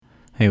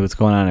Hey, what's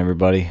going on,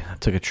 everybody? I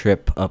took a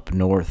trip up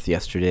north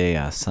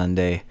yesterday,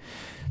 Sunday,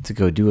 to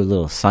go do a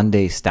little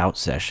Sunday stout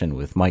session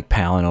with Mike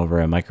Palin over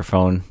at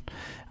Microphone.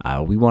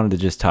 We wanted to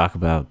just talk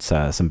about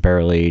some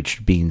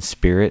barrel-aged bean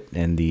spirit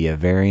and the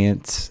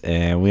variants,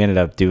 and we ended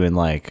up doing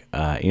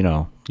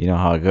you know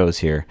how it goes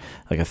here,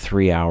 like a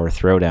 3-hour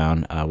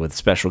throwdown with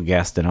special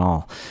guest and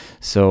all.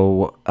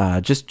 So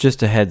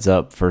just a heads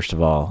up, first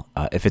of all,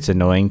 if it's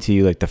annoying to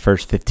you, like the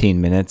first 15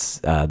 minutes,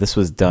 this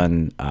was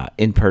done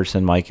in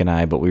person, Mike and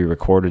I, but we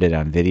recorded it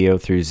on video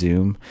through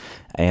Zoom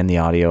and the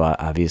audio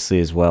obviously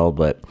as well.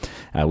 But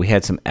we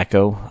had some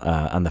echo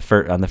on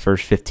the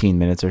first 15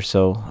 minutes or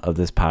so of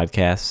this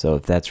podcast. So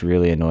if that's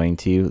really annoying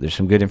to you, there's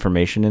some good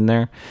information in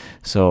there.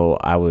 So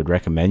I would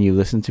recommend you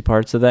listen to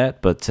parts of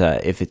that. But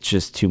if it's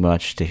just too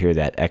much to hear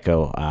that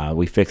echo,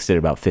 we fixed it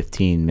about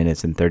 15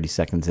 minutes and 30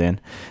 seconds in.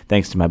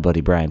 Thanks to my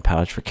buddy Brian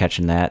Pouch for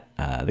catching that.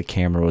 The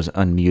camera was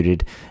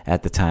unmuted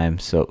at the time,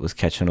 so it was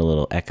catching a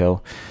little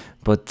echo.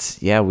 But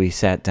yeah, we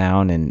sat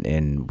down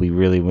and we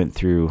really went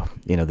through,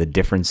 the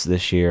difference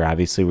this year.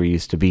 Obviously, we're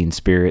used to Bean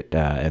Spirit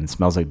and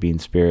Smells Like Bean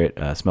Spirit,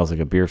 smells like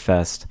a beer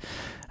fest.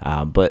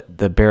 But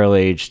the barrel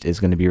aged is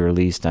going to be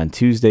released on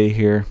Tuesday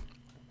here.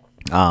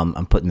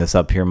 I'm putting this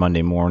up here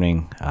Monday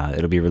morning.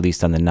 It'll be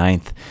released on the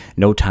 9th.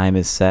 No time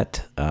is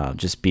set.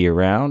 Just be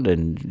around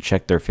and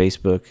check their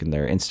Facebook and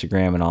their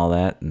Instagram and all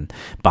that. And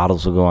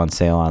bottles will go on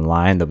sale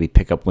online. There'll be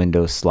pickup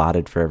windows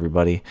slotted for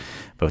everybody.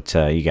 But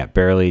you got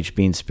barrel-aged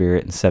bean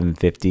spirit in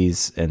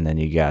 750s. And then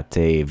you got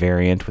a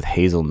variant with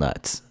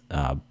hazelnuts.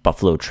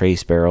 Buffalo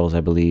Trace barrels,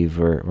 I believe,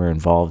 were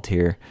involved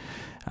here.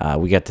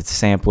 We got to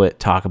sample it,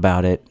 talk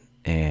about it.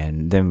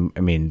 And then,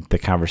 the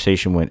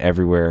conversation went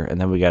everywhere. And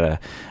then we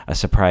got a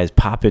surprise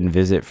pop-in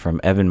visit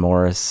from Evan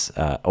Morris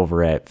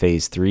over at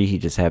Phase 3. He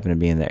just happened to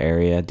be in the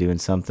area doing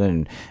something.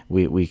 And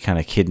we kind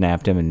of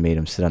kidnapped him and made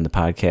him sit on the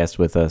podcast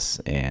with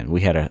us. And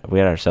we had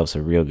ourselves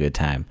a real good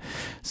time.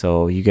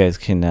 So you guys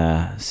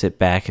can sit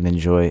back and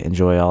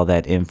enjoy all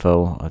that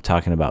info,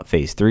 talking about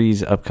Phase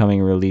 3's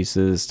upcoming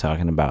releases,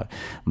 talking about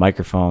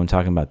Microphone,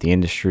 talking about the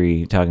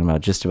industry, talking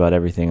about just about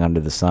everything under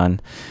the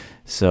sun.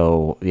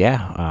 So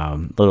yeah,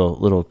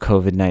 little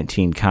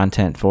COVID-19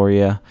 content for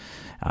you.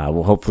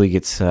 We'll hopefully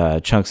get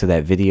chunks of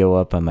that video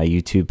up on my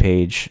YouTube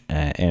page,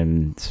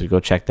 and so go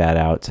check that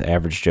out.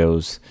 Average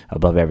Joe's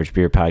Above Average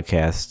Beer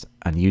Podcast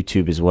on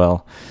YouTube as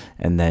well,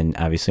 and then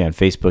obviously on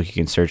Facebook you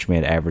can search me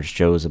at Average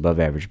Joe's Above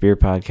Average Beer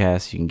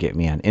Podcast. You can get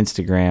me on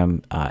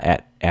Instagram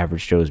at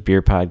Average Joe's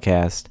Beer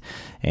Podcast,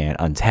 and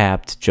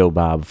Untapped Joe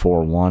Bob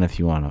 41 if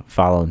you want to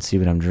follow and see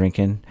what I'm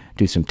drinking.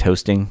 Do some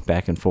toasting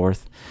back and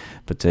forth.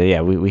 But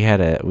yeah, we had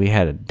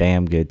a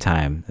damn good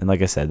time. And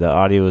like I said, the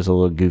audio was a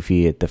little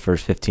goofy at the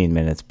first 15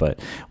 minutes, but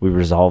we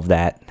resolved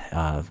that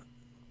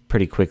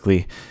pretty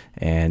quickly.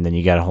 And then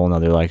you got a whole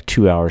nother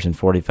 2 hours and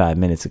 45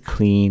 minutes of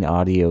clean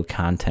audio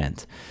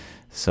content.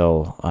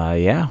 So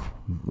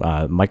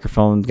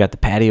Microphone got the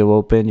patio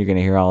open. You're going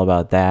to hear all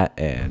about that.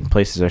 And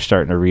places are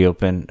starting to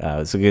reopen.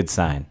 It's a good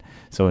sign.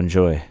 So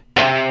enjoy.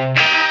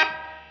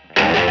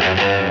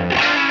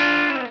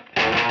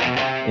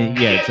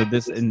 Yeah, so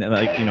this, and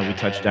we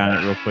touched on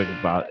it real quick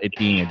about it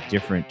being a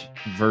different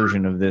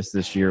version of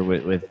this year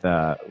with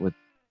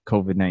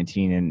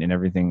COVID-19 and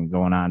everything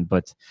going on.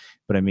 But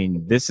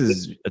this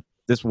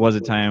was a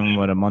time,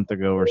 a month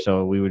ago or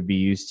so, we would be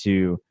used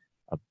to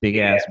a big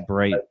ass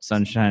bright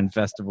sunshine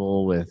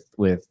festival with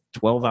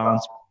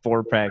 12-ounce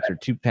 4-packs or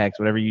 2-packs,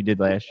 whatever you did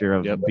last year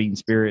of Bean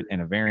Spirit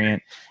and a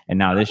variant. And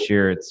now this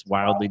year it's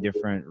wildly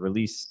different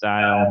release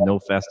style, no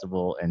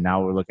festival. And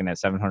now we're looking at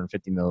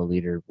 750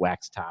 milliliter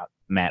wax top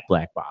matte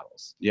black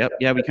bottles. Yep.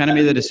 Yeah. We kind of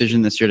made the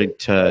decision this year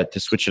to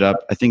switch it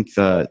up. I think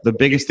the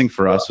biggest thing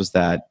for us was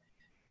that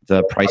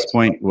the price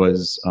point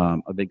was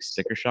a big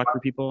sticker shock for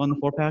people on the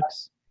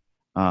 4-packs.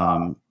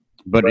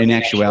 But in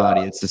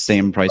actuality, it's the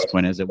same price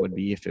point as it would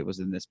be if it was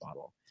in this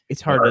bottle.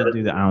 It's hard to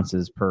do the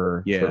ounces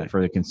for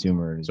the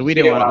consumer. So we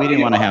didn't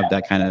want to have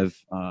that kind of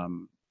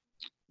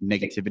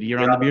negativity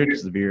around the beer,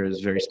 because the beer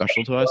is very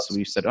special to us. So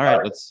we said, all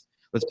right, let's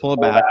pull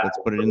it back. Let's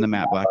put it in the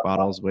matte black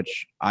bottles,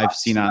 which I've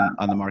seen on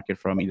the market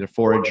from either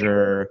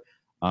Forager.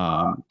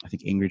 I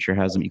think Angry Chair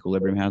has them.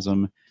 Equilibrium has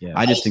them. Yes.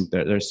 I just think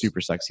they're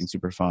super sexy and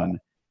super fun.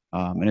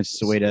 And it's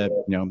just a way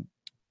to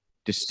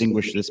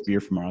distinguish this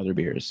beer from our other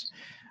beers.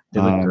 They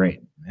look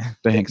great.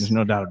 Thanks. There's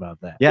no doubt about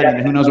that.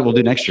 Yeah, who knows what we'll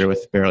do next year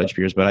with barrel aged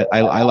beers? But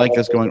I like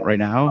this going right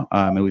now.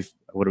 And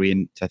what are we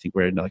in? I think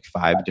we're in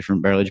 5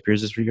 different barrel aged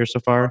beers this year so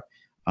far.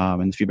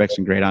 And the feedback's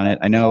been great on it.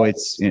 I know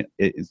it's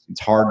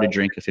hard to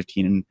drink a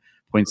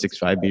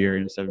 15.65 beer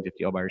in a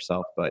 750 all by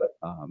yourself, but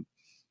a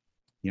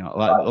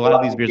lot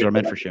of these beers are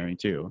meant for sharing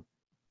too.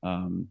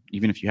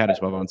 Even if you had a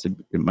 12-ounce, it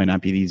might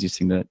not be the easiest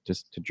thing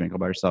to drink all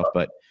by yourself.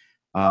 But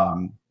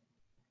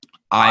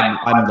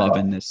I'm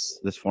loving this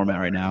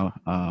format right now.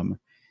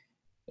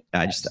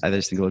 I just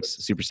think it looks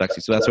super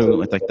sexy. So that's why we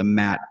went with the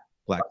matte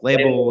black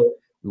label.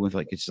 We went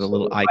with it's just a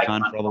little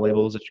icon for all the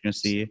labels that you're gonna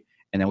see,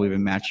 and then we've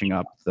been matching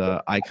up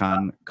the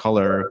icon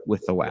color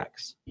with the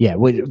wax. Yeah,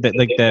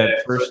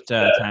 the first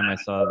time I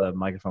saw the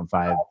Microphone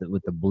 5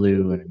 with the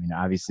blue, and I mean,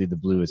 obviously the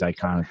blue is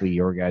iconically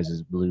your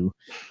guys' blue.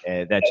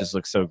 That just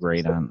looks so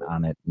great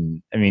on it.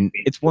 And I mean,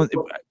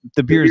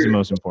 the beer is the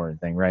most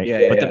important thing, right?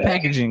 Yeah, but the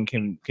packaging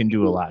can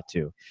do a lot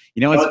too.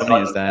 You know what's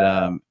funny is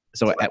that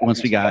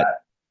once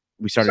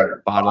we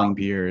started bottling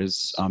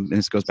beers, and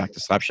this goes back to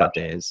Slapshot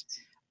days.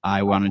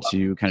 I wanted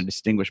to kind of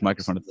distinguish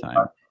Microphone at the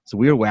time. So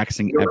we were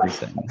waxing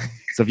everything.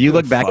 So if you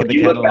look back at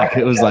the catalog,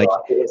 it was like,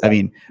 I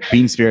mean,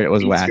 Bean Spirit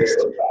was waxed,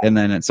 and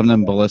then some of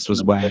them Bullis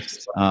was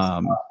waxed,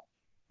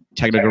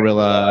 Techno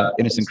Gorilla,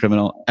 Innocent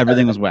Criminal,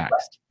 everything was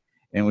waxed.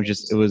 And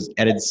it was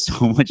added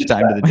so much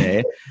time to the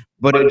day,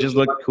 but it just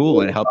looked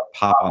cool and it helped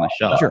pop on the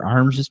shelf. Did your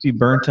arms just be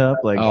burnt up?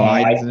 Like,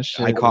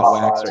 I caught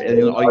wax, right?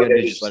 And all you gotta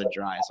do is just let it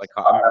dry. So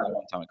I remember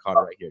one time I caught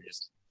it right here,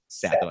 just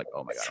sat there like,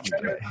 oh my God,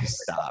 I'm gonna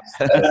stop.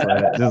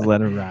 just let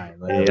it ride.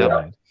 Let it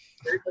ride.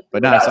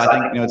 But no, so I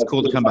think it's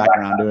cool to come back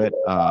around to it.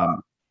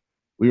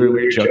 We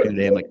were joking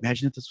today. I'm like,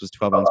 imagine if this was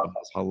 12-ounce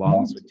bottles, how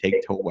long this would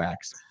take to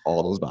wax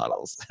all those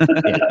bottles.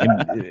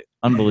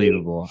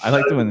 Unbelievable. I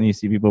like the when you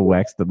see people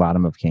wax the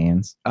bottom of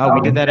cans. Oh,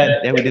 we did that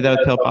with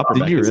Pale Popper.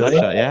 Did you really?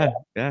 Yeah.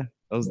 That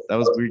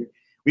was weird.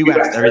 We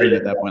waxed everything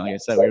at that point. Like I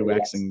said, we were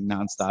waxing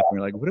nonstop. And we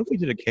were like, what if we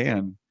did a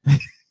can?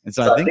 And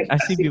so I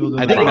see people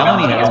doing I think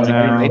Melanie has one.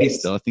 Green Lady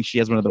still. I think she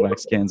has one of the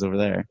wax cans over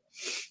there.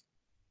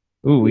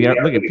 Ooh,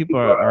 look at people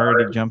are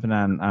already jumping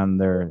on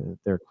their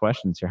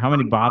questions here. How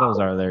many bottles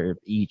are there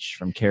each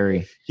from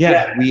Kerry?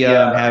 Yeah, we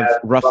have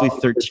roughly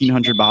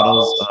 1,300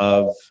 bottles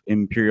of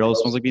Imperial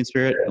Smells Like Bean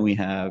Spirit, and we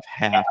have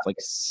half, like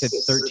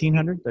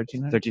 1,300,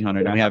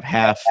 and we have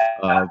half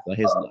of the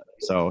hazelnut.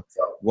 So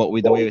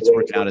the way it's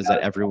working out is that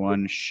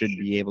everyone should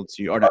be able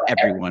to, or not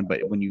everyone,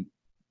 but when you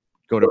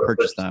go to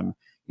purchase them,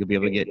 you'll be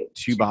able to get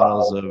 2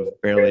 bottles of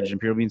barrel-aged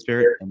Imperial Bean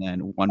Spirit and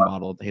then 1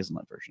 bottle of the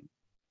hazelnut version.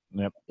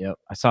 Yep.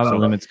 I saw the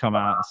limits come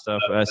out and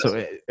stuff.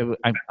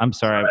 I'm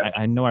sorry.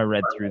 I know I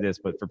read through this,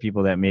 but for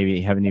people that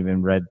maybe haven't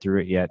even read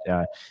through it yet,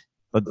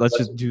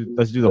 let's do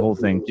the whole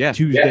thing. Yeah.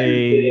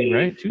 Tuesday,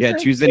 right? Yeah,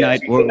 Tuesday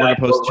night. We're gonna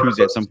post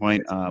Tuesday at some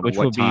point. What's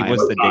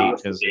the date?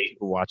 Because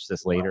people watch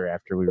this later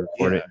after we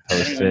record it and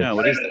post it. No,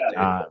 what is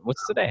that?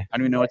 What's today? I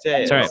don't even know what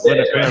day. It's all right.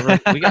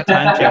 Whatever. We got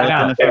time.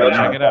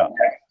 Check it out.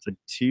 So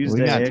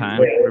Tuesday. We got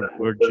time.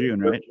 We're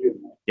June, right?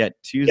 Yeah,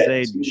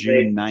 Tuesday,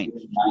 June 9th.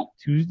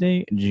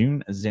 Tuesday,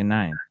 June the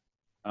 9th.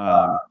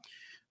 So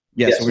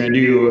we're going to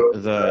do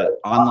the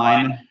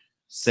online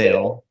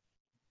sale.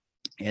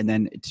 And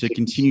then to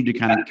continue to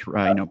kind of,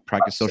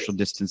 practice social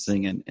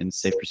distancing and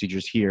safe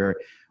procedures here,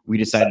 we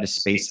decided to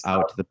space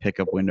out the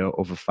pickup window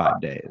over 5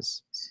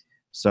 days.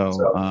 So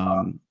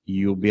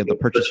you'll be able to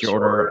purchase your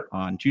order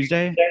on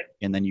Tuesday,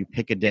 and then you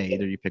pick a day.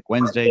 Either you pick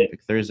Wednesday, you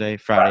pick Thursday,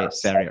 Friday,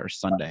 Saturday, or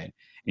Sunday.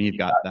 And you've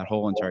got that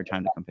whole entire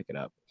time to come pick it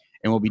up.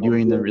 And we'll be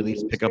doing the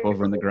release pickup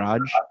over in the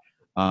garage.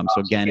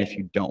 So again, if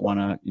you don't want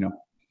to,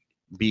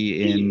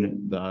 be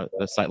in the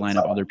sight line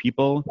of other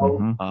people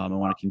and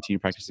want to continue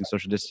practicing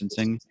social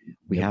distancing,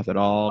 we have that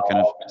all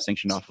kind of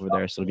sanctioned off over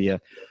there. So it'll be a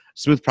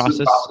smooth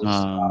process.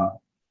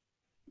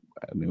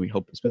 We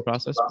hope it's a smooth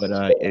process, but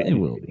it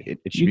will be.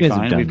 It should be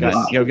fine. We've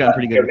gotten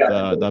pretty good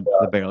with the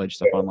barrel age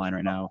stuff online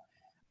right now.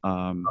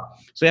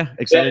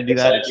 Excited to do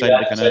that. Excited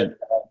to kind of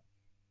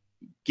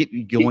get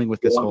going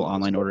with this whole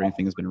online ordering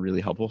thing has been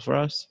really helpful for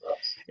us.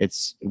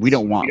 We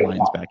don't want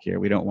lines back here.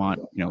 We don't want,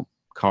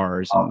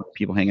 cars and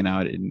people hanging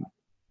out and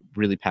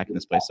really packing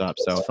this place up.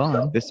 So it was cool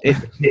at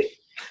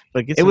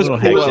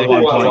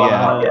one point.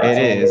 Yeah, it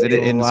is. It's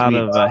a lot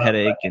of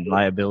headache and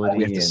liability.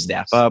 We have to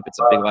staff up. It's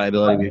a big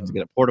liability. We have to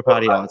get a porta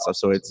potty, all that stuff.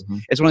 So it's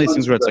one of these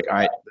things where it's like, all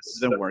right, this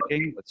isn't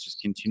working. Let's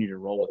just continue to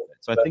roll with it.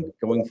 So I think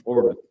going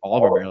forward with all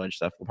of our barrel age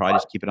stuff, we'll probably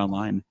just keep it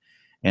online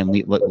and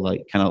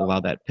kind of allow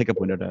that pickup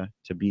window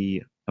to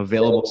be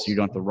available, so you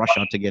don't have to rush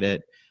out to get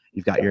it.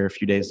 You've got your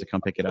few days to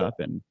come pick it up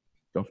and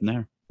go from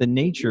there. The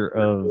nature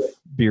of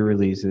beer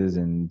releases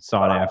and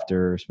sought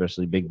after,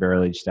 especially big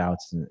barrel aged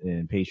stouts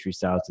and pastry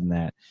stouts, and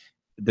that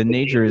the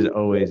nature is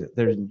always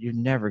you're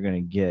never going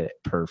to get it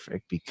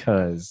perfect,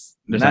 because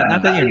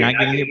not that you're not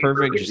getting it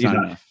perfect,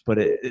 but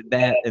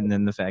that, and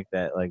then the fact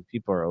that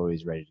people are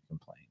always ready to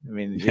complain. I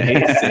mean, you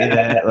hate to say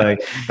that,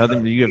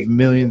 you have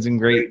millions and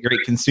great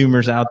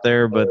consumers out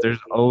there, but there's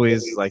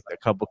always a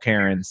couple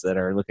Karens that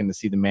are looking to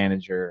see the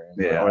manager,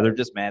 or they're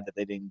just mad that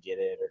they didn't get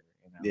it, or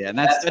Yeah, and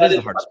that is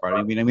the hardest part.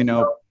 I mean, we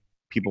know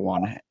people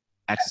want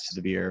access to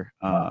the beer,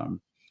 and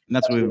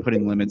that's what we've been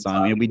putting limits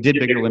on. We did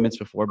bigger limits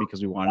before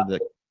because we wanted to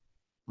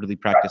really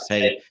practice.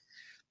 Hey,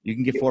 you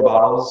can get 4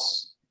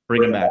 bottles,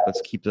 bring them back.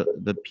 Let's keep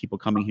the people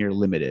coming here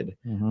limited.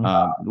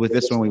 With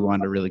this one, we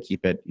wanted to really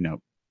keep it,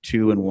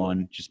 2 and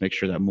 1, just make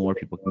sure that more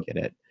people can get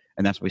it,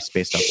 and that's why we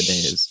spaced out the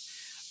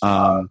days.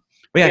 But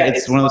yeah,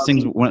 it's one of those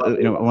things. One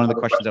of the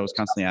questions I was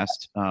constantly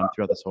asked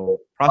throughout this whole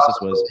process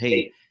was,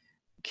 hey,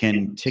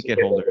 can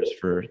ticket holders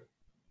for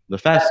the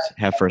fest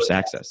have first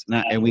access?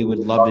 And we would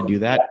love to do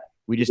that.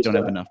 We just don't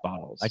have enough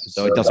bottles,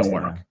 so it doesn't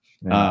work.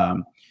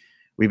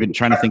 We've been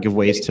trying to think of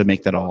ways to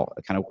make that all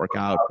kind of work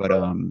out, but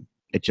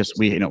it just,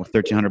 we,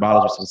 1,300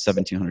 bottles, we sold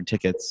 1,700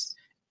 tickets.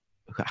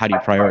 How do you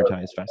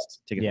prioritize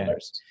fest ticket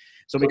holders?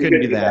 So we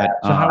couldn't do that.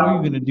 So how are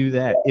you going to do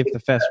that if the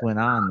fest went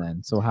on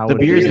then? So how the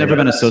would beer has it be- never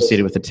been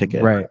associated with the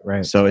ticket.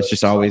 Right. So it's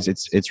just always,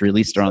 it's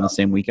released around the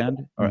same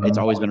weekend, or it's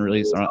always been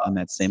released on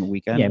that same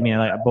weekend. Yeah, I mean,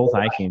 like both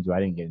I came to,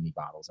 I didn't get any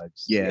bottles. I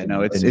just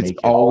It's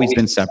always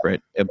been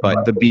separate,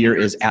 but the beer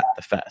is at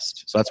the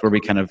fest. So that's where we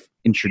kind of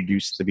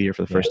introduced the beer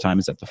for the first time,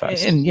 is at the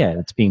fest. And yeah,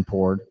 it's being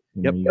poured.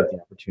 You Yep. know, you get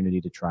the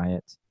opportunity to try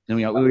it. And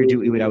we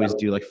would always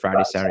do like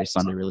Friday, Saturday,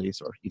 Sunday release,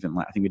 or even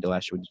I think we did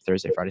last year, we did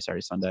Thursday, Friday,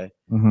 Saturday, Sunday,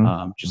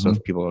 just so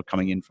if people are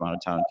coming in from out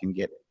of town can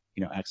get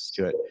access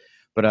to it.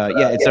 But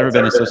it's never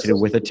been associated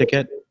with a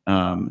ticket.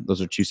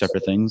 Those are two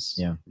separate things.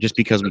 Yeah. Just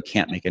because we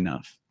can't make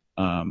enough.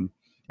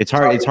 It's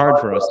hard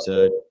for us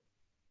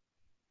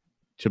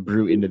to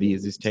brew into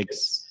these. This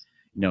takes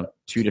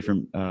two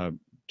different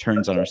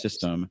turns on our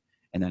system,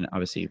 and then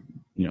obviously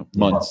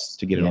months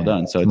to get it all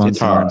done. So it's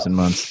hard. Months and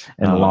months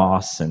and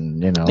loss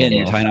and and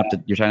you're tying up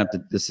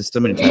the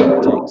system and you're tying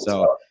up the tank.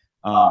 So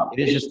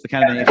it is just the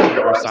kind of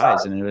nature of our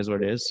size, and it is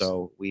what it is.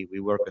 So we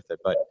work with it.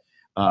 But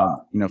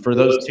for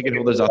those ticket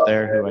holders out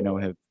there who I know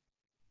have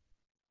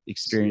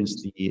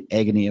experienced the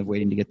agony of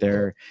waiting to get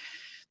their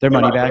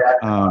money back,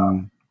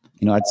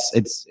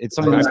 it's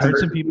something I've that's heard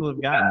some people have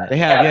gotten it. They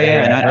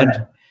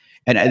have,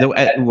 And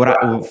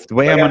the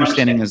way I'm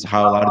understanding is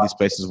how a lot of these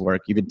places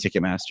work, even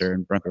Ticketmaster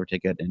and Bronco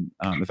Ticket and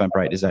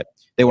Eventbrite, is that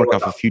they work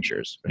off of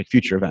futures, like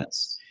future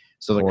events.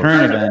 So the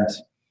current event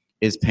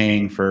is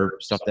paying for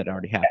stuff that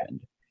already happened.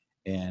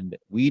 And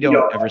we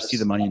don't ever see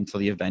the money until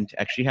the event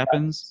actually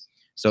happens.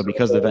 So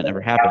because the event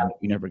never happened,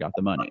 we never got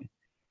the money.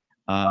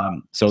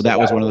 So that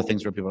was one of the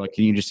things where people were like,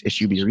 can you just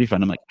issue me a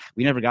refund? I'm like,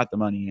 we never got the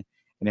money.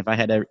 And if I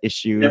had to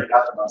issue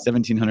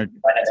 1,700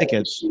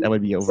 tickets, that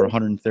would be over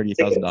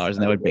 $130,000,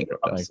 and that would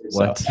bankrupt us.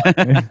 What?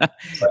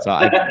 So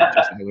I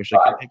wish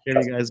I could take care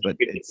of you guys, but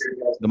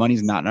the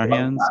money's not in our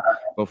hands.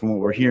 But from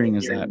what we're hearing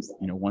is that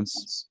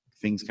once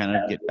things kind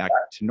of get back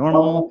to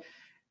normal,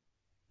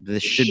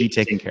 this should be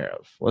taken care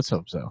of. Let's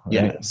hope so. Right?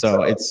 Yeah.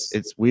 So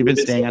we've been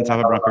staying on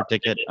top of Bronco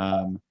Ticket.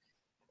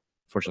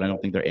 Fortunately, I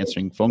don't think they're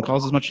answering phone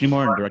calls as much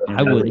anymore and directing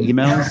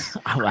emails.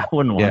 I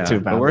wouldn't want to.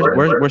 But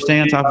we're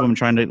staying on top of them,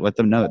 trying to let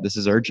them know that this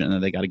is urgent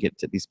and they got to get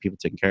these people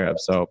taken care of.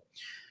 So,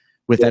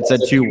 with that said,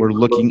 too, we're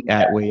looking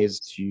at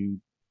ways to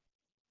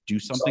do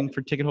something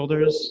for ticket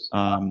holders.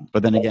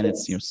 But then again,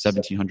 it's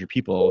 1,700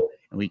 people,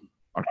 and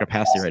our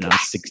capacity right now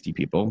is 60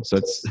 people. So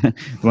it's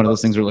one of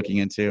those things we're looking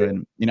into.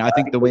 And I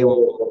think the way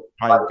we'll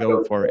probably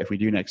go for if we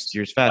do next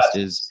year's fest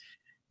is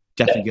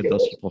definitely give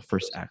those people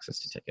first access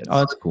to tickets. Oh,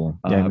 that's cool.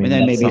 Yeah, and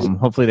then maybe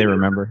hopefully they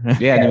remember.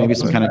 Yeah, and then maybe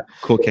some kind of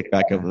cool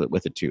kickback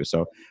with it too.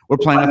 So we're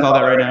playing with all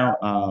that right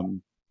now.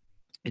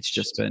 It's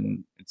just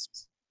been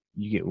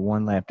you get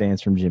one lap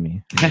dance from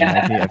Jimmy.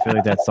 I feel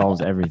like that solves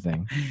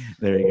everything.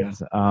 There you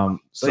go.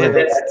 So yeah,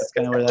 that's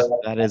kind of where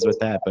that is with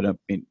that. But I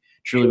mean,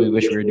 truly, we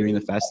wish we were doing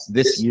the fest.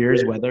 This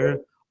year's weather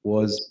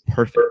was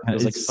perfect. It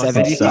was like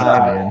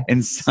 75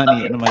 and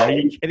sunny, and I'm like, are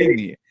you kidding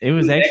me? It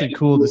was actually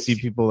cool to see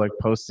people like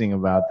posting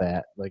about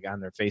that, like on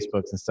their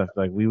Facebooks and stuff.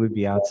 Like we would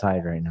be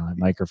outside right now at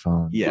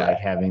microphone, like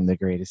having the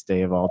greatest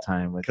day of all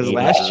time. Because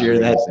last year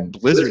that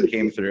blizzard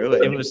came through.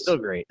 It was still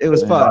great. It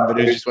was fun, but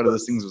it was just one of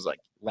those things. Was like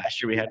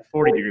last year we had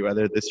 40-degree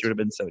weather. This year would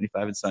have been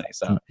 75 and sunny.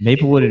 So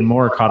Maplewood and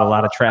Moore caught a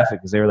lot of traffic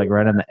because they were like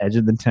right on the edge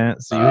of the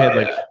tent, so you had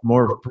like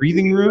more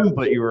breathing room,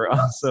 but you were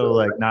also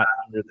like not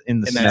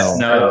in the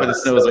snow. But the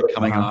snow was like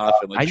coming off.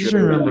 And, like, I just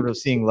remember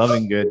seeing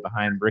Loving Good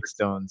behind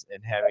Brickstones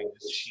and having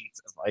just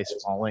sheets of ice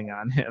falling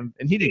on him,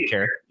 and he didn't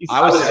care.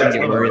 I was starting to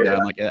get worried that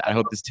I'm like, I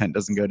hope this tent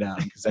doesn't go down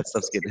because that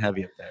stuff's getting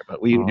heavy up there.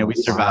 But we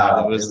survived.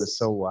 Wow. It was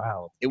so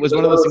wild. It was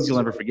one of those things you'll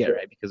never forget,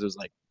 right? Because it was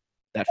like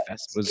that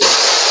fest was.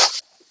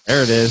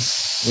 There it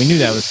is. We knew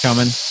that was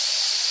coming.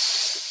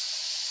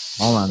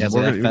 Hold on. Yeah,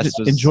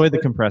 so enjoy the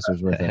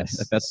compressors with us.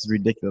 That fest was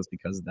ridiculous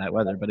because of that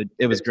weather, but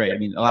it was great. I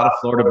mean, a lot of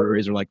Florida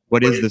breweries were like,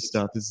 what is this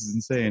stuff? This is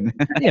insane.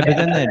 Yeah, but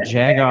then that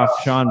Jagoff,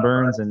 Sean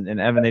Burns, and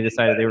Evan, they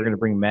decided they were going to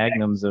bring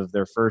magnums of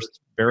their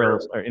first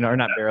barrels, or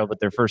not barrel, but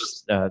their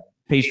first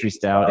pastry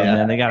stout, and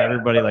then they got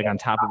everybody like on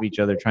top of each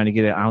other trying to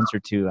get an ounce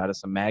or two out of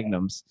some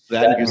magnums.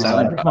 That and Goose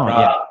Island. Oh,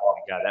 yeah. Oh,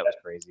 my God, that was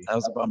crazy. That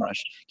was a bum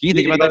rush. Can you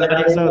think about that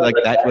nowadays, though? Like,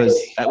 that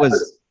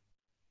was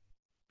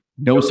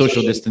no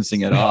social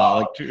distancing at all.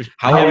 Like,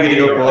 how are we going to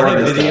go forward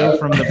on this video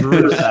from the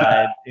brewer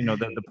side,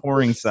 the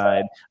pouring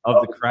side of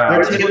the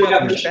crowd? Their table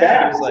got pushed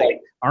back. It was like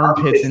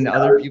armpits into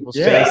other people's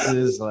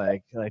faces.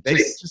 Like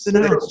just an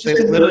ounce. They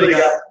literally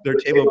got their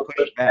table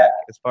pushed back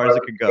as far as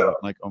it could go. I'm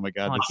like, oh my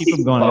God. Keep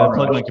them going. I'll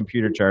plug my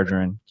computer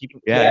charger in.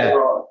 Yeah,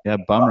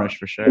 bum rush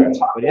for sure.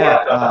 But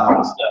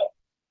yeah,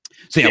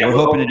 so yeah, we're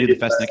hoping to do the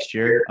fest next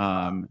year.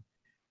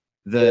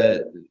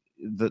 The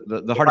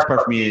hardest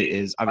part for me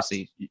is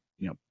obviously,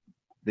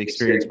 the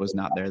experience was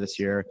not there this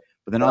year,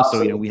 but then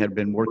also, we had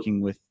been working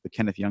with the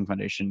Kenneth Young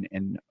Foundation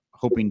and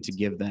hoping to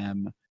give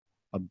them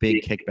a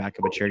big kickback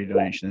of a charity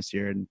donation this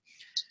year, and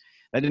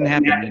that didn't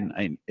happen.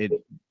 And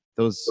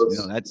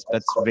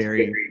that's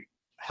very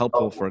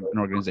helpful for an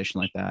organization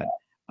like that.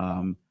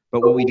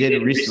 But what we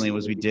did recently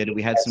was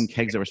we had some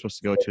kegs that were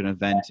supposed to go to an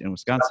event in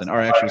Wisconsin,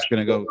 or actually was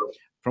going to go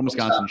from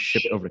Wisconsin,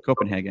 shipped over to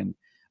Copenhagen.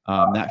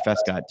 That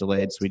fest got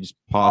delayed, so we just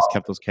paused,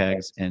 kept those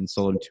kegs, and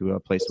sold them to a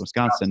place in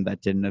Wisconsin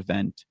that did an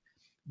event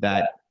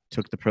that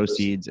took the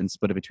proceeds and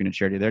split it between a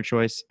charity of their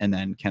choice and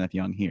then Kenneth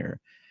Young here.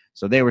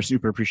 So they were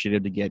super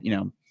appreciative to get,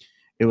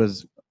 it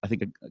was, I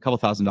think, a couple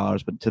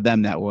 $1,000s, but to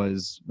them that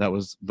was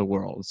the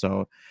world.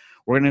 So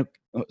we're going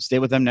to stay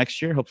with them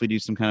next year, hopefully do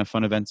some kind of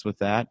fun events with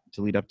that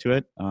to lead up to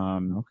it.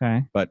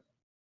 Okay. But,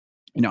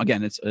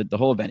 again, it's the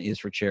whole event is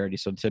for charity.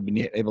 So to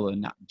be able to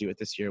not do it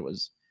this year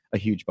was a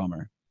huge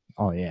bummer.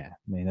 Oh yeah,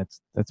 I mean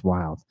that's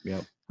wild.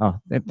 Yep. Oh,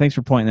 thanks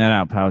for pointing that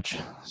out, Pouch.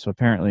 So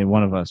apparently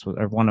one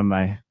of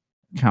my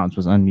accounts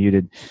was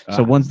unmuted.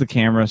 So one's the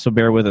camera. So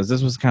bear with us.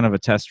 This was kind of a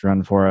test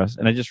run for us,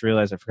 and I just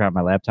realized I forgot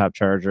my laptop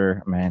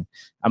charger. Man,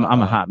 I'm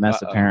a hot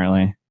mess.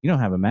 Apparently, you don't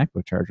have a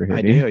MacBook charger here.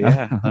 I do you?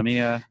 Yeah. Let me.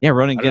 Yeah,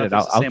 run and get it.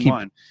 I'll keep.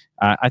 One.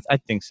 I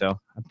think so.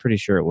 I'm pretty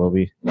sure it will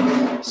be.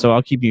 So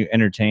I'll keep you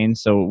entertained.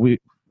 So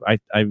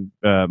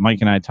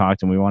Mike and I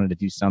talked, and we wanted to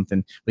do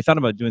something. We thought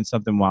about doing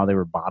something while they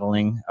were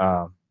bottling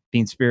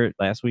Bean Spirit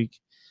last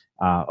week.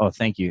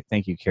 Thank you,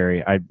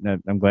 Carrie.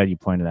 I'm glad you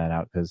pointed that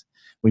out because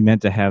we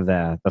meant to have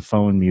the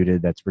phone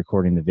muted that's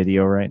recording the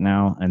video right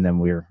now, and then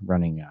we're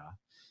running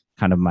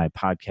kind of my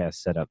podcast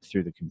setup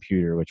through the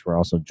computer, which we're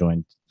also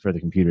joined for the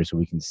computer so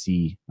we can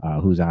see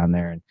who's on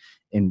there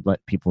and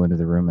let people into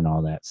the room and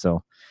all that.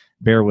 So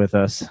bear with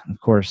us. Of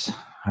course,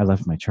 I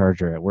left my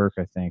charger at work,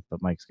 I think,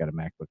 but Mike's got a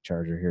MacBook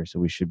charger here, so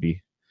we should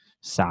be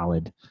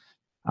solid.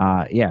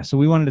 So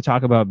we wanted to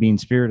talk about Bean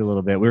Spirit a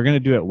little bit. We were going to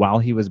do it while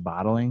he was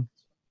bottling.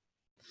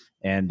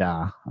 And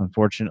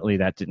unfortunately,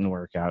 that didn't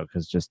work out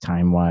because just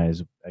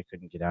time-wise, I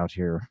couldn't get out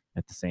here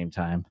at the same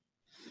time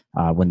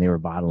when they were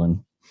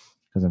bottling.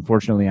 Because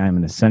unfortunately, I'm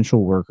an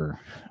essential worker.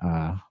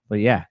 But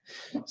yeah,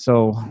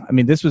 so I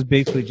mean, this was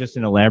basically just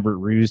an elaborate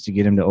ruse to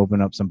get him to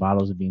open up some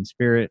bottles of Bean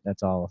Spirit.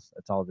 That's all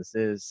this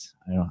is.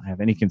 I don't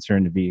have any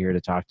concern to be here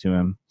to talk to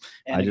him.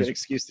 And a good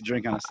excuse to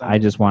drink on a Sunday. I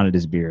just wanted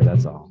his beer.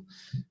 That's all.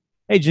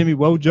 Hey, Jimmy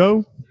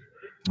Wojo.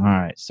 All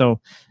right, so.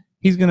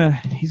 He's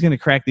gonna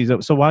crack these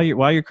up. So while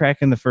you're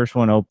cracking the first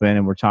one open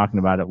and we're talking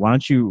about it, why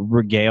don't you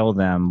regale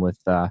them with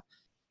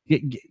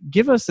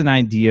give us an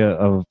idea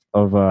of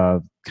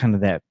kind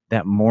of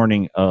that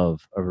morning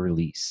of a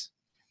release,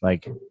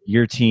 like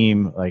your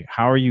team, like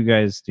how are you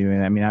guys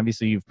doing? I mean,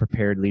 obviously you've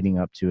prepared leading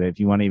up to it. If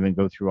you want to even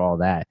go through all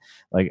that,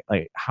 like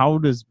how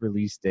does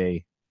release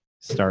day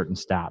start and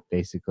stop?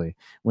 Basically,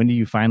 when do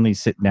you finally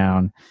sit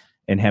down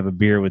and have a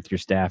beer with your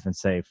staff and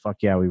say,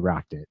 "Fuck yeah, we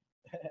rocked it"?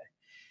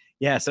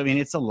 Yeah, so I mean,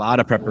 it's a lot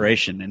of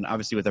preparation, and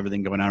obviously with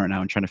everything going on right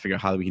now and trying to figure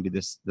out how we can do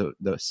this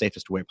the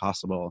safest way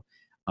possible.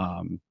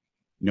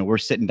 We're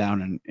sitting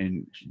down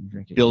and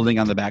building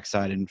on the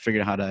backside and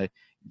figuring out how to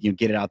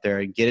get it out there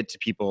and get it to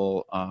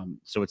people,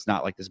 so it's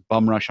not like this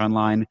bum rush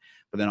online,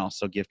 but then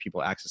also give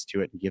people access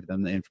to it and give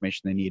them the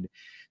information they need.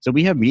 So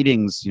we have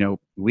meetings,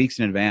 weeks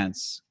in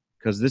advance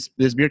because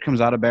this beer comes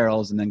out of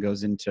barrels and then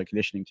goes into a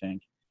conditioning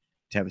tank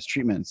to have its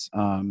treatments.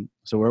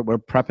 So we're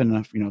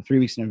prepping 3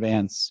 weeks in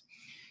advance,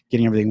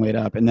 getting everything laid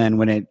up, and then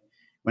when it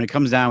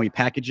comes down, we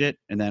package it,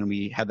 and then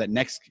we have that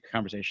next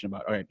conversation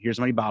about, all right, here's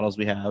how many bottles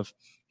we have,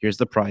 here's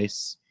the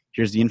price,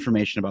 here's the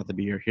information about the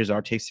beer, here's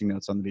our tasting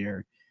notes on the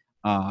beer,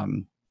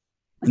 and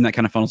that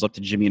kind of funnels up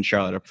to Jimmy and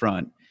Charlotte up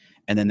front,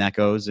 and then that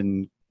goes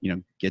and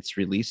gets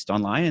released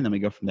online, and then we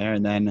go from there.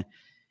 And then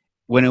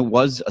when it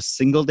was a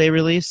single day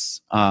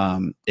release,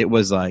 it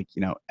was like,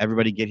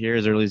 everybody get here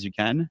as early as you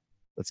can,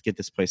 let's get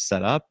this place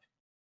set up.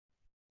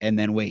 And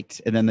then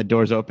wait, and then the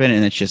doors open,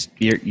 and it's just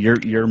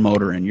you're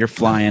motoring, you're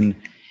flying.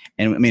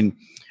 And I mean,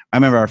 I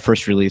remember our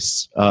first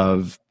release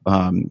of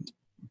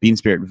Bean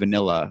Spirit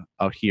Vanilla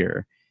out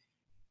here.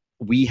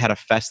 We had a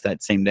fest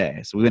that same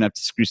day, so we went up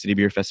to Screw City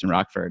Beer Fest in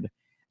Rockford.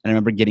 And I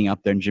remember getting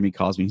up there, and Jimmy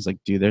calls me. He's like,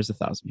 "Dude, there's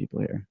 1,000 people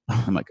here."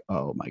 I'm like,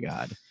 "Oh my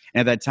god!" And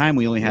at that time,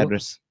 we only had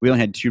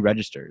 2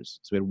 registers,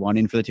 so we had one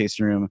in for the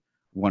tasting room,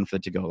 one for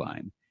the to-go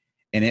line.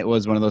 And it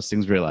was one of those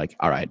things where you're like,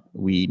 "All right,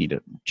 we need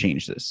to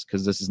change this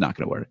because this is not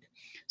going to work."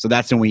 So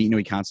that's when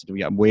we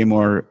got way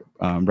more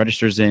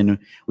registers in.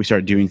 We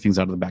started doing things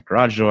out of the back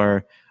garage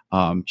door,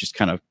 just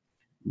kind of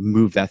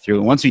move that through.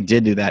 And once we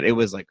did do that, it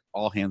was like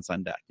all hands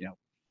on deck.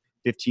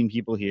 15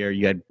 people here.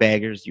 You had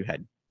baggers. You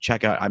had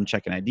checkout. I'm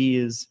checking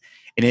IDs,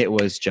 and it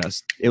was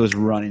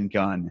run and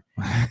gun.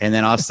 And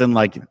then all of a sudden,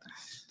 like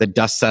the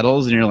dust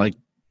settles, and you're like,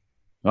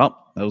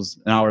 well, that was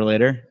an hour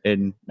later,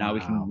 and now we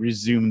can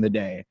resume the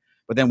day.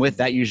 But then with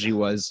that, usually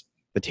was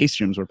the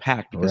tasting rooms were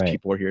packed because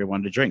people were here and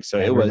wanted to drink. So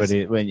everybody,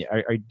 it was.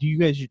 Do you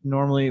guys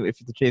normally, if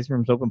the tasting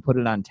room's open, put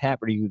it on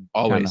tap, or do you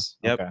always?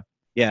 Yep. Okay.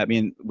 Yeah, I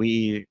mean,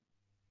 we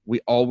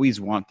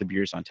always want the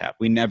beers on tap.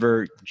 We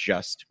never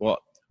just, well,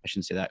 I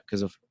shouldn't say that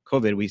because of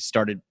COVID. We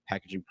started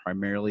packaging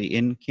primarily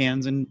in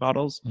cans and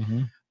bottles.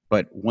 Mm-hmm.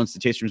 But once the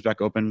tasting room's back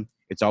open,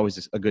 it's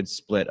always a good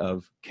split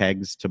of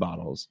kegs to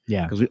bottles.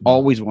 Yeah, because we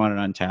always want it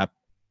on tap.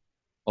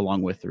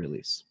 along with the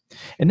release.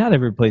 And not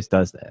every place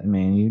does that. I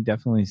mean, you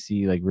definitely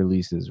see like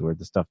releases where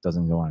the stuff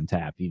doesn't go on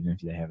tap, even if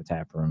they have a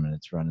tap room and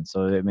it's running.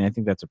 So, I mean, I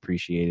think that's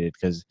appreciated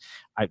because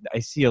I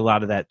see a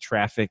lot of that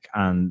traffic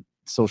on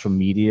social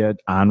media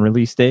on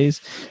release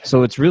days.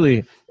 So it's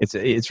really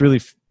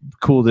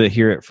cool to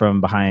hear it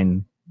from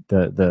behind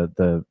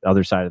the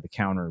other side of the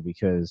counter,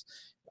 because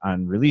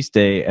on release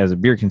day, as a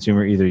beer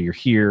consumer, either you're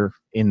here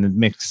in the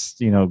mix,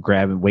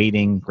 grabbing,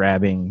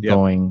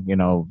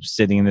 going,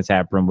 sitting in the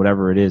tap room,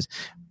 whatever it is.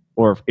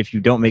 Or if you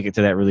don't make it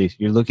to that release,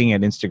 you're looking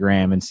at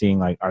Instagram and seeing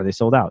like, are they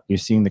sold out? You're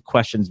seeing the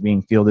questions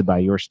being fielded by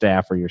your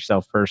staff or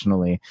yourself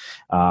personally.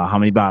 How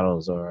many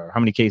bottles or how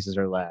many cases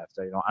are left?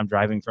 I'm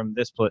driving from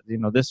this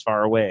this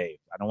far away.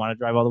 I don't want to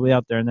drive all the way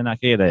out there and then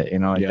not get it.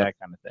 That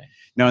kind of thing.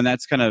 No, and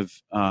that's kind of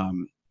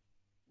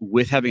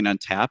with having it on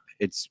tap.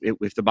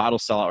 If the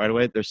bottles sell out right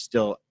away, there's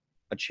still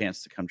a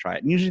chance to come try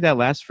it. And usually that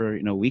lasts for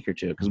a week or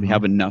two because we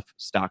have enough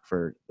stock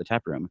for the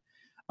tap room.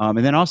 And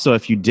then also,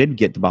 if you did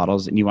get the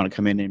bottles and you want to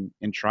come in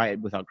and try it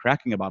without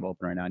cracking a bottle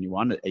open right now, and you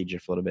want to age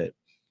it for a little bit,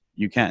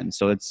 you can.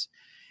 So it's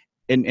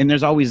and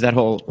there's always that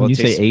whole. When you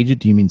say age it,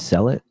 do you mean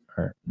sell it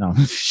or no?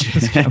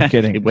 I'm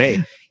kidding.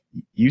 Wait,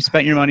 you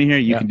spent your money here.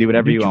 You can do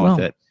whatever you want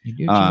with it. You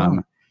do what you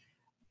want.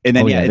 And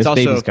then it's this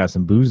also baby's got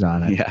some booze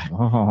on it. Yeah.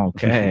 Oh,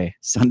 okay.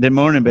 Sunday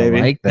morning, baby.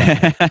 I like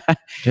that.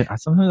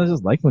 Sometimes I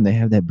just like when they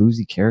have that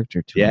boozy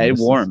character to it. Yeah, it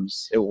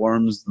warms. It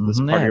warms this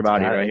part of your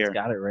body right here. It's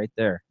got it right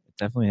there. It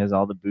definitely has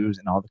all the booze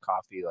and all the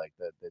coffee, like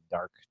the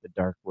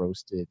dark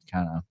roasted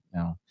kind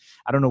of.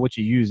 I don't know what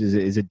you use.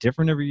 Is it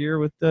different every year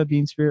with the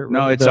Bean Spirit?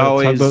 No, it's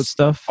always tugboat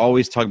stuff.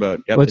 Always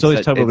tugboat. Yep. Well, it's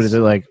always tugboat, but is it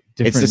like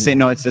different? It's the same.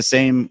 No, it's the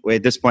same.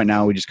 At this point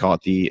now, we just call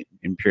it the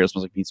Imperial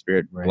Smells Like Bean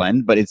Spirit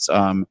blend, but it's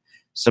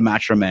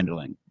Sumatra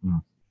Mandling.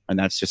 And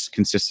that's just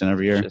consistent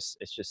every year. It's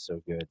just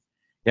so good.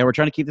 Yeah, we're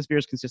trying to keep this beer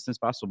as consistent as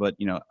possible, but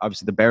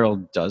obviously the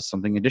barrel does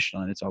something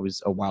additional, and it's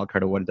always a wild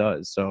card of what it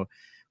does. So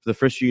for the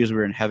first few years, we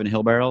were in Heaven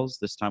Hill barrels.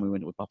 This time we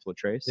went with Buffalo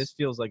Trace. This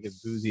feels like as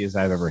boozy as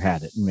I've ever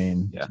had it. I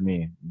mean, to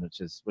me, which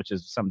is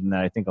something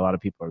that I think a lot of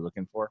people are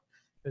looking for,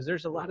 because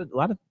there's a lot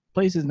of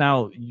places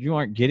now you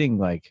aren't getting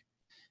like,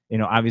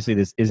 obviously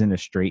this isn't a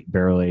straight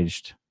barrel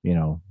aged,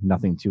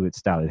 nothing to it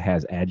stout. It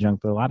has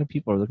adjunct, but a lot of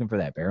people are looking for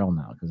that barrel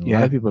now because a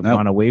lot of people have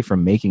gone away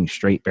from making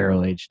straight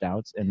barrel aged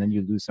stouts, and then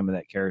you lose some of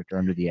that character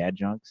under the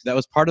adjuncts. That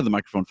was part of the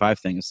Microphone 5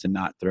 thing, is to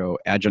not throw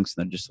adjuncts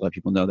in there, just to let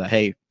people know that,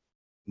 hey,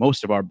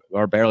 most of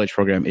our barrel age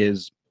program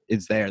is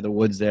there. The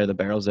wood's there, the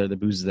barrel's there, the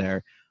booze is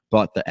there,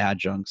 but the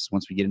adjuncts,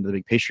 once we get into the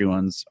big pastry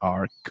ones,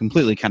 are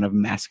completely kind of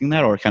masking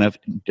that or kind of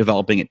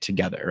developing it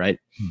together, right?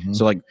 Mm-hmm.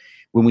 So like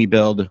when we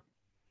build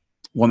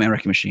One Man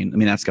Wrecking Machine, I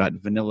mean, that's got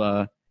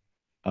vanilla,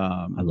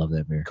 I love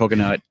that beer,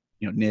 coconut,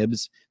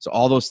 nibs. So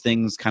all those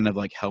things kind of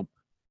like help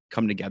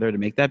come together to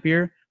make that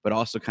beer, but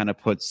also kind of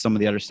put some of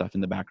the other stuff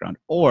in the background,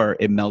 or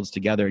it melds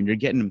together and you're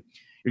getting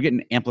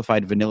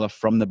amplified vanilla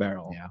from the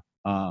barrel. Yeah.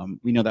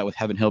 We know that with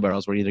Heaven Hill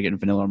barrels, we're either getting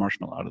vanilla or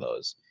marshmallow out of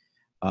those.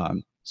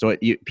 So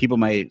people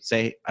might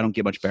say, I don't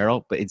get much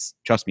barrel, but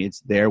trust me,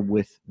 it's there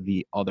with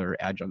the other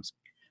adjuncts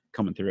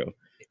coming through.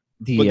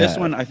 But this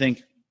one, I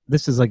think,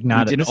 this is like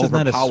not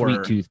a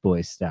Sweet Tooth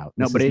Boy stout.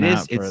 No, but it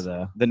is. It's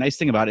the nice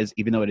thing about it is,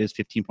 even though it is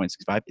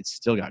 15.65, it's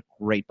still got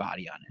great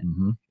body on it.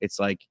 Mm-hmm. It's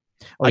like,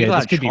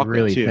 this could be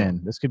really thin.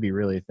 This could be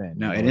really thin.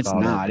 No, and it's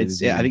not.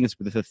 It's I think it's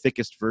the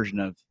thickest version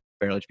of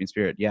barrel aged Bean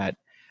Spirit yet,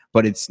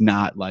 but it's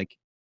not like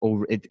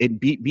over.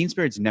 Bean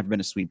Spirit's never been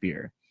a sweet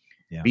beer.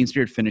 Yeah. Bean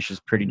Spirit finishes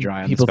pretty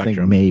dry on the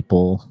spectrum.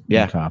 People think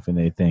maple coffee, and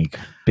they think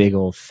big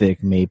old thick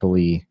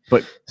mapley,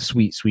 but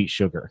sweet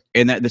sugar.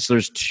 And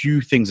there's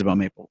two things about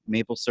maple.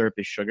 Maple syrup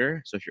is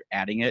sugar, so if you're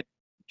adding it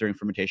during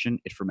fermentation,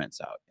 it ferments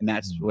out, and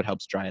that's what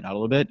helps dry it out a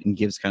little bit and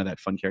gives kind of that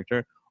fun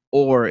character.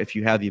 Or if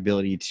you have the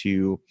ability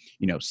to,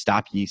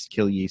 stop yeast,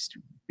 kill yeast,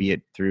 be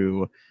it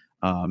through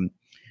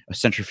a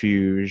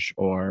centrifuge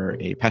or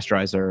a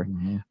pasteurizer,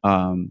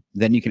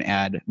 then you can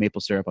add maple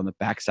syrup on the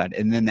backside,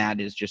 and then that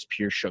is just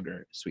pure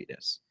sugar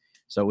sweetness.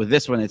 So with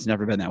this one, it's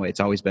never been that way. It's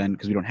always been,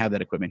 because we don't have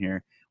that equipment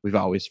here, we've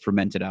always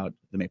fermented out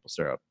the maple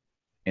syrup,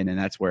 and then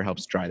that's where it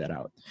helps dry that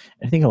out.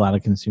 I think a lot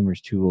of consumers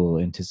too will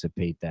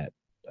anticipate that.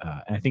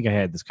 And I think I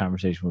had this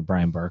conversation with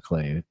Brian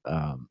Barclay.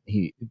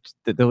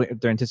 They're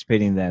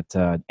anticipating that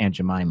Aunt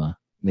Jemima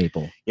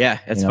maple. Yeah,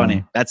 that's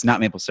funny. That's not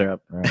maple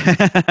syrup.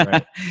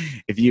 Right.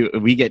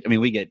 We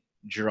get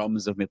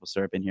drums of maple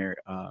syrup in here,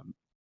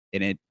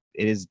 and it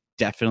is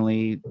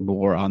definitely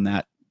more on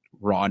that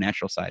raw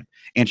natural side.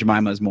 Aunt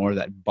Jemima is more of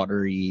that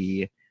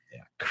buttery,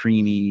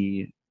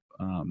 creamy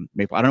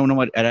maple. I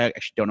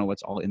actually don't know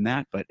what's all in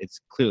that, but it's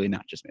clearly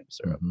not just maple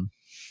syrup. Mm-hmm.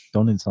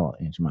 Don't insult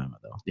Aunt Jemima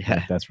though.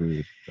 Yeah, that's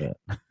rude. But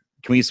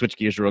can we switch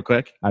gears real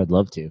quick? I would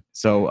love to.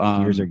 So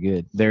gears are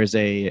good. There's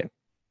a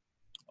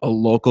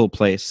local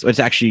place.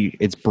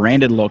 It's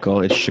branded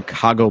local. It's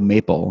Chicago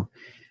Maple,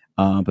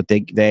 but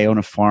they own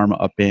a farm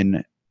up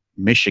in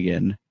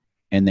Michigan,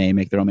 and they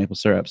make their own maple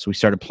syrup. So we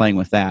started playing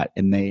with that,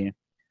 and they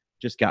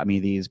just got me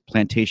these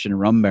plantation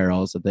rum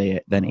barrels that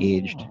they then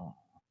aged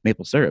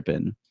maple syrup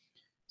in.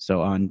 So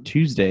on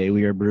Tuesday,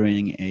 we are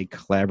brewing a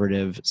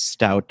collaborative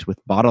stout with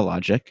Bottle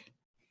Logic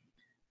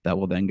that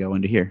will then go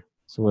into here.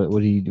 So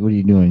what are you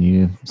doing?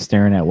 You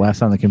staring at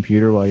Wes on the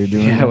computer while you're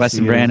doing Yeah, this? Wes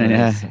and You guys Brandon. are-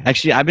 Yeah,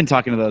 actually, I've been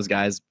talking to those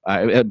guys,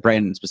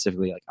 Brandon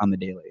specifically, like on the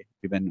daily.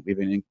 We've been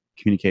in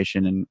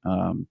communication,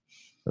 and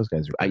those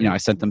guys are. I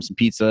sent them some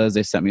pizzas.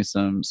 They sent me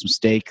some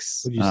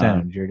steaks. Would you send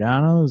them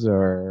Giordano's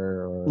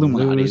or Lou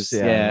Malnati's? Lou's?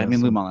 Yeah, I mean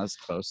some- Lou Malnati's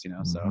close, So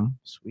Mhm.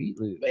 Sweet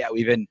Lou. but yeah,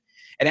 we've been,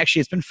 and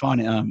actually it's been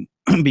fun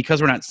because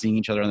we're not seeing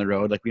each other on the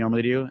road like we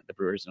normally do. The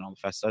brewers and all the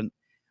festa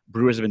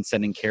brewers have been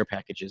sending care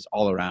packages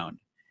all around.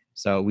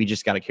 So we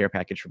just got a care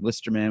package from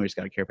Listerman. We just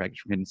got a care package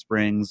from Hidden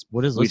Springs.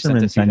 What does We sent a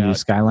Listerman few send you? out.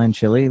 Skyline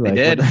chili? They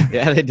did.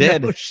 Yeah, they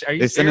did. No, are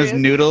you They sent us serious?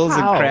 noodles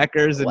How? and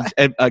crackers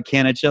and a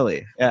can of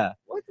chili. Yeah.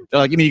 What the-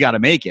 They're like, I mean, you got to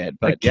make it,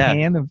 but a yeah.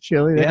 can of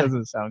chili? That Yeah.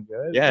 doesn't sound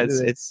good. Yeah,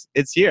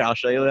 it's here. I'll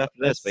show you after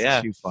this. But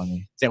yeah, too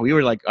funny. yeah, we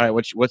were like, all right,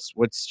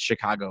 what's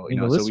Chicago? The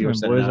So we were Listerman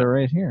sending boys out. are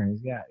right here.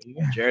 You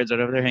got Jared's right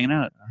over there hanging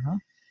out. uh-huh.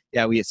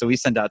 Yeah, we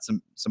sent out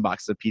some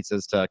boxes of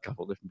pizzas to a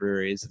couple different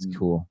breweries. That's and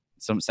cool.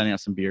 sending out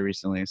some beer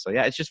recently. So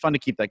yeah, it's just fun to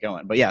keep that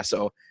going. But yeah,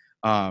 so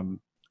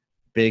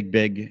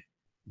big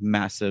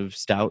massive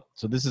stout.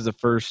 So this is the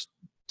first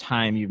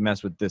time you've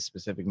messed with this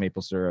specific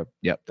maple syrup.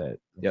 Yep. Okay.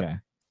 Yep.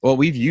 Well,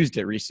 we've used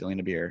it recently in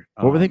a beer.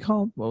 What were they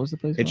called? What was the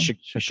place? It's called?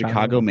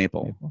 Chicago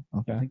Maple. I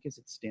Okay. think is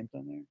it stamped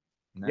on there?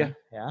 No. Yeah.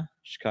 Yeah.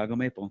 Chicago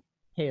Maple.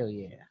 Hell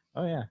yeah.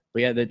 Oh yeah.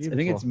 But yeah, I think it's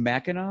Beautiful.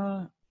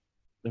 Mackinac.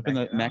 Up in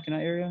the Mackinac?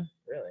 Mackinac area.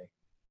 Really?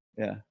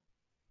 Yeah.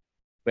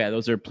 But yeah,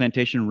 those are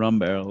plantation rum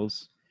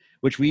barrels,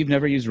 which we've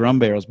never used rum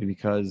barrels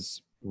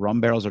because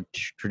rum barrels are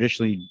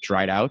traditionally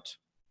dried out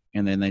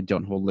and then they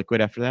don't hold liquid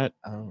after that.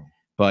 Oh.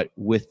 But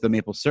with the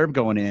maple syrup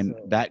going in,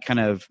 So- that kind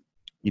of,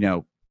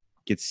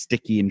 gets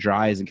sticky and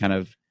dries and kind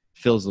of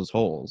fills those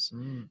holes.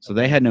 So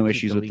they had no Keep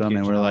issues the with them, and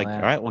leakage we're and all like, that.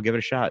 all right, we'll give it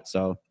a shot.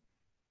 So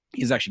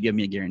he's actually given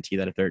me a guarantee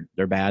that if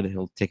they're bad,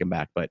 he'll take them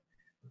back. But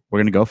we're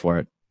gonna go for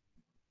it.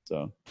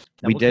 So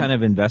Now, we what did kind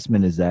of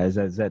investment is that?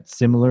 Is that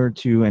similar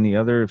to any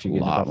other? If you get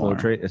the Lot Buffalo more.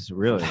 Trace, it's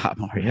really a lot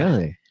more. Yeah.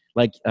 really.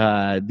 Like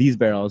these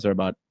barrels are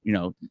about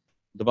the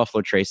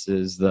Buffalo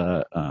Traces,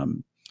 the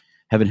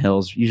Heaven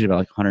Hills, usually about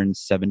like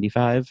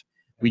 175.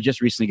 We just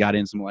recently got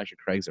in some Elijah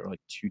Craig's that were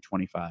like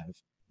 225.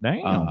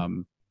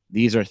 Damn.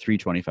 These are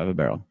 325 a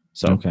barrel.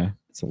 So okay.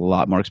 it's a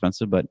lot more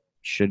expensive, but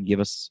should give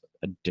us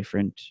a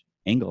different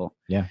angle.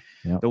 Yeah,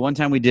 yeah. The one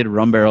time we did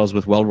rum barrels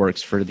with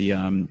Weldworks for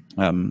the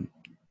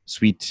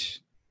sweet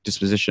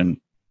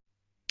disposition,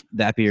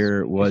 that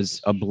beer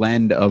was a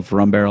blend of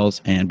rum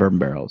barrels and bourbon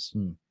barrels,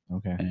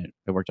 Okay. and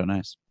it worked out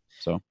nice.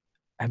 So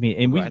I mean,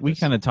 and Glad we this-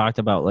 kind of talked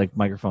about like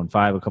microphone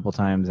 5 a couple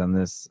times on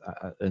this,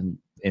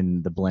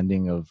 in the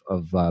blending of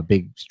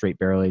big straight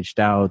barrel aged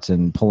stouts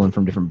and pulling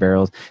from different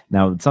barrels.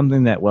 Now,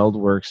 something that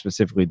Weldworks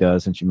specifically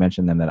does, since you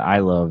mentioned them, that I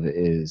love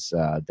is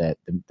that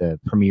the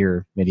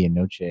Premier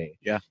Medianoche.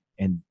 Yeah.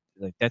 And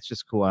like that's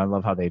just cool. I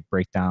love how they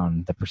break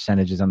down the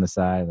percentages on the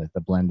side. Like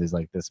the blend is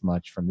like this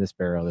much from this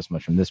barrel, this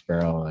much from this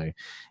barrel, like,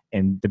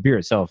 and the beer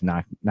itself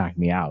knocked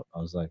me out. I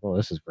was like, "Oh,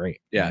 this is great."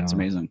 yeah, You it's know?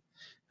 amazing.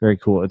 Very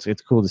cool.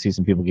 It's cool to see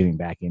some people getting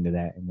back into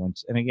that.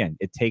 And again,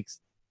 it takes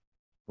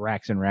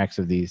racks and racks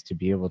of these to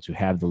be able to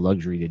have the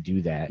luxury to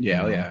do that.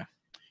 Yeah, yeah.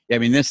 I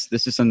mean, this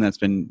is something that's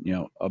been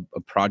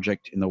a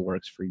project in the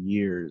works for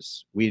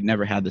years. We had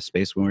never had the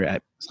space when we were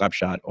at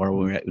Slapshot or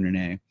when we were at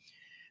Unine.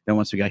 Then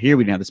once we got here,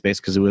 we didn't have the space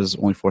because it was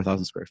only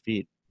 4,000 square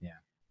feet. Yeah.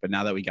 But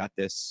now that we got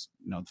this,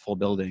 the full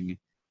building,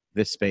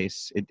 this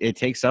space, it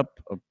takes up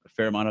a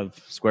fair amount of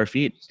square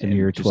feet. It's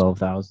near just-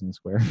 12,000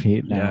 square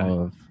feet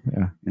now.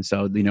 Yeah. And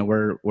so,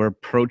 we're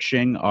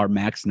approaching our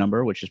max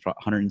number, which is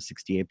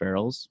 168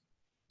 barrels.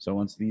 So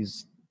once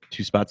these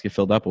two spots get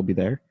filled up, we'll be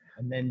there.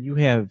 And then you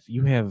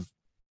have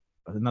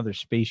another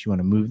space you want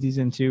to move these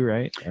into,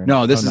 right? Or-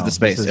 No, this oh, is the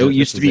space. this It is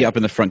used to be it. up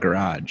in the front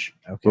garage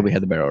Okay. where we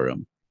had the barrel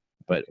room,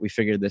 but we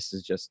figured this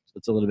is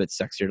it's a little bit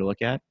sexier to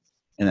look at,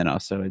 and then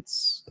also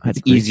it's That's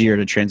great. easier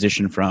to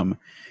transition from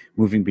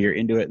moving beer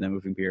into it and then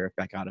moving beer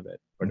back out of it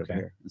or to Okay.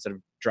 beer instead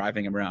of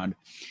driving them around.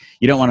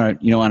 You don't want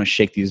to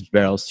shake these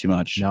barrels too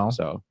much. No.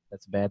 So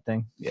That's a bad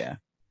thing. yeah,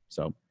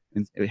 so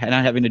and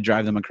not having to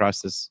drive them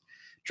across this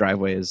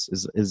driveway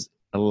is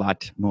a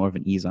lot more of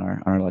an ease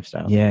on our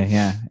lifestyle. Yeah,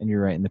 yeah. And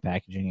you're right in the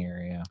packaging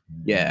area.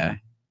 Yeah.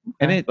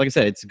 And it, like I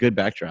said, it's a good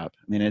backdrop.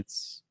 I mean,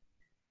 it's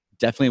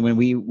definitely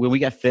when we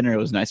got thinner, it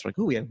was nice. Like,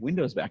 oh, we have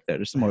windows back there.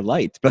 There's some more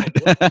light. But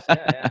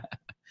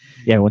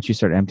Yeah, once you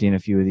start emptying a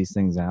few of these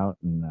things out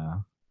and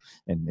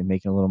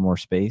making a little more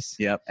space.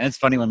 yeah. And it's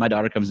funny when my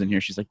daughter comes in here,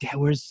 she's like, "Dad,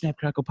 where's Snap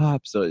Crackle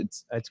Pop?" So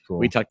That's cool.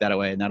 we tuck that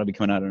away, and that'll be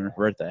coming out on her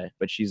birthday.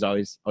 But she's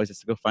always has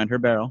to go find her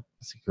barrel.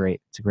 It's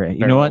great.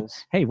 You know what?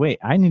 Barrels. Hey, wait!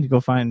 I need to go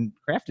find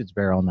Crafted's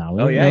barrel now.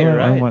 Oh, yeah, you're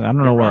right. I don't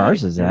know You're where right.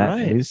 ours is You're at.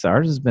 right. At least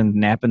ours has been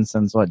napping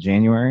since what,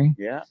 January?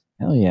 Yeah,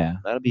 Hell yeah!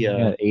 that'll be We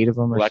a got 8 of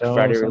them or Black so.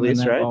 Friday something in release,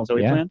 that right? ball. So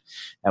we Yeah, planned.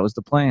 that was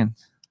the plan.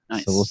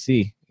 Nice. So we'll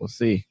see. We'll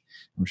see.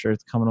 I'm sure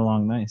it's coming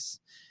along nice.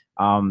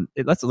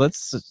 Let's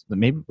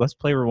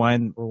play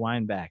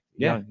rewind back.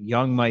 Yeah.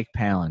 Young Mike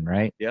Palin,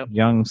 right? Yep.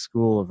 Young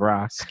School of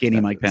Rock. Skinny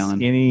Mike Palin.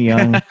 Skinny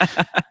young.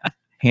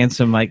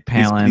 Handsome Mike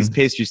These Palin.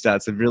 pastry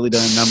stouts have really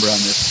done a number on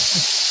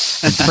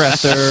this.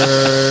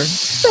 Compressor.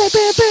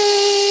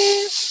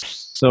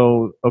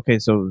 So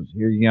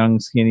you're young,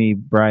 skinny,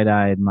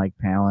 bright-eyed Mike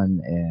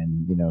Palin,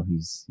 and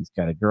he's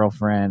got a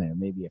girlfriend and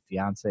maybe a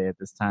fiance at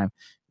this time.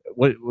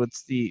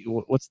 What's the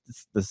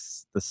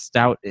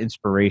stout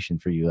inspiration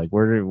for you? Like,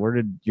 where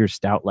did your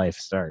stout life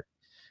start?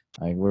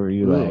 Like, where were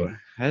you like,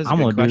 I'm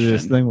gonna do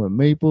this thing with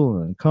maple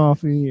and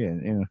coffee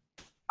and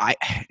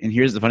And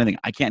here's the funny thing: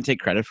 I can't take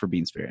credit for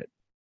Bean Spirit.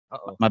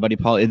 Uh-oh. My buddy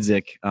Paul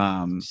Idzik,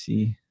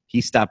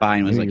 he stopped by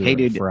and was like, "Hey,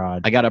 dude,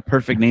 I got a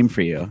perfect name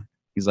for you."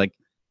 He's like,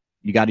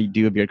 "You got to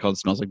do a beer called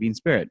Smells Like Bean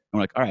Spirit." I'm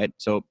like, "All right."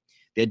 So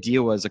the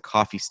idea was a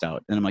coffee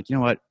stout, and I'm like, you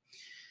know what?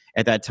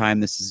 At that time,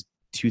 this is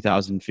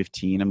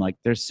 2015. I'm like,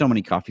 there's so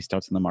many coffee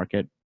stouts in the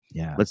market.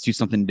 Yeah, let's do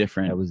something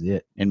different. That was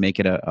it, and make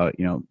it a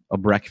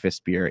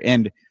breakfast beer.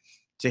 And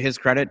to his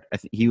credit, I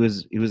think he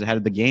was ahead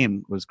of the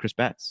game. Was Chris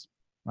Betts?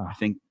 Oh. I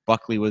think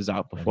Buckley was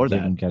out before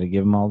that. Got to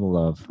give him all the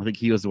love. I think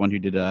he was the one who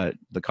did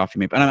the coffee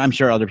maple, and I'm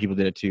sure other people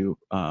did it too.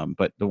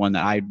 But the one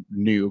that I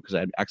knew because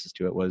I had access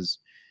to it was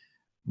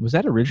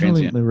that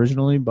originally? Transient.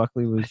 Originally,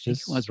 Buckley was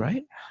it was,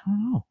 right? I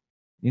don't know.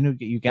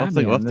 You got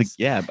me on this.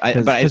 Yeah,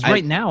 because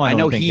right now I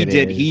know he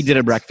did. He did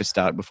a breakfast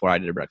stout before I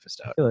did a breakfast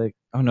stout. I feel like,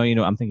 oh no,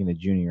 I'm thinking of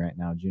Junie right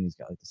now. Junie's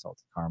got like the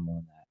salted caramel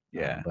in that.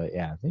 Yeah, but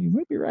yeah, you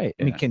might be right.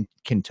 Yeah. I mean,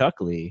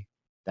 Kentucky.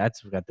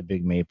 That's got the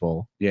big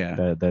maple. Yeah,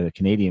 the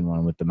Canadian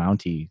one with the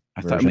Mountie.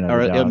 I thought,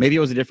 or maybe it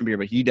was a different beer,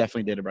 but he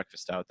definitely did a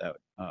breakfast stout that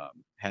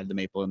had the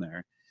maple in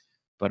there.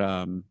 But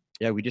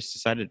yeah, we just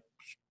decided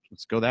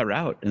let's go that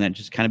route, and then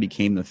just kind of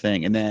became the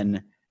thing. And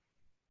then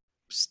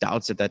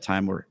stouts at that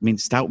time there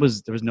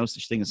was no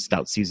such thing as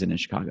stout season in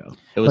Chicago.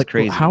 It was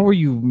crazy. How were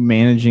you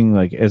managing,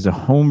 like, as a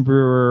home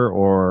brewer,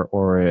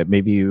 or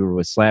maybe you were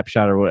with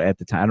Slapshot, or what at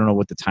the time? I don't know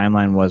what the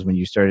timeline was when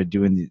you started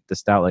doing the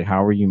stout. Like,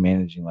 how were you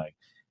managing, like,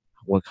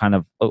 what kind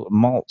of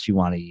malt you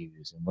want to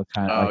use and what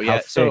kind of how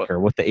thick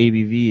or what the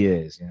ABV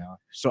is,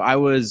 So I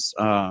was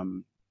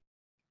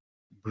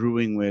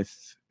brewing with,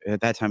 at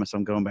that time, so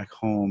I'm going back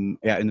home.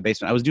 Yeah, in the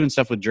basement. I was doing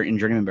stuff in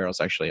journeyman barrels,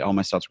 actually. All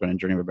my stouts were in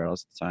journeyman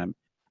barrels at the time.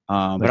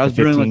 But I was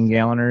brewing 15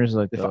 galloners,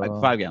 like the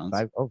 5 gallons.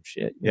 Oh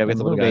shit! Yeah, we had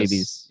the little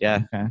babies.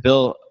 Yeah, okay.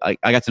 Bill. I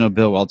got to know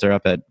Bill Walter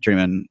up at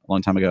Journeyman a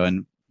long time ago,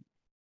 and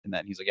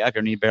then he's like, "Yeah, if you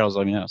ever need barrels,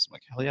 let me know." So I'm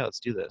like, "Hell yeah, let's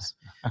do this."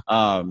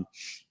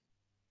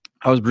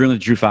 I was brewing with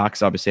Drew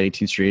Fox, obviously at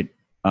 18th Street.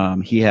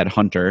 He had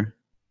Hunter.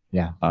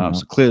 Yeah.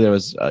 So clearly there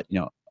was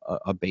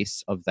a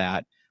base of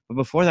that. But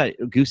before that,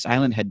 Goose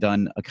Island had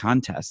done a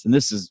contest, and I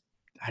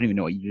don't even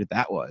know what year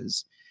that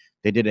was.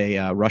 They did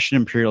a Russian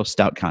Imperial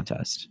Stout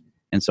contest.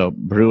 And so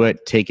brew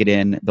it, take it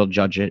in, they'll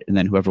judge it, and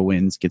then whoever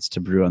wins gets to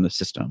brew on the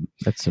system.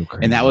 That's so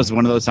crazy. And that was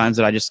one of those times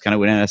that I just kind of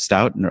went in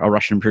a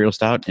Russian Imperial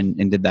Stout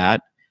and did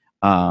that.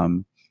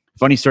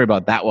 Funny story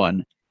about that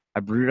one.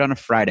 I brewed it on a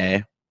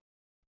Friday,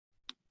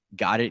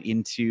 got it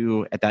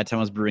into, at that time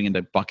I was brewing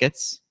into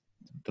buckets,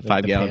 the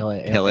 5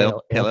 gallon pale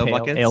ale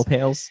buckets. Ale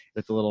pails.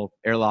 With the little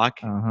airlock.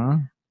 Uh-huh.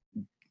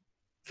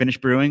 Finish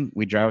brewing,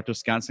 we drive up to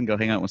Wisconsin, go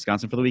hang out in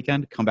Wisconsin for the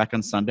weekend, come back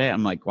on Sunday.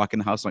 I'm like walking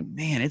the house, like,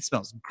 man, it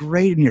smells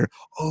great in here.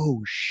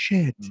 Oh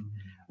shit. Mm-hmm.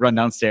 Run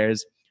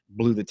downstairs,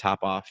 blew the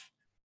top off.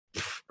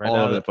 Right all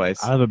over the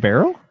place. Out of a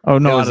barrel? Oh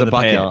no, out of the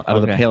bucket. Out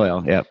of the pale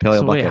ale. Yeah, pale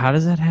ale bucket. Wait, how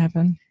does that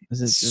happen?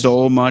 Is it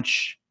so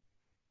much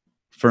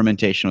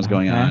fermentation was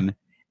going on.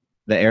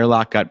 The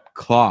airlock got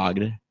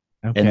clogged.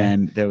 And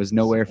then there was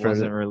nowhere for it.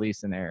 Wasn't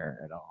releasing air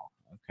at all.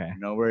 Okay.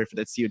 Nowhere for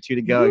that CO2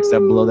 to go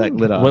except blow that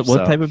lid off.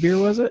 What type of beer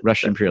was it?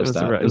 Russian Imperial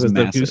Stout. It was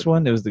the Goose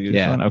one? It was the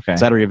Goose one? Okay.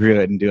 So I had to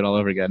rebrew it and do it all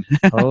over again.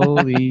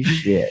 Holy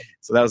shit.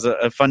 So that was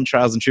a fun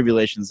trials and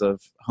tribulations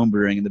of home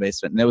brewing in the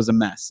basement. And it was a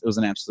mess. It was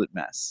an absolute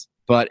mess.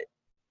 But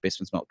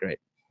basement smelled great.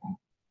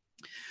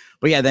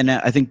 But yeah, then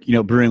I think,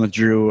 brewing with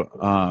Drew,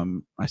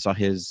 I saw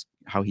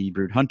how he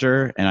brewed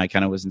Hunter, and I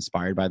kind of was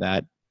inspired by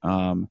that.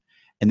 And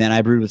then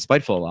I brewed with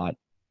Spiteful a lot,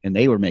 and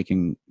they were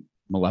making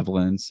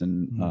Malevolence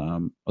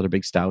and other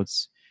big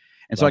stouts.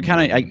 And so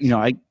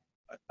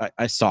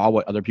I saw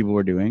what other people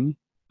were doing,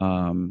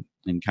 and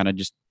kind of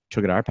just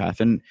took it our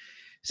path. And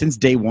since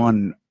day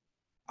one,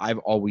 I've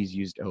always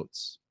used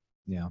oats,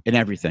 in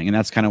everything, and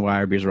that's kind of why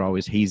our beers are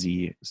always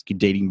hazy,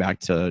 dating back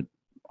to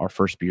our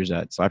first beers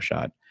at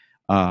Slapshot.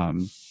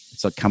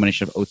 It's a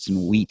combination of oats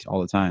and wheat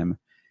all the time,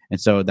 and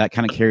so that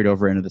kind of carried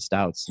over into the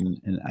stouts,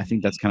 and I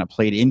think that's kind of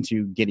played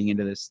into getting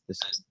into this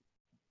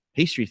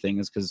pastry thing,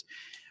 is because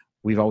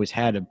we've always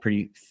had a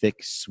pretty thick,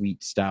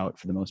 sweet stout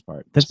for the most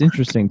part. That's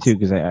interesting too,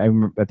 because I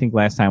think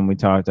last time we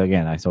talked,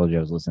 again, I told you I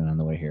was listening on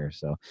the way here.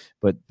 So,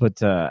 but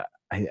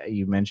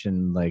you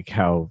mentioned like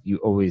how you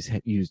always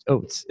used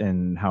oats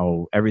and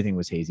how everything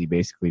was hazy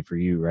basically for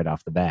you right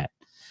off the bat.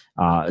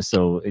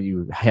 So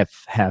you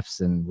hefts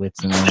and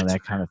wits and all of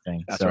that kind of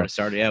thing. That's where I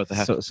started. With the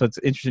hef. So it's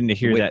interesting to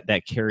hear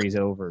that carries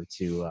over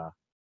to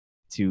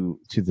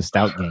the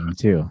stout game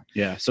too.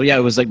 Yeah. So yeah,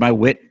 it was like my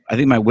wit. I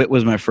think my wit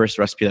was my first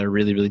recipe that I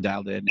really, really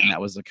dialed in. And that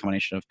was a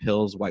combination of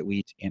pills, white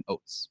wheat, and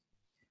oats.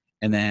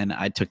 And then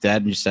I took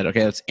that and just said,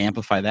 okay, let's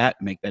amplify that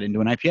and make that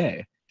into an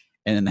IPA.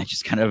 And then that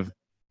just kind of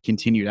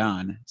continued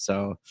on.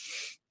 So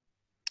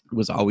it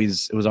was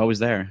always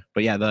there.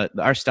 But yeah,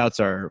 our stouts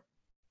are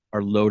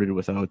loaded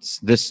with oats.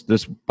 This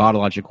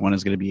Bottle Logic one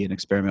is going to be an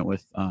experiment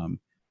with a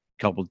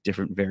couple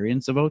different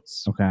variants of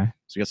oats. Okay.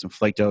 So we got some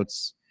flaked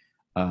oats.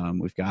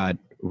 We've got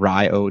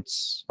rye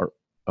oats,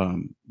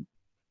 and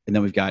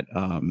then we've got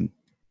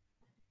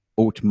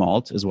oat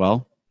malt as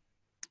well.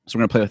 So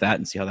we're gonna play with that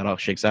and see how that all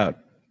shakes out.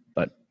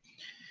 But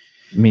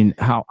I mean,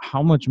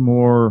 how much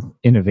more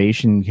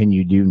innovation can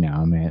you do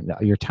now, man?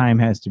 Your time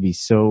has to be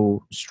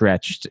so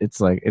stretched. It's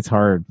like it's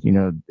hard,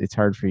 it's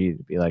hard for you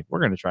to be like, we're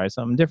gonna try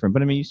something different.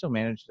 But I mean, you still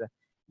manage to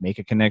make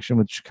a connection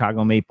with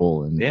Chicago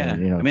Maple and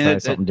try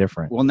something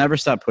different. We'll never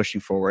stop pushing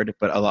forward,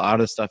 but a lot of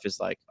the stuff is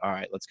like, all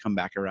right, let's come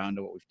back around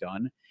to what we've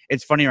done.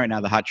 It's funny right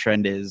now. The hot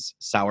trend is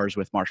sours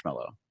with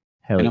marshmallow,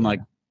 and I'm like,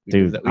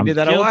 dude, we did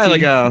that a while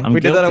ago. We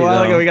did that a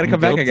while ago. We got to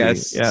come back, I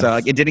guess. Yes. So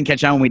like, it didn't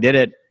catch on when we did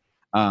it.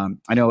 I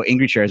know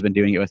Angry Chair has been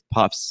doing it with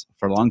puffs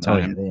for a long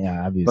time,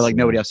 yeah, obviously. But like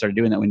nobody else started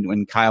doing that.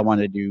 When Kyle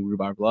wanted to do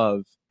Rhubarb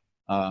Love,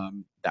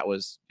 that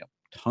was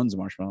tons of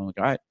marshmallow. I'm like,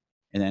 all right,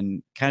 and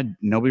then kind of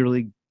nobody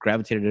really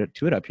gravitated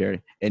to it up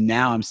here, and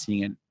now I'm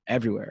seeing it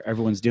everywhere.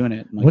 Everyone's doing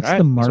it. Like, what's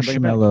the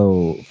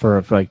marshmallow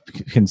for like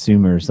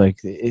consumers? Like,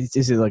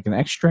 is it like an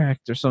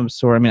extract or some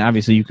sort? I mean,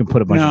 obviously you can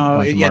put a bunch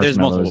of there's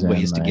multiple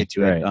ways to get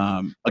to it.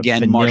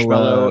 Again,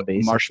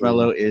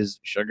 marshmallow is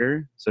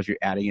sugar, so if you're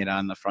adding it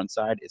on the front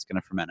side, it's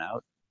going to ferment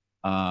out.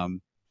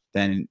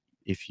 Then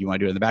if you want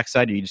to do it on the back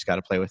side, you just got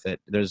to play with it.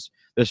 There's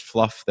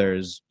fluff,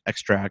 there's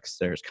extracts,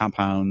 there's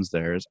compounds,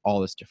 there's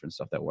all this different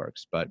stuff that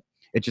works, but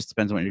it just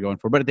depends on what you're going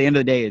for. But at the end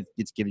of the day,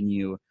 it's giving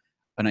you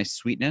a nice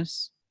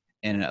sweetness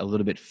and a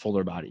little bit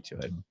fuller body to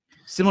it,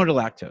 similar to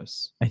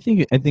lactose. I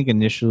think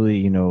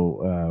initially,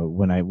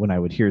 when I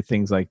would hear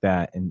things like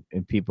that, and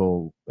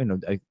people,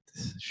 I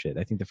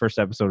think the first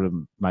episode of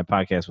my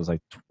podcast was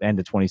like end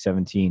of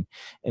 2017,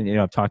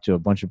 and I've talked to a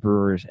bunch of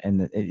brewers,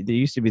 and there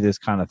used to be this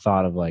kind of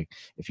thought of like,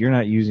 if you're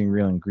not using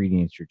real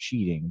ingredients, you're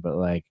cheating. But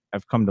like,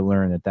 I've come to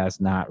learn that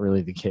that's not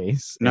really the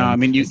case. No, I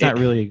mean, it's not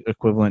really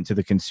equivalent to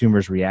the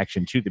consumer's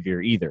reaction to the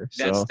beer either.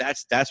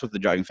 That's what the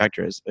driving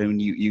factor is. I mean,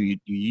 you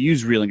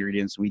use real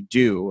ingredients. We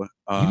do.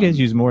 You guys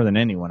use more than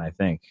anyone, I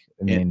think.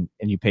 I mean,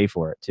 and you pay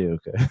for it too.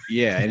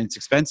 Yeah, and it's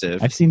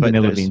expensive. I've seen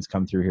vanilla beans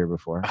come through here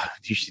before.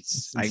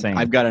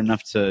 I've got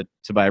enough to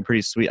buy a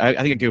pretty sweet. I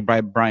think I could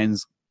buy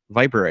Brian's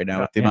Viper right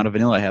now with the amount of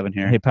vanilla I have in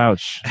here. Hey,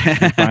 Pouch,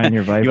 buying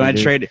your Viper. You want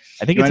to trade?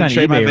 I think it's on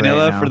trade eBay my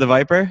vanilla right for the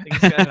Viper. I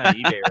think it's got it on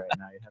eBay right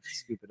now. You have to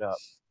scoop it up.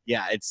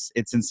 Yeah, it's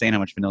insane how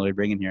much vanilla we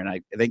bring in here, and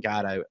I thank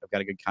God I've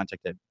got a good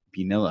contact at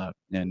Vanilla,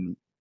 and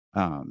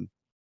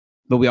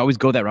but we always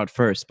go that route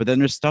first. But then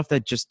there's stuff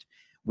that just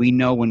we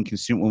know when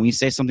we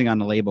say something on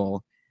the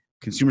label,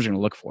 consumers are going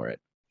to look for it.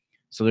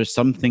 So there's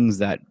some things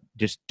that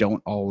just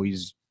don't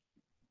always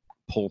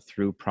pull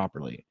through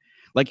properly.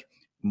 Like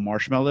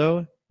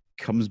marshmallow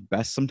comes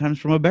best sometimes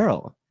from a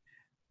barrel,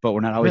 but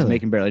we're not always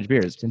making barrel-aged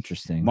beers. It's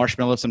interesting.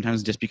 Marshmallow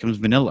sometimes just becomes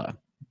vanilla.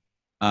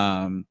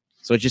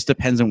 So it just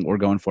depends on what we're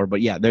going for.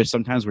 But yeah, there's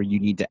sometimes where you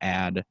need to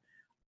add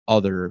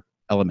other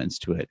elements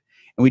to it.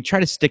 And we try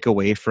to stick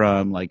away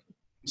from like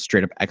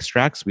straight up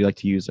extracts. We like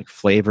to use like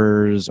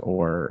flavors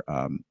or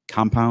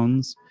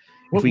compounds.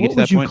 What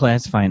would you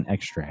classify an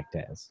extract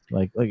as?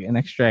 Like an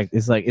extract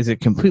is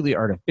it completely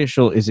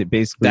artificial? Is it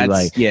basically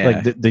like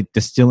the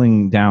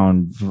distilling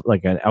down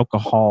like an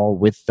alcohol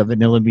with the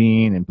vanilla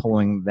bean and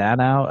pulling that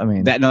out? I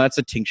mean, that's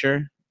a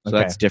tincture, so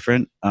that's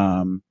different.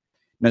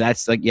 No,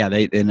 that's like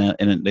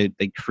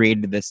they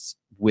created this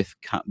with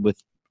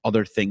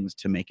other things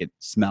to make it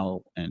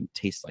smell and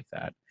taste like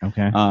that.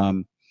 Okay.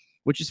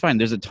 Which is fine.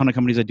 There's a ton of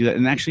companies that do that,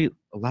 and actually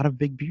a lot of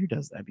big beer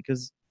does that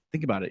because.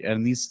 Think about it.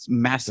 And these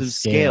massive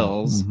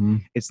scales,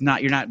 it's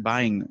not, you're not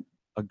buying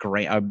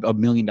 $1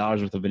 million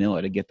worth of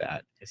vanilla to get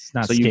that. It's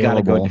not so you got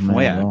to go a different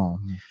way. I all.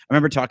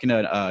 remember talking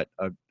to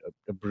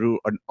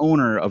an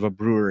owner of a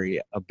brewery,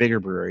 a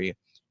bigger brewery,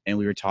 and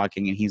we were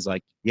talking, and he's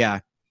like, "Yeah,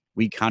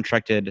 we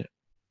contracted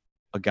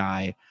a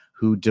guy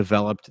who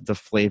developed the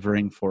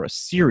flavoring for a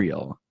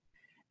cereal,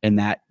 and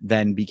that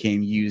then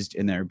became used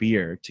in their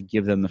beer to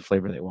give them the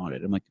flavor they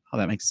wanted." I'm like, "Oh,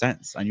 that makes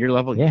sense on your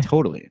level,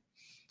 totally."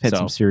 Had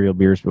some cereal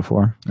beers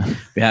before.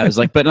 Yeah, it was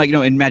like, but like,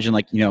 imagine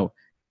like,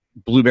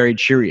 blueberry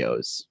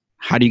Cheerios.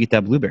 How do you get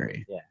that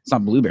blueberry? Yeah. It's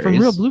not blueberries. From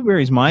real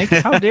blueberries, Mike.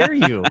 How dare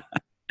you?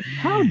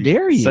 How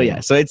dare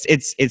you? So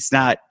it's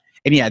not,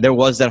 and yeah, there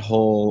was that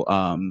whole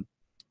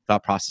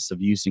thought process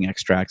of using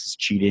extracts as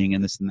cheating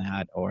and this and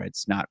that, or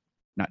it's not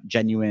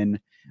genuine.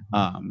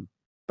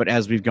 But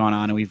as we've gone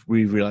on and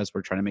we've realized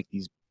we're trying to make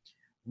these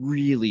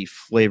really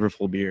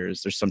flavorful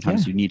beers, there's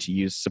sometimes you need to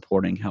use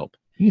supporting help.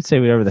 You can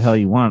say whatever the hell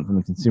you want from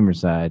the consumer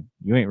side.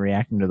 You ain't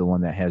reacting to the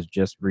one that has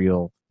just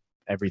real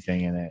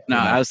everything in it. No,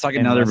 I was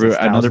talking to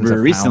another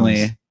brewer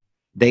recently.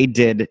 They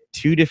did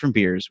 2 different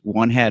beers.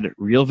 One had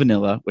real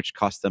vanilla, which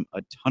cost them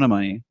a ton of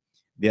money.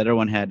 The other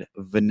one had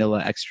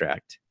vanilla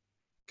extract.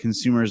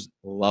 Consumers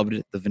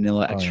loved the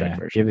vanilla extract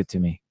version. Give it to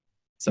me.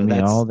 So give me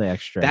that's all the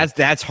extract.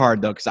 That's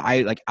hard though,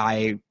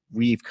 because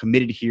we've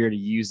committed here to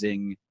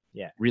using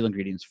real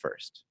ingredients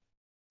first.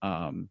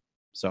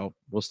 So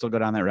we'll still go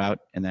down that route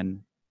and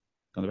then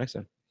go on the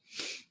backside.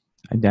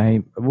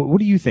 What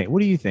do you think?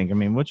 What do you think? I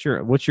mean, what's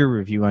your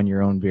review on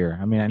your own beer?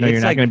 I mean, I know It's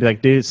you're not like- going to be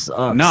like, dude, it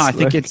sucks. No, I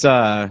think it's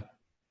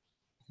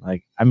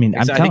like, I mean,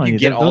 I'm I think telling you you,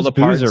 get all those the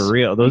booze parts. are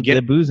real. You get-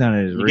 The booze on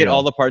it is you real. get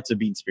all the parts of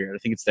Bean Spirit. I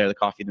think it's there. The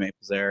coffee, the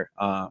maple's there.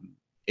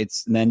 And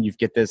then you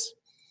get this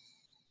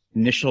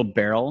initial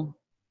barrel,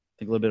 I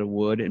think a little bit of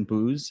wood and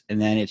booze,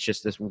 and then it's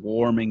just this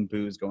warming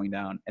booze going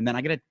down. And then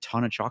I get a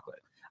ton of chocolate.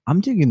 I'm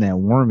digging that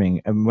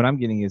warming, and what I'm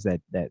getting is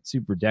that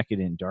super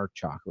decadent dark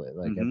chocolate,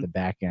 like at Mhm. the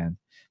back end.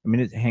 I mean,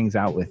 it hangs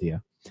out with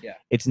you. Yeah.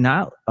 It's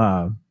not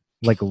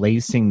like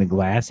lacing the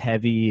glass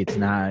heavy. It's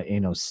not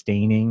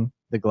staining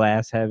the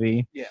glass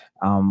heavy. Yeah.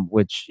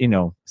 Which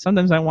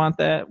sometimes I want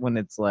that when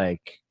it's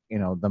like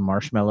the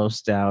marshmallow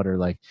stout or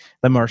like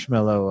the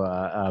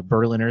marshmallow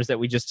Berliners that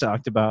we just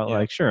talked about. Yeah.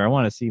 Like, sure, I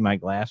want to see my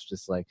glass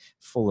just like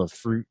full of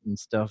fruit and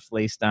stuff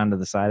laced onto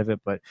the side of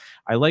it, but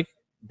I like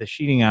the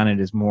sheeting on it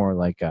is more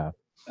like a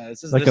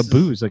This like a is-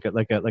 booze, like a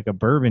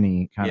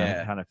bourbony kind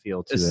Yeah. of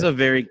feel to This it. is a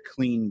very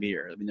clean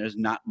beer. I mean, there's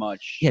not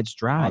much. Yeah, it's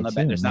dry. on the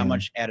back. too, There's not man.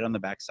 much added on the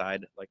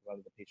backside, like a lot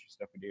of the pastry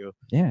stuff we do.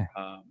 Yeah,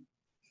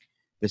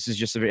 This is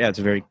just it's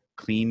a very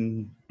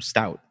clean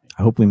stout.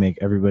 I hope we make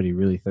everybody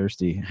really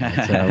thirsty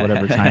at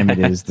whatever time it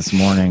is this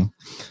morning.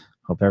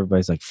 Hope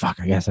everybody's like, "Fuck,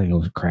 I guess I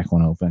go crack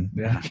one open."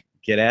 Yeah,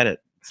 get at it.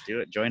 Let's do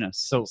it. Join us.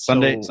 So-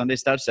 Sunday so-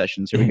 stout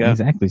sessions. Here we Yeah, go.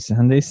 exactly.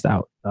 Sunday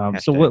stout. So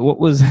Hashtag. what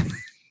was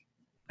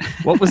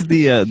what was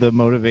the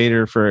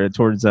motivator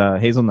towards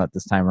hazelnut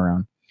this time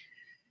around?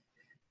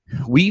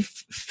 We've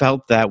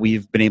felt that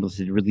we've been able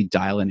to really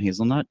dial in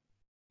hazelnut,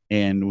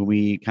 and when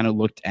we kind of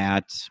looked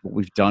at what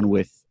we've done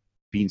with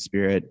Bean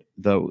Spirit,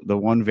 the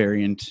one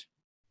variant,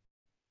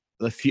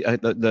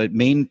 the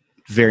main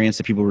variants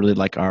that people really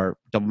like are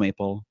double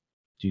maple,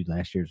 Dude,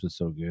 last year's was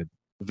so good.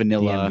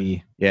 vanilla,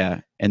 DMV. yeah,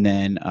 and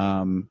then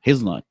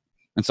hazelnut.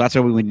 And so that's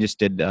why we just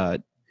did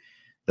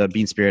the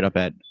Bean Spirit up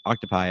at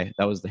Octopi.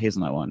 That was the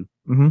hazelnut one.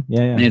 Mm-hmm. Yeah,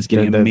 yeah. And it's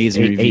getting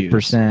amazing reviews.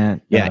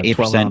 8%. Yeah, 8%.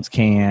 12-ounce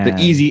can.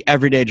 The easy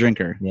everyday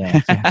drinker. Yeah.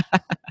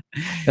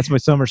 That's my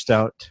summer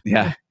stout.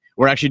 Yeah.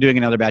 We're actually doing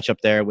another batch up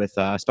there with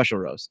special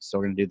roast. So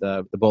we're going to do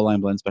the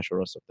Bowline Blend special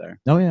roast up there.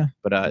 Oh, yeah.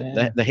 But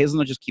Yeah. the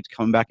hazelnut just keeps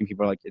coming back, and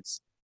people are like,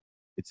 it's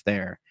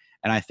there.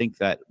 And I think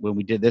that when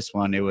we did this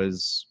one, it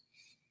was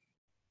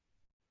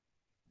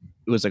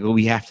like, well,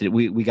 we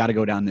got to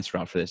go down this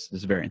route for this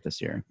variant this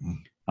year.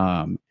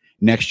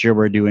 Next year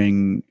we're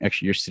doing,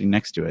 actually you're sitting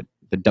next to it,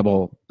 the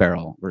double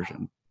barrel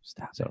version.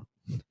 Stop. So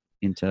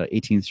into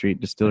 18th Street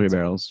Distillery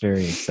barrels.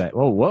 Very excited.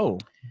 Whoa.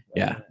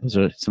 Yeah, those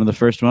are some of the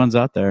first ones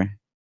out there.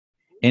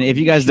 And if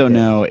you guys don't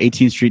know,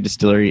 18th Street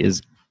Distillery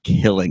is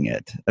killing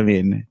it. I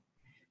mean,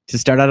 to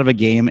start out of a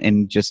game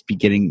and just be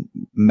getting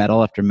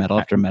medal after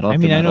medal after medal. I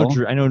after mean, I medal.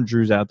 know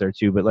Drew's out there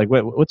too, but like,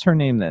 what's her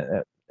name?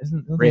 That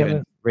isn't don't they have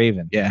Raven. a-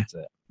 Raven. Yeah. That's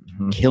it.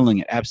 Mhm. Killing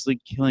it,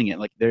 absolutely killing it.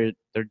 Like they're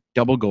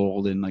double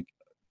gold and like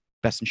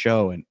best in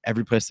show and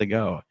every place they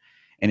go.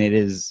 And it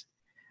is,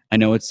 I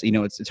know it's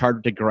it's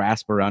hard to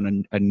grasp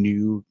around a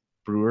new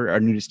brewer or a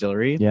new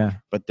distillery, Yeah.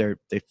 but they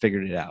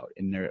figured it out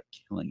and they're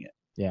killing it.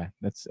 Yeah.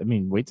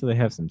 Wait till they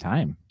have some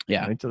time.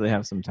 Yeah. Wait till they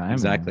have some time.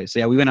 Exactly. So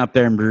yeah, we went up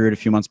there and brewed a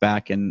few months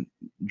back, and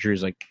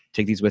Drew's like,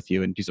 "Take these with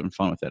you and do something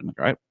fun with it." I'm like,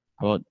 "All right,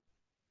 how about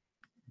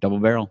double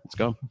barrel? Let's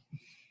go."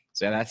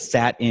 So yeah, that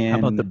sat in. How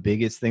about the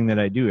biggest thing that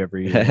I do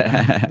every year?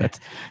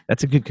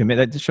 That's a good commit.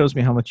 That just shows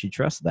me how much you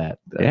trust that.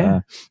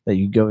 Yeah. That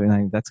you go and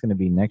like, that's going to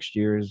be next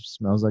year's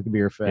Smells Like a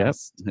Beer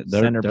Fest.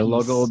 their centerpiece.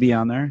 logo will be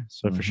on there,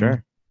 so for Mhm.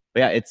 sure. But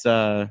yeah,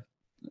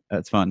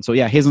 it's fun. So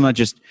yeah, hazelnut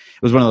it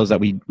was one of those that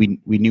we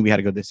knew we had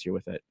to go this year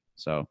with it.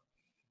 So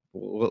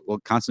we'll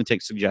constantly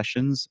take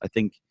suggestions. I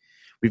think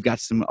we've got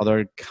some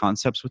other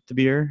concepts with the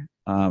beer,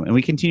 and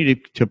we continue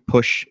to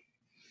push.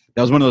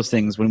 That was one of those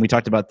things when we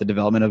talked about the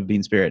development of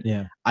Bean Spirit.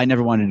 Yeah. I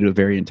never wanted to do a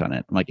variant on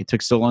it. I'm like, it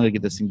took so long to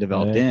get this thing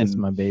developed in. It's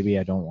my baby.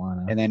 I don't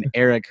want to. And then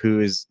Eric, who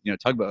is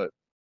Tugboat,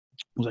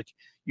 was like,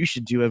 "You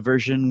should do a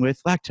version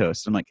with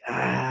lactose." I'm like,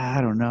 I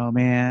don't know,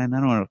 man. I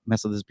don't want to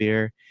mess with this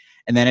beer.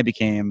 And then it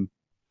became,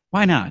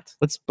 why not?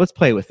 Let's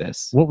play with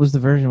this. What was the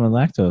version with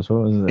lactose?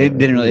 What was It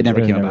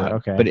never came about.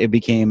 Okay. But it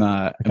became,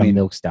 like a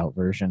milk stout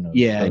version.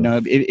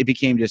 It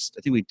became just.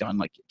 I think we've done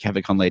like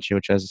Café con Leche,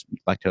 which has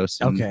lactose.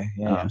 And, Okay.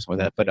 Yeah. something like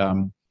that. But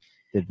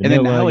did and then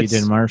vanilla, now you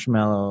it's- did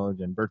marshmallow,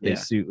 then birthday Yeah.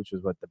 suit, which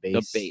was what the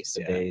base. base,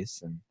 The yeah.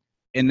 base. And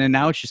and then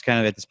now it's just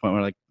kind of at this point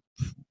where like,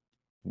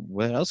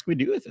 what else can we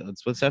do with it?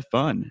 Let's have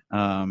fun.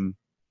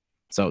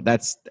 So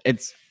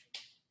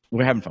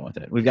we're having fun with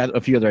it. We've got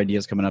a few other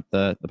ideas coming up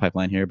the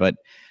pipeline here, but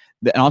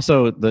and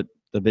also the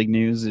big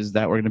news is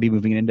that we're going to be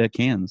moving it into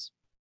cans.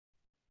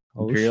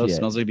 Imperial shit.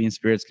 Smells Like Bean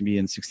Spirits can be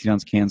in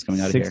 16-ounce cans coming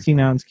out of here.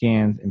 16-ounce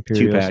cans.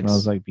 Imperial packs.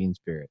 Smells Like Bean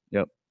Spirit.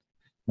 Yep.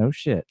 No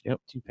shit.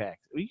 Yep. 2 packs.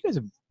 Well, you guys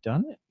have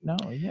done it? No.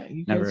 Yeah.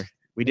 You Never. Guys,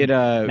 We did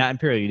not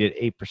Imperial. You did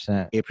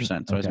 8%. 8%. So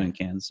it's Okay. been in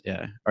cans.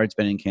 Yeah. Or it's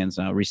been in cans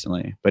now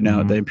recently. But no,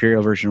 Mhm. the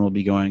Imperial version will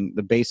be going.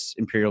 The base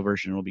Imperial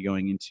version will be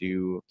going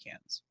into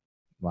cans.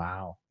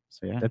 Wow.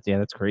 So yeah.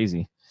 That's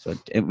crazy. So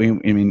I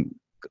mean,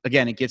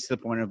 again, it gets to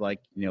the point of like,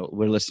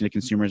 we're listening to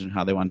consumers and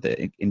how they want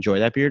to enjoy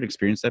that beer, to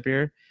experience that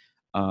beer.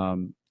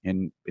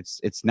 And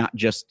it's not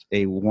just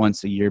a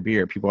once a year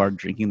beer. People are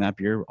drinking that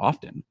beer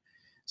often.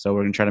 So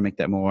we're going to try to make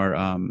that more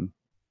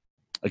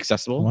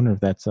accessible. I wonder if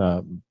that's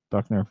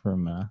Buckner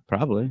from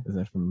probably. Is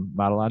that from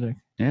Bottle Logic?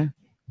 Yeah.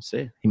 We'll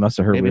see. He must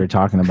have heard Maybe. we were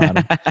talking about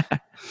him.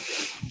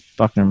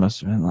 Buckner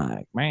must have been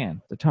like,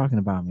 man, they're talking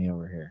about me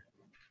over here.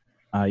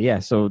 Yeah,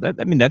 so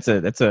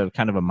that's a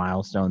kind of a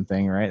milestone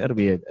thing, right? That'll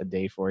be a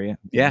day for you.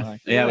 Yeah,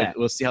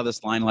 we'll see how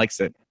this line likes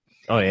it.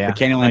 Oh yeah, the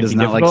Canyon line does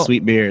not like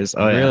sweet beers.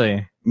 Oh really? Yeah.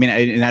 I mean,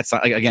 and that's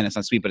not, again, it's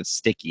not sweet, but it's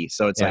sticky.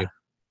 So it's like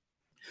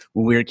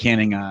when we were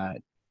canning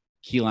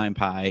key lime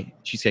pie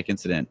cheesecake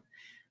incident,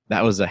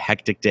 that was a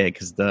hectic day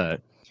because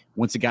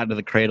once it got into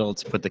the cradle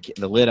to put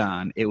the lid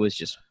on, it was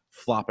just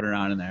flopping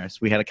around in there. So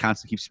we had to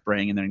constantly keep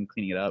spraying in there and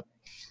cleaning it up.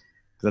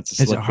 That's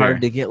Is it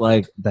hard to get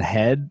like the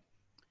head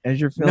as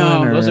you're filling?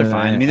 No, those are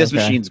fine. I mean, this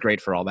machine's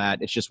great for all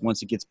that. It's just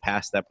once it gets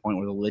past that point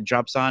where the lid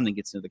drops on and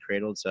gets into the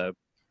cradle,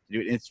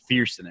 it's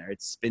fierce in there.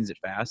 It spins it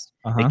fast.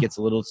 It gets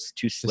a little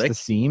too slick.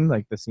 Just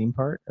the seam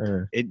part,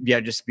 or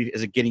just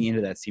as it getting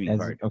into that seaming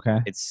part. Okay.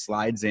 It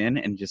slides in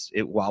and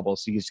it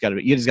wobbles. So you just got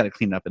to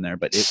clean it up in there,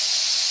 but you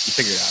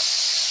figure it out.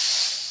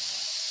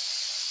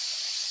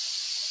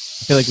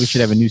 I feel like we should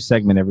have a new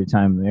segment every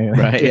time.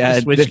 Right? Yeah.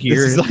 Switch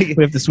gears. We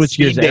have to switch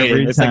gears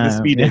every time. It's like the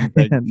speed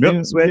dating.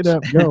 Nope, switch. Get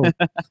up,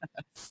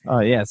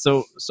 go. Yeah.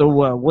 So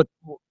what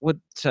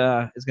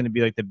is going to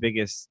be like the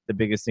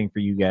biggest thing for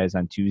you guys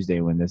on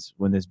Tuesday when this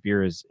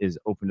beer is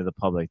open to the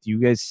public? Do you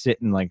guys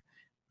sit and like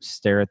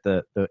stare at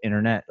the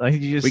internet? Like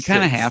we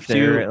kind of have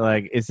to.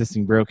 Like, is this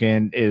thing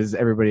broken? Is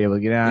everybody able to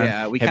get on?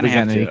 Yeah, we kind of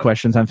have any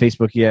questions on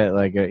Facebook yet?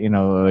 Like like,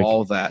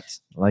 all that.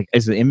 Like,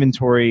 is the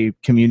inventory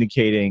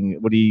communicating?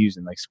 What are you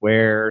using? Like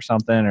Square or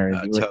something, or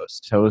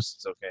Toast?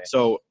 Toast. Okay.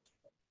 So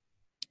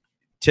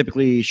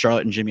typically,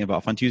 Charlotte and Jimmy have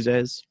off on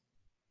Tuesdays.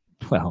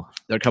 Well,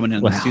 they're coming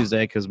in on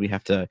Tuesday because we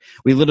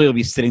literally will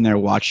be sitting there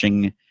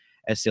watching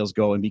as sales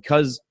go, and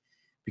because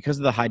of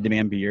the high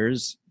demand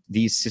beers,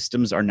 these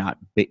systems are not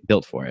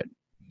built for it.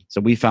 So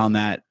we found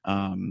that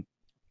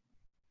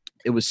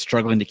it was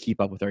struggling to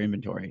keep up with our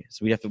inventory.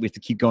 So we have to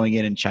keep going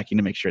in and checking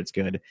to make sure it's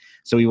good.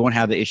 So we won't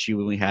have the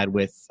issue we had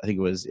with, I think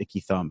it was Icky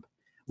Thump,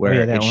 where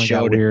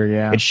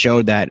it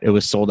showed that it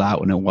was sold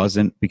out when it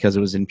wasn't because it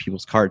was in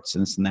people's carts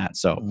and this and that.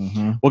 So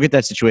we'll get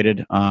that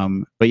situated.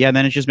 But yeah,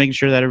 then it's just making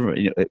sure that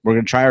we're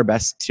going to try our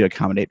best to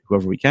accommodate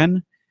whoever we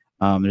can.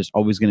 There's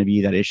always going to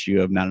be that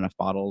issue of not enough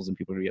bottles and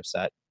people are going to be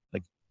upset.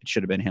 Like it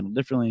should have been handled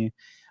differently.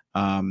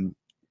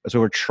 So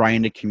we're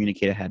trying to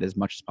communicate ahead as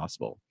much as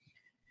possible.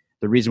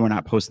 The reason we're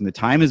not posting the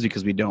time is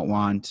because we don't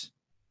want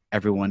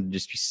everyone to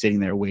just be sitting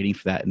there waiting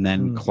for that and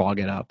then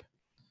clog it up.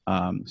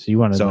 So you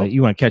want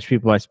to catch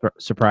people by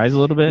surprise a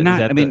little bit?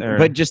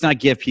 But just not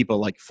give people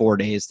like 4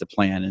 days to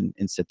plan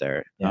and sit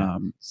there. Yeah.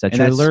 Set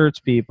your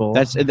alerts, people.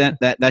 That's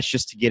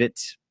just to get it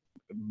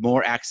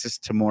more access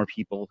to more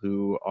people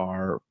who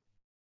are,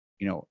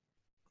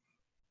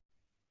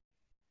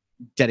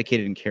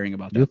 dedicated and caring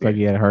about that. You look like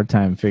you had a hard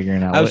time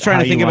figuring out. I was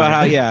trying to think about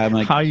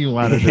how you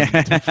wanted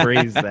to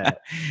phrase that.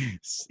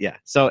 Yeah.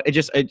 So it's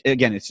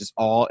just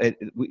all.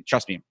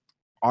 Trust me,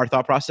 our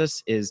thought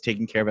process is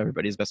taking care of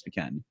everybody as best we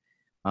can,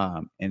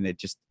 and it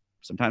just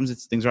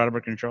sometimes things are out of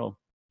our control.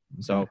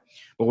 Okay. So,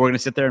 but we're gonna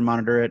sit there and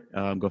monitor it,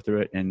 go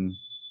through it, and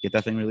get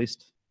that thing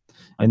released.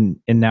 And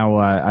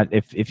now,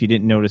 if you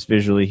didn't notice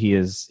visually, he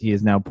has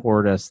now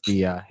poured us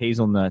the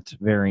hazelnut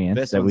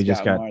variant that we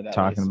just got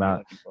talking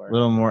about. A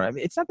little more. I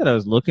mean, it's not that I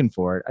was looking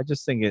for it. I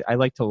just think I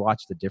like to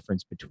watch the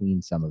difference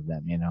between some of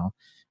them.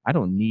 I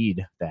don't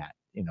need that.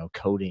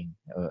 Coating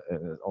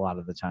a lot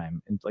of the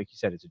time, and like you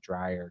said, it's a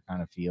drier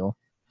kind of feel.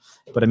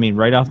 But I mean,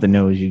 right off the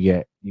nose, you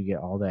get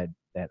all that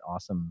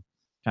awesome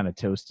kind of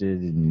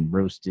toasted and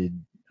roasted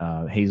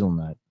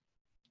hazelnut.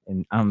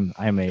 And I'm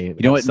a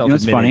what's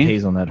funny?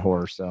 Hazelnut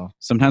whore. So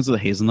sometimes with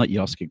the hazelnut, you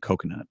also get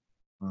coconut.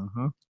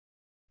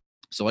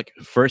 So like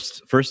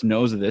first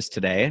nose of this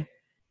today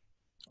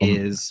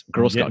is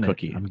Girl Scout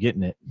cookie. I'm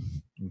getting it.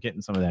 I'm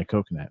getting some of that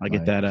coconut. I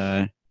get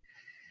that.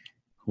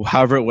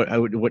 However,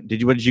 what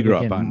did you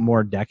grow up on?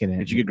 More decadent.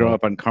 Did you grow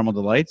up on Caramel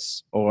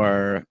Delights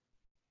or?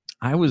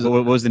 I was.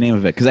 What was the name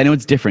of it? Because I know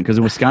it's different. Because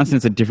in Wisconsin,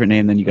 it's a different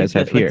name than you guys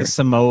have here. Like the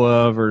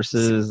Samoa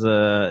versus,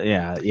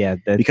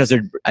 because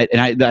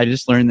I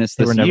just learned this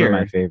year. They were never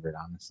my favorite,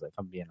 honestly. If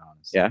I'm being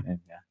honest. Yeah.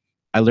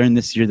 I learned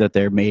this year that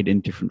they're made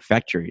in different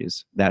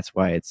factories. That's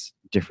why it's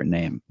a different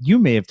name. You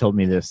may have told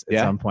me this at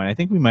some point. I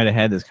think we might have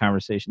had this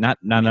conversation, not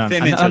on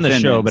the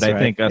show, but I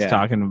think us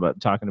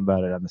talking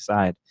about it on the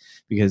side,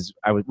 because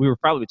we were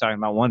probably talking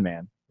about One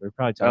Man. We were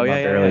probably talking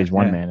about Barrel Age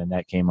One Man, and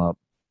that came up.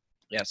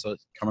 Yeah. So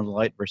it's Caramel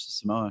Delight versus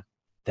Samoa.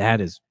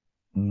 That is,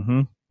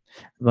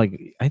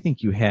 like, I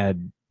think you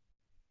had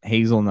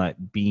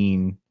hazelnut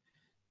bean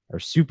or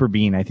super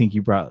bean. I think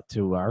you brought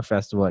to our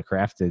festival at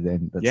Crafted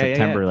in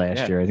September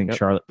last year. I think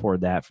Charlotte poured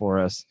that for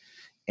us.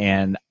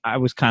 And I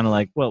was kind of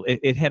like, well,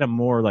 it had a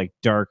more like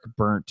dark,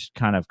 burnt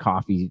kind of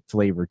coffee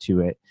flavor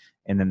to it.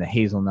 and then the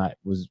hazelnut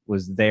was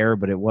there,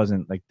 but it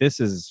wasn't like this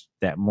is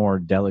that more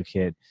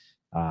delicate.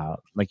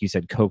 Like you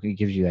said, it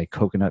gives you like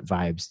coconut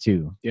vibes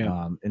too.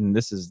 Yeah. And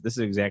this is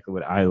exactly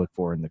what I look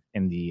for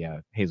in the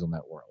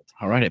hazelnut world.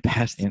 All right, it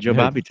passed the And- Joe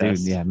Bobby dude,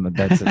 test. yeah,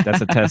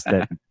 that's a test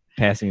that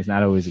passing is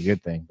not always a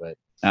good thing, but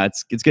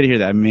It's good to hear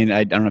that. I mean,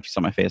 I don't know if you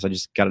saw my face. I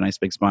just got a nice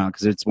big smile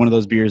because it's one of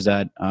those beers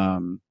that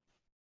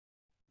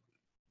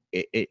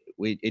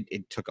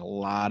it took a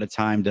lot of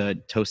time to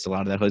toast a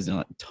lot of that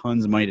hazelnut.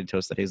 Tons of money to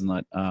toast that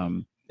hazelnut.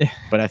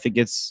 But I think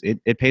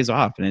it pays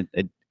off, and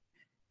it.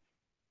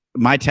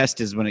 My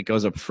test is when it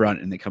goes up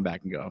front and they come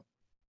back and go,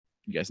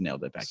 "You guys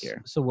nailed it back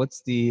here." So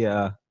what's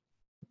the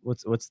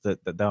what's the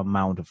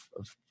amount of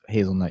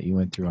hazelnut you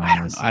went through on I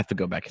don't this? know. I have to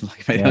go back and look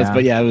at my notes,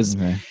 but yeah, it was.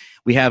 Okay.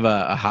 We have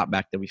a hop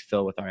back that we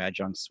fill with our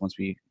adjuncts once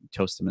we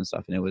toast them and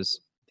stuff, and it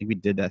was. I think we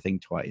did that thing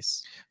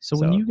twice. So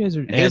when you guys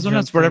are And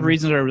hazelnuts, for whatever adjuncting-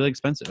 reason, are really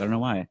expensive. I don't know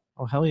why.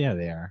 Oh hell yeah,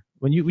 they are.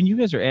 When you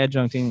guys are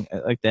adjuncting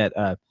like that,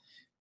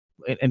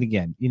 and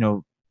again,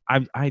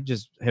 I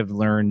just have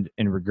learned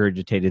and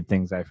regurgitated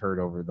things I've heard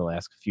over the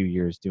last few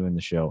years doing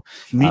the show.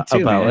 Me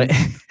too. About man.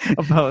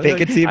 about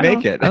Fake it till you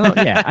make it.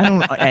 I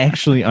don't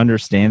actually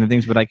understand the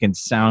things, but I can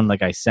sound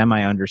like I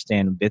semi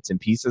understand bits and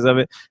pieces of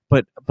it.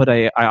 But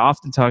I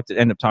often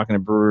end up talking to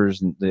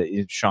brewers, and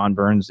Sean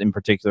Burns in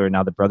particular, and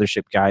now the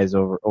Brothership guys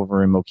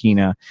over in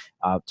Mokina,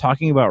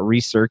 talking about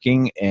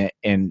recircing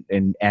and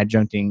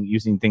adjuncting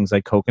using things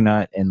like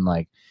coconut and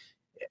like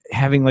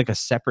having like a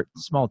separate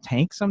small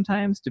tank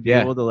sometimes to be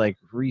able to like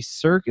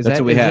recirc. That's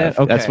what we have.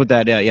 Okay. That's what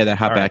that. Yeah, that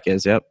hop All back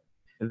is. Yep.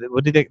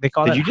 What did they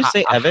call it? Did you just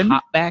say Evan?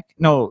 Hop back?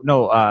 No.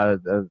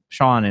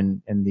 Sean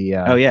and the.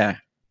 Oh yeah,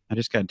 I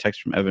just got a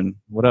text from Evan.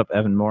 What up,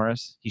 Evan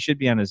Morris? He should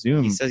be on a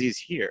Zoom. He says he's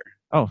here.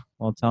 Oh,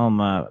 well, tell him.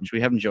 Should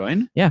we have him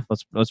join? Yeah,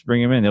 let's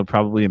bring him in. He'll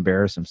probably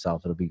embarrass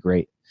himself. It'll be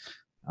great.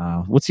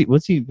 What's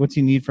he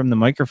need from the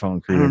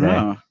microphone crew I don't today?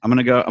 know. I'm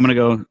gonna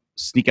go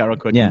sneak out real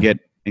quick Yeah.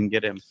 and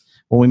get him.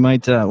 Well, we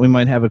might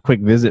have a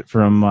quick visit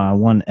from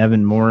one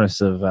Evan Morris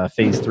of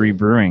Phase 3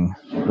 Brewing,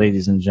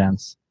 ladies and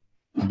gents.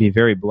 I'd be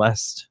very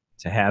blessed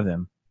to have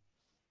him.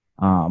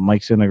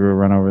 Mike's gonna go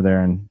run over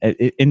there, and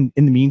in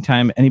the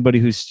meantime, anybody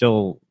who's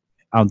still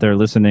out there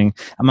listening,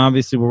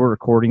 we're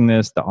recording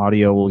this. The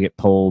audio will get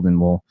pulled, and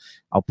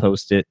I'll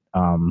post it.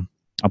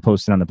 I'll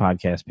post it on the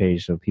podcast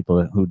page so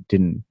people who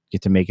didn't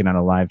get to make it on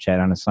a live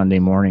chat on a Sunday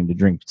morning to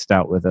drink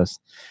stout with us.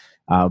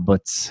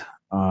 But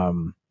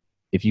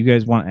if you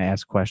guys want to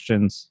ask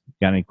questions,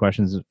 got any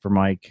questions for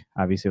Mike?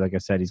 Obviously, like I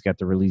said, he's got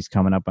the release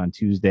coming up on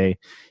Tuesday.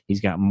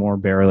 He's got more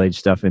barrel aged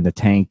stuff in the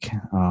tank.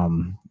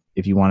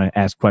 If you want to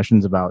ask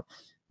questions about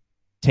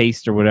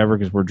taste or whatever,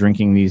 because we're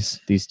drinking these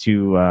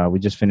two. We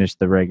just finished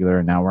the regular,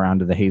 and now we're on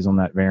to the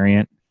hazelnut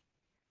variant.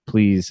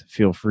 Please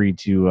feel free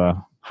to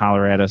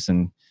holler at us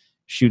and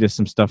shoot us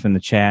some stuff in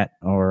the chat,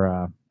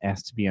 or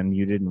ask to be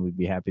unmuted, and we'd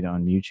be happy to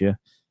unmute you.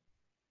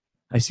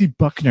 I see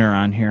Buckner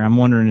on here. I'm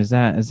wondering, is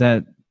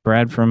that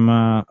Brad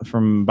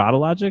from Bottle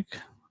Logic?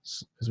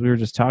 Because we were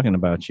just talking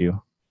about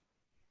you,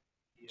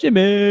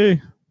 Jimmy.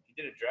 He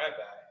did a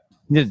drive-by.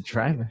 He did a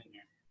drive-by.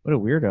 What a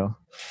weirdo.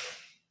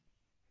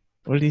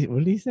 What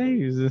did he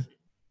say?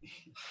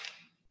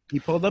 He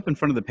pulled up in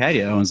front of the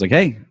patio and was like,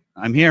 "Hey,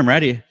 I'm here. I'm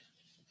ready."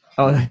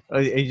 Oh,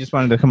 he just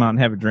wanted to come out and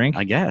have a drink.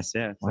 I guess,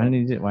 yeah. Why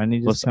didn't he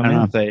just I come don't know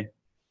in? if they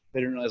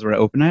didn't realize we're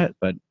open it,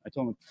 but I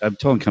told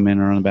him come in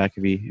around the back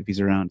if he's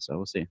around. So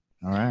we'll see.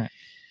 All right,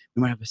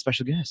 We might have a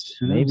special guest.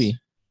 Who knows? maybe.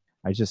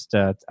 I was just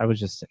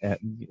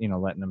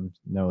letting them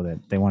know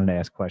that they wanted to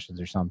ask questions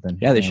or something.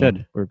 Yeah, they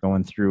should. We're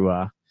going through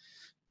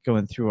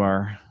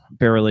our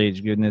barrel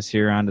aged goodness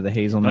here onto the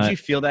hazelnut. Don't you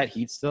feel that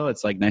heat still?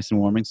 It's like nice and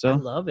warming I still.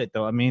 love it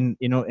though. I mean,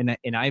 and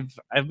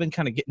I've been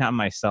kind of getting on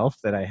myself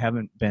that I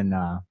haven't been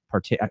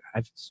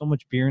I've so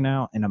much beer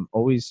now, and I'm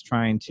always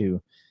trying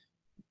to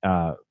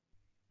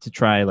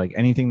try like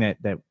anything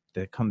that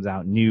comes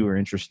out new or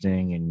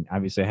interesting. And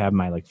obviously, I have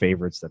my like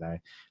favorites that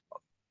I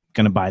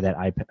gonna buy that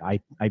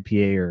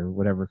IPA or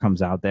whatever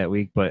comes out that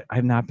week. But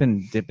I've not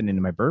been dipping into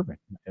my bourbon.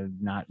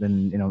 I've not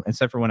been,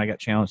 except for when I got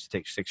challenged to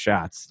take 6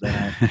 shots.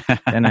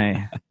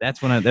 That's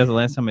the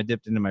last time I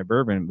dipped into my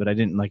bourbon, but I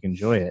didn't like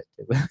enjoy it.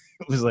 It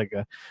was like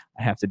I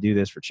have to do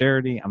this for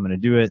charity. I'm gonna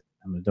do it.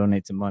 I'm gonna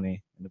donate some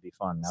money. It'll be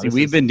fun. Now, See,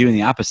 we've been doing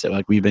the opposite.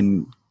 Like we've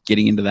been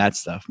getting into that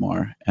stuff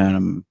more.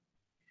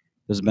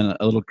 There's been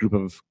a little group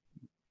of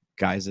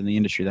guys in the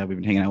industry that we've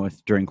been hanging out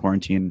with during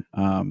quarantine.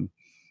 And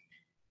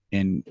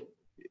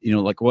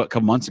like a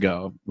couple months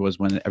ago was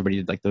when everybody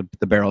did like the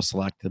barrel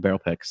select, the barrel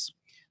picks.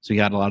 So we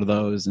had a lot of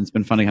those, and it's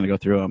been fun to kind of go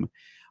through them.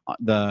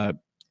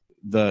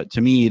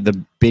 To me,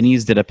 the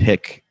Binnies did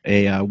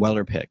a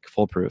Weller pick,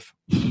 full proof.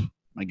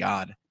 My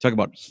God, talk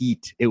about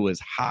heat! It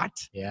was hot,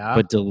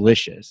 but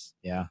delicious.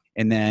 Yeah.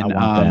 And then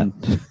I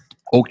want that.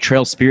 Oak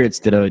Trail Spirits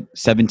did a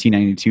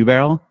 1792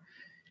 barrel,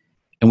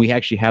 and we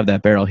actually have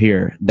that barrel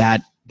here.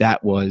 That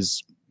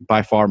was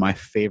by far my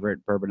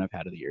favorite bourbon I've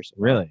had of the year. So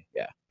far. Really?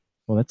 Yeah.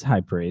 Well, that's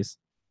high praise.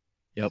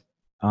 Yep.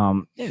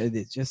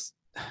 It's just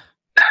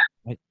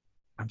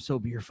I'm so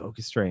beer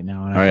focused right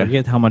now, and Oh, I yeah.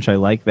 forget how much I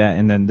like that.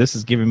 And then this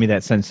is giving me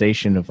that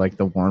sensation of like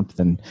the warmth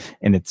and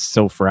it's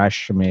so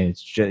fresh. I mean,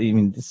 it's just, I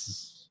mean, this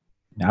is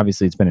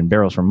obviously it's been in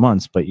barrels for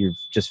months, but you're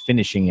just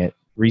finishing it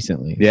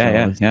recently.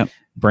 So it's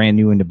brand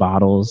new into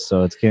bottles,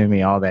 so it's giving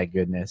me all that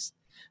goodness.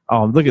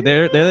 Oh, look at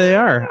there they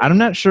are. I'm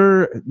not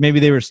sure. Maybe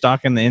they were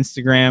stalking the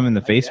Instagram and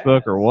the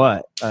Facebook or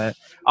what.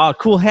 Oh,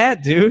 cool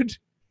hat, dude.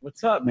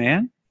 What's up,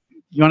 man?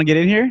 You want to get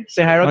in here?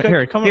 Say hi real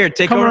quick. Here,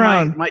 Take come over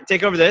around.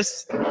 take over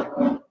this.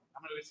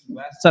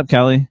 What's up,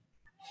 Kelly?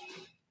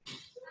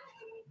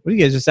 What are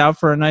you guys just out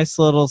for a nice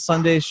little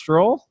Sunday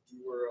stroll?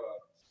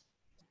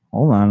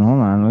 Hold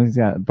on. He's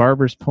got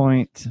Barber's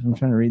Point. I'm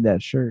trying to read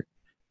that shirt.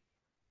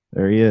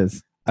 There he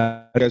is.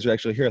 You guys are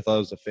actually here. I thought it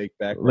was a fake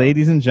background.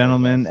 Ladies and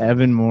gentlemen,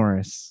 Evan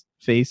Morris,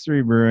 Phase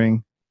 3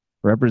 Brewing,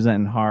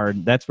 representing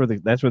hard. That's where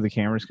the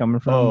camera's coming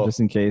from, Oh,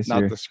 just in case.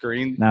 Not the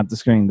screen. Not the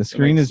screen. The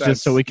screen is makes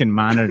just so sense. we can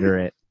monitor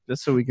it.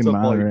 Just so we can What's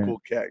up, all monitor you it.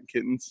 cool cat and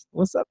kittens?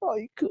 What's up, all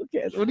you cool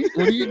cats? What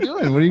are you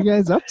doing? What are you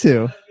guys up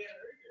to?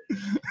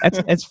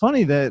 It's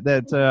funny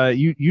that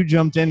you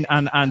jumped in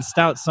on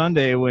Stout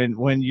Sunday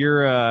when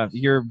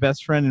your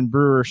best friend and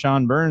brewer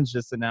Sean Burns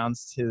just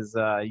announced his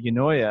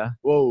Unoya.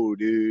 Whoa,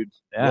 dude.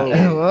 Yeah.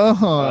 Whoa.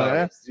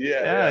 Whoa.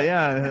 Yeah.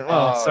 Yeah.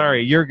 Well,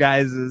 sorry, your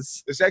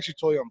guys's It's actually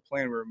totally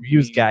unplanned.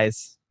 used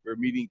guys. We were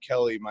meeting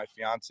Kelly, my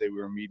fiance. We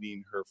were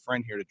meeting her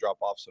friend here to drop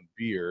off some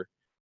beer,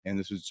 and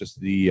this was just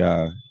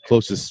the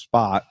closest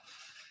spot.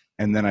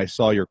 And then I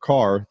saw your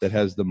car that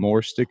has the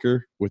More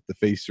sticker with the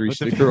Phase 3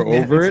 sticker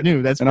over it.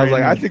 New. That's And I was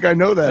like, brand I new. think I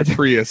know that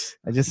Prius.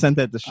 I just sent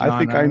that to Sean. I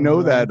think I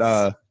know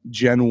that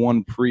Gen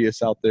 1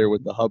 Prius out there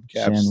with the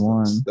hubcaps Gen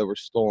 1. that were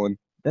stolen.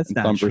 That's in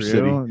not Thumper true.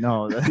 City.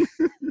 No,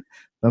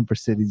 Thumper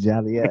City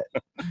Joliet.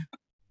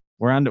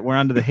 We're on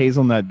to the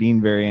hazelnut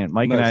bean variant.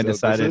 Mike and I Nice. This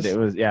decided is? it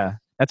was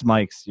that's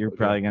Mike's. You're Okay.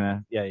 probably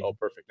gonna Oh,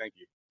 perfect. Thank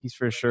you. he's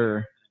for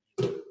sure.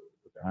 All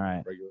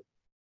right. Regular.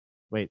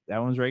 Wait, that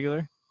one's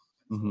regular?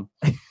 Mhm.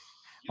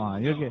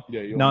 You'll get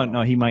Yeah, you'll no,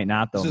 know. he might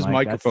not though. This is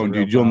Mike. That's the microphone,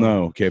 real dude. You'll problem.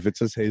 know. Okay, if it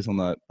says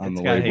hazelnut on It's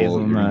the got label, you're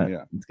hazelnut. gonna-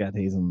 yeah, It's got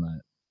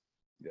hazelnut.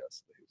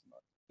 yes, the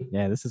hazelnut.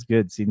 Yeah, this is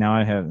good. See, now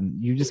I have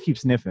you just keep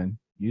sniffing.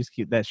 You just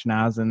keep that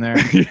schnoz in there.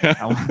 Yeah,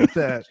 I want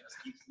that.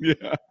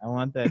 yeah. I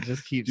want that.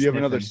 Just keep. Do you have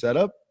another sniffing.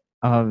 setup?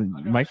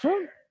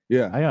 Microphone?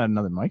 Yeah. I got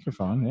another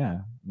microphone. Yeah,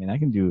 I mean, I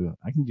can do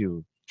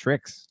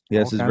tricks. Yeah,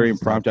 all this is kinds very of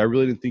stuff. impromptu. I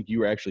really didn't think you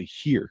were actually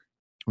here.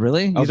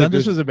 Really? You was thought like, this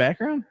this- was a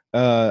background?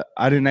 I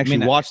didn't actually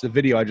mean, watch the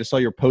video. I just saw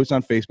your post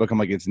on Facebook. I'm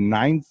like, it's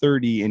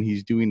 9:30 and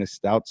he's doing a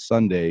Stout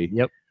Sunday.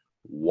 Yep.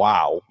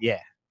 Wow. Yeah.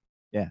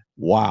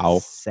 Wow.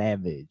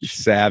 Savage.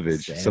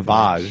 Savage.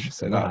 Savage.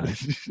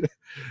 Savage.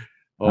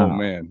 Oh Oh.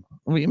 man.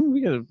 We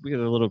got a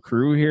little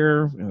crew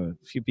here.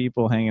 A few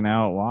people hanging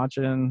out,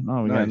 watching.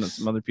 Oh, we got Nice.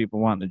 some other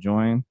people wanting to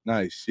join.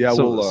 Nice. Yeah.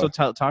 so Well.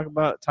 talk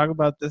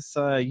about this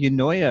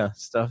Unoya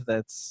stuff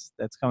that's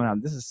coming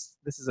out. This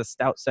is a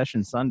Stout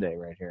Session Sunday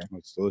right here.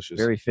 it's delicious.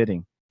 Very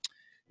fitting.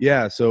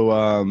 Yeah,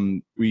 so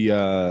we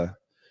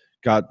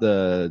got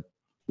the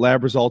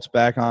lab results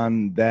back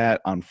on that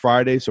on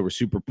Friday, so we're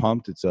super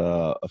pumped. It's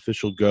a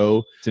official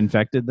go. It's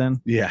infected then.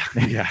 Yeah,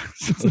 yeah.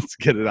 So let's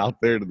get it out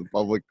there to the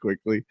public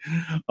quickly.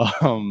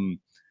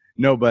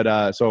 No,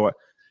 but so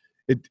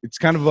it's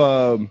kind of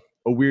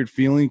a weird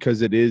feeling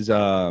because it is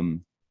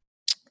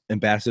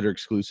ambassador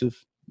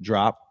exclusive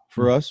drop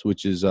for us,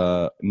 which is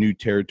new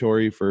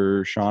territory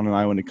for Sean and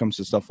I when it comes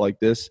to stuff like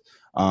this.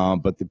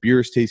 But the beer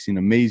is tasting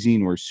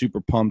amazing. We're super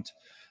pumped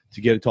to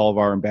get it to all of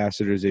our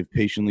ambassadors. They've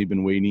patiently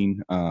been waiting,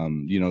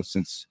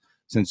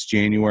 since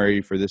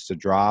January for this to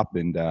drop.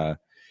 And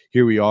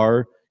here we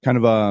are. Kind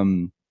of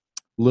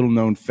little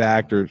known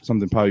fact or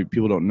something probably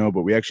people don't know,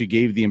 but we actually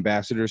gave the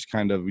ambassadors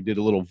we did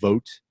a little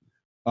vote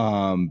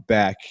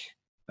back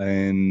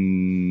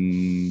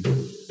in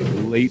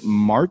late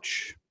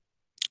March,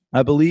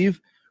 I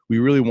believe. We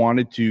really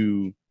wanted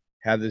to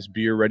have this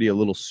beer ready a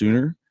little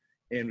sooner,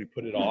 and we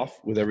put it off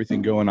with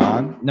everything going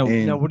on. No,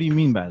 And what do you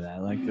mean by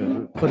that? Like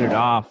put it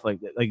off, like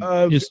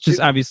just it-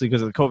 obviously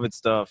because of the COVID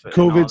stuff. and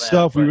all COVID that,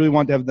 stuff, we but- really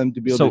wanted to have them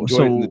to be able So- to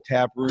enjoy it in so- the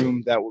tap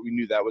room. That we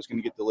knew that was going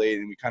to get delayed,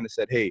 and we kind of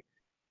said, "Hey,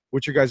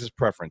 what's your guys'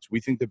 preference? We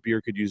think the beer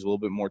could use a little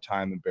bit more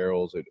time in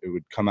barrels. It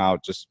would come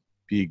out just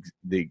be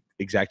the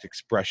exact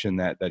expression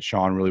that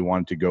Sean really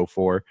wanted to go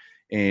for."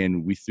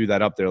 And we threw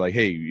that up there, like,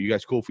 "Hey, you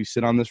guys cool if we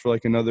sit on this for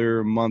like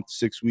another month,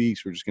 6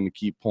 weeks? We're just going to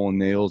keep pulling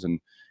nails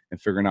and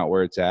figuring out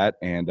where it's at."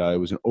 And it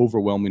was an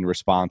overwhelming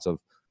response of,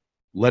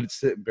 "Let it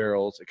sit in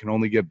barrels. It can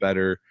only get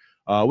better."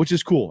 Which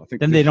is cool. I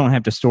think Then they don't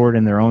have to store it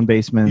in their own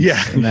basements. Yeah,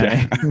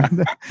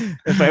 and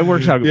it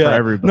works out Yeah. for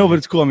everybody. No, but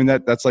it's cool. I mean,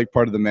 that's like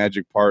part of the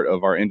magic part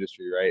of our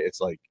industry, right? It's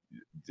like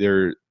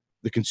the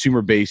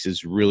consumer base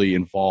is really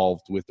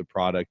involved with the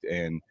product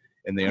and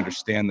they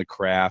understand the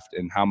craft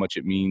and how much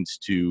it means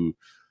to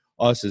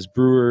us as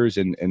brewers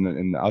and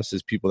us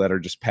as people that are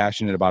just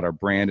passionate about our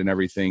brand and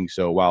everything.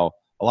 So while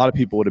a lot of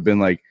people would have been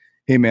like,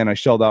 "Hey man, I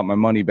shelled out my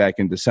money back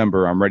in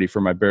December. I'm ready for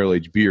my barrel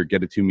aged beer.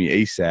 Get it to me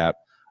ASAP."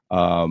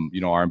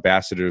 Our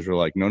ambassadors were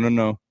like,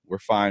 no, we're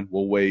fine.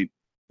 We'll wait.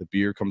 The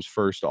beer comes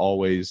first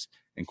always.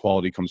 and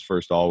quality comes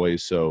first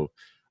always. So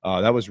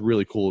that was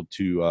really cool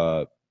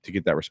to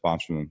get that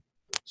response from them.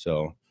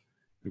 So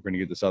we're going to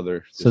get this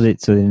other. So they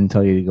didn't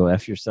tell you to go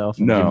F yourself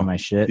and No. give me my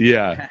shit?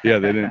 Yeah, they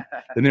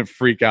didn't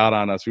freak out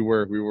on us. We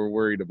were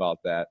worried about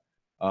that.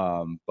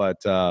 But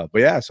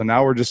yeah, so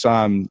now we're just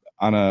on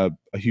a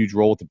huge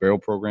roll with the barrel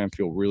program.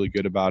 Feel really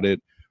good about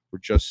it. We're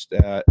just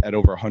at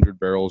over 100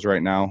 barrels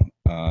right now,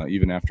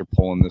 even after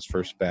pulling this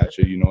first batch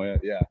of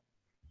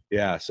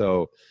yeah.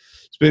 So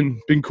it's been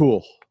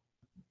cool.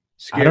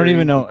 I don't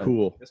even know.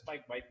 Cool. This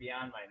mic might be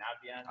on, might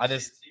not be on.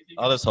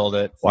 I'll just hold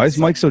it. Why is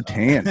Mike so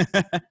tan?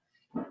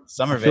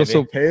 Summer, I feel baby.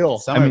 so pale.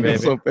 Summer, I feel baby.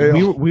 so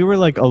pale. We were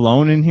like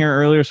alone in here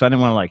earlier, so I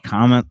didn't want to like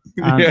comment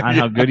on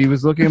how good he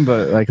was looking,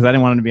 but like because I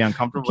didn't want him to be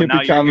uncomfortable. Can't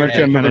But be now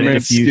commenting on kind another of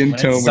man's diffuse. skin When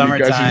tone it's when you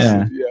guys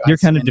summertime. You're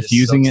kind of Skin just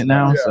diffusing soaks it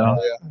now, up. so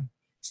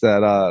It's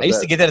that. I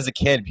used to get that as a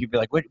kid. People be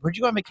like, where'd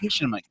you go on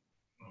vacation? I'm like,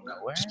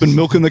 nowhere. Just been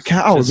milking the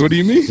cows. What do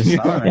you mean? Just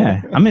summer.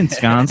 yeah. I'm in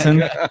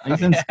Wisconsin.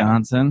 He's in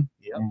Wisconsin.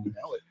 Yep, you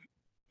know it.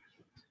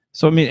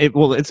 So I mean,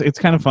 it's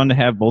kind of fun to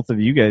have both of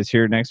you guys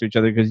here next to each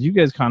other because you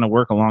guys kind of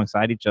work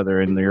alongside each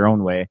other in your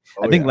own way.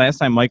 Oh, I think yeah. last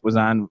time Mike was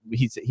on,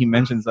 he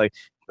mentions like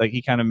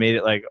he kind of made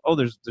it like, oh,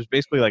 there's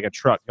basically like a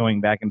truck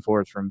going back and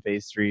forth from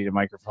phase 3 to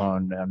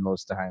microphone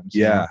most times.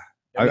 you know? Yeah.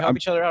 Yeah, we help I'm-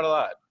 each other out a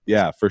lot.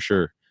 Yeah, for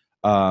sure.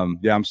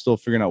 I'm still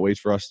figuring out ways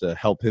for us to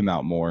help him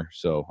out more.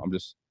 So I'm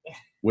just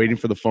waiting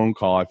for the phone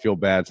call. I feel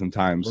bad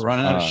sometimes. We're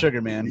running out of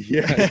sugar, man.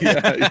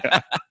 Yeah.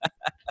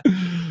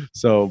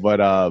 So,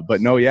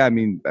 but no, yeah. I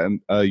mean,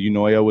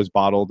 Unoya was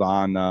bottled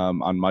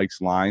on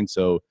Mike's line,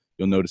 so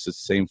you'll notice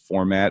it's the same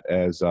format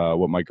as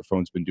what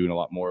Microphone's been doing a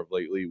lot more of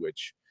lately,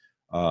 which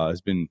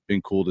has been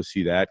cool to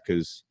see that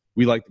because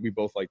we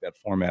both like that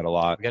format a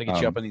lot. We got to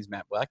get you up in these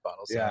Matte Black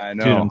bottles. Yeah, I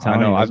Dude, know. I'm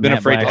telling you, I've been those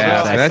afraid to Matte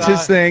ask. Blacks are That's his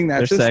sexy. thing.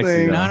 That's They're his sexy,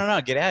 thing. though.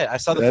 No, get at it. I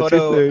saw the That's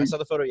photo. your thing. I saw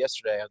the photo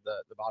yesterday of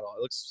the bottle.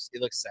 It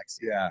looks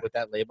sexy. Yeah. With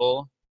that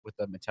label, with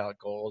the metallic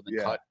gold and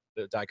Yeah.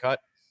 the die cut,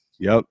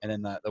 Yep. and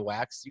then the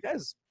wax. You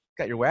guys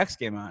got your wax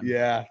game on.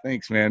 Yeah.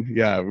 Thanks, man.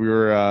 Yeah, we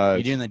were.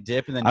 You doing the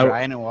dip and then I-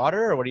 drying in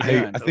water, or what are you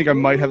doing? I think I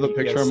might have the You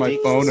picture got on my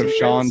steaks phone and of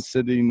Sean secrets?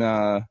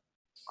 sitting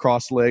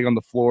cross-leg on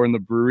the floor in the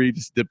brewery,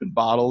 just dipping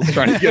bottles,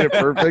 trying to get it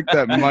perfect.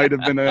 That might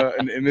have been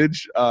an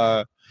image.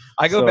 I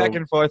go back so-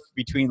 and forth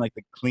between like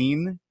the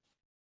clean,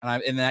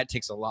 and that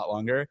takes a lot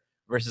longer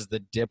versus the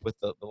dip with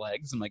the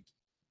legs. I'm like,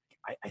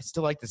 I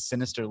still like the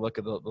sinister look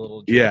of the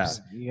little drips.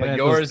 Yeah. But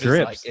yours is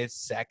like it's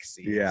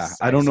sexy. Yeah, It's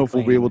I don't know if sexy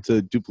we'll be clean. able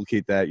to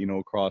duplicate that,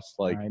 across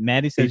like. All right,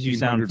 Maddie says you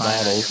sound 1,800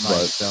 fine on your bottles, mic,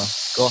 but-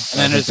 so. Cool. And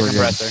then there's the think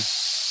we're good.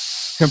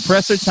 compressor.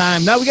 Compressor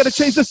time. Now we got to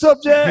change the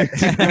subject.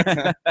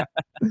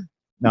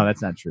 No,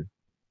 that's not true.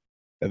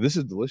 Yeah, this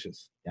is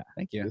delicious.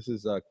 Thank you. This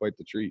is quite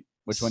the treat.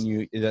 Which one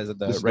is it?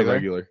 The This is the regular?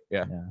 regular.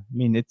 Yeah, I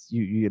mean it's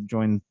you have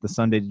joined the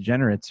Sunday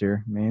Degenerates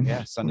here, man.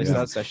 Yeah, Sunday Yeah.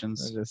 Stout I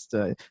sessions. just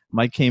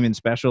Mike came in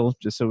special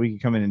just so we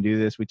could come in and do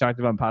this. We talked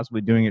about possibly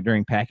doing it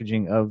during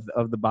packaging of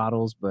the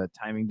bottles, but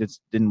timing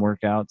just didn't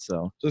work out.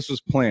 So So this was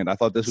planned. I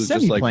thought this was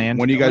just like Semi-planned.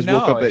 when you guys No,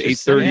 woke up at it's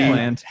just 8:30.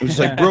 semi-planned. It was just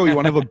like, bro, you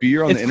want to have a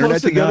beer on it's the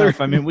internet close together?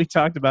 enough. I mean, we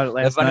talked about it The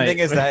last funny night. thing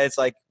is that it's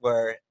like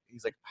where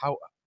he's like, how,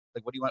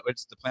 like, what do you want?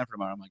 What's the plan for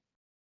tomorrow? I'm like,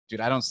 dude,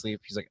 I don't sleep.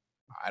 He's like,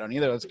 I don't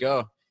either. Let's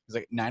go. He's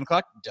like, 9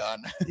 o'clock,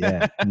 done.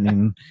 yeah, I mean,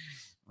 I'm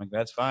like,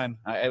 that's fine.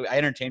 I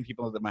entertained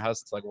people at my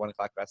house until like 1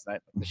 o'clock last night.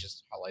 That's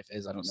just how life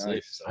is. I don't sleep.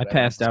 Nice. So I whatever,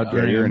 passed let's out go.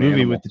 during you're a an movie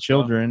animal. with the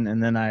children,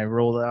 and then I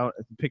rolled out,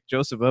 picked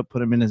Joseph up,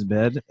 put him in his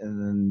bed,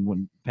 and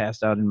then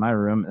passed out in my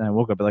room. And I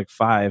woke up at like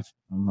 5.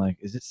 I'm like,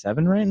 is it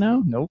 7 right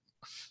now? Nope.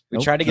 We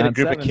Nope, tried to get a not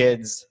group 7. of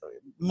kids,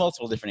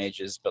 multiple different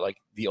ages, but like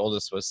the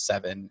oldest was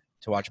 7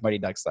 to watch Mighty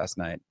Ducks last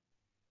night.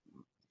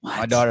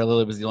 My daughter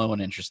Lily was the only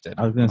one interested.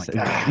 I was gonna I'm say,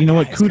 like, "Ah, you know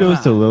what? guys, Kudos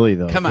come to on. Lily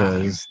though, Come on.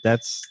 because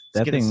that's Let's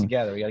that get this thing.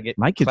 together. We gotta get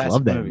My kids classic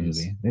love that movies.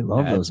 movie. They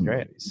love Yeah, those it's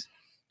great. movies.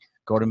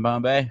 Gordon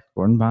Bombay.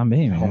 Gordon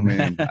Bombay, man. Oh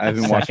man, I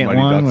haven't watched Second Mighty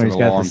one Ducks where in he's a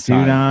got long the suit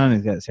time. on,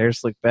 he's got his hair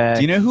slicked back.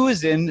 Do you know who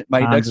was in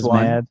Mighty Hans Ducks is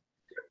 1? mad.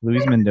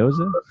 Luis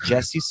Mendoza.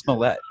 Jesse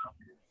Smollett.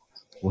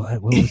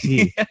 What was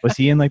he? Was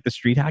he in like the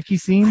street hockey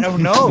scene? I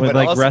don't know, With but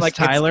like also, Russ like, it's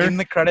Tyler, in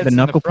the credits, the in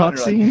knuckle front,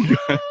 puck you're like,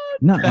 scene.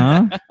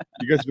 Nuh-uh.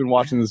 You guys have been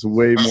watching this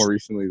way more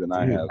recently than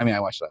I Dude. have. I mean, I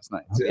watched it last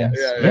night. So Okay.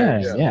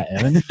 yeah. Yeah,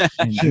 Evan.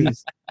 I mean,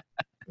 geez.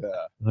 Yeah.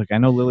 Look, I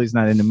know Lily's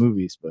not into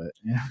movies, but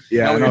yeah.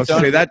 Yeah, No, and we've I was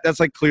done- say that's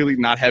like clearly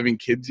not having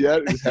kids yet.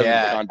 It just hasn't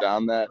Yeah. gone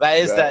down that. That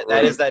is that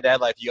road. is that dad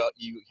life. You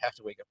have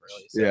to wake up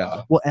early. So,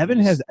 Yeah. Well, Evan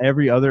has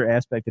every other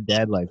aspect of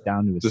dad life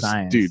down to a Just,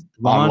 science. dude,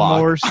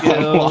 Lawnmower unlock.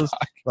 skills,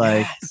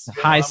 like Yes.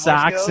 high Lawnmower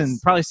socks skills.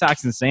 and probably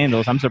socks and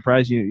sandals. I'm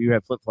surprised you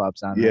have flip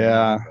flops on. right Yeah.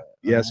 now, but,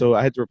 Yeah, so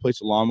I had to replace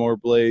the lawnmower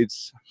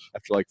blades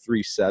after like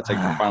 3 sets. I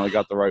finally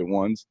got the right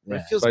ones. But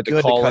Yeah. it feels So I had to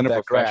good call cut in a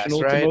that grass,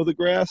 professional right? to mow the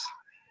grass.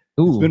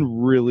 Ooh, It's been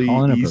really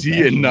Call in a easy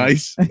and professional.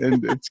 nice,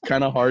 and it's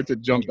kind of hard to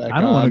jump back I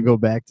don't want to on. go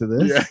back to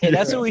this. Yeah. Hey,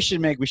 that's what we should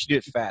make. We should do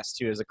it fast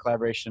too, as a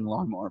collaboration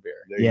lawnmower beer.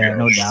 There you Yeah, go.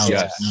 no doubt.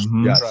 Yes.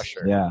 Mhm. Yes.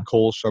 Crusher. Yeah.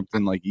 Cole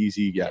something like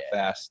easy, Yeah.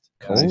 fast.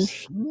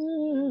 Kolsch?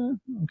 Nice.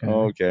 Okay.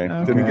 Okay.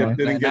 Okay. Didn't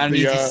Not get an the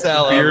easy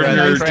sell beer over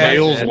nerd that.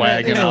 tails Yeah.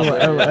 wagging Yeah, out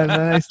there. a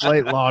nice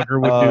light lager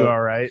would do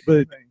all right.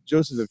 But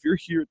Joseph, if you're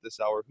here at this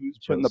hour, who's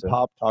putting the Joseph.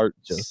 Pop-Tarts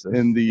Joseph.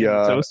 in the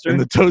Toaster? in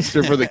the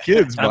toaster for the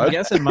kids, I'm bud?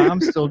 guessing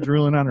mom's still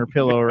drooling on her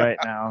pillow right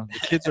now. The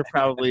kids are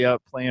probably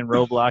up playing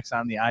Roblox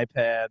on the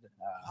iPad.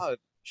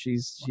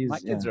 She's My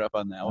kids are up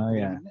on that. Oh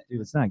yeah,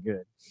 dude, it's not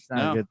good. It's not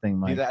No. a good thing,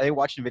 Mike. Are they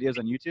watching videos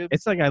on YouTube?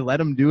 It's like I let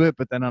them do it,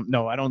 but then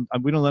I don't.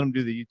 We don't let them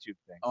do the YouTube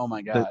thing. Oh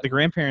my god. The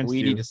grandparents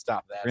we do. need to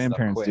stop that.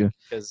 Grandparents do.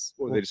 Because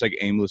Or they just like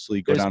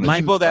aimlessly go There's down. my-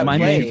 people that my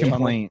play- main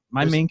complaint.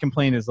 My main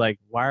complaint is like,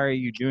 why are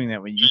you doing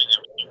that when you?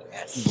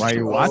 Why are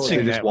you Oh, watching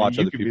they that? just when watch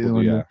you other could be people the do,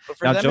 one yeah. doing- But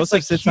for Now them, Joseph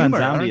it's sits like on humor.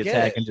 I don't zombie get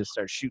attack it. and just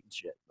starts shooting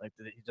shit. Like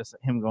just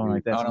him going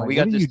like that. Oh, So no, I'm we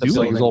like, got what are this you stuff He's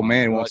like doing? his old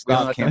man. He won't We don't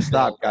stop. let Can't them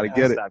stop. build. Got to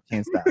Yeah. get it.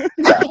 Can't stop.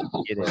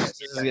 Get it.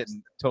 This is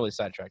getting totally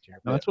sidetracked here.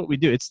 No, that's what we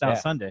do. It's Stout Yeah.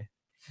 Sunday.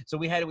 So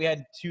we had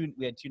two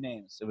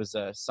names. It was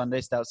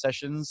Sunday Stout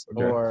Sessions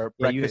Okay. or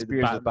Yeah, you Breakfast had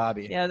Beers Bob- with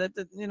Bobby. Yeah,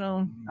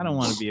 I don't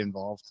want to be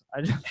involved.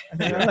 I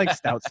like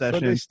Stout Sunday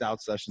Session.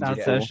 stout sessions. Stout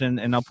are cool. Session,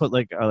 and I'll put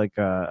like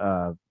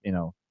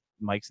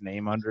Mike's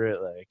name under it,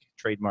 like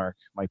trademark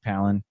Mike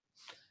Palin.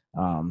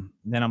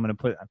 Then I'm gonna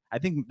put. I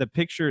think the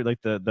picture, like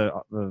the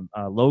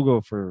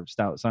logo for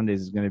Stout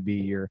Sundays, is gonna be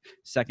your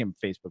second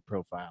Facebook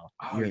profile.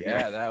 Oh Your-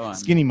 yeah, that one.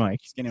 Skinny Mike.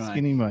 Skinny Mike.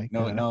 Skinny Mike.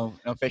 No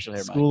facial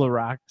hair. School of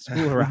Rock.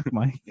 School of Rock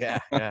Mike. Yeah,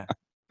 yeah.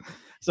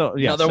 So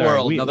yeah, Another sorry.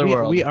 world, another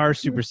world. We are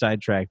super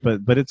sidetracked,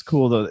 but it's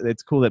cool though.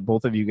 It's cool that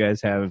both of you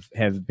guys have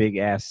big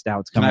ass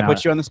stouts Can coming I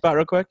put you on the spot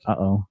real quick?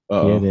 Uh-oh.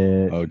 Uh-oh. Get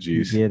it. Oh,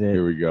 geez. Get it.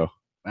 Here we go.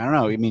 I don't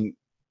know. I mean,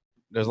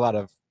 there's a lot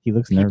of He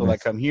looks people nervous.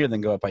 that come here then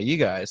go up by you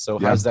guys. So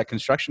Yeah. how's that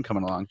construction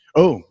coming along?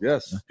 Oh,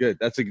 yes. Good.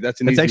 That's an That's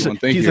easy actually one.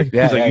 Thank he's you. like,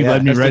 Yeah, he's like, yeah, you yeah.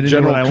 led me That's right the into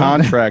general what I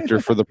want. contractor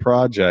for the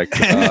project.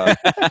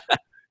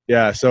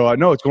 Yeah, so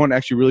no, it's going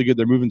actually really good.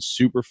 They're moving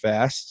super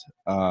fast.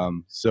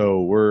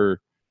 So we're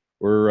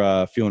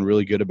feeling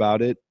really good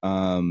about it.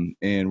 And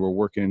we're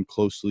working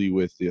closely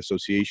with the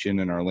association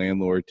and our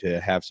landlord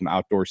to have some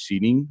outdoor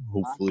seating,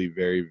 hopefully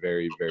very,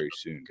 very, very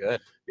soon.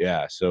 Good.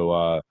 Yeah,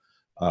 so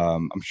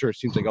I'm sure it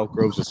seems like Elk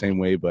Grove's the same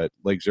way, but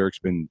Lake Zurich's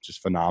been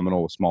just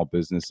phenomenal with small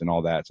business and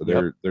all that. So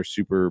they're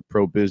super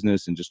pro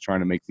business and just trying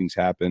to make things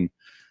happen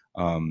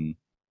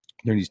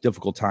during these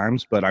difficult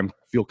times. But I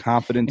feel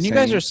confident. And you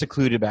guys are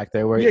secluded back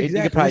there, where Yeah, you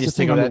exactly. could probably That's just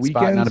the take thing over on that the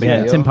spot. Not a weekends. big Yeah,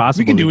 deal. it's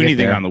impossible. we can to do get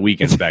anything there. on the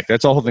weekends back.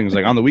 That's the whole thing. Is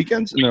like on the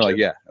weekends, and they're like,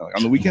 yeah, like,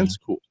 on the weekends,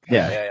 cool.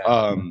 Yeah.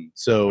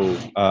 So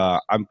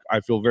I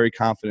feel very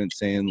confident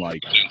saying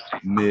like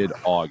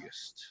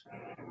mid-August.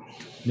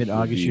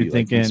 Mid-August, Be, you're like,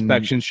 thinking.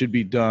 inspections should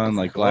be done,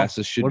 like Cool.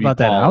 glasses should What be about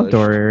that polished.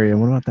 outdoor area?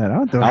 What about that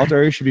outdoor? Outdoor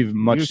area should be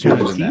much You're sooner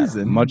kinda than that.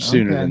 teasing. Much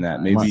sooner Okay. than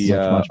that. Maybe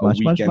a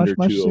weekend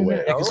or two sooner. away.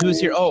 Yeah, because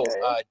who's here? Oh,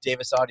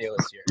 Davis Audio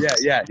is here.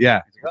 Yeah. He's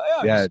like,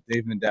 oh, Yeah,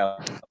 Dave Mandel.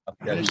 Yeah,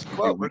 Finish the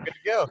quote. We're good to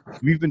go.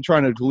 we've been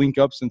trying to link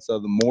up since the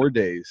Moore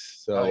days,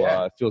 so Oh,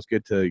 yeah. it feels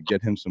good to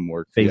get him some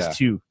work. Phase yeah.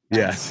 2.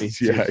 Yeah,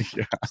 Phase yeah, 2.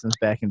 yeah. Since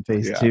back in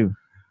phase Yeah.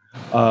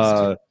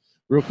 2.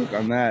 Real quick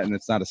on that, and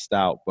it's not a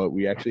stout, but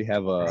we actually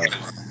have a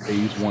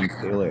phase 1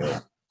 pale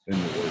ale in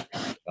the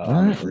works.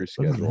 On the brew What does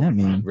schedule. that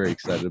mean? I'm very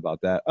excited about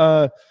that.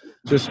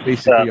 Just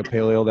basically a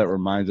pale ale that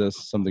reminds us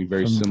something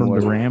very From the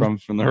similar Ram?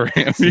 from the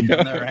Ram. From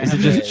Yeah. the Ram. Is it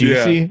just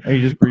Yeah. juicy? Are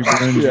you just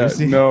pre-brewing Yeah,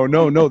 juicy?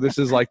 no. This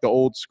is like the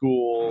old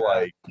school,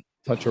 like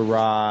touch of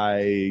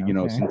rye,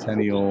 Okay.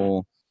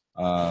 Centennial,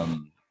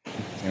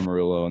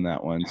 Amarillo, and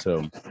that one.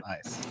 So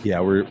Nice. yeah,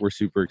 we're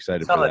super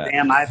excited It's for on the that.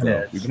 damn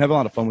iPad. We've been having a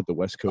lot of fun with the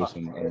West Coast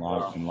and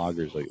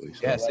lagers lately. So,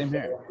 Yeah, same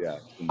here. yeah.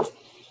 it's been-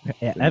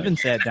 Yeah, Evan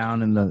sat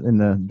down in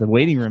the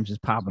waiting room,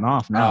 just popping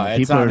off now. Oh, it's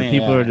people on are me,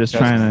 people yeah. are just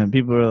Trust trying to.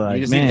 People are like,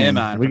 just need man, him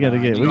on we from gotta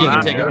now get. on. We You gotta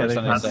can take we over gotta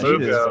Sunday come session.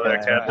 see this Fugo,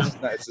 guy.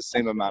 Captain. It's the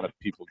same amount of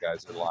people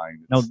guys are lying.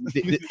 No,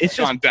 it's just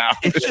gone down.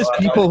 it's just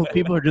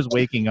people are just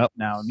waking up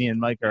now. Me and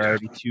Mike are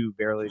already 2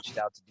 barrel-aged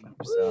stouts deep.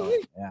 So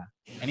yeah,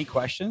 Any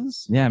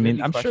questions? yeah. I mean,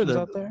 Any I'm sure questions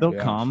out there? they'll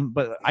Yeah. come.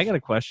 But I got a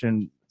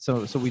question.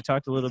 So we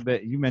talked a little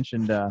bit. You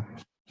mentioned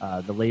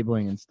the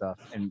labeling and stuff,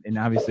 and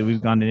obviously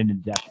we've gone into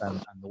depth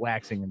on the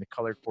waxing and the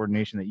color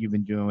coordination that you've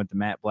been doing with the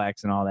matte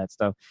blacks and all that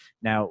stuff.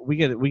 Now we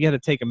got to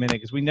take a minute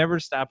because we never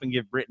stop and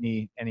give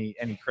Brittany any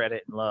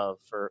credit and love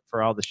for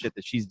all the shit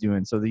that she's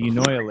doing. So the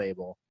Unoya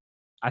label,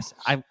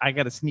 I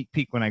got a sneak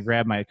peek when I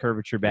grabbed my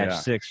Curvature Batch Yeah.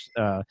 6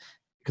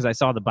 because I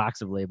saw the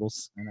box of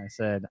labels and I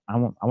said I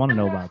want to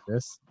know about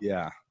this.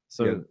 Yeah.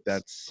 So yeah,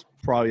 it's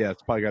probably got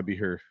to be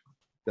her.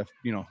 At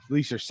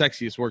least her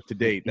sexiest work to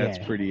date. That's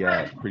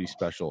Yeah. pretty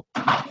special.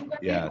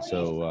 Yeah.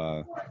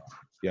 So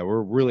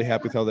we're really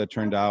happy with how that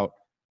turned out.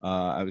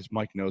 As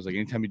Mike knows, like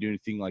anytime you do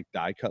anything like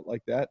die cut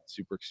like that,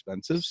 super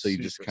expensive. So you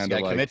just kind of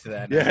like commit to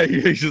that. now. yeah,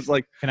 he's just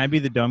like can I be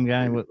the dumb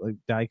guy with like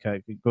die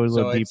cut? Go a So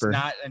little it's deeper.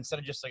 not, instead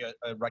of just like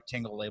a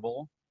rectangle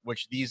label,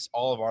 which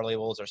all of our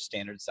labels are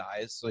standard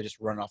size, so they just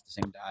run off the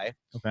same die.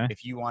 Okay.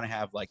 If you want to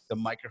have like the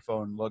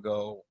microphone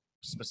logo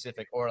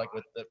specific, or like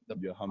with the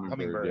hummingbird.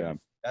 Hummingbird. Yeah.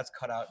 that's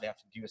cut out, they have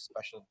to do a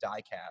special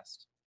die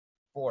cast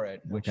for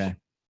it, which Okay.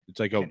 It's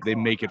like they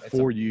make it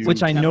for you.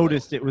 Which I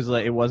noticed it was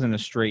like it wasn't a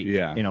straight,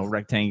 Yeah.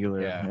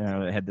 rectangular.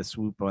 Yeah. It had the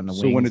swoop on the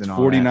wings. So when it's and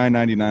all that.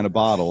 $49.99 a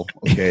bottle,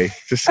 okay,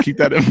 just keep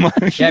that in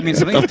mind. Yeah, I mean,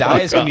 some of these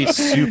dyes can be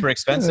super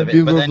expensive,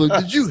 but then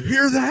did you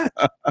hear that?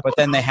 but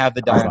then they have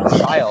the dye on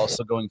file.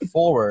 So going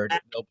forward,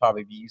 they'll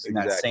probably be using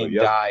that Exactly, same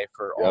yep. dye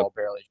for Yep. all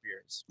barrel aged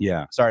beers.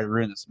 Yeah. Sorry to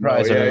ruin the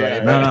surprise, No, yeah, everybody.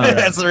 yeah, but yeah. No.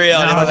 that's the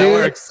reality No, of how that dude.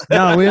 works.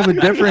 No, we have a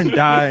different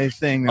dye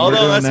thing. That Although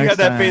we're unless doing you next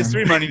got that phase time.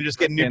 3 money, you're just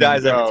getting new Yeah.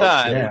 dyes every No,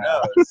 time. yeah.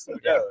 Who knows? Who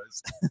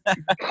knows?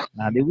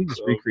 Nah, dude, we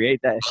just recreate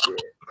that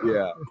shit.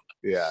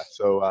 Yeah.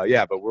 So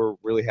but we're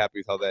really happy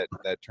with how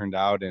that turned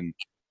out, and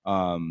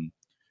I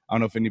don't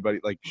know if anybody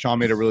like Sean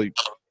made it really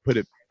put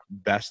it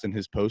best in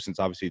his post, since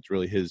obviously it's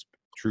really his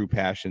true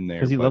passion there.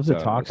 Because he but, loves to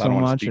talk I so don't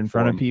wanna much speak in for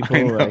front of him. people.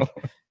 I know.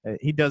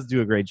 He does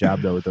do a great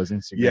job though with those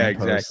Instagram Yeah,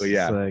 posts. exactly,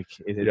 yeah. It's like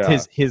it's Yeah.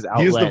 his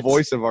outlet. He is the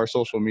voice of our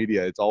social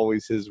media. It's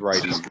always his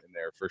writing in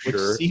there for Which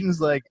sure. seems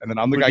like And then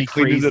I'm the would guy be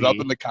cleaning it up crazy.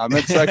 in the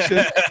comment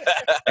section.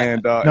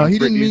 And No, and he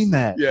didn't Brittany's- mean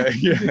that.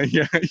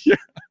 Yeah.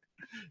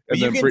 But And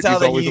you then can Brittany's tell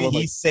that always the one he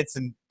like, sits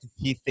and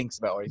he thinks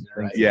about what he's going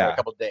to write Yeah. for a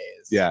couple days.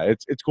 yeah,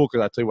 it's cool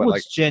because I tell you what, Well, like,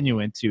 it's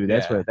genuine too.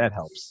 That's Yeah. what that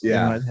helps.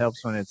 Yeah. It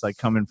helps when it's like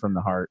coming from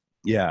the heart.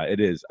 yeah, it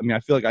is. I mean, I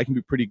feel like I can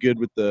be pretty good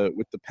with the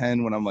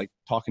pen when I'm like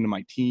talking to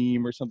my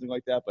team or something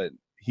like that, but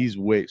he's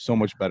so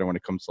much better when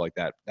it comes to like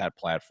that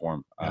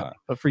platform.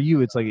 But for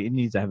you, it's like it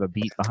needs to have a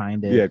beat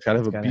behind it. Yeah, it's gotta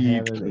have a gotta beat.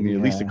 have it, I mean,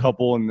 at least a yeah.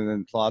 couple, and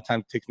then a lot of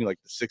times it takes me like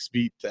the 6th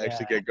beat to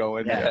actually get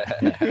going. Yeah.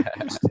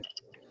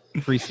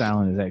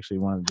 Freestyling is actually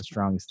one of the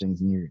strongest things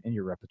in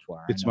your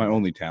repertoire. I It's know my that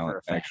only for talent,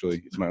 a fact.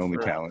 actually. It's my only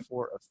talent.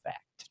 For a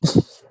fact.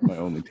 My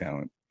only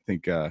talent. I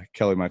think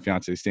Kelly, my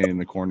fiance, is standing in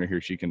the corner here.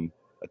 She can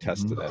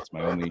attest to that. It's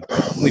my only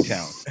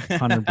talent.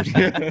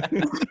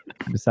 100%.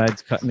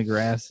 Besides cutting the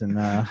grass and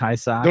high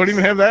socks. Don't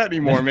even have that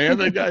anymore, man.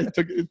 That guy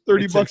took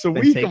 $30 a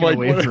been week. taken I'm like,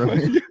 away what? from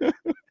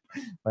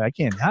Like, I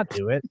can't not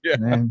do it. Yeah.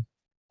 And then,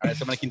 All right,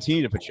 so I'm going to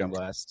continue to put you on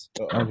blast.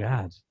 oh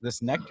God.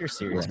 This Nectar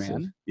series,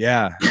 man.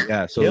 Yeah.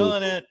 So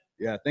Killing it.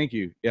 yeah, thank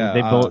you. Yeah,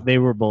 They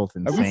were both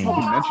I've insane.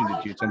 probably mentioned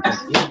it to you.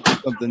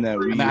 Something that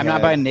we. I'm not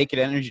had- buying naked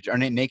energy or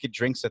naked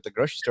drinks at the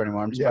grocery store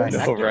anymore. I'm just Yeah, I buying know,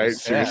 Nectars. right? Yeah.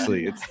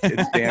 Seriously,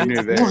 it's damn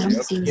near there.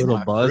 Yep.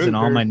 Little buzz and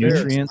all my Very fair,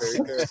 nutrients.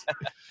 very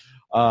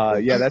fair.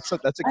 Yeah, that's a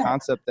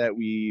concept that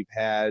we've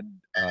had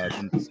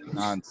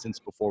since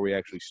before we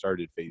actually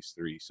started phase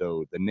 3.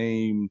 So the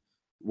name,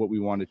 what we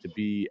want it to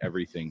be,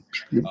 everything.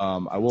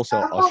 I will say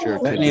I'll share.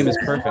 That name is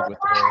perfect with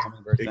the whole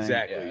hummingbird thing.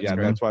 Exactly. it's Yeah,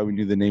 great. that's why we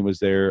knew the name was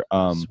there.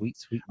 Sweet.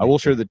 I will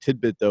share the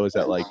tidbit though is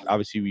that like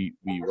obviously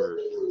we were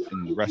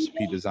in the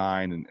recipe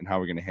design and how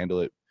we're going to handle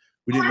it.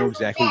 We didn't know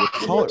exactly what to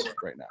call it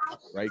right now,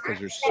 right? Because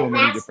there's so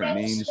many different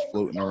names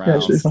floating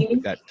around with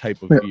that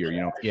type of beer.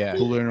 You know, Yeah.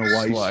 Berliner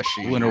Weiss,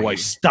 Slushy. Berliner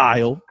Weiss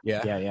style,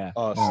 Yeah. Yeah.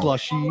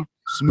 slushy,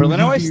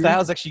 Berliner Weiss smoothie beer.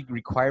 style is actually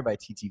required by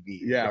TTV.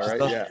 Yeah, which is right.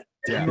 the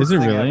Yeah. Is it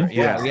thing really? ever.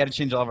 Yeah, we had to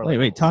change all of our.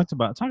 Wait. Talk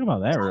about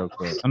that real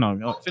quick. Oh,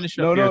 no. Finish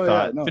up No, your no,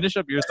 thought. yeah, no. Finish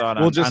up your thought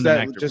Well, on, just on that-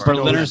 the nectar just part.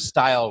 Berliner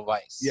style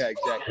Weiss. Yeah,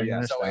 exactly.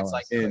 Yeah, So it's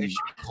like And- it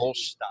should be Kolsch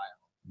style.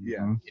 yeah.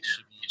 Mhm. It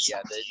should be you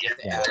have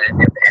to add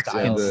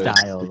style. And the,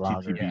 Style the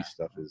lager. TTV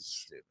stuff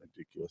is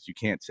ridiculous. You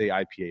can't say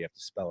IPA; you have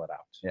to spell it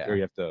out. Yeah. Or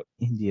you have to.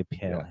 India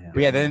Pale Ale.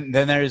 But yeah, then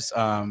there's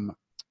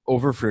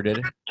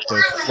overfruited.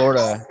 There's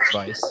Florida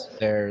Weiss.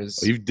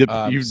 There's You've dipped.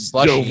 you've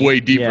dove slushy. way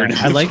deeper. Yeah,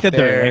 I like that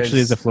there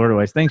actually is a There's- Florida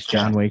Weiss. Thanks,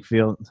 John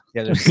Wakefield.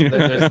 yeah. There's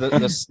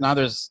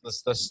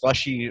the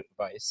slushy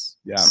Weiss.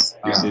 Yeah.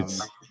 Um,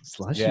 It's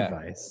Slushy Yeah.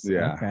 Weiss.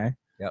 Yeah. Okay.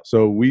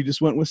 so we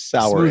just went with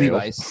sour Smoothie ale.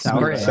 Weiss.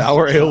 Sour ale.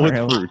 Sour ale with Sour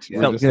ale. fruit.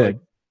 We're Felt just good. like,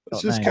 let's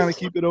Felt just nice. kind of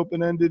keep it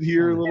open ended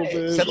here a little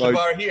bit. Set the like-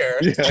 bar here.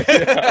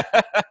 Yeah,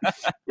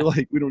 we're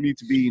like, we don't need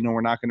to be,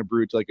 we're not going to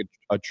brew it to like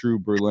a true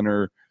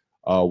Berliner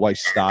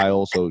Weiss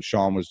style. So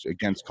Sean was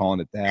against calling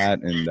it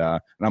that, and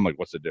I'm like,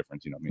 what's the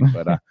difference? You know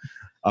what I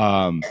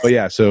mean? But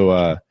yeah,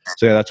 so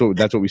yeah,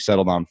 that's what we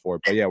settled on for.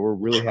 But yeah, we're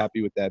really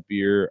happy with that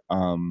beer.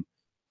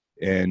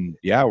 And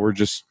yeah, we're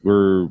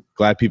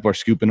glad people are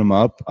scooping them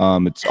up.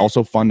 It's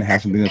also fun to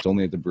have something that's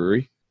only at the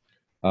brewery.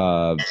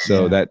 So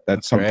Yeah,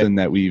 that's something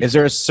that we've. Is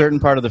there a certain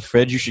part of the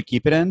fridge you should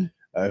keep it in?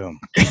 The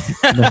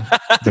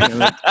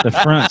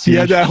front. He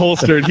had that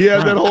holstered. He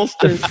had that The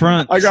holstered.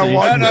 front. I got see?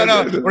 one.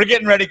 No. We're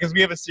getting ready because we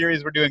have a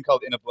series we're doing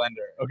called In a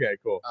Blender. Okay,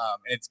 cool.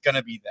 And it's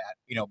gonna be that,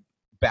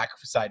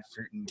 backside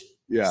fruit and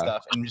Yeah.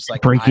 stuff. And just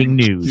like Breaking I'm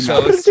news.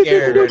 so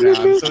scared right now.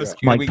 I'm so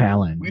scared. Mike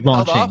Palin we've held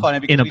launching off on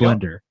it because in a we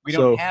don't- blender. We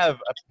So- don't have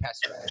a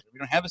pasteurizer. We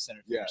don't have a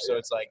centrifuge. Yeah, so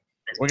it's like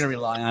we're gonna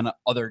rely on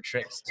other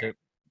tricks to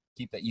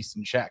keep that yeast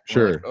in check. We're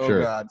Sure, like, oh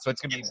sure. god. So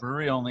it's gonna be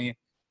brewery only.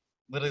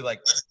 Literally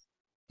like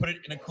put it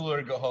in a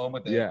cooler, go home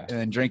with it, Yeah. and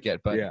then drink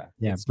it. But Yeah.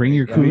 Yeah, it's bring great.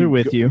 your Yeah. cooler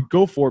with go, you.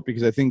 Go for it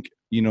because I think,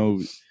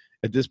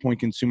 at this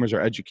point, consumers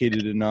are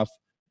educated enough.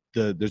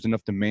 There's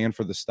enough demand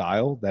for the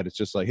style that it's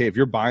just like, hey, if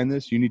you're buying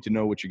this, you need to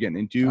know what you're getting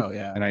into. Oh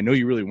yeah. And I know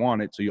you really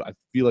want it. So I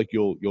feel like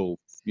you'll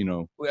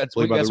That's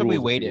play by the what we rules, if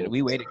you waited. will.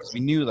 We waited because we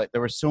knew like there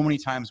were so many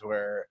times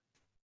where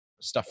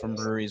stuff from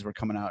breweries were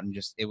coming out and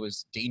just it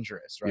was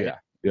dangerous, right? Yeah.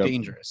 Yep.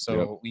 Dangerous.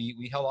 So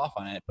we held off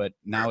on it, but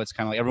now it's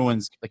kind of like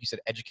everyone's, like you said,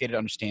 educated,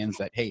 understands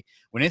that, hey,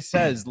 when it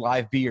says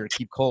live beer,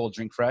 keep cold,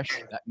 drink fresh,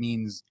 that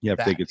means You have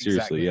to that, take it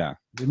seriously. exactly. Yeah.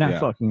 You're not Yeah.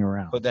 fucking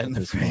around. Put that in the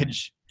At this point.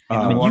 fridge. I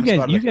in the mean, warm spot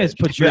of you the guys fridge.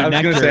 put your Yeah, I was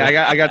gonna nectar. say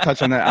I got to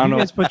touch on that. I don't You know.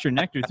 guys put your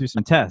nectar through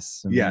some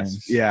tests. and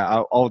Yes. then-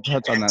 Yeah. I'll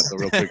touch on that though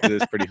real quick. It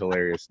is pretty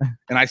hilarious,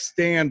 and I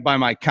stand by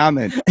my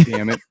comment.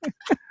 Damn it.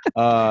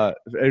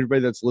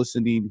 Everybody that's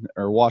listening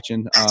or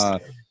watching.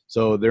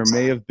 So there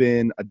may have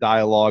been a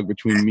dialogue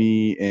between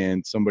me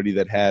and somebody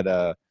that had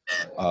a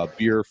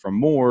beer from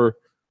Moore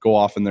go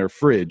off in their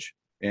fridge,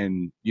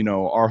 and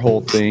our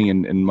whole thing,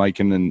 and Mike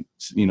can then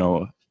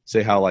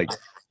say how like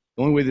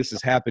the only way this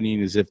is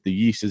happening is if the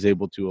yeast is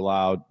able to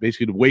allow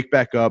basically to wake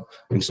back up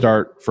and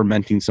start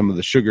fermenting some of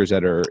the sugars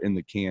that are in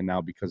the can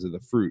now because of the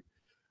fruit.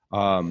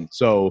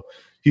 So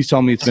he's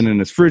telling me it's been in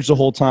his fridge the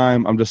whole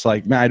time. I'm just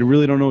like, man, I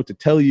really don't know what to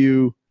tell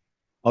you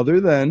other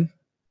than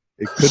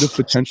it could have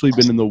potentially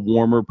been in the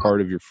warmer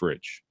part of your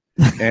fridge.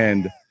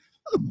 And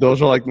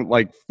those are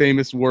like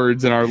famous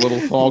words in our little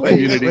small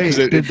community. Wait,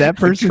 'cause did that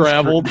person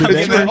traveled? did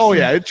that person- Oh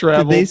yeah, it Did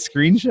traveled. they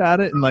screenshot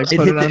it and like It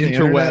put hit it on the the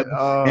interweb internet?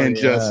 Oh, and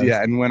just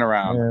yes. and went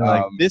around. Yeah,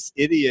 like this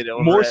idiot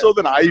over More at- so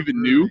than I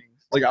even knew.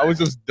 Like I was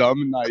just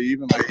dumb and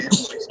naive and like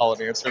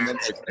solid answer. And then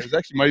like, it was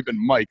actually might have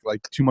been Mike.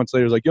 Like 2 months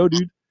later, was like, "Yo,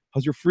 dude,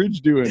 how's your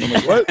fridge doing?" I'm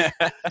like, "What?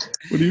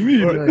 What do you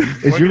mean?"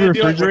 Is your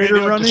refrigerator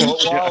running?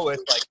 Wall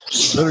with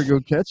like Better go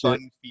catch it.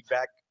 fun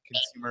feedback,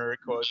 consumer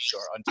quotes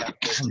or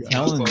untapped quotes. I'm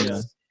telling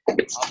you.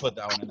 I'll put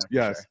that one in there. For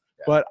Yes. sure.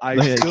 But I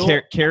Look at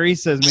still Carrie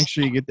says make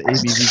sure you get the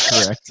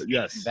ABV correct.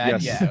 yes, That,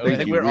 yes. yeah, thank I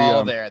think you. we're We,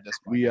 all there at this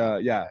point. we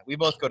We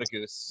both go to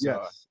Goose.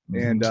 So. yes,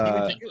 and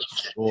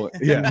well,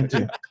 yeah. Not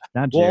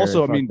Well, Jared,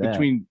 also, I fuck mean,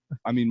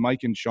 that. Mike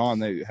and Sean,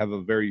 they have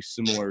a very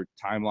similar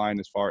timeline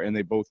and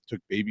they both took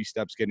baby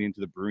steps getting into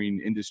the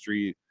brewing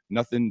industry.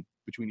 Nothing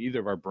between either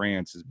of our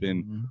brands has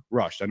been Mhm.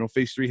 rushed. I know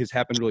phase 3 has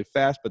happened really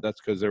fast, but that's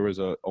because there was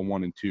a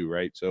 1 and 2,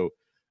 right? So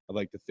I'd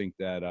like to think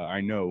that I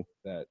know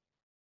that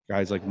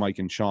guys like Mike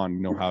and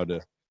Sean know how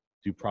to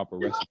do proper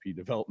recipe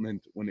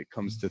development when it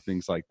comes to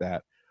things like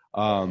that.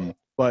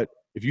 But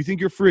if you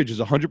think your fridge is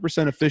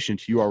 100%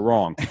 efficient, you are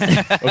wrong.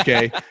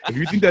 Okay, if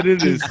you think that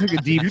it is, Took a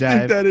deep if you dive.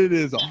 think that it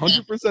is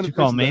 100% You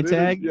call efficient, that it is-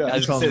 Maytag? yeah, I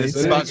was call gonna say, this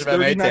is Maytag. sponsored by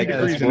 39 Maytag.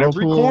 degrees in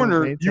Whirlpool, every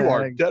corner. You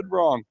are Maytag. dead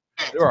wrong.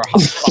 There are hot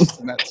spots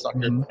in that sucker.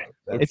 Mhm.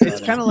 It's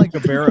kind of like a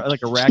barrel,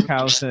 like a rack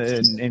house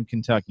in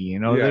Kentucky. You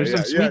know, Yeah, there's some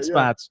yeah, sweet yeah,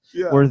 spots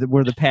Yeah.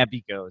 where the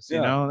pappy goes. You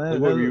Yeah. know, Like,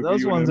 what were you- those were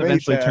you in ones a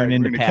eventually Maytag? turn We're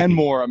into in a pappy.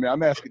 Kenmore. I mean,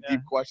 I'm asking Yeah.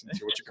 deep questions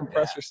here. What's your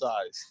compressor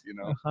size? You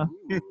know. Uh-huh.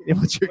 Yeah,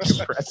 what's your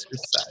compressor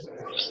size?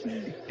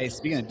 Hey,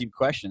 speaking of deep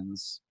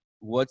questions,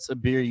 what's a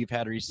beer you've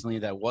had recently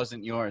that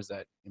wasn't yours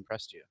that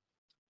impressed you?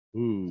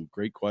 Ooh,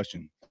 great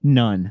question.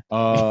 None.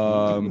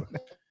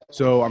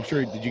 So I'm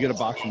sure. Did you get a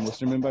box from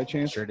Listerman by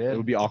chance? Sure did. It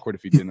would be awkward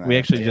if you didn't. We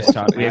actually just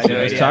talked. We I actually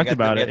know, just yeah, talked I got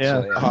about the it. Yeah.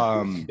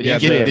 actually. Did you Yeah,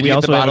 get we it? Did you get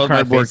also the have a bottle of my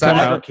cardboard face on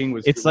cutout. it? King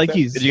was. It's like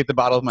he's. Did you get the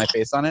bottle of my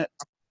face on it?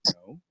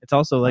 It's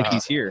also like Oh.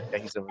 he's here. Yeah,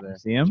 he's over there.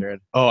 See him? Jared.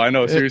 Oh, I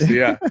know. Seriously,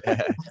 yeah.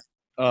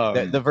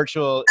 The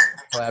virtual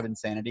collab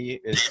insanity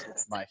is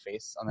my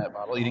face on that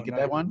bottle. You didn't get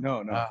that one?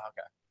 No, no. Oh,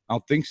 okay. I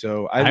don't think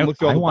so. I haven't I- looked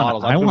through all I the want-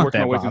 bottles. I I've been want working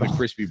my that way through the bottle.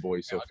 Crispy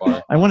Boys so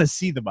far. I want to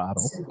see the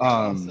bottle.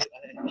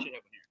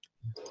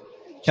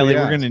 Kelly,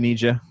 yeah. we're gonna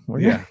need you.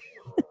 Yeah.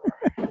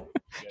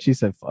 She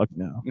said, "Fuck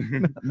no,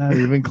 not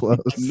even close."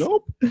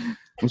 Nope.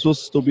 I'm supposed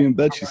to still be in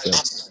bed, she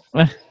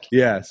said.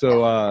 Yeah,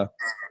 so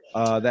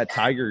that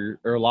Tiger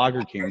or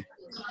Lager King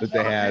that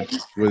they had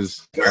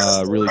was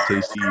really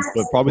tasty,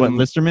 but probably What,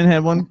 Listerman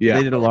had one? Yeah.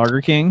 They did a Lager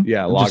King?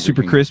 Yeah, Just Lager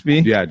super King.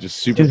 crispy? yeah, just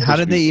super. Dude, how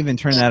did they crispy. even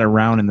turn that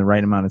around in the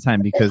right amount of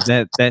time? Because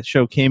that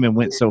show came and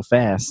went so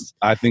fast.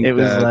 I think It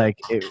was that, like,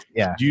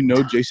 yeah. do you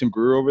know Jason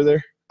Brewer over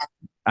there?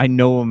 I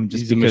know him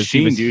just He's a because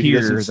machine, he was dude. here. He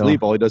doesn't though.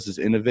 sleep. All he does is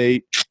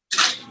innovate,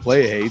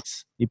 play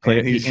hates. He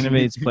and he's-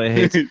 innovates, play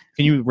hates. Can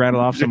you rattle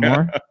off some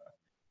more?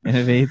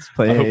 Innovates,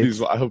 play hates.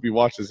 I hope he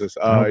watches this.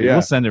 Okay, Yeah.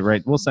 we'll send it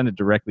right. We'll send it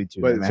directly to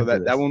him. But so after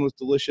that this. one was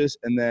delicious,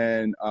 and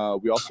then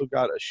we also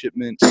got a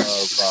shipment of.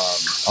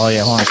 Oh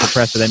yeah, hold on,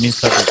 compressor. That means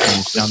sucker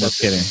change. No, I'm just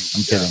kidding.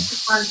 I'm kidding.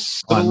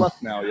 To the On.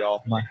 left now,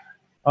 y'all.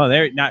 Oh,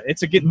 there. Now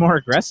it's getting more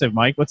aggressive,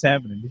 Mike. What's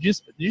happening? Did you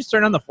just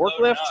turn on the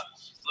forklift?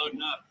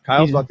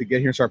 Kyle's He's- about to get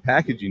here and start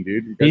packaging,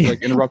 dude. You guys are,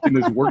 like interrupting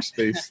his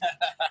workspace.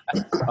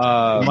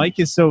 Mike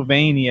is so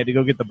vain. He had to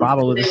go get the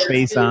bottle with his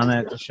face on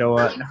it to show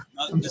up.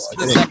 This is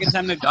the second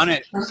time they've done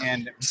it,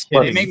 and they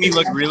kidding. make me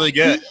look really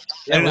good.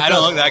 And I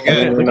don't look that Look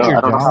at good.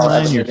 your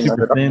jawline. You're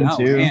super thin Oh,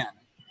 too. man.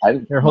 I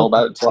didn't Here, know hold,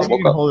 about it until I maybe you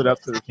woke can up. hold it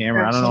up to the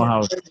camera. I don't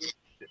know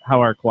how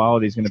our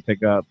quality is going to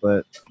pick up,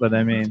 but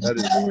I mean, That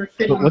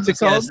is, but what's it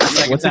Yeah, called? this is the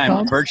second What's it time.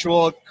 called?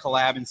 Virtual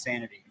collab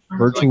insanity.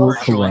 Virtual Like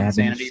virtual collab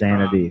insanity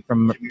insanity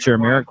from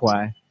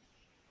Jamiroquai.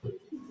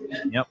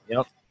 Yep.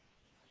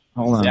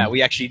 Hold on. Yeah,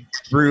 we actually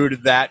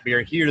brewed that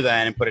beer here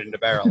then and put it into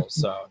barrels.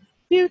 So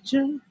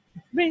Future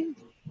me.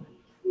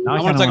 Now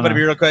I want to talk about a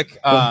beer real quick.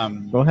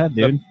 Go ahead,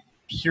 dude.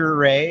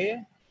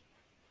 Puree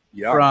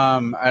yeah.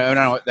 from I don't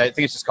know. I think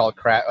it's just called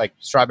like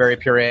strawberry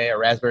puree or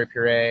raspberry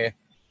puree.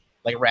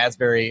 like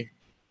raspberry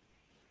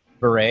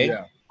beret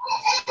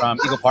from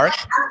Eagle Park.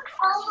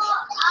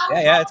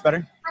 Yeah, it's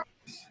better.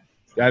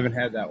 I haven't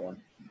had that one.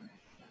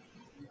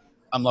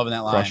 I'm loving that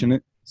line. Crushing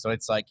it. So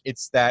it's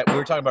that we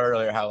were talking about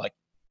earlier how like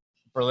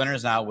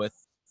Berliners now with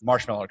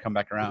marshmallow come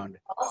back around.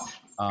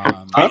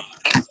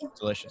 It's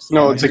delicious.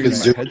 No, it's like a My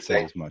zoo.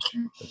 headset as much.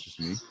 That's just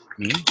me.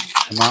 Me?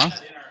 Come on.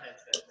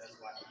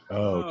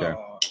 Oh, okay.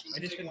 I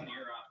just couldn't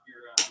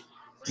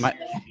hear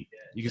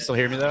You can still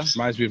hear me though?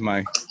 Reminds me of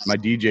my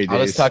DJ Oh,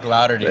 let's days. talk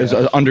louder. It was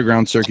an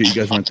underground circuit. You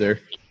guys went there,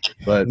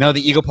 but No,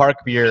 the Eagle Park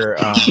beer,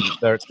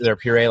 their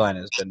puree line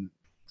has been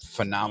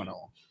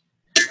phenomenal.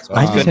 So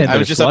I just had I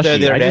was their just up there slushy.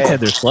 the other I day. just had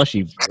their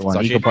slushy one,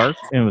 Slushy? Eagle Park,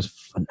 and it was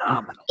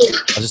phenomenal. I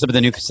was just up at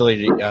the new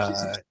facility.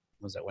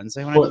 Was that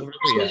Wednesday when I delivered?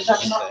 Yeah,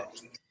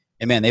 Wednesday.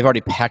 And man, they've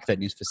already packed that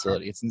new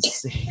facility. It's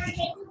insane.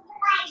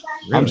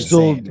 I'm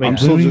still insane. Wait, I'm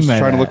still who do you just mean by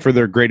trying to that? look for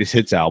their greatest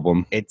hits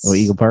album, It's Oh,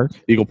 Eagle Park.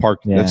 Eagle Park.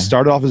 Yeah. That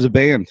started off as a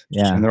band,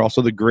 Yeah, and they're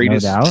also the no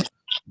greatest doubt.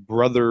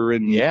 brother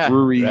and Yeah,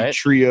 brewery right.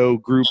 trio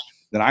group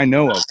that I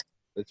know of.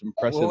 It's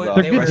impressive. Well,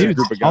 They're they good were- dudes.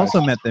 Group of guys.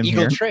 Also met them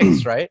Eagle here.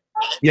 Trace, right?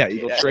 Yeah,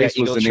 Eagle Yeah, Trace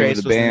Eagle was the name Trace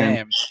of the was band.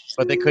 name,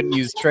 but they couldn't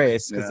use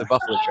Trace because Yeah. they're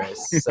Buffalo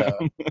Trace.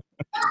 So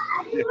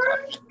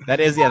that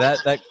is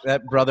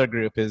that brother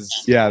group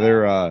is Yeah,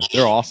 they're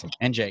awesome.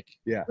 and Jake.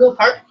 Eagle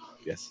Park.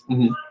 Yes.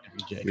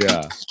 Jake.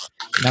 Yeah.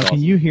 Now, can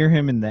you hear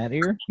him in that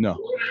ear? No.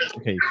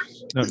 Okay.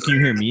 No, can you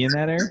hear me in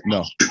that ear? No.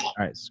 All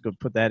right, so go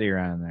put that ear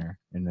on there,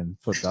 and then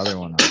flip the other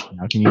one up.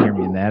 Now, can you hear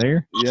me in that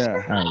ear? Yeah.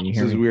 All right, you This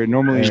hear is me? weird.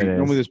 Normally There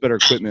it is. there's better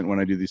equipment when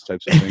I do these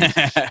types of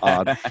things.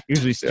 Odd.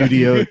 Usually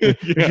studio. Yeah.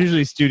 There's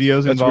usually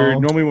studios That's involved.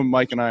 weird. Normally when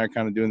Mike and I are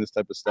kind of doing this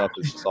type of stuff,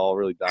 it's just all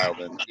really dialed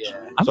in.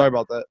 Yeah. Sorry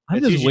about that. I'm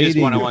It's just usually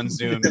waiting. one-on-one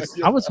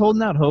Zooms. I was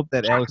holding out hope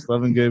that Alex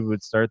Levengood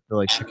would start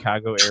the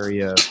Chicago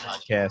area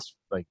podcast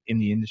in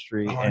the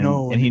industry. Oh, I and,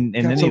 know. and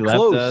Got then so he left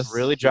close. us.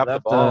 Really He dropped the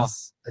left ball.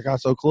 us. I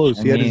got so close.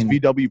 I He had his mean,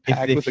 VW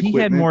pack If with he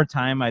equipment. had more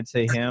time, I'd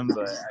say him,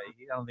 but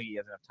I don't think he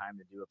has enough time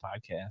to do a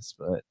podcast.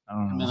 But I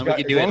don't know. No, He's we got-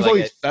 could as do it long as like all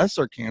a- these fests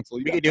are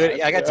canceled. We you could got do it. time.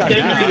 Yeah, I got time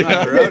now. I'm not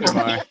on the road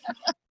anymore.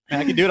 Man,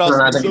 I can do it all No,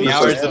 I between think the so.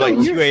 hours of like 2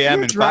 a.m.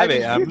 You're and 5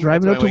 driving- a.m. You're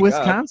driving That's up to when I wake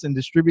up. Wisconsin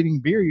distributing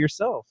beer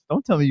yourself.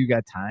 Don't tell me you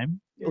got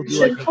time. You'll do You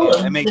like should call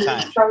I him. make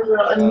time.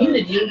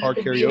 Unmuted you. Park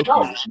Could be a karaoke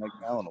dog. with Mike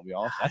Allen will be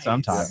awesome. That's what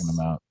I'm talking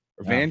about.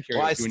 Or van karaoke.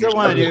 Well, I when still you're-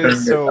 want to do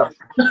so.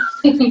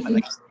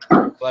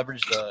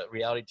 Leverage the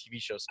reality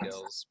TV show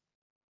skills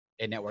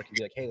and network and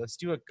be like, hey, let's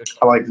do a good.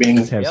 I like being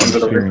Let's have Yeah, some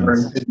but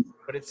experience.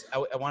 But it's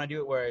I want to do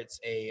it where it's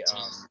a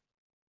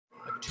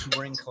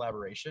touring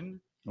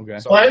collaboration. Okay.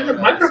 So Why I'll is the go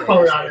to,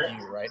 microphone say, on with it?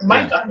 you, right?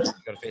 Mike on it.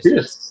 Go to Facebook.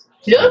 Yes.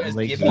 You Yeah. guys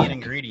Like give that. me an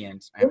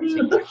ingredient. I have to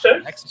take Sure.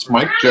 the next It's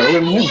Mike, Joe,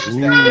 and me. Use that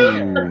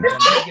ingredient, then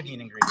they give me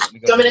an ingredient. We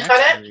go to the Want me to next cut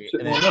it? brewery,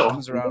 and then it No.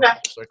 comes around full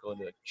circle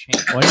into a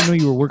chain. Well, I didn't know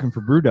you were working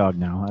for BrewDog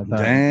now. I thought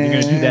you're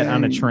going to do that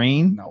on a Dang.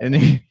 train, No. and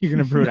then you're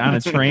going to brew it on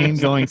a train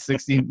going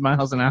 60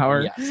 miles an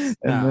hour, Yes.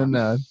 and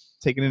then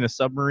take it in a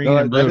submarine No,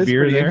 and that brew a is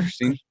beer pretty there.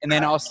 interesting. And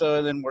then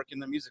also work in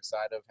the music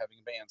side of having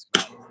bands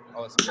come out.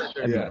 All this stuff.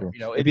 That'd be Yeah. cool. You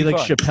know, It'd be like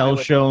fun. Chappelle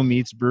I Show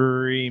meets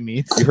brewery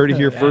meets. You heard it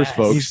here first, Yes.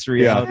 folks. Meets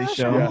reality Yeah.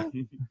 show.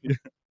 Yeah.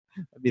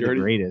 That'd be You the heard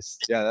it?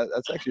 greatest. Yeah,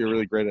 that's actually a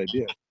really great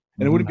idea.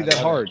 And it wouldn't be I that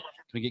love hard. Can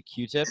we get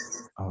Q-tip?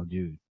 Oh,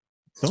 dude.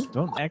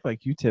 Don't act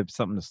like Q-tip's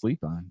something to sleep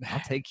on. I'll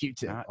take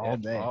Q-tip Not all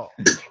at day. all.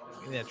 Give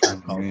me that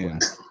Tribe Called Man.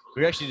 Quest.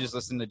 We actually just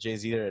listened to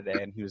Jay-Z the other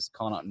day, and he was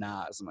calling out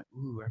Nas. I'm like,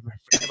 ooh, I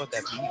forgot about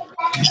that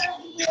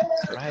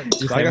beat. Right. Just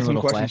So I got having some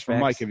little questions for flashbacks.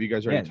 Mike. Have you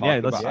guys already Yeah, talked yeah,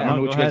 about? let's- I no, don't know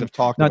go what you guys ahead. have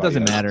talked No, it about.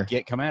 doesn't yet.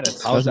 matter. Come at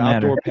us. How's the Doesn't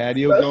matter. outdoor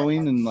patio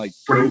going and like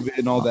COVID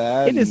and all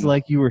that? It is and-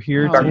 like you were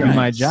here Oh, to do my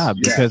nice. job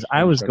Yeah. because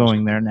I was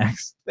going there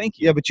next. Thank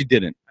you. Yeah, but you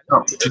didn't.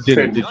 No. You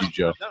didn't, did you,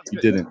 Joe? You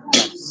didn't.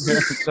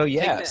 So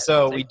yeah,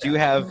 so we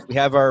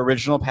have our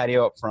original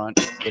patio up front,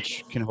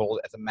 which can hold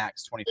at the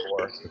max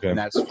 24, Okay. and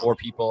that's 4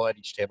 people at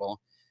each table.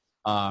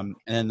 And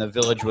then the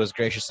village was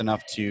gracious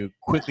enough to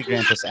quickly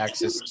grant us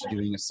access to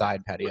doing a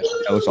side patio.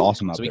 That looks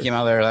awesome out So we there. came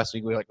out there last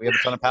week. We were like, we have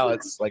a ton of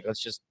pallets. Like,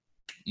 let's just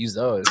use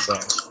those. So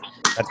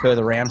let's go to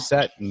the ram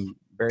set and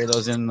bury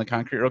those in the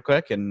concrete real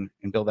quick and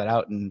build that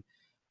out. And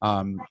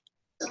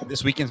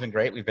this weekend's been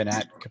great. We've been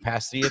at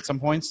capacity at some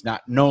points.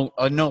 No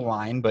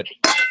line, but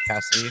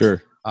capacity.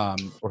 Sure.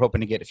 We're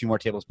hoping to get a few more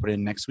tables put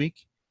in next week.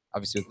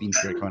 Obviously, with Bean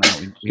Spirit coming out,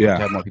 we Yeah. have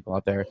to have more people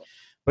out there.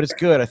 But it's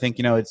good. I think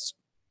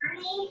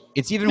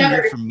it's even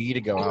weird for me to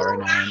go out right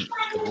now. And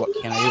like, what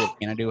can I do? What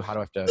can I do? How do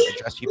I have to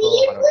address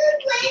people? How do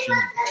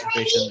I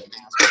situations?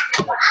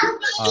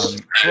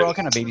 We're all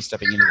kind of baby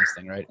stepping into this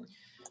thing, right?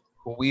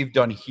 What we've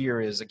done here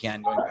is,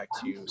 again, going back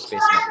to spacing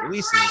out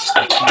releases.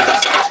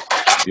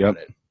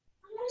 Yep.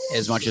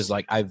 As much as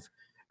like I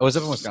was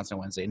up in Wisconsin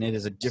Wednesday, and it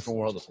is a different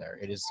world up there.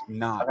 It is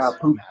not I got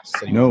poop. mass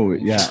No, anymore.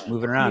 yeah.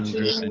 Moving around in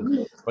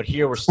groups, but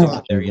here we're still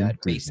not there yet,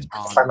 based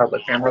Find on out the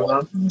camera's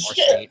on. our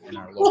state and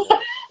our local.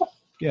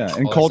 Yeah, All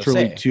and that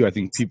culturally stuff too, I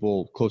think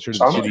people closer to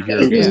the city here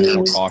are getting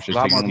more cautious, A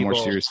lot taking more it more people,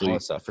 all seriously.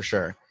 that stuff for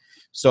sure.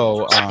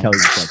 So Kelly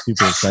just got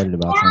super excited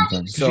about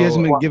something. She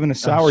hasn't been given a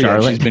sour yet.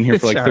 Charlotte. She's been here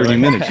for like 30 Charlotte.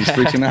 minutes. She's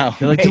freaking out.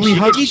 They're like, hey, do we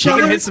hug she each can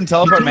other? hit some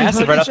teleport Do we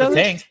massive hug right off each the other?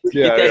 tank.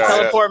 Yeah, Get yeah,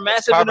 teleport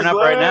massive Carbon in up the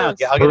right now.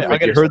 glass. I'll get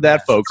Perfect. it You heard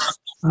that, folks.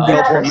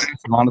 Teleport massive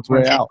on its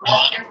way out.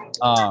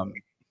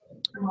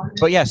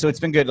 But yeah, so it's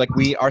been good. Like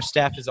our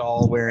staff is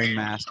all wearing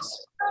masks.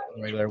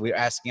 Regular. We're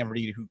asking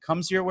everybody who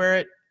comes here wear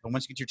it. But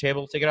once you get to your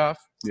table, take it off.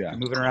 Yeah. You're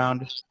moving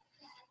around.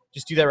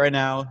 Just do that right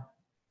now.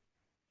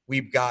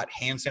 We've got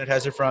hand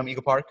sanitizer from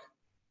Eagle Park.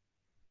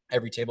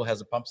 Every table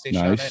has a pump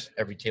station on Nice. it.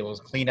 Every table is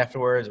cleaned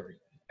afterwards. Every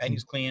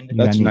menu's cleaned.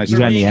 That's you got, nice. You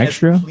got any Being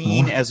extra? As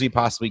clean as we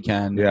possibly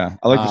can. Yeah.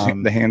 I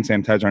like the hand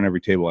sanitizer on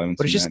every table. I haven't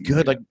But it's seen just that good.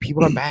 yet. Like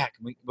people are back.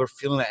 We're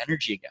feeling the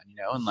energy again, you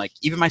know. And like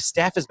even my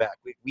staff is back.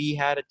 We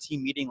had a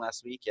team meeting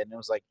last week, and it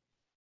was like,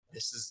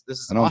 this is.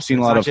 I know I've awesome. seen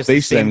a It's lot not of just the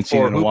faces I same haven't seen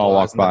four in a while hooplas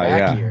walk in the by, back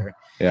yeah. here.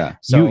 Yeah.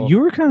 So You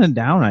were kind of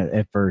down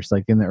at first,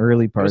 like in the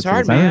early parts.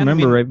 hard, of this. I man. I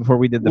remember mean- right before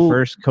we did the Well-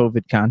 first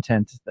COVID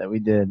content that we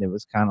did, it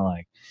was kind of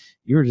like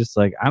you were just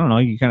like, I don't know,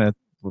 you kind of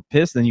were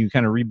pissed, then you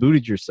kind of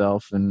rebooted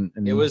yourself, and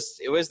it was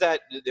that,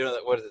 you know,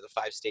 what is it, the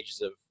 5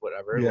 stages of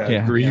whatever. Yeah.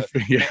 Yeah. Grief.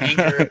 Yeah.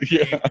 Anger,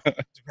 Yeah.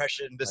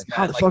 depression, this Like, and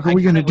how that. the Like, fuck are I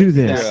we gonna kinda went do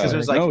through that this? 'cause it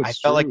was Yeah. like No, I it's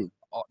felt like true.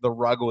 the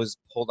rug was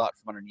pulled out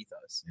from underneath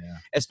us. Yeah.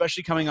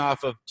 Especially coming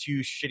off of 2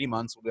 shitty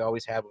months we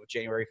always have with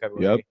January,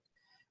 February. Yep.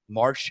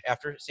 March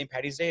after St.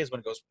 Patty's Day is when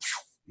it goes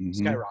Mhm.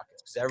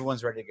 skyrockets because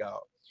everyone's ready to go.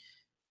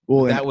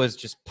 Well, and- That was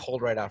just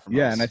pulled right out from us.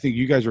 yeah, and I think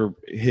you guys were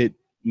hit,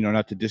 you know,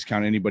 not to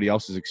discount anybody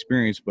else's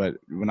experience, but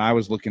when I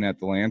was looking at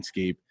the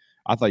landscape,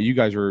 I thought you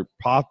guys were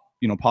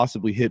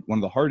possibly hit one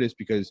of the hardest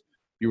because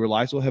you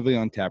rely so heavily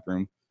on tap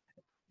room.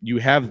 You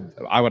have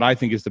what I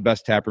think is the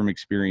best tap room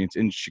experience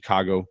in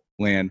Chicago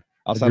land.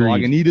 Outside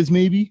Agreed. of Lagunitas,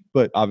 maybe,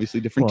 but obviously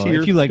different well,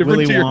 tier. if you like different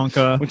Willy tier.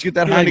 Wonka, Once you get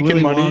that you like Heineken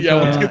Willy money, yeah,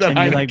 once you get that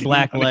and you like Heineken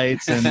black money.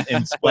 lights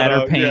and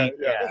splatter paint.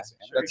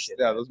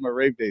 Those are my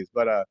rave days.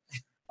 But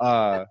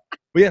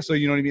yeah, so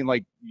you know what I mean.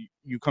 Like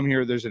you come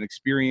here, there's an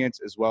experience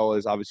as well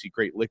as obviously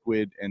great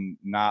liquid, and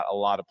not a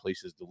lot of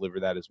places deliver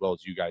that as well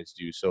as you guys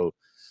do. So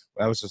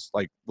I was just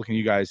like looking at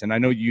you guys, and I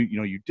know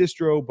you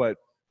distro, but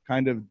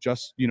kind of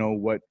just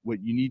what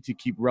you need to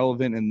keep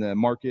relevant in the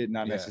market,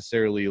 not Yeah.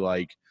 necessarily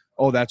like,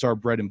 oh, that's our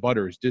bread and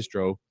butter is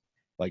distro,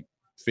 like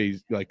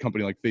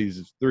company like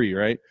Phase 3,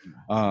 right?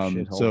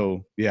 Shithole.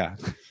 So yeah,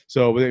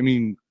 so I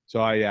mean,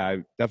 so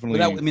I definitely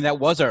that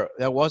was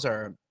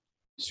our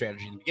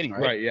strategy in the beginning,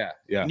 right? right, yeah.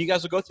 And you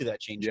guys will go through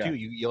that change Yeah. too.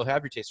 You'll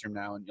have your taste room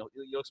now, and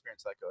you'll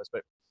experience how that goes.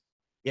 But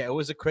yeah, it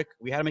was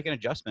we had to make an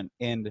adjustment,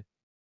 and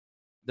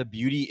the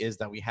beauty is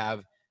that we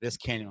have this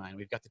canning line.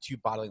 We've got the 2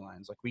 bottling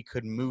lines. Like we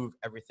could move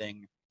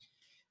everything.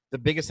 The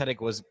biggest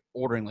headache was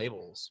ordering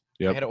labels.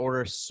 Yep. I had to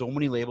order so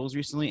many labels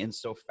recently and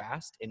so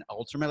fast and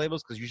alter my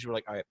labels because usually we're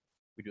like, all right,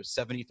 we do a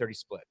 70-30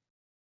 split.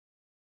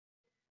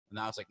 And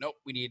now it's like, nope,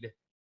 we need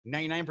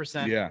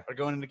 99% are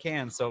going into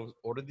cans. So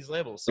order these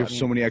labels. So, There's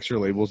so many extra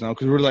labels now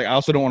because we're like, I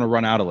also don't want to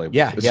run out of labels.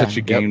 Yeah, it's yeah, such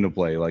a game to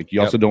play. Like you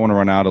also don't want to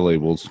run out of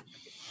labels.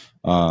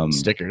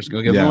 Stickers.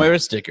 Go give yeah. them away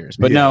with stickers.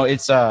 But Yeah. no,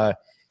 it's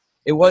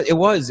it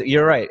was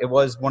you're right. It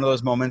was one of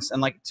those moments,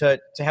 and like to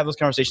have those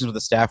conversations with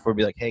the staff where we'd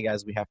be like, hey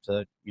guys, we have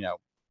to,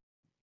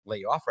 lay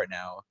you off right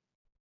now.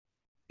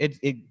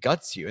 It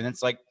guts you, and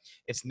it's like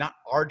it's not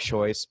our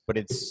choice, but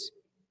it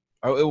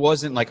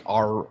wasn't like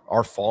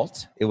our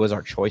fault. It was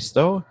our choice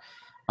though.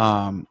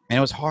 And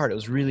it was hard. It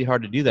was really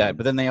hard to do that.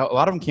 But then a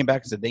lot of them came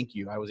back and said, thank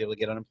you. I was able to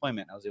get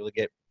unemployment. I was able to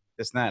get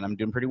this and that. And I'm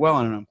doing pretty well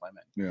on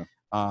unemployment. Yeah.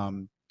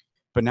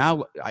 But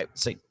now I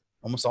say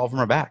almost all of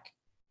them are back,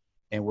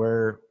 and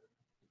we're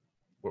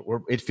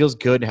it feels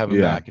good to have them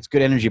Yeah. back. It's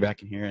good energy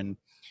back in here. And,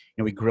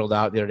 we grilled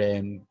out the other day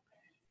and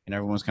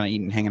everyone's kind of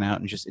eating, hanging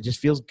out, and it just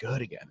feels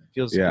good again. It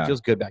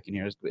feels good back in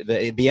here.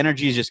 The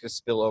energy is just going to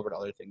spill over to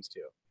other things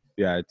too.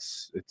 Yeah.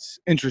 It's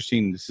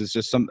interesting. This is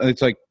just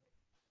it's like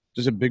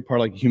just a big part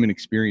of like human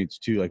experience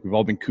too. Like we've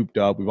all been cooped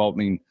up. We've all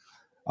been,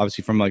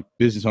 obviously from like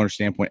business owner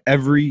standpoint,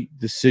 every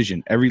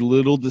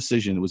little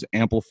decision was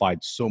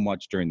amplified so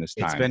much during this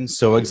time. It's been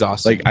so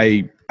exhausting.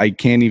 Like I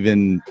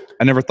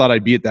never thought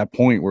I'd be at that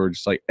point where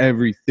just like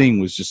everything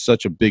was just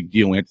such a big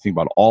deal. We had to think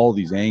about all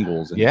these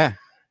angles. And, yeah.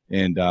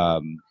 And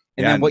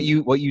then what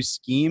you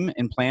scheme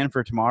and plan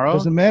for tomorrow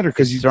doesn't matter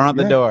because you thrown out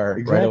the door right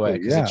exactly, away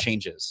because yeah. it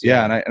changes.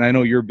 Yeah, and I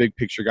know you're a big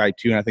picture guy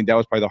too, and I think that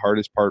was probably the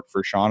hardest part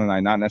for Sean and I.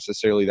 Not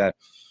necessarily that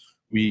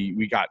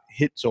we got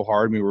hit so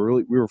hard. We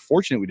were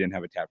fortunate we didn't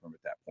have a tap room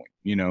at that point,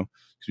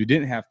 because we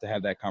didn't have to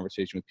have that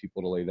conversation with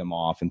people to lay them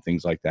off and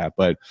things like that.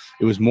 But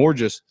it was more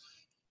just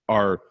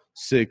our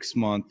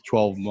 6-month,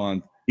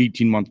 12-month,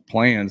 18-month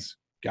plans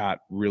got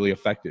really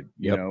affected,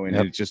 and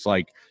it's just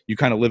like you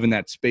kind of live in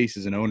that space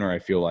as an owner. I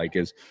feel like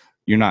is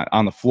you're not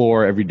on the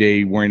floor every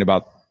day worrying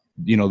about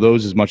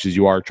those as much as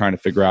you are trying to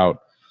figure out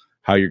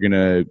how you're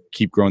gonna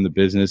keep growing the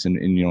business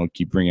and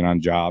keep bringing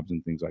on jobs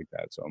and things like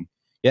that. So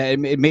Yeah,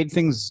 it made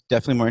things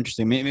definitely more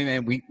interesting.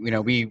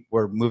 We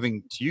were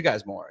moving to you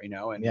guys more,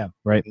 and Yeah,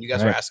 right. you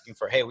guys were asking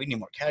for, hey, we need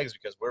more kegs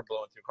because we're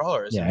blowing through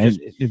crawlers. Yeah, And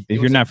and if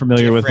you're not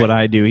familiar with what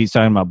I do, he's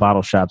talking about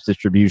bottle shops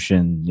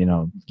distribution.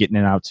 Getting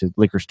it out to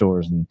liquor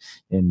stores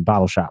and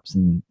bottle shops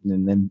and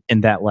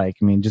that. Like,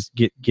 I mean, just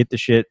get the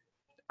shit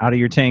out of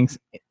your tanks,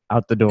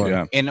 out the door.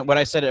 Yeah. And what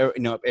I said,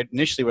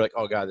 initially we're like,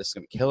 oh god, this is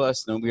gonna kill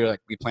us. And then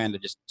we planned to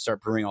just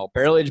start brewing all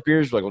barrel aged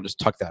beers. We're like, we'll just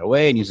tuck that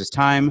away and use this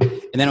time.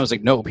 And then I was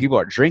like, no, people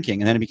are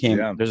drinking. And then it became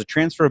there's a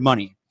transfer of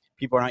money.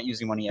 People are not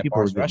using money at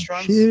bars and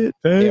restaurants.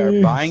 They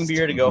are buying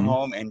beer to go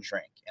home and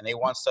drink, and they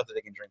want stuff that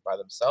they can drink by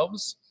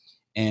themselves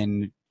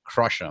and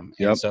crush them.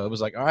 And so it was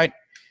like, all right,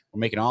 we're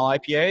making all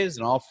IPAs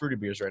and all fruity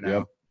beers right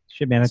now.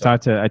 Shit, man! I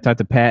talked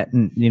to Pat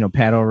and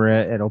Pat over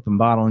at Open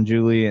Bottle and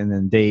Julie, and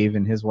then Dave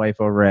and his wife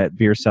over at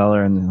Beer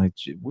Cellar, and like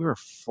we were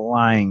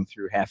flying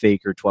through half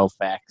acre 12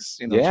 packs,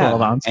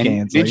 12 ounce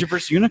cans. Ninja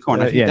versus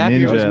Unicorn, I think that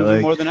beer was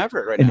moving more than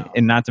ever right now.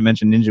 And not to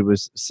mention, Ninja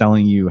was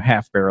selling you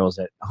half barrels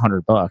at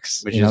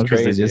 $100, which is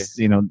crazy. They just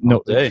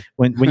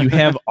when you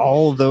have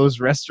all those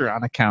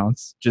restaurant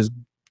accounts just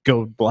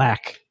go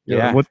black.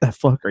 Like, what the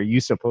fuck are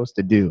you supposed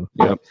to do?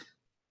 Yep.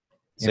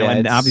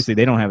 And obviously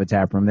they don't have a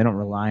tap room. They don't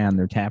rely on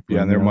their tap room.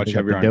 Yeah, and they're much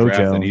heavier on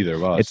draft than either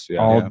of us.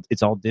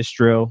 It's all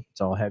distro.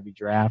 It's all heavy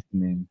draft. I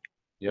mean,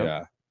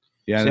 yeah.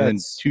 And then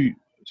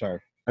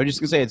sorry. I was just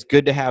gonna say it's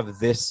good to have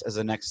this as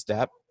a next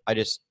step. I'd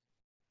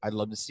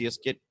love to see us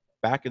get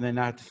back and then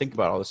not have to think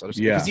about all this other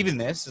stuff. Because even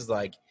this is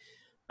like,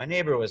 my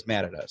neighbor was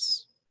mad at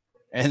us,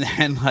 and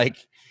then like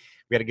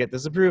we had to get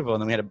this approval,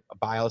 and then we had to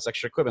buy all this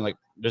extra equipment. Like,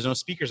 there's no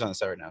speakers on the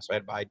site right now, so I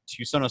had to buy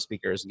 2 Sonos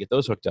speakers and get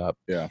those hooked up.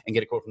 Yeah. And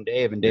get a quote from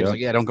Dave, and Dave's like,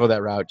 "Yeah, don't go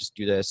that route. Just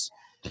do this."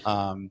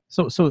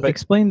 So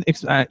explain.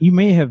 You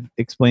may have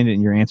explained it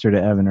in your answer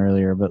to Evan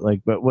earlier, but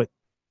what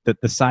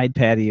the side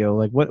patio?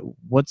 Like,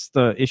 what's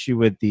the issue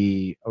with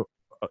the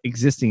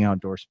existing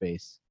outdoor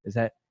space? Is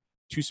that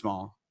too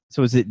small?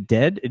 So is it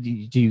dead?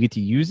 Do you get to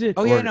use it?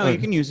 Oh yeah, no, you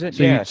can use it.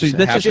 So So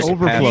that's just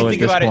overflow at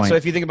this point. So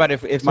if you think about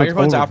it, if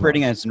microphone's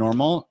operating as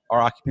normal,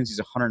 our occupancy is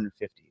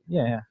 150.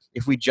 Yeah.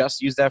 If we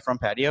just use that front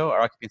patio,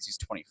 our occupancy is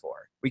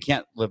 24. We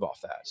can't live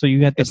off that. So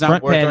you got the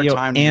front patio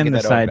and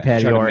the side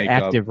patio are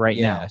active right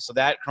now. So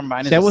that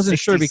combined is I wasn't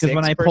sure because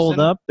when I pulled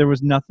up, there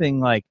was nothing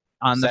like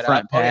on the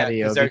front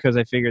patio because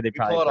I figured they'd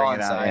probably bring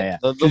it out.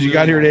 Because you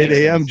got here at 8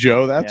 a.m.,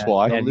 Joe. That's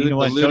why. Yeah, you know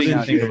what? Joe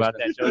didn't think about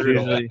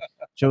that.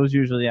 Joe's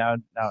usually out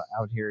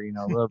here,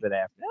 a little bit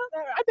after.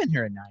 I've been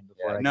here at 9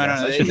 before.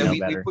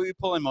 No. We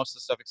pull in most of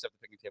the stuff except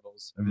the picnic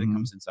tables. Everything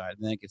comes inside,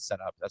 and then it gets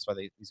set up. That's why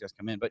these guys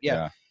come in. But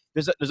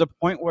there's a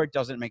point where it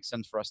doesn't make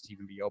sense for us to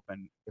even be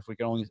open if we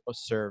can only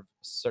serve a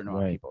certain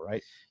amount of people,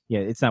 right? Yeah,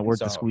 it's not worth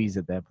the squeeze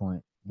at that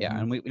point. Yeah,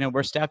 and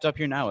we're staffed up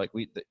here now. Like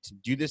to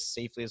do this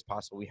safely as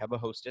possible. We have a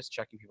hostess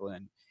checking people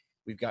in.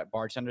 We've got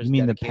bartenders. You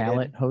mean dedicated. the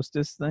pallet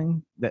hostess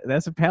thing?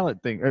 That's a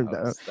pallet thing.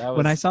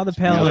 When I saw the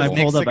pallet when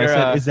I pulled up, I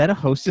said, "Is that a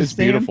hostess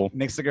stand?" Beautiful.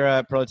 Nick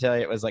Segura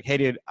Proletariat was like, "Hey,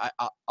 dude,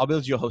 I'll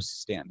build you a hostess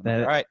stand."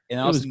 Like, all right, and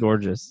it was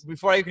gorgeous.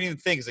 Before I could even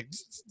think,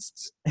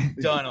 it's like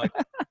done. Like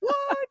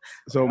what?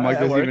 So Mike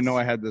doesn't even know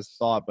I had this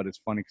thought, but it's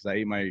funny because I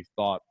ate my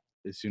thought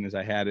as soon as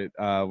I had it.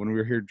 When we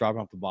were here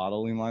dropping off the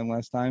bottling line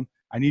last time,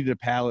 I needed a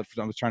pallet.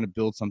 I was trying to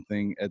build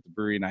something at the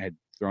brewery, and I had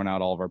thrown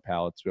out all of our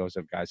pallets. We always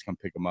have guys come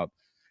pick them up.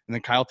 And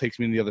then Kyle takes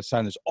me to the other side,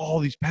 and there's all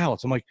these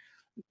pallets. I'm like,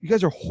 you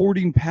guys are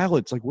hoarding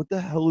pallets. Like, what the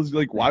hell is,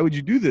 like, why would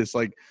you do this?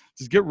 Like,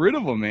 just get rid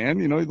of them, man.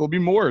 There'll be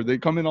more. They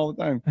come in all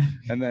the time.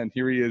 And then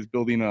here he is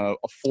building a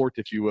fort,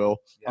 if you will,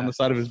 on the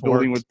side of his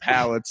building with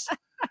pallets.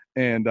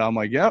 And I'm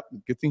like, yep,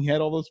 good thing he had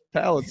all those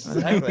pallets.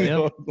 Exactly,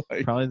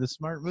 like, probably the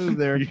smart move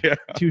there. Yeah.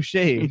 Touche.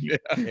 Yeah.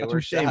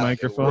 Touche,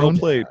 microphone.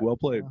 Well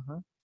played.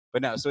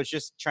 But no, so it's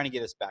just trying to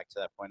get us back to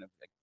that point of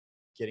like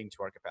getting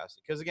to our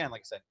capacity. Because again, like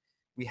I said,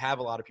 we have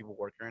a lot of people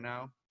working right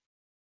now.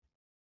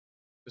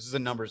 This is a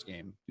numbers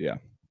game. Yeah.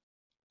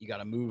 You got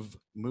to move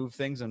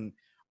things, and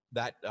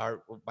that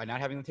by not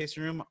having the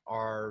tasting room,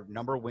 our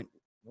number went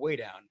way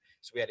down.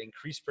 So we had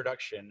increased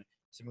production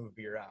to move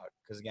beer out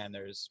because again,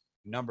 there's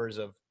numbers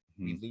of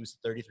we lose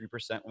 33%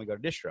 when we go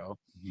to distro.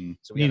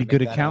 So we need a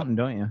good accountant,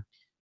 don't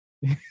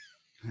you?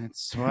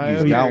 That's why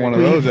you got one of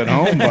those at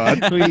home,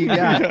 bud. Who you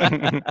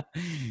got?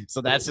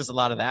 So that's just a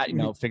lot of that,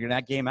 figuring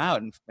that game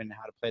out and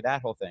how to play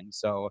that whole thing.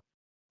 So,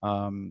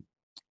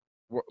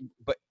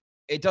 but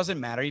it doesn't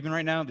matter even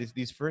right now.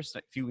 These first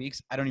few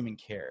weeks, I don't even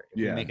care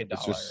if we make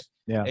 $1.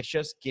 It's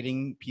just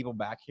getting people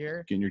back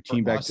here, getting your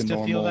team back to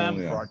normal, feel them,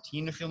 for our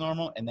team to feel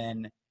normal, and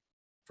then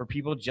for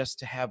people just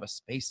to have a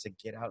space to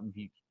get out and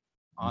be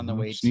on the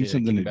way just to need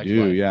something to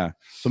do. Yeah.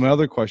 So my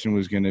other question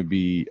was going to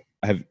be,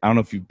 I don't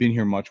know if you've been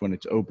here much when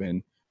it's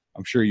open.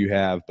 I'm sure you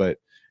have, but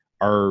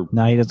our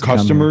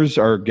customers,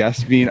 our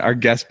guests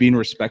being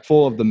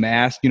respectful of the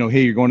mask.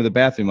 Hey, you're going to the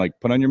bathroom, like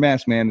put on your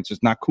mask, man. It's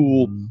just not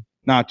cool.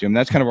 Not to. And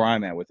that's kind of where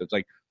I'm at with it. It's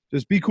like,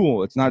 just be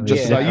cool. It's not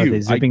just about you. Are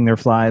they zipping their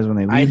flies when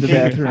they leave the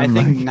bathroom? I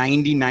think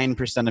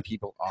 99% of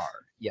people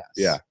are. Yes.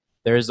 Yeah.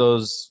 There's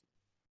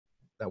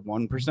that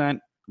 1%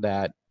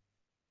 that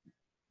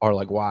are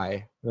like,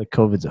 why? Like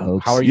COVID's a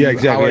hoax. How are you? Yeah,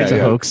 exactly, How are, yeah, It's a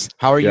yeah. hoax.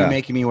 how are you Yeah.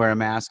 making me wear a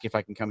mask if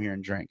I can come here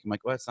and drink? I'm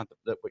like, well, that's not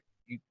what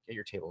you at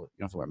your table. You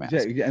don't have to wear a mask.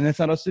 Yeah, and that's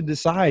not us to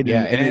decide.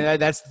 Yeah, and it,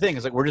 that's the thing.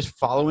 It's like we're just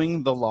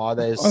following the law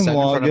that is on set in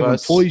law, front you of have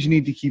us. employees you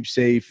need to keep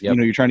safe. Yep. You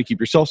know, you're trying to keep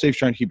yourself safe,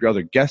 trying to keep your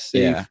other guests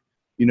safe. Yeah.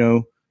 You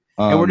know,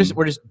 And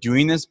we're just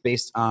doing this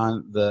based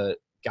on the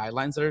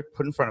guidelines that are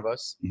put in front of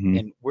us, Mhm.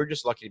 and we're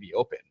just lucky to be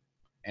open.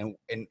 And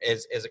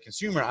as a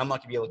consumer, I'm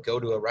lucky to be able to go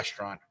to a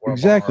restaurant or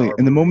exactly. a bar or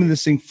And the brewery. moment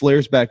this thing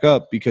flares back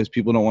up because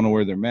people don't want to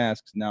wear their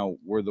masks, now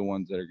we're the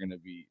ones that are going to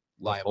be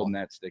Liable. holding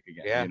that stick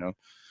again. Yeah. You know,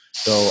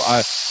 so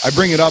I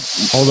bring it up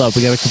Hold up,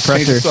 we got a compressor.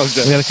 Change the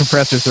subject. We got a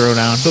compressor throw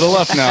down. to the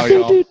left now,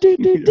 y'all.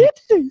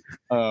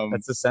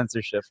 That's the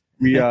censorship.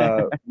 we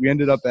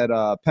ended up at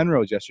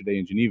Penrose yesterday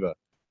in Geneva,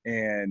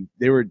 and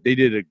they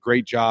did a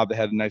great job. They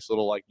had a nice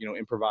little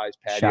improvised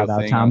patio Shout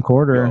out thing. Tom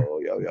Corder.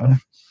 Yo.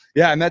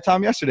 Yeah, I met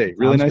Tom yesterday.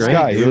 Really Tom's nice great,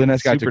 guy. dude. Really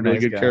nice guy. Super Took really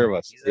nice good guy. care of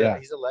us. He's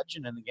a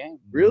legend in the game.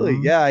 Really.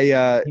 Mhm.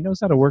 Yeah. He knows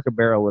how to work a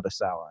barrel with a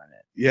sour in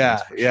it. Yeah,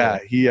 That's for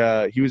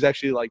yeah. He was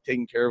actually like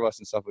taking care of us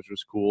and stuff, which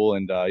was cool.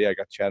 And I got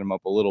to chat him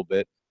up a little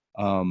bit.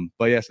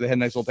 But yeah, so they had a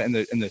nice little and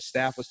the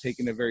staff was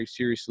taking it very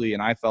seriously.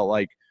 And I felt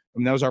like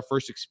that was our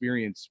first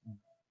experience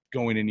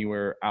going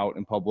anywhere out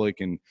in public,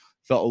 and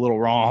felt a little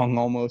wrong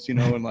almost,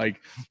 and like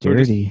so we're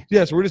Dirty.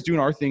 so we're just doing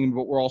our thing,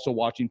 but we're also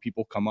watching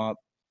people come up,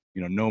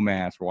 no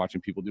mask. We're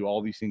watching people do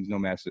all these things, no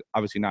mask.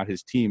 Obviously not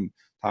his team.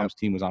 Tom's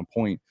team was on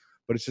point,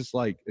 but it's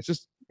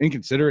just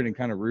inconsiderate and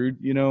kind of rude,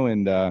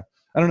 and I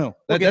don't know.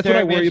 We'll That's get what there.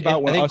 I worry I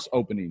about when think- us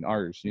opening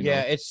ours.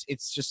 Yeah,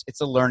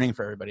 it's a learning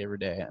for everybody every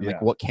day. And Yeah.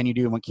 like, what can you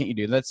do and what can't you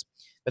do? That's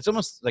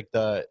almost like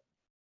the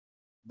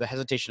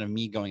hesitation of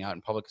me going out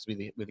in public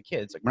because with the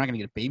kids. Like, we're not going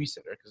to get a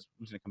babysitter because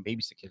who's going to come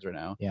babysit kids right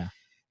now? Yeah.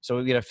 So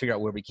we got to figure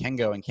out where we can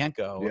go and can't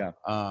go.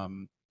 Yeah.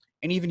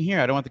 And even here,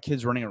 I don't want the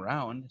kids running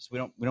around, so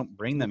we don't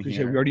bring them We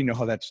here. already know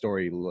how that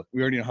story look.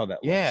 We already know how that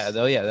looks. Yeah,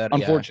 though. Yeah, that.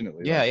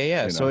 Unfortunately.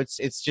 Yeah. though, So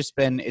it's just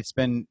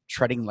been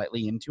treading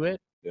lightly into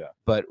it. Yeah.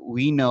 But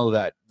we know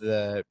that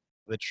the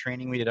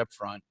training we did up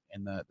front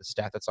and the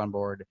staff that's on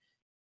board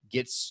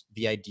gets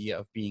the idea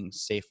of being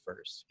safe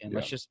first. And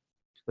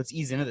let's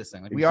ease into this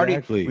thing. Like,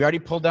 Exactly. we already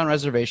pulled down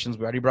reservations.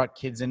 We already brought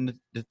kids in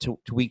to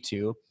week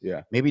 2.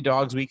 Yeah. Maybe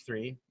dogs week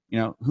 3.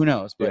 Who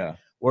knows? But Yeah.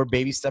 we're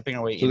baby stepping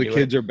our way So the into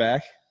kids are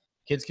back.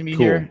 Kids can be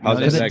Cool. here. How's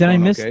Did, that did I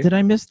going? miss? Okay. Did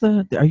I miss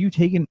the? Are you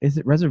taking? Is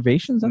it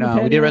reservations? On the No, we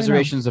patio did right now?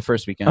 reservations the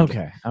first weekend.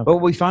 Okay. But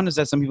what we found is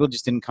that some people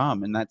just didn't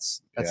come, and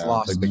that's Yeah,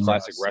 lost. like the for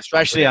classic us,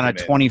 restaurant especially on a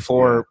predicament.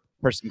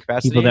 24-person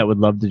capacity. People that would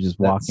love to just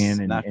walk That's in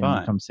and not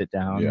fun. come sit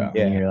down. Yeah.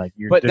 And you're like,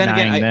 you're But then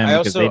denying again, them I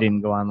because also- they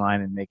didn't go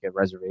online and make a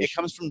reservation. It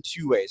comes from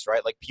 2 ways,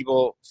 right? Like,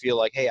 people feel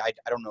like, hey, I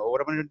don't know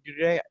what I'm going to do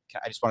today.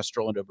 I just want to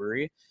stroll into a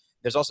brewery.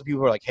 There's also people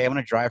who are like, hey, I'm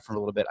going to drive for a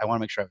little bit. I want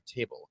to make sure I have a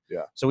table.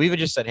 Yeah. So we've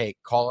just said, hey,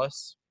 call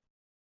us.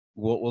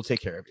 We'll take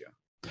care of you.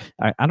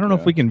 I don't know if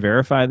Yeah. we can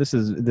verify. This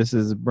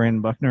is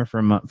Brandon Buckner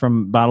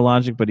from Bottle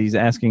Logic, but he's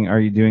asking, are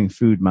you doing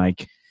food,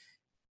 Mike?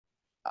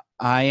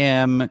 I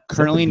am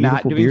currently the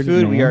not beautiful doing bearded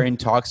food. We man? are in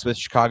talks with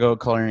Chicago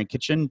Culinary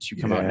Kitchen to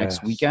come out next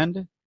Yes.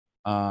 weekend.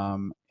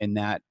 And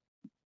that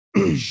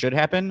should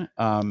happen.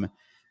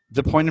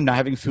 The point of not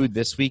having food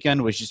this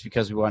weekend was just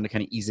because we wanted to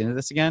kind of ease into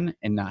this again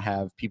and not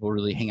have people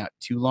really hang out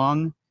too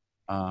long.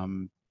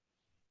 And,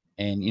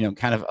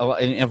 kind of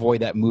and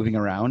avoid that moving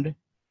around.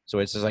 So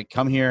it's just like,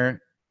 come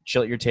here,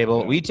 chill at your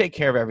table. Yeah. We take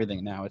care of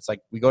everything now. It's like,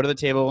 we go to the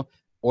table,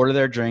 order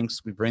their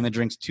drinks. We bring the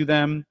drinks to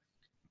them.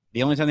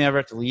 The only time they ever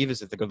have to leave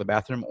is if they go to the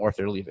bathroom or if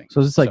they're leaving. So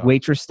it's like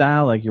waitress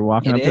style, like you're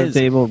walking It up to the is.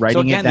 table,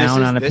 writing again, it down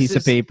this is- on a this piece of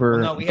is- paper, well,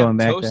 no, we going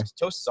have back there.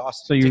 Toast is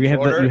awesome. So Take you the have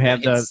order, you have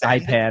hit the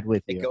send, iPad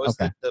with It you. goes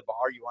Okay. to the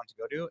bar you want to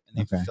go to, and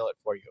they Okay. fill it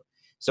for you.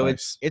 So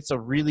Nice. it's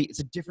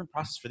a different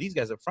process for these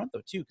guys up front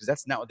though too, because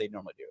that's not what they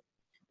normally do.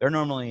 They're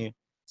normally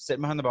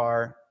sitting behind the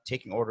bar,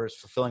 taking orders,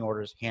 fulfilling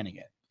orders, handing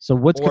it. So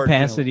what's Or,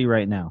 capacity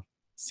right now?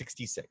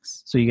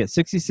 66. So you get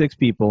 66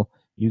 people.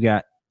 You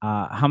got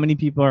how many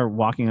people are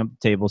walking up the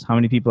tables? How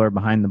many people are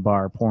behind the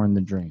bar pouring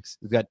the drinks?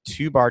 We've got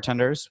 2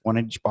 bartenders, one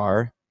in each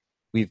bar.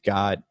 We've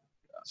got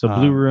So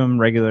blue room,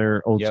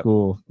 regular, old yep.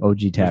 school,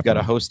 OG tap. we've got a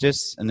room.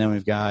 hostess, and then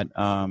we've got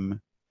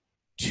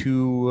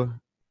 2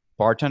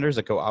 bartenders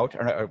that go out,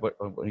 or what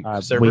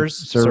servers.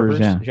 servers,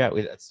 yeah.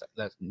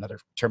 That's another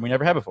term we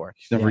never had before.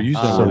 Never Yeah. used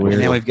that So word. weird.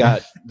 And then we've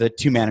got the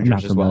 2 I'm managers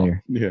not as well,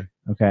 familiar. Yeah.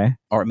 Okay.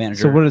 or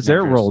manager. So what is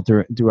their managers.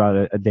 role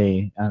throughout a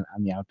day on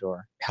the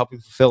outdoor? Helping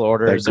fulfill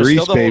orders. That There's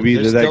grease, still the whole- baby.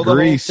 there's That still the whole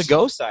grease.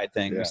 to-go side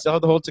thing. Yeah. We still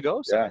have the whole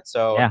to-go side. Yeah.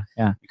 So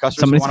Yeah. customers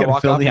Somebody's want to gotta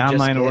walk fill up the and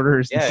just online get-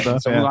 orders and Yeah,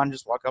 stuff, someone yeah. want to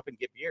just walk up and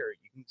get beer.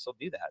 You can still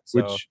do that.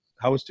 So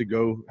How's to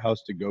go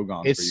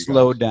gone? it's for you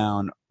slowed guys?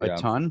 down a Yeah.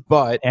 ton,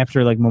 but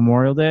After like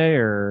Memorial Day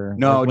or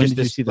no, when just did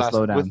you this see the last,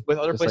 slowdown? with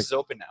other Just like- places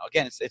open now.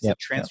 Again, it's Yep, the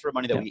transfer of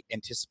money that yep. we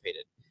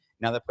anticipated.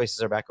 Now that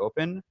places are back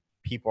open,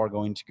 people are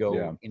going to go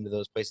Yeah. into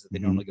those places that they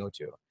Mhm. normally go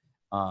to.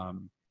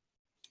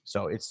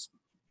 So it's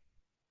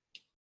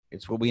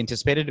what we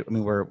anticipated. I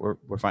mean, we're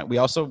fine. We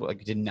also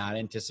did not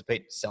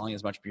anticipate selling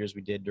as much beer as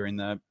we did during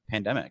the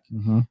pandemic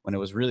Mhm. when it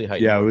was really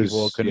heightened. Yeah, it when was-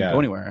 people couldn't yeah. go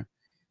anywhere.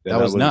 Yeah,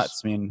 that was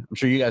nuts. I mean, I'm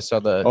sure you guys saw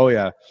the. Oh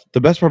yeah,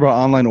 the best part about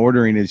online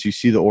ordering is you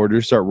see the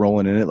orders start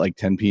rolling in at like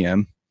 10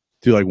 p.m.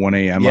 to like 1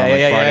 a.m. on like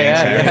Friday and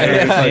Saturday.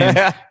 It's like,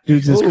 yeah.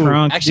 Dudes is Ooh.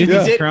 crunk. Actually, Dudes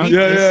we is did. crunk.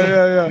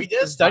 Yeah. We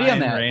did a study on Buying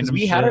that because random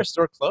we had shit. our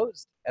store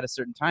closed at a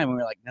certain time, and we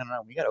were like, no,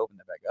 we got to open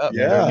that back up.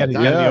 Yeah, You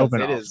gotta yeah. be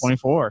open It all is.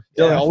 24.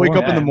 Yeah, I'll wake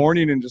up in the Yeah.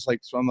 morning and just like,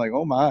 so I'm like,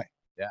 oh my,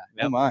 Yeah.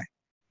 oh my.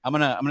 I'm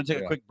gonna take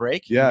a Yeah. quick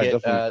break. Yeah, and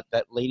get definitely.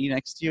 that lady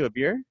next to you a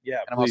beer, Yeah,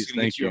 and I'm also please,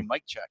 gonna thank get you a you.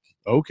 mic check.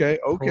 Okay.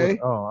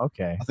 Oh,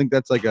 okay. I think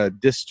that's like a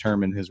diss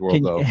term in his world,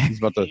 Can- though. He's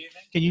about to.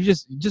 Can you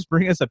just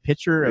bring us a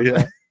picture of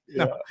Yeah.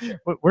 No.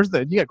 Where's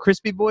the you got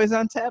Crispy Boys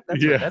on tap?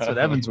 That's Yeah. that's what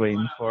Evan's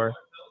waiting for.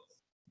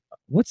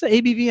 What's the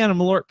ABV on a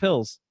Malort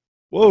pills?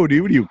 Whoa,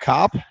 dude, what are you,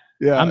 cop?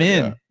 Yeah, I'm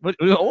in. yeah. What,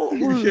 oh,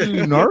 you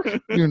narc?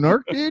 You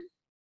narc, dude?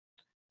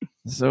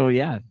 So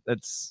yeah,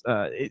 that's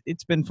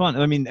it's been fun.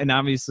 I mean, and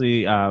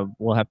obviously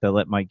we'll have to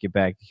let Mike get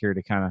back here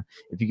to kind of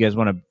if you guys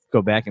want to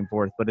go back and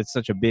forth. But it's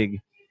such a big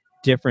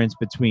difference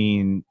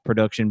between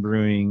production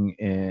brewing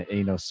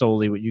and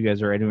solely what you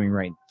guys are doing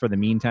right for the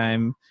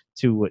meantime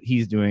to what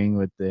he's doing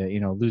with the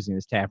losing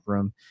his tap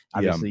room.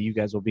 Obviously, you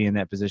guys will be in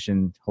that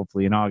position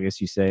hopefully in August.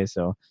 You say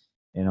so.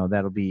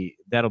 That'll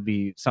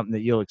be something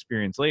that you'll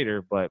experience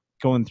later. But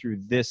going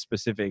through this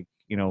specific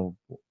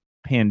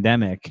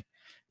pandemic.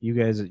 You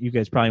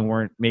guys probably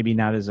weren't maybe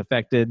not as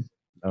affected,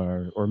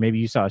 or maybe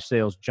you saw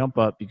sales jump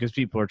up because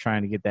people are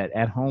trying to get that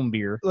at home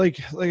beer. Like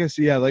I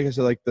said,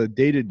 like the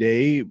day to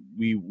day,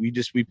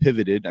 we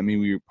pivoted. I mean,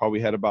 we probably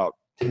had about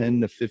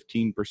 10 to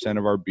 15%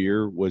 of our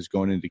beer was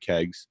going into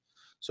kegs,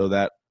 so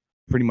that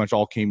pretty much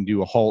all came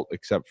to a halt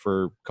except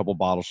for a couple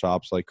bottle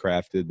shops like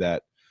Crafted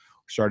that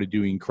started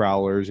doing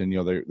crowlers, and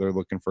they're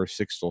looking for a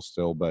sixtel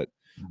still. But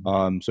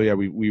so yeah,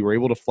 we were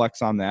able to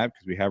flex on that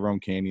because we have our own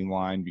canning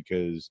line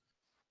because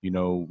we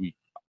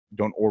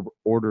don't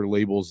order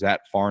labels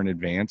that far in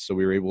advance, so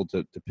we were able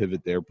to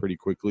pivot there pretty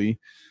quickly.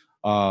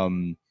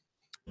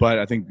 But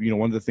I think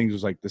one of the things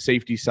was like the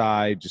safety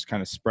side, just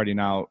kind of spreading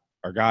out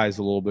our guys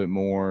a little bit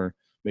more,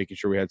 making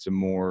sure we had some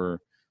more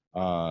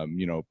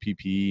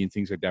PPE and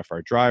things like that for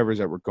our drivers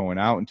that were going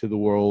out into the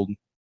world.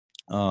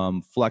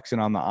 Flexing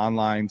on the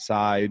online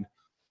side,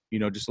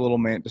 just a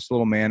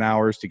little man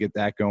hours to get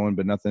that going,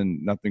 but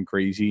nothing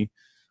crazy.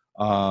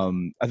 I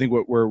think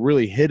where it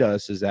really hit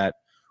us is that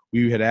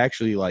we had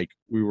actually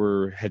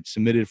had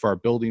submitted for our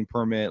building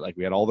permit. Like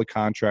we had all the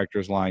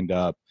contractors lined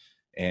up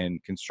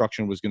and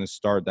construction was going to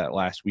start that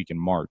last week in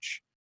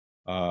March.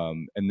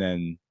 And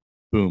then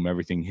boom,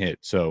 everything hit.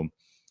 So,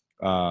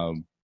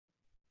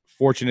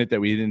 fortunate that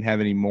we didn't have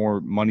any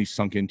more money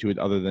sunk into it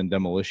other than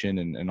demolition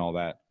and all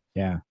that.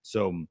 Yeah.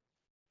 So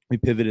we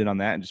pivoted on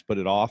that and just put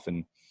it off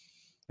and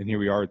here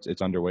we are,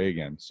 it's underway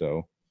again.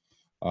 So,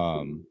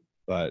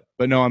 but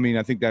no, I mean,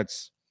 I think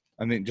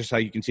just how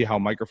you can see how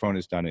Microphone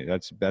has done it.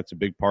 That's a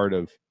big part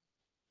of,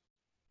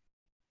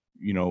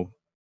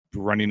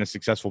 running a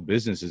successful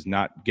business is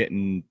not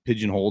getting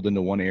pigeonholed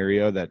into one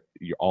area that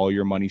all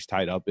your money's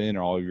tied up in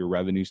or all of your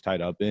revenue's tied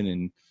up in.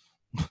 And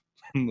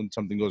when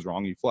something goes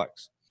wrong, you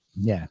flex.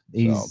 Yeah.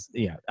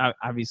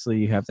 Obviously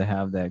you have to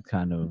have that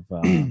kind of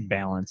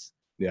balance.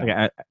 Yeah.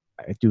 Like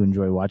I do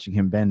enjoy watching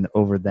him bend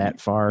over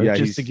that far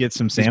just to get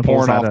some He's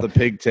samples pouring off the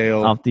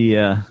pigtail. off the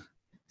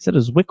is that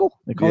his Zwickel?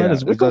 They call that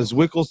his Zwickel? His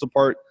Zwickel's the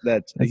part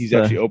that he's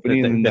actually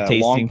opening, and the the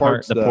tasting long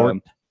part's part, the the port.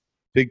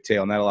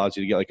 pigtail, and that allows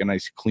you to get like a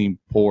nice clean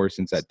pour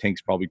since that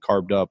tank's probably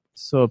carved up.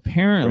 So Ready to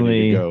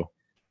apparently go.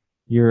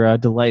 your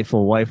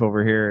delightful wife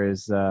over here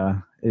is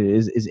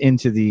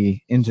into the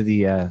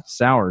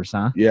sours,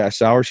 huh? Yeah,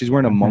 sour. She's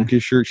wearing a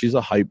monkish shirt. She's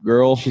a hype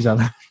girl.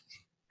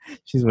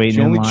 She's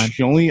waiting in line.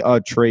 She only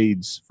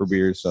trades for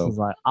beer. So She's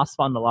like, I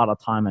spend a lot of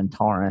time in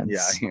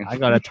Torrance. Yeah. I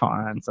go to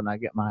Torrance and I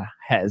get my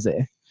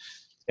hazy.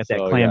 Got that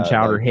So, clam yeah,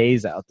 chowder like-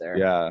 haze out there.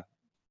 yeah.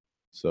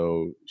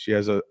 So she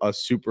has a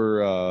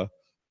super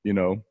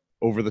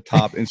over the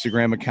top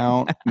Instagram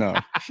account. No.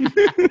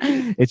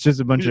 It's just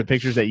a bunch of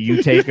pictures that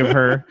you take of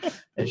her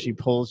as she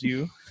pulls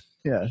you.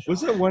 Yeah.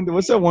 What's that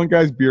one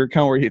guy's beer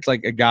account where it's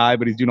like a guy,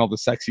 but he's doing all the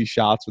sexy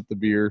shots with the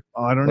beer?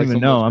 Oh, I don't Like even some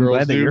of know. those I'm girls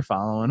glad that do. you're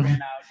following.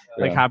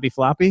 Like Yeah. Hoppy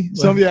Floppy?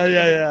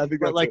 Yeah. I think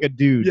But that's like it. a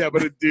dude. Yeah,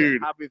 but a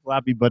dude. Hoppy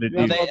Floppy, but a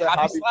No, dude. they that Happy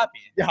Hoppy- Sloppy.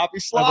 Yeah, Hoppy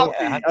Sloppy.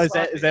 Yeah, Happy Oh, is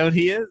that what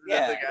he is?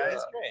 Yeah, That's the guy?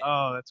 that's great.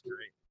 Oh, that's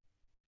great.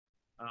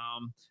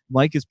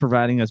 Mike is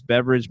providing us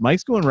beverage.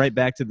 Mike's going right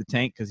back to the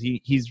tank because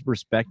he's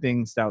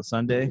respecting Stout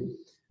Sunday.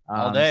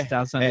 All day.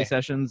 Stout Sunday Hey.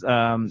 sessions.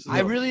 I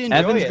really enjoy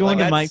Evan's it. going Like,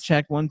 to that's- Mike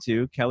Check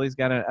 1-2. Kelly's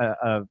got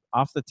a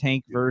off the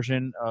tank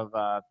version of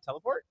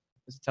Teleport.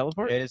 Is it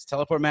Teleport? It is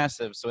Teleport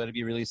Massive, so it'll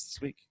be released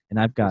this week. And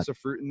I've got What's the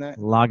fruit in that?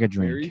 Lager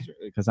drink Berries?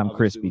 because I'm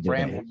Obviously, crispy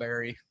today.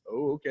 Brambleberry.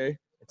 Oh, okay.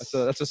 That's a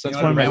You know It's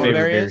sensitive one of my what a favorite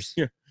brambleberry beers.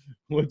 is?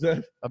 What's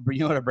that? You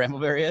know what a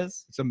brambleberry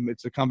is?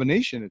 It's a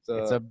combination. It's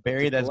It's a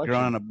berry that's grown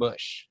collection. on a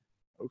bush.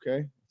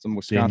 Okay. Some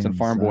Wisconsin Damn,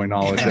 farm boy son.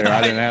 knowledge there.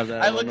 I didn't have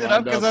that. I one looked it up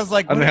lined because I was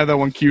like, I didn't have that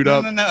one queued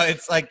up. No.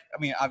 It's like, I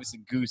mean, obviously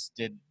Goose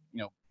did,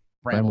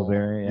 Bramble.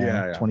 Brambleberry. Yeah,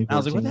 Yeah, yeah. 2014. And I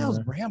was like, what the hell is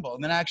or whatever. Bramble?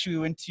 And then actually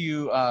we went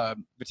to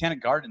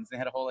Botanic Gardens. They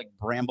had a whole like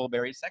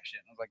Brambleberry section.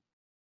 I was like,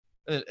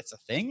 it's a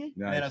thing? And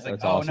then I Nice. was like,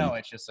 That's oh awesome. no,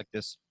 it's just like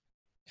this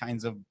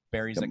kinds of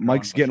berries. That grow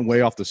Mike's on getting bushes.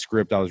 way off the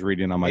script. I was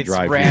reading on my It's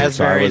drive here, so I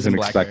raspberries wasn't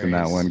and expecting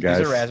that one, blackberries. guys.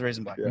 These are raspberries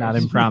and blackberries. Not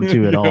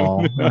impromptu at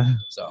all.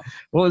 So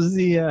What was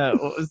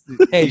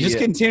the? hey, just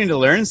continuing to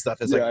learn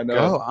stuff is Yeah, I like know.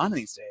 go on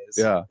these days.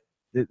 Yeah.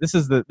 This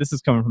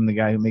is coming from the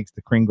guy who makes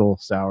the Kringle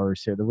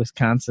sours here, the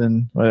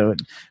Wisconsin. What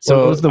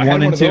So was the I had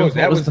one and of two? those.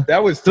 What was the-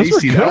 That was Those were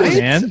tasty. good, That was-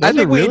 man. I Those think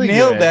are we really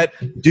nailed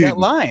good. that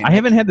line. I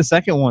haven't had the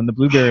second one, the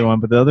blueberry one,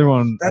 but the other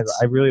one That's-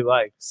 I really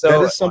like. so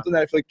that is something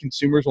that I feel like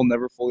consumers will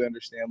never fully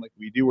understand like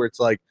we do, where it's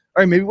like,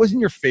 all right, maybe it wasn't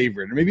your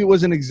favorite, or maybe it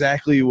wasn't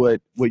exactly what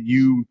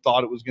you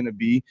thought it was going to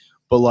be,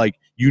 but like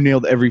you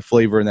nailed every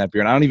flavor in that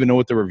beer. And I don't even know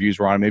what the reviews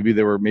were on. Maybe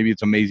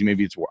it's amazing,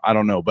 maybe it's, I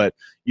don't know. But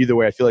either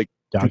way, I feel like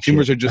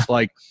consumers are just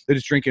like, they're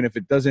just drinking. If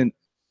it doesn't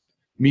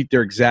meet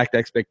their exact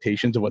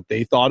expectations of what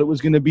they thought it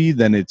was going to be,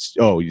 then it's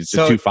So, a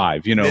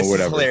 2.5, this whatever.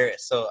 is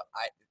hilarious. So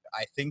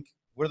I think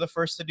we're the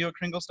first to do a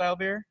Kringle style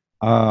beer,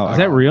 Is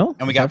that real?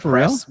 and we Is got that for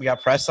real? press. We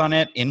got press on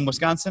it in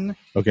Wisconsin,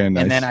 Okay,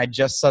 nice. and then I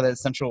just saw that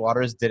Central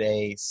Waters did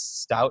a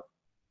stout,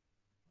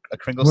 a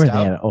Kringle Where are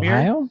stout. they at? beer.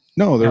 Ohio?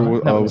 no, there No,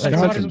 was no,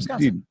 Wisconsin.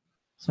 Wisconsin. Dude,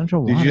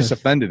 Central you Waters. just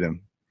offended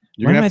him.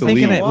 You're Why gonna am have I to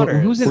thinking leave. it- Water.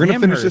 Who's in We're gonna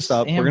finish Amherst? this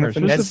up. We're gonna Amherst.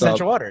 finish That's this up.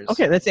 Central Waters.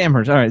 Okay, that's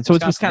Amherst. All right, so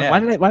it's Wisconsin,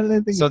 Wisconsin. yeah. Why did they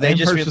think So they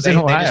just Amherst was they in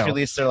Ohio? just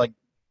released their like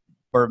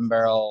bourbon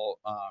barrel,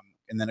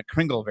 and then a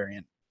Kringle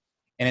variant,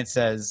 and it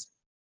says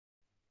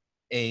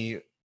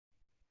a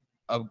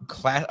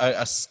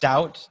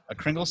stout, a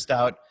Kringle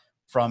stout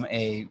from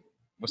a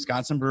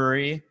Wisconsin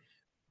brewery,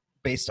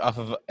 based off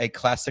of a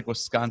classic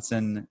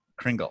Wisconsin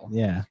Kringle.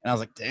 Yeah. And I was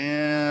like,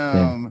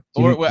 damn.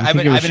 Do you I've think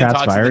been it was in shots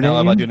talks with fired Vanilla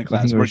at about you? doing a You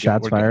class. think it was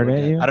shots fired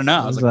at you? I don't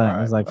know. I was like,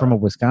 it was like from a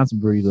Wisconsin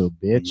brewery, you little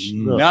bitch.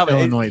 Little no, but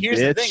Illinois here's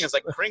bitch. the thing: is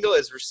like Kringle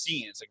is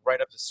Racine. It's like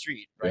right up the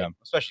street, right? Yeah.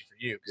 Especially for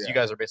you, because you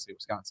guys are basically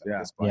Wisconsin Yeah. at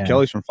this point. Yeah.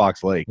 Kelly's from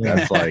Fox Lake. Yeah.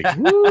 That's like,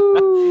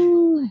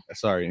 Woo!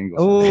 sorry, English.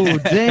 Oh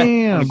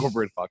damn!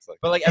 Unincorporated Fox Lake.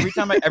 But like every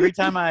time I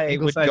would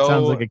Ingleside go,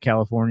 sounds like a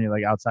California,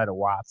 like outside of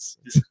Watts.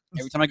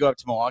 every time I go up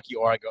to Milwaukee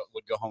or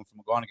would go home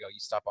from Ogonago, you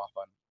stop off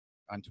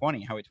on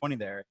 20, Highway 20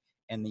 there,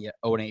 and the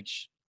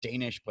O&H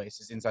Danish place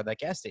is inside that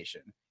gas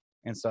station.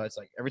 And so it's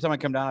like every time I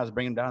come down, I was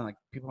bringing them down. Like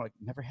people are like,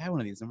 never had one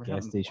of these. Never had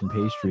Gas one. station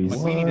I'm pastries.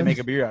 like, we need to make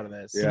a beer out of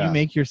this. Yeah. Can you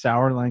make your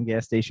sour line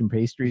gas station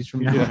pastries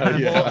from now Yeah, on?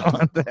 yeah. I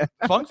want that.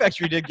 Funk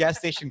Factory did gas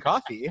station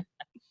coffee,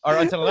 or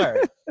until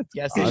there,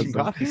 gas station Awesome.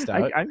 coffee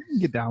stout. I can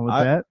get down with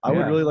that. I would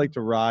Yeah. really like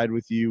to ride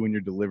with you when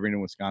you're delivering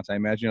in Wisconsin. I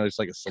imagine you're just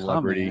like a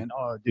celebrity. man.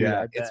 Oh, dude, Yeah.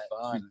 I bet. It's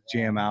fun.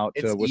 Jam out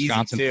It's to easy,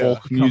 Wisconsin too.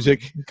 folk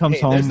music. Comes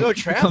Hey, home. there's no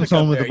traffic comes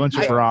home up with a there. bunch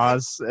of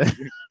bras.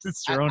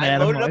 It's thrown I at him.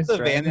 loaded while up he's the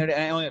driving. van there,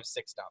 and I only have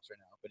 6 stops right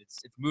now, but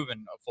it's moving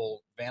a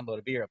full van load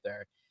of beer up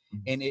there.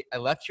 And I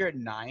left here at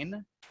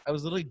 9. I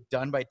was literally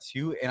done by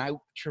 2, and I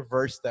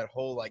traversed that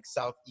whole like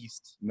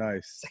southeast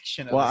Nice.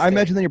 section of Well, the I state.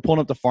 imagine that you're pulling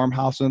up the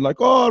farmhouse and like,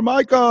 oh,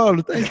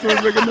 Michael, thanks for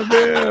bringing the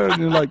beer.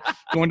 And you're like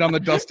going down the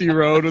dusty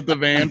road with the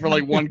van for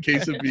like one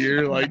case of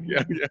beer. Like,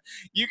 yeah.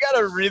 You got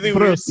a really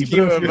weird Broski,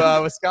 scheme of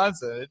broski.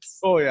 Wisconsin. It's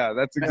Oh, yeah,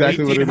 that's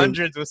exactly what it is.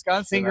 1800s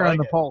Wisconsin. Finger I on like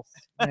the it. pulse.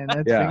 Man,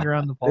 that's Yeah. finger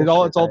on the pulse.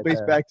 It's all right based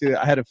there. back to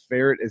I had a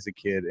ferret as a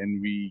kid,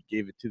 and we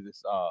gave it to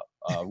this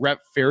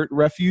ferret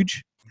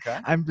refuge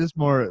I'm just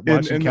more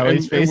watching in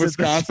Kelly's face in at this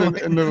Wisconsin,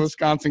 point. in the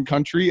Wisconsin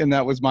country, and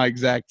that was my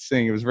exact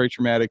thing. It was a very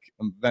traumatic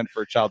event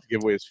for a child to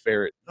give away his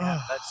ferret. Yeah,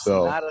 that's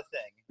So- not a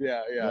thing.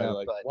 Yeah, Yeah,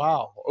 like, but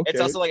wow. Okay. It's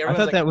also like I everyone's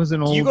thought like, that was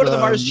an old. do you go to the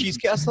Mars um, Cheese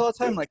Castle all the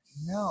time? I'm like,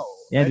 no.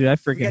 Yeah, dude, I We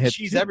freaking got hit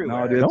cheese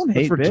everywhere. No, dude. Don't That's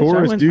hate for bitch.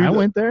 tourists, I dude.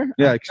 went there.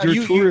 Yeah, 'cause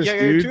you're a tourist, you're a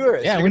dude.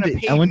 tourist. Yeah, I You're went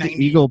gonna to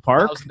pay Eagle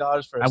Park.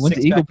 $90,000 for a I went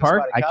to six-pack Eagle of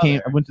Park. spotted I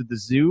cow went to the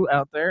zoo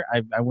out there.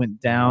 I went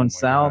down Oh my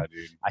south. God,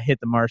 dude. I hit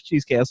the Mars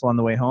Cheese Castle on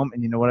the way home,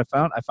 and you know what I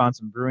found? I found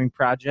some Brewing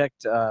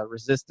Project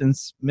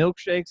Resistance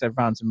milkshakes. I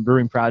found some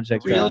Brewing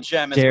Project. Real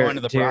gem is Dare- going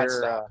to the Brat Dare,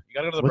 Stop. You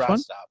got to go to the which Brat one?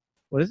 Stop.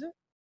 What is it?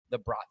 The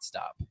Brat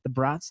Stop. The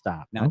Brat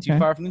Stop. Not too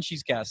far from the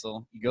Cheese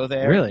Castle. You go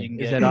there. Really? You can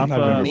Is get that off? Not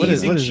What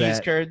is amazing cheese cheese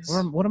that? curds.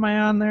 What am I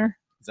on there?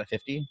 Is that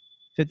 50?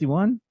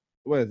 51?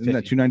 What isn't 50.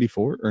 that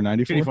 294 or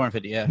 94? 54 and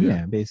 50, yeah.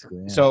 Yeah,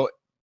 basically. Yeah. So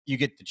you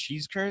get the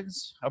cheese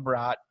curds, a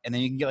brat, and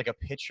then you can get like a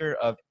pitcher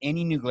of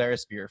any New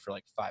Glarus beer for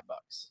like $5.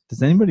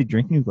 Does anybody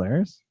drink New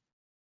Glarus?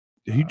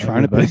 Are you trying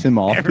to Everybody- piss him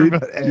off, dude?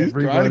 everybody- He's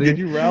trying to everybody- get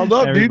you riled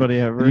up, dude. Everybody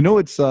ever? You know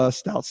it's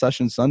Stout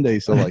Session Sunday,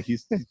 so like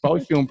he's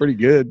probably feeling pretty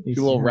good. He's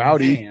a little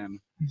rowdy. Man.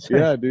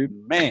 Yeah, dude.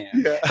 Man.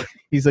 Yeah.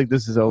 He's like,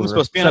 this is over. I'm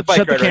supposed to be on a bike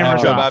Shut the ride right now,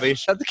 cameras Joe off. Bobby.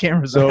 Shut the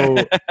cameras off.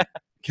 So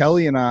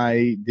Kelly and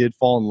I did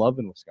fall in love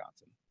in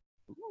Wisconsin.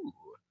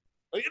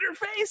 Look at her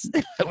face.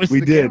 I wish We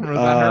the did, camera was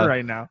on her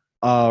right now.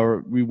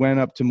 We went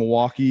up to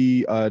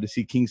Milwaukee to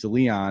see Kings of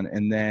Leon,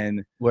 and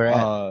then Where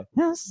at?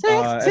 Your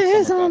sex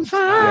is on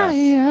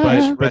fire.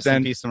 But Rest in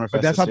then- peace, Summerfest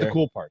But that's this not year. the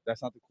cool part.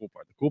 That's not the cool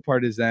part. The cool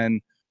part is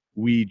then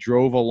we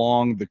drove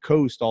along the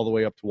coast all the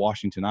way up to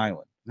Washington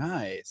Island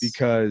Nice.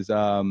 because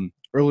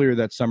earlier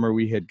that summer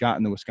we had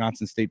gotten the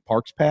Wisconsin State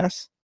Parks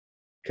Pass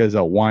because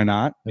why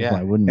not? Yeah.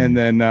 Why wouldn't And you?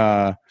 then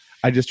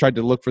I just tried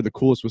to look for the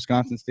coolest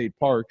Wisconsin State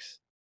parks,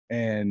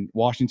 and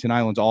Washington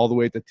Island's all the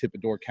way at the tip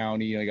of Door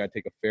County. I got to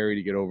take a ferry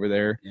to get over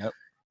there. Yep.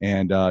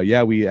 And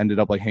yeah, we ended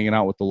up like hanging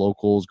out with the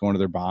locals, going to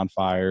their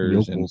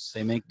bonfires, and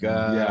They make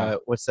Yeah.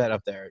 what's that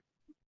up there?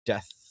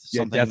 Death. yeah,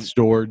 Something. Death's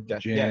Door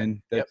Death-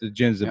 gin. yeah, The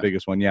gin's the Yep.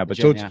 biggest one, yeah. But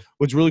Gin, so it's yeah.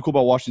 what's really cool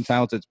about Washington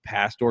Town is it's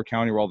past Door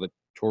County where all the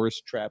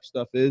tourist trap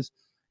stuff is,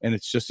 and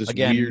it's just this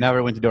Again, weird.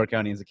 never went to Door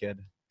County as a kid.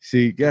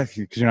 See, yeah,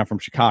 because you're not from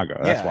Chicago.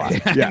 That's Yeah.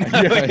 why.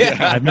 Yeah. Yeah,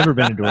 Yeah. I've never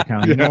been to Door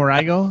County. You know where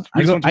I go? I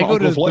You go, went to I go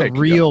to Uncle Flick, the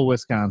real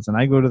Wisconsin.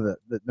 I go to the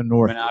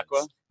north.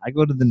 Minocqua? I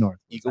go to the north.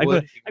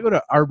 Eaglewood? I go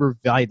to Arbor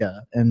Vitae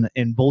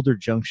in Boulder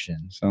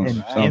Junction. Sounds-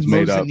 and, sounds and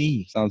made up.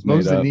 Mosinee. Sounds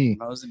made up. Mosinee.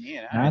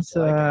 Mosinee. Not Nice. I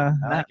like it. I like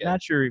not, it.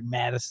 not your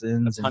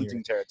Madisons That's and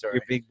hunting territory.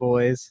 your big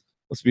boys.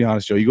 Let's be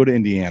honest, Joe. You go to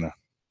Indiana.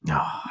 No,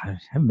 I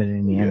haven't been in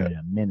Indiana in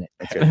a minute.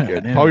 Okay,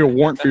 good. Man. Probably a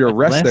warrant for your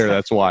arrest Last there. time-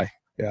 That's why.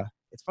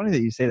 It's funny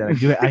that you say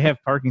that. I have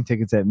parking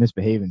tickets at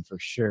Misbehaving for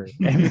sure.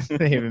 And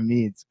Misbehaving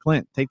Meads.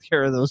 Clint, take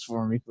care of those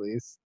for me,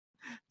 please.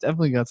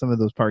 Definitely got some of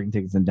those parking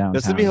tickets in downtown.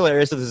 This would be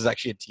hilarious if this is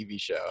actually a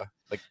TV show.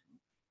 Like,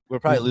 we're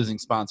probably losing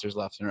sponsors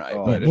left and right.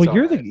 Oh, but Well, it's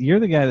you're all right. you're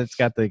the guy that's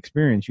got the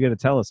experience. You got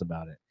to tell us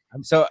about it.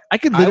 So I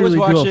could I was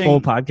literally do a full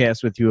watching-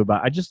 podcast with you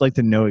about. I just like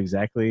to know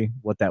exactly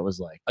what that was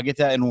like. I'll get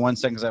that in 1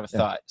 second because I have a Yeah.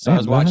 thought. So Yeah, I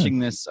was go ahead. watching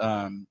this.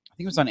 I think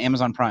it was on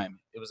Amazon Prime.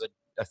 It was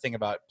a thing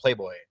about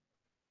Playboy.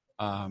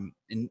 And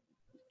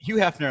Hugh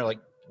Hefner, like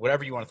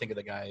whatever you want to think of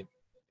the guy,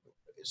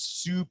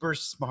 super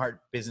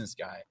smart business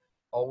guy,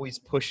 always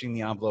pushing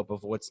the envelope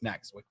of what's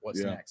next. Like what's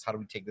Yeah. next? How do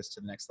we take this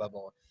to the next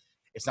level?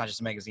 It's not just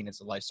a magazine;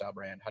 it's a lifestyle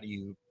brand. How do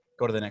you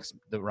go to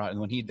the route? And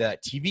when he did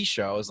that TV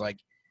show, I was like,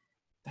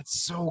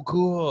 that's so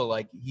cool.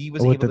 Like he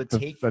was With able to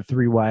take. the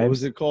three wives. What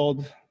was it called?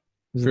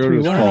 Was forget what it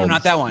was No, called.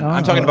 not that one. Oh,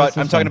 I'm talking oh, about. what's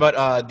I'm this talking one?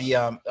 about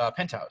the Penthouse.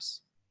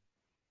 Penthouse.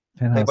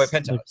 Playboy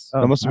Penthouse.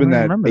 Oh, That must have I been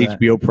that remember that.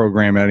 HBO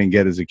program I didn't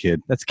get as a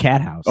kid. That's Cat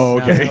House. Oh,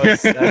 No, okay.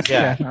 that's-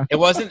 yeah. It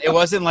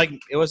wasn't like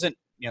it wasn't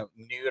nude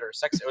or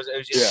sex. It was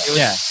just Yeah. it was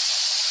Yeah.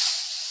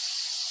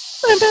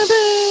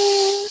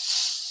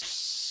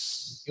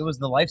 it was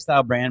the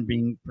lifestyle brand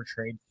being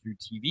portrayed through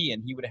TV,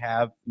 and he would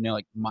have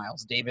like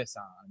Miles Davis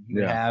on. He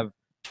would Yeah. have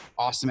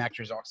awesome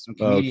actors, awesome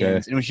Oh, okay.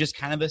 comedians. And it was just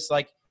kind of this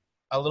like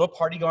a little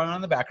party going on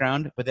in the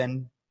background, but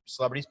then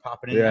celebrities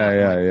popping in. Yeah, and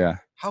out. yeah, Like, yeah.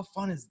 how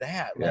fun is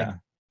that? Like, Yeah.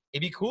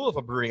 it'd be cool if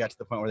a brewery got to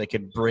the point where they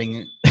could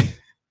bring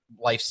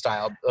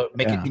lifestyle,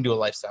 make Yeah. it into a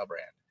lifestyle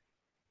brand.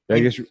 I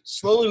guess.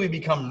 Slowly we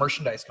become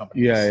merchandise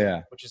companies. Yeah,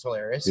 yeah, Which is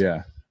hilarious.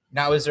 yeah.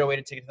 Now is there a way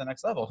to take it to the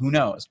next level? Who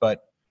knows?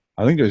 But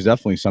I think there's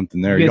definitely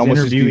something there. You You guys almost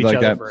just interview need each like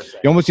other that. for a second.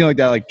 You almost need like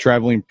that like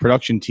traveling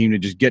production team to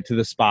just get to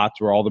the spots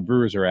where all the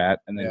brewers are at,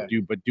 and then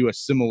Yeah. do a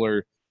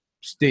similar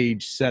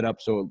stage setup.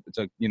 So it's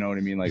like, you know what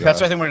I mean? Like that's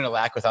what I think we're going to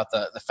lack without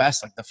the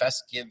fest. Like the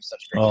fest gives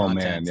such great Oh, content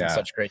man, and yeah.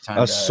 such great time.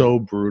 that's to- so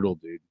brutal,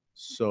 dude.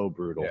 So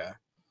brutal. yeah.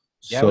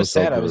 Yeah, So, it was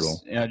so sad. I brutal.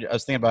 was I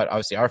was thinking about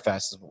obviously our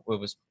fest. It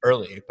was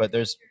early, but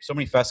there's so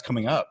many fests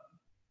coming up.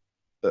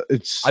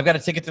 It's I've got a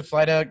ticket to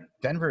fly to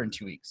Denver in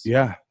 2 weeks.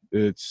 yeah.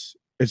 It's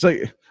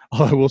like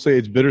I will say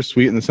it's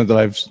bittersweet in the sense that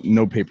I have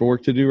no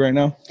paperwork to do right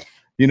now.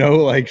 You know,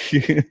 like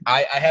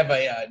I have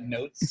a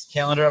notes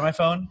calendar on my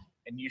phone,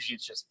 and usually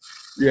it's just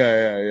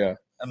yeah.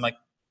 I'm like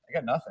I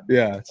got nothing.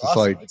 Yeah, It's it's just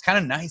awesome. like It's kind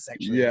of nice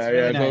actually. yeah, It's really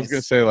yeah. So I was nice.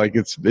 gonna say like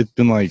it's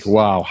been like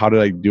wow, how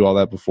did I do all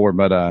that before?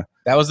 But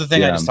That was the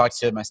thing I Yeah. just talked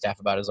to my staff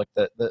about. Is like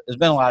there's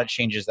been a lot of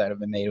changes that have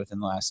been made within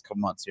the last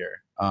couple months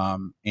here,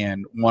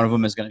 and one of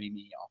them is going to be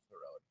me off the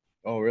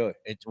road. oh really?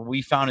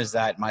 We found is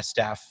that my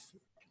staff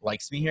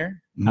likes me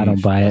here. I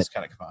don't buy That's it.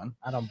 kind of fun.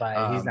 I don't buy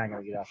it. He's not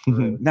going to get off the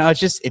road. No,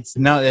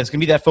 it's gonna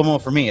be that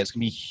FOMO for me. It's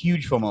gonna be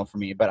huge FOMO for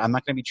me. But I'm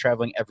not gonna be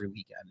traveling every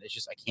weekend. It's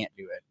just I can't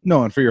do it.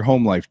 No, and for your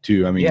home life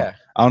too. I mean, Yeah.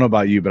 I don't know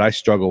about you, but I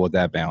struggle with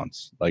that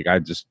balance. Like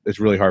it's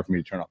really hard for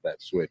me to turn off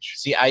that switch.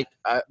 See, I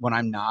when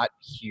I'm not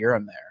here,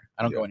 I'm there.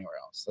 I don't go anywhere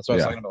else. That's what I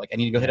was Yeah. talking about. Like I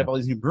need to go hit up all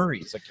these new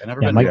breweries. Like I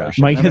never Yeah, been. Mike, to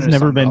Hershey. Mike I've has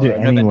never Sun been to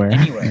Colorado. I've never been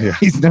anywhere. Yeah.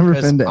 He's never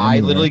Because been to I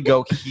anywhere. literally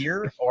go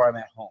here or I'm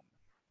at home.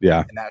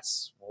 Yeah. And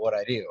that's what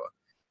I do.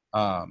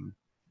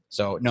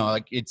 So no,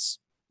 like it's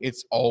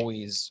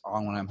always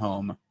on when I'm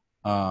home.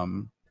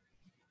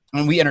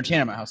 And we entertain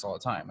at my house all the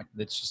time. Like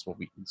that's just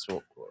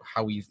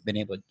how we've been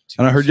able to.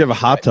 And I heard you have a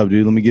hot tub,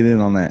 dude. Let me get in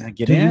on that.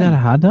 Get Dude, you in. got a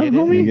hot tub, Get in.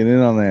 Let me homie? get in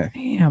on that.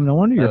 Damn, no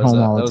wonder you're home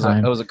all the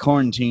time. That was a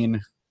quarantine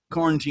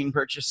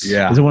purchase.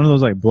 Yeah. Is it one of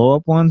those like blow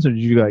up ones, or did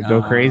you like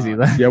go crazy?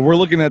 Yeah, we're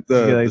looking at You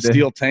the like the-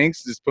 steel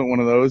tanks. Just put one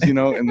of those, in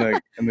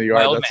the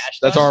yard. old That's, mash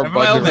that's tub. our Remember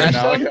my old budget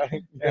right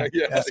now. mash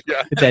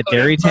Yeah. Get that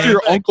dairy If tank.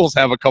 your uncles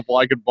have a couple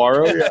I could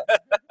borrow. Yeah.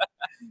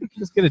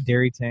 Just get a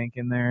dairy tank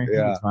in there.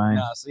 Yeah. It's fine.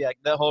 No, so yeah,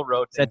 the whole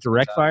road. Is that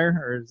direct fire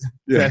or is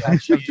Yeah. that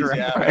actually Jeez, direct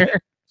yeah.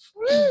 fire?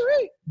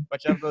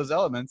 Watch out for those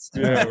elements.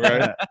 Yeah,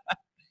 right.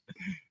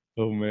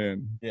 Oh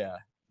man. Yeah,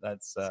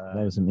 that's That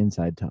was some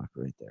inside talk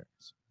right there.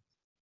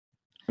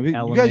 I mean,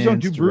 you guys don't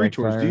do Elements, brewery direct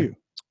tours, fire. do you?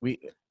 we.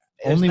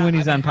 Only when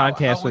he's on how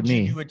podcast with would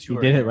you me. do a He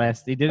tour did it here?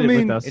 last. He did I it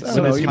mean, with us it's with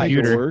so his you make it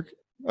computer. work.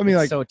 I mean, It's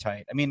like so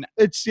tight. I mean,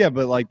 it's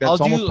but like I'll that's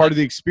do, almost part like, of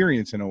the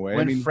experience in a way. I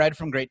when mean, Fred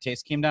from Great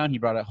Taste came down, he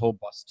brought a whole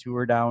bus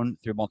tour down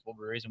through multiple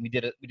breweries, and we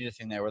did a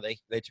thing there where they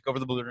took over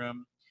the Blue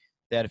Room.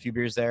 They had a few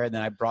beers there, and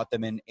then I brought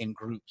them in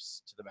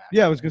groups to the back.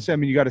 yeah, I was gonna say. I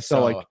mean, you got to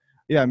sell So, like,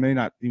 yeah, maybe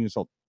not even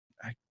sell.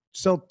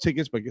 sell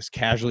tickets, but as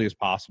casually as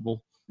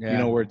possible. Yeah. You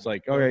know, where it's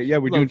like, okay, yeah,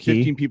 we're doing Low-key.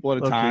 15 people at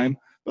a Low-key. time,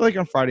 but like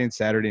on Friday and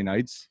Saturday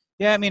nights.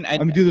 Yeah, I mean, I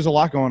mean, dude, there's a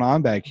lot going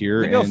on back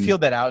here. maybe I'll and feel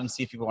that out and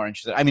see if people are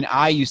interested. I mean,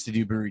 I used to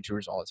do brewery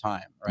tours all the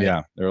time, right?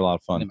 yeah, they're a lot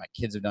of I fun. mean, my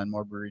kids have done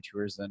more brewery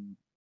tours than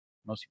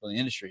most people in the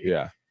industry.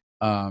 Yeah.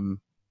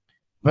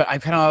 But I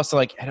kind of also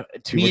like,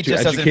 to me, what, it you're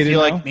just doesn't educated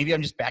feel now? like, maybe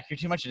I'm just back here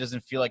too much. It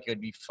doesn't feel like it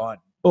would be fun.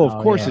 Oh, of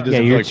Oh, course yeah. it doesn't Yeah,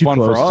 feel you're like too fun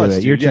for close to us. it.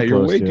 Dude. You're Yeah, too you're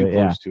close way to too it,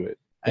 yeah. close to it.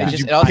 I Dude, just,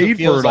 you it also paid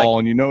feels for it like, all,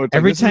 and you know it's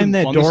Every like, this isn't time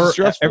that fun, this is door,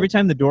 stressful. every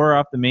time the door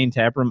off the main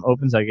tap room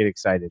opens, I get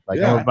excited. Like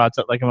Yeah. I'm about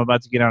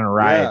to get on a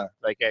ride, Yeah.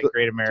 like at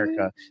Great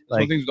America. Some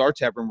Like things with our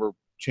tap room, we're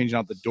changing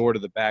out the door to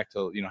the back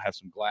to have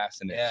some glass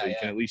in it, Yeah, so you yeah.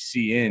 can at least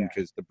see in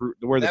because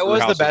where the that brew was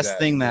the house is best at.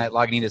 thing that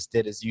Lagunitas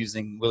did is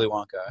using Willy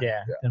Wonka.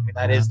 yeah, I mean,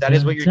 that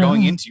is what you're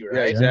going into, right?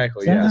 Yeah,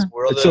 exactly. Yeah. Yeah, This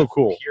world It's so of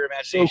cool. pure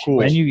imagination. So cool.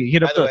 which, Then you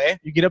get up by the way,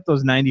 you get up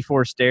those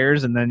 94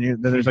 stairs, and then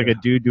there's like a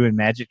dude doing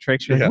magic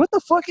tricks. You're like, Yeah. what the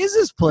fuck is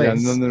this place? Yeah,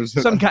 and then there's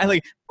Some guy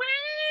like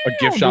a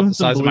gift shop doing the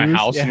some size of my blues.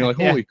 house, Yeah, and you're like,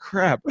 yeah. holy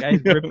crap. guys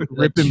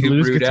ripping two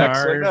blues brew decks,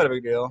 guitar. like, not a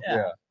big deal.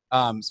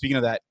 Yeah. Speaking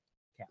of that,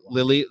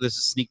 Lily, this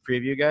is sneak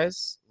preview,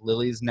 guys.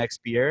 Lily's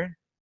next beer,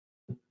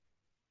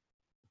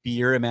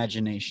 Beer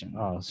Imagination.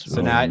 Oh,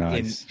 So not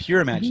nice. in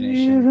pure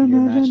imagination, Beer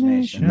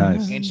Imagination.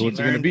 Nice. And So she what's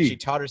it gonna learned, be? she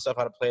taught herself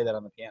how to play that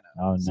on the piano.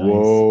 Oh, nice.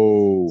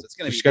 Whoa. So it's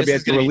gonna She's be, gotta be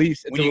this at the is gonna be-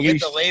 release. when you get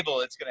the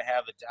label, it's gonna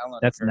have the download.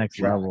 That's curve next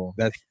track. level.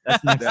 That's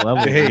That's next level,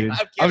 Hey, dude.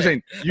 I was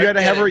saying you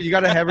gotta have her. You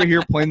gotta have her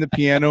here playing the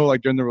piano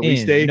like during the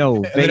release day. No,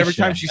 And then every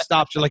time she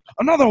stops, you're like,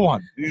 another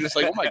one. And you're just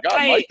like, oh my god,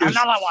 Mike is,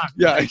 one.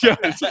 yeah, yeah.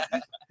 It's like,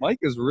 Mike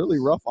is really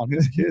rough on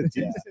his kids.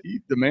 He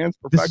demands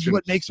perfection. This is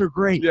what makes her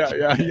great. Yeah,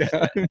 yeah,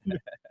 yeah.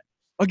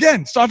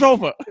 Again, start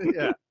over.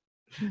 Yeah.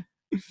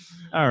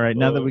 All right,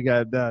 now that we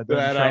got done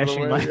That out of the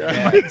trashing way, my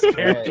yeah. Mike's Right,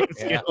 parenting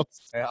yeah.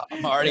 skills Yeah,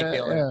 I'm already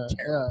feeling yeah,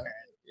 terrible parent.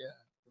 Yeah,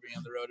 for being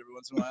on the road every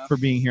once in a while. for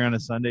being here on a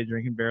Sunday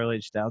drinking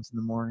barrel-aged stouts in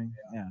the morning.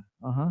 Yeah.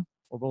 Uh-huh.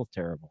 We're both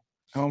terrible.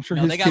 Oh, I'm sure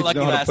No, his they got kids lucky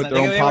know how to last put night.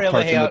 their They own were Pop able to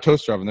Tarts in hang the out.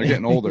 toaster oven. They're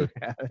getting older.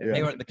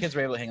 The kids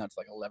were able to hang out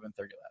till like 11:30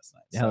 last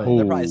night. Hell So yeah.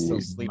 they're probably Oh, still my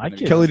sleeping.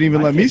 kids- Kelly didn't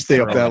even My let me kids stay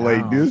up throw that late,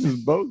 down. dude. This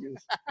is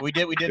bogus. We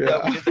did Yeah.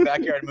 the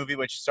backyard movie,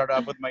 which started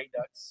off with Mighty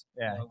Ducks.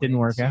 Yeah, and didn't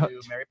went work out.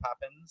 to Mary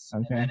Poppins.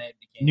 Okay. And then it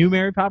became New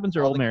Mary Poppins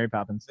or All old the- Mary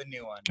Poppins? the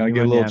new one. Can I New get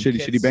a one, little yeah. chitty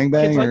Kids- chitty bang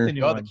kids bang? like Or the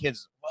new Oh, one. the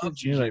kids love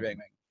You're Chitty like- Bang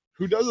Bang.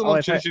 who doesn't Oh, love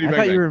I chitty thought, chitty I bang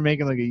thought you bang? were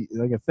making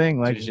like a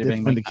thing, like Chitty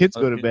Bang when the Bang. kids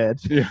go to bed.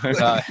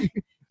 Yeah.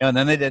 And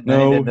then they did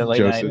No, the late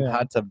Joseph. night Yeah.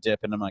 hot tub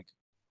dip, and I'm like,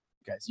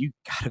 guys, you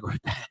gotta go to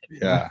bed.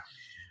 Yeah.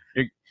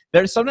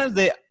 There's sometimes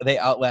they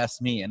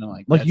outlast me, and I'm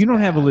like, Like that's you don't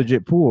have a bad.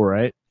 legit pool,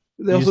 right?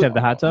 You just have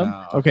the hot tub.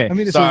 No. Okay. I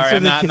mean, it's Sorry,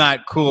 I'm the not, ki-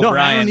 not cool, No,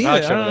 Brian. I don't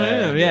Pouch either. over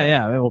there. Yeah,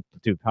 yeah. Well,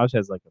 dude, Pouch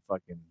has like a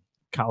fucking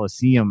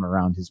coliseum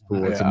around his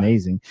pool. It's Yeah.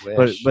 amazing.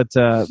 Wish. But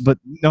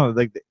no,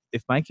 like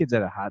if my kids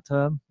had a hot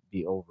tub, it'd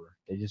be over.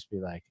 They'd just be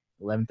like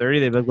 11:30.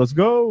 They'd be like, let's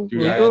go.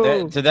 Dude, let's Yeah,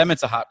 go. to them,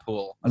 it's a hot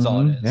pool. That's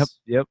all it Mhm. is.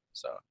 Yep.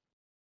 So,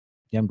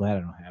 Yeah, I'm glad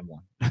I don't have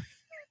one.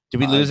 did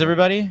we lose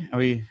everybody? Are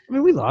we? I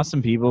mean, we lost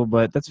some people,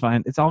 but that's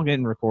fine. It's all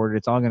getting recorded.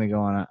 It's all going to go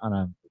on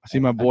a I see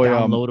my boy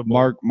downloadable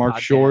Mark podcast.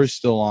 Shore is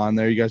still on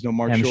there. You guys know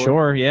Mark I'm Shore?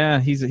 sure. Yeah,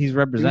 he's He was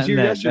representing here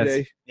that.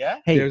 yesterday. Yeah.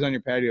 Hey, He was on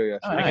your patio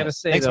yesterday. I gotta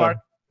say, Thanks, though,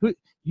 Mark.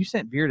 you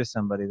sent beer to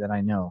somebody that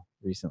I know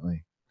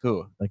recently,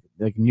 Who? like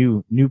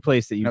new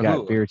place that you No, got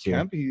who? beer to.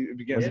 Kemp, he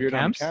began Was it beer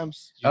down Kemp's?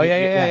 Kemp's. Oh yeah.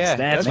 Yes,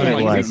 that's when what it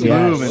you was, could yes.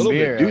 move A and little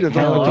beer. bit. Dude, that's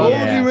what Hell I told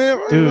yeah. you,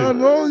 man. Dude, I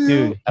know you.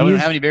 Dude, I wouldn't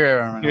he's, have any beer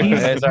around. he's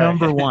Sorry.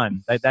 number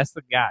one. That's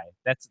the guy.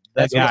 That's the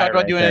That's what we guy talked about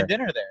right doing there. at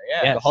dinner there.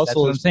 Yeah. Yes, The hustle that's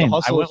what I'm is- the saying. I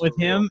hustle went is with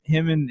for real.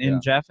 him and Yeah.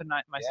 Jeff and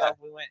myself.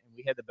 We went and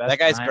we had the best. That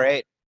guy's time.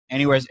 great. And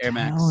he wears Air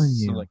Max. telling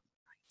So you. like,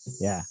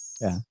 Yeah,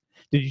 yeah.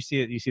 Did you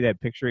see it? You see that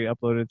picture he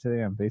uploaded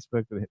today on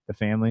Facebook? The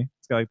family.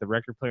 It's got like the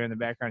record player in the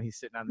background. He's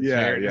sitting on the Yeah,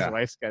 chair. And yeah. His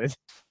wife's got his.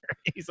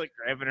 He's like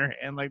grabbing her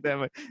hand like that.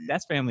 But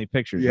that's family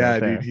pictures. Yeah, right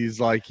there. dude. He's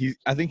like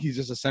I think he's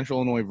just a Central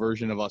Illinois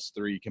version of us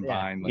three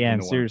combined. Like, yeah,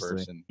 and into one seriously,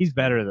 person. he's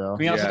better though. can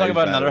we also Yeah, talk he's about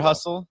better, another though.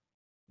 hustle?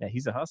 Yeah,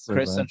 he's a hustler.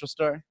 Chris bud. Central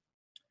Star.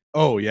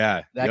 Oh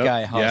yeah, That Yep, guy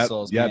yep,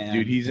 hustles, Yep, man.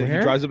 dude. He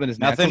Where? drives up in his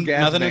natural Nothing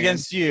gas van.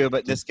 against you,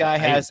 but this guy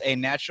Hey. has a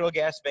natural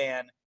gas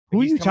van. Who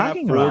are He's you coming up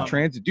talking from- about?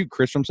 Transit, dude.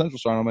 Chris from Central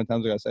Star. I don't know how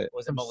many times I gotta say it.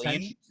 Was it From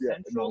Moline? Yeah,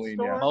 Central Moline,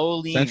 Store? yeah.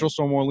 Moline. Central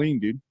Store Moline,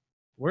 dude.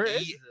 Where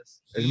is He-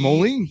 this? It's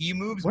Moline. He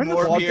moves Where the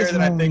more fuck beer is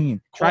than I think.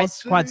 Moline? Quad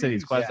Quad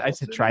Cities. Cities. I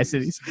said Tri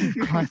Cities.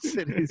 Quad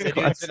Cities. The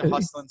Quad dude's been Cities.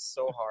 hustling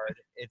so hard.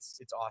 It's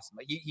awesome.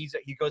 Like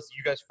he goes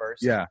you guys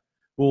first. Yeah.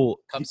 Well,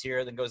 Comes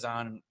here, then goes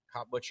on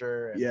Hot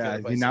Butcher. And a few yeah.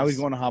 other Now he's places.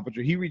 going to Hot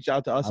Butcher. He reached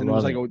out to us, I and it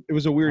was love like it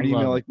was a weird I love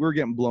email. it. Like we were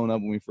getting blown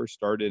up when we first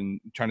started and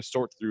trying to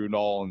sort through it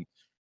all. And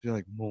they're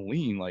like,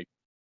 Moline, like,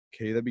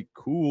 okay, that'd be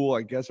cool,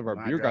 I guess, if our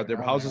Might beer drive got there.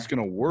 But down how's there. this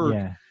gonna work?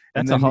 Yeah,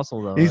 that's then a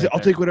hustle though. And he's right like, I'll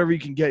there. take whatever you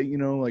can get,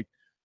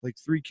 like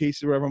 3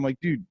 cases or whatever. I'm like,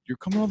 dude, you're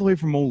coming all the way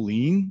from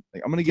Moline.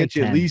 Like, I'm gonna get Take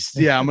you at 10. least,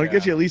 yeah, I'm gonna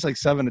get Yeah. you at least like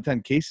 7 to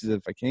 10 cases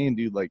if I can,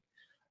 dude. Like,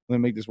 I'm gonna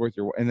make this worth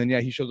your. And then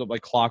yeah, he shows up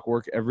like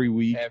clockwork every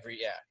week, He's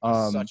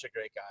Um, such a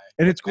great guy.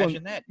 and it's cool.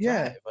 Imagine that.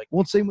 yeah. drive, Like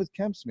Well, same with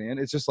Kemp's, man.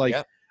 It's just like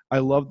Yep. I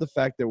love the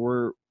fact that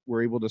we're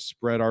able to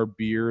spread our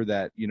beer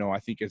that I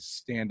think is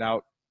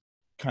standout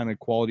kind of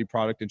quality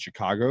product in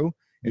Chicago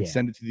and Yeah.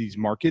 send it to these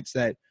markets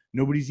that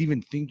nobody's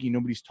even thinking,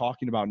 nobody's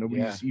talking about,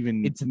 nobody's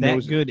even It's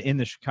knows that good in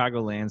the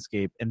Chicago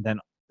landscape, and then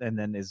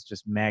is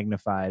just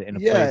magnified in a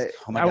Yeah. place.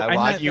 Oh my I- god! I'm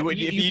Watch, not- you, you-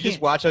 if you you just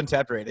can't- watch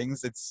Untapped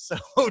ratings, it's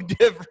so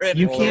different.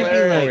 You It's can't be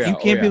hilarious. like yeah, you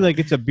can't oh, be yeah. like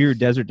it's a beer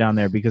desert down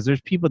there, because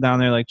there's people down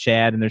there like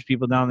Chad, and there's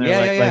people down there Yeah,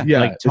 like yeah, like, yeah.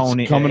 like It's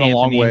Tony, coming a Anthony,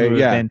 long way,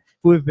 yeah.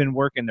 who have been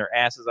working their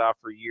asses off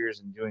for years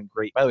and doing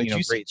great. By the way, did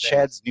you see great things.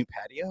 Chad's new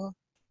patio?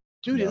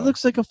 Dude, it No.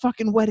 looks like a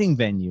fucking wedding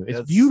venue. It's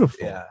That's-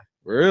 beautiful. Yeah.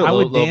 really. I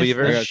would Little dance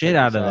Beaver? the I gotta shit check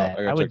out this of out. that. I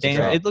gotta I would check this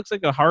dance. out. It looks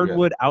like a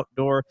hardwood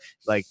outdoor,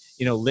 like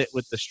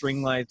with the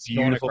string lights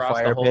Beautiful going across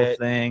fire the whole pit.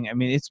 thing. I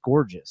mean, it's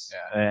gorgeous.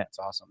 Yeah, that's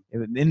awesome.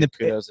 In the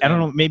Kudos to I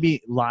don't them. know,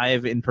 maybe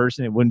live in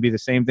person it wouldn't be the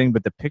same thing,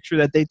 but the picture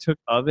that they took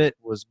of it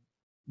was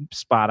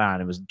spot on.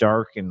 It was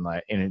dark and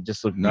it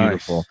just looked Nice.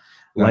 beautiful.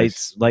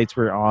 Nice. Lights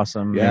were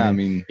awesome. Yeah, I and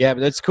mean, Yeah,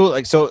 but that's cool.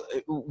 Like, so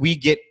we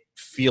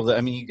feel that.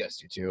 I mean, you guys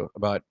do too.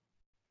 About,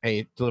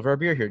 hey, deliver our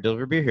beer here,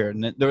 deliver beer here.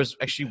 And then there was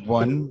actually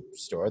one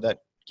store that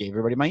gave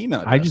everybody my email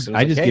address. I It just was I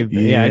like, just hey,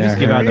 give I just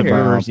give out the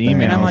brewer's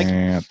email. And I'm like,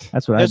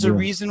 that's what there's I a do.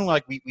 reason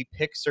like we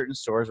pick certain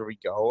stores where we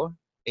go.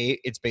 A,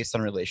 it's based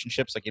on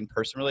relationships, like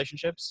in-person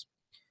relationships,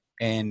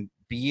 and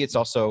B, it's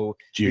also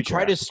we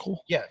try to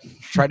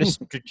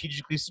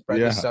strategically spread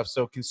Yeah. this stuff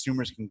so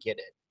consumers can get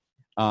it.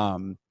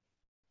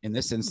 In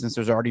this instance,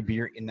 there's already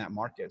beer in that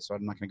market, so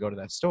I'm not going to go to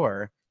that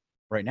store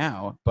right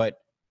now. But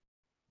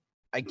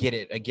I get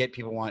it. I get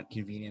people want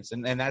convenience,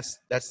 and that's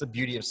the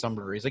beauty of some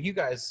breweries. Like you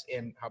guys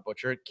in Hot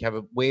Butcher have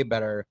a way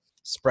better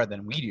spread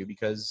than we do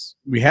because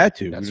we had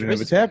to. We That's didn't have a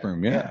business tap plan.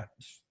 room. Yeah.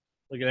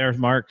 Look at there's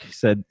Mark. He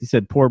said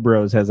Poor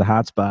Bros has a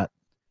hot spot.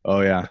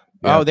 Oh yeah.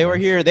 Oh, they were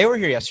here. They were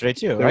here yesterday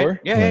too, They right? were?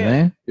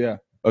 Yeah. Really?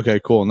 Okay.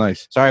 Cool.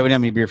 Nice. Sorry, we didn't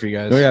have any beer for you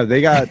guys. Oh yeah.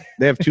 They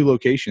have 2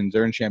 locations.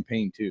 They're in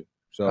Champaign too.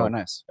 So Oh,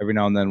 nice. every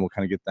now and then we'll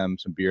kind of get them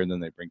some beer, and then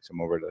they bring some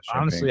over to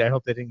Champagne. Honestly, I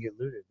hope they didn't get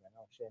looted. I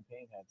know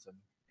Champagne had some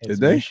Did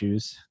they?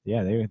 issues.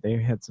 Yeah, they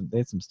had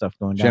some stuff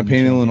going down. in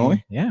Champaign,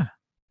 Illinois? Yeah.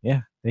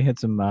 They had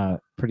some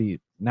pretty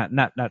not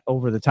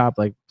over the top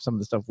like some of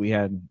the stuff we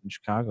had in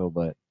Chicago,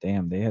 but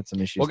damn, they had some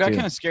issues. Well, got too.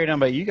 kind of scared down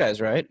by you guys,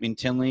 right? I mean,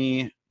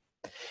 Tinley.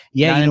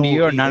 Yeah, Not in New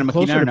York, not in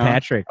closer Makina, to no?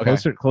 Patrick,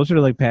 Okay. closer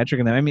to like Patrick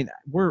and them. I mean,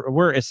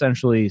 we're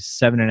essentially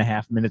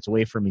 7.5 minutes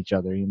away from each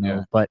other,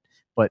 Yeah. but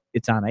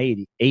it's on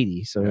 80,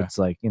 so Yeah. it's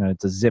like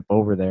it's a zip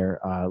over there,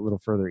 a little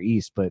further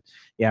east. But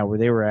yeah, where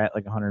they were at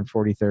like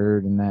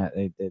 143rd and that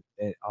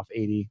it off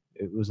 80,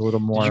 it was a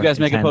little more. Did you guys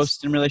make a intense.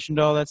 post in relation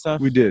to all that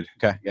stuff? We did.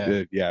 Okay. We Yeah.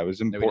 did. Yeah. It was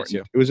we did important.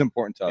 too. It was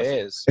important to us. It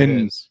is. And,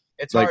 it is.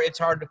 It's like- hard. It's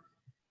hard.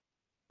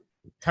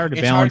 It's hard to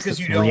It's hard balance because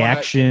the you don't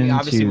reaction.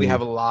 obviously, we to-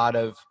 have a lot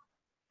of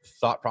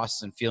thought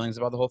process and feelings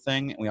about the whole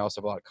thing, and we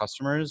also have a lot of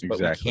customers. But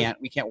Exactly.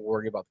 we can't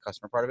worry about the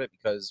customer part of it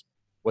because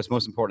what's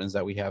most important is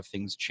that we have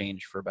things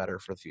change for better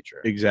for the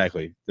future.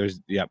 Exactly.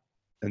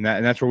 And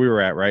that's where we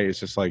were at, right? It's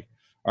just like,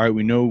 all right,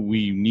 we know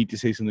we need to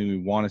say something, we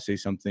want to say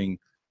something,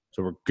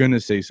 so we're gonna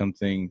say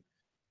something.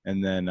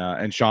 And then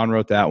and Sean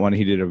wrote that one.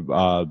 He did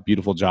a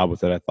beautiful job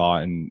with it, I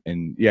thought.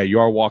 And yeah, you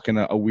are walking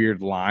a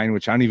weird line,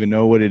 which I don't even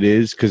know what it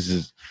is,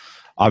 because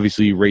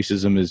obviously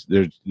racism is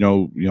there's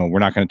no, we're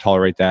not going to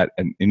tolerate that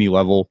at any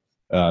level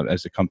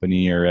as a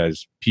company or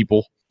as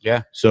people.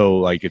 Yeah. So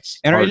like it's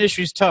And our hard.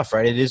 industry is tough,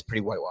 right? It is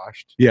pretty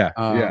whitewashed. Yeah.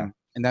 Um, yeah.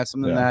 And that's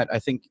something Yeah. that I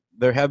think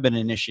there have been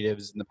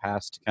initiatives in the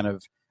past to kind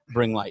of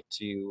bring light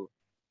to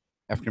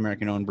African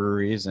American owned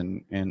breweries,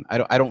 and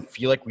I don't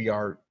feel like we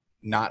are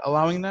not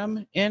allowing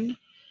them in.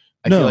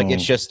 I feel like No.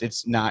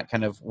 it's not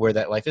kind of where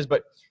that life is,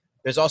 but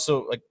there's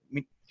also like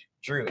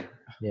Drew,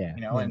 yeah.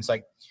 and it's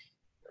like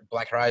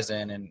Black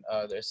Horizon, and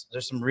there's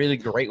some really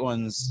great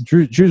ones.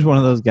 Drew's one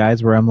of those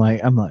guys where I'm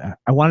like,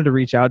 I wanted to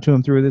reach out to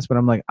him through this, but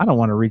I'm like, I don't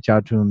want to reach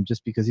out to him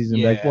just because he's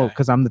gonna be like, well, Yeah.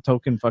 because I'm the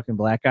token fucking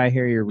black guy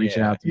here. You're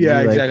reaching Yeah. out to me.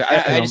 Yeah,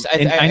 Like,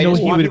 exactly. I know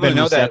just he want would have people to been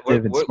know that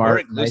receptive and we're smart,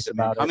 and nice inclusive,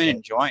 man. about Come it. in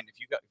and join if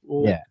you got.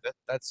 Yeah.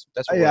 That's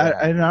where we're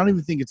I at. don't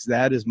even think it's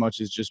that as much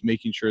as just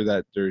making sure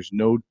that there's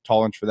no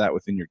tolerance for that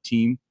within your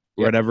team,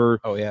 Yep. whatever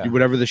Oh yeah.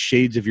 whatever the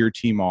shades of your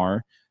team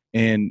are,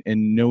 and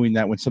knowing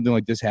that when something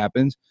like this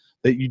happens,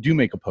 that you do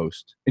make a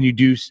post and you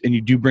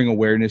do bring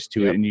awareness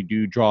to Yep. it, and you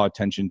do draw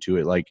attention to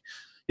it. Like,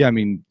 yeah, I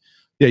mean,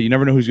 yeah, you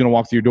never know who's going to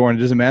walk through your door, and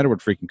it doesn't matter what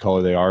freaking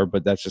color they are,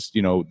 but that's just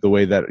the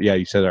way that, yeah,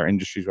 you said our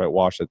industry's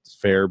whitewashed. That's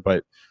fair,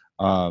 but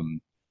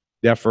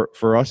yeah,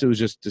 for us, it was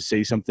just to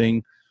say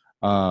something.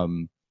 I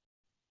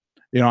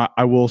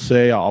will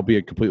say, I'll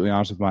be completely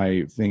honest with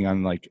my thing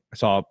on, like, I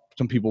saw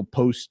some people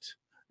post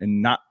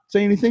and not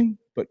say anything,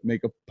 but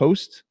make a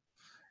post.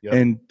 Yep.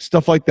 And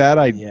stuff like that.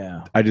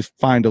 I just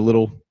find a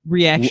little,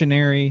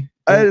 reactionary.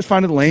 I just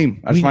find it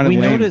lame. I just find it we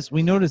lame.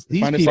 noticed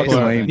these find it people fucking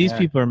are lame. these Yeah.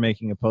 people are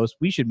making a post.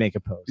 We should make a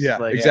post. Yeah,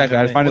 Like, exactly.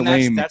 I find it Well,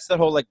 lame. that's the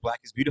whole like Black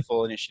is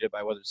Beautiful initiative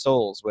by Weathered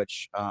Souls,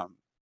 which I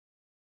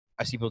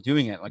see people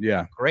doing it. Like,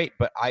 Yeah. great.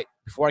 But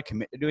before I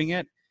commit to doing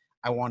it,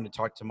 I wanted to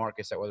talk to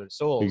Marcus at Weathered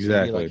Souls. And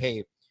Exactly. be like,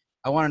 hey,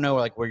 I want to know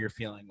like where you're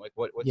feeling. Like,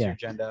 what's Yeah. your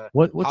agenda?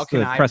 What's How can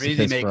the I precipice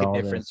really make for a all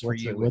difference this? for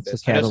What's you the- with what's the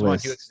this? I just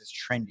want to do it catalyst? because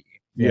it's trendy.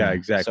 Yeah,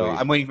 exactly. So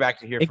I'm waiting back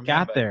to hear It from him.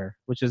 got but there,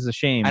 which is a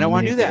shame. I don't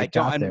want to mean, do that. it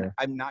got there.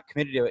 I'm not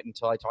committed to it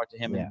until I talk to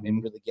him Yeah.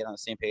 and really get on the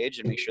same page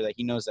and make sure that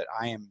he knows that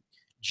I am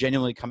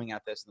genuinely coming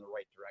at this in the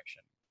right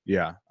direction.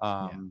 Yeah.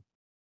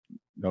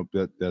 Nope.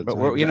 That's But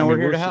we're, 100%. I mean, we're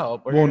here to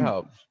help. We're here to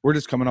help. We're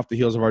just coming off the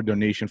heels of our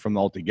donation from the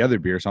Altogether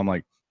beer. So I'm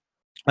like,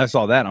 I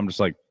saw that. I'm just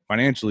like,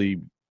 financially,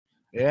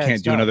 Yeah, can't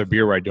it's do tough. another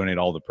beer where I donate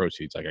all the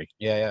proceeds. Like,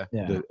 Yeah.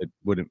 it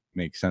wouldn't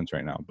make sense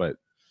right now. But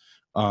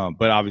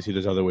obviously,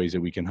 there's other ways that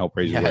we can help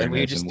raise Yeah,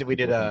 awareness. we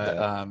did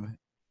a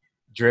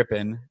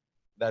dripping.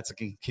 That's a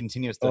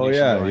continuous Oh donation.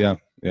 yeah, going.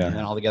 yeah. And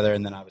then all together,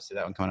 and then obviously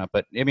that one coming up.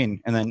 But I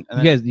mean, and then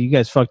You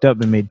guys fucked up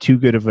and made too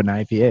good of an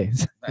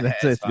IPA.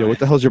 That's it. Yeah, what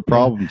the hell's your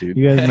problem, dude?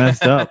 You guys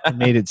messed up and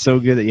made it so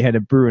good that you had to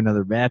brew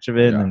another batch of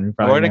it. Yeah. And then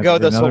we're gonna go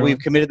this whole. whole We've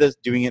committed this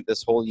doing it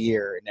this whole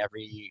year, and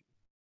every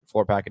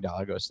 4-pack of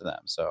dollar goes to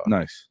them. So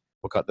Nice.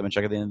 we'll cut them a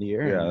check at the end of the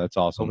year. Yeah, and that's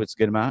awesome. hope it's a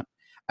good amount.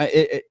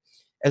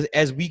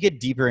 As we get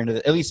deeper into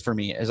this, at least for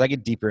me, as I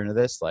get deeper into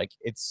this, like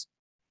it's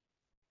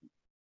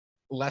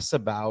less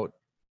about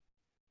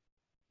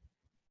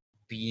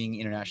being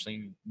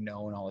internationally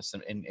known, all this,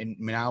 and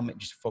now I'm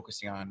just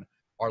focusing on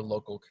our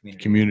local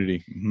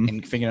community Mhm.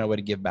 and figuring out a way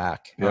to give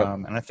back. Yep.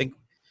 And I think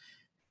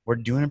we're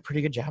doing a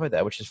pretty good job at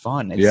that, which is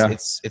fun.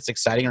 It's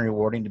exciting and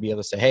rewarding to be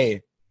able to say,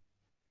 "Hey,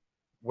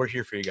 we're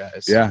here for you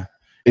guys." Yeah.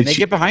 And they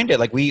get behind it.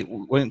 Like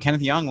when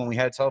Kenneth Young, when we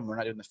had to tell them we're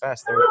not doing the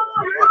fest, they were,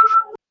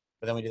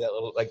 but then we did that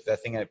little, like that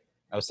thing I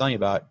was telling you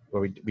about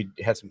where we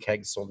had some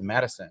kegs sold in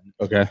Madison,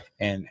 Okay.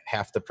 and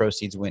half the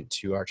proceeds went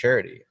to our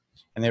charity.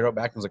 And they wrote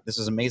back and was like, "This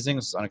is amazing.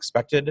 This is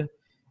unexpected.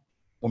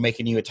 We're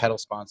making you a title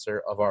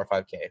sponsor of our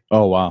 5K."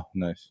 Oh wow,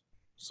 nice.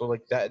 So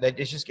like that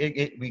it's just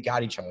we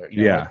got each other. You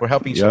know, Yeah. like we're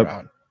helping each other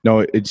out. No,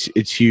 it's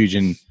huge,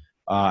 and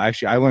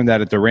actually, I learned that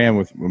at the Ram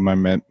with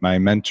my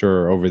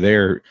mentor over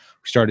there.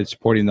 We started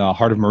supporting the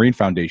Heart of Marine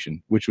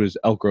Foundation, which was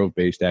Elk Grove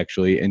based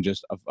actually, and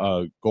just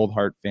a Gold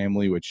Heart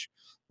family, which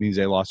means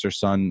they lost their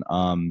son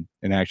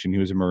in action. He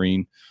was a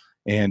Marine,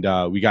 and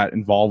we got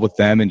involved with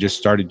them and just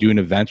started doing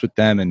events with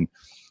them. And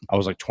I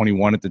was like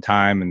 21 at the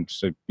time, and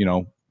so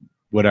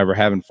whatever,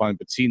 having fun.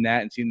 But seeing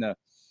that and seeing the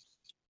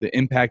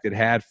impact it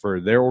had for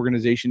their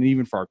organization, and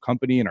even for our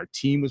company, and our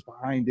team was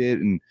behind it,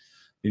 and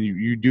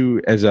you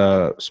do as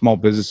a small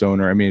business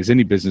owner. I mean, as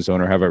any business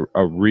owner, have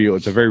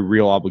it's a very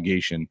real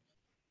obligation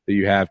that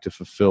you have to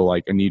fulfill,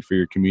 like a need for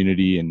your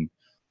community. And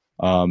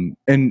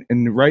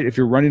right, if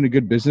you're running a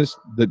good business,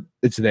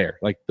 it's there,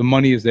 like the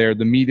money is there,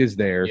 the meat is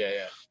there.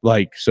 Yeah.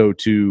 Like, so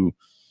to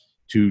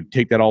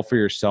take that all for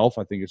yourself,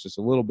 I think it's just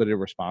a little bit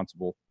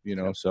irresponsible,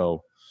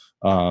 so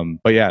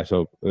but yeah,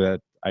 so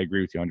that I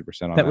agree with you 100%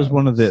 on that. That was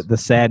one of the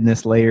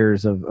sadness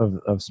layers of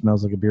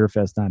Smells Like a Beer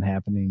Fest not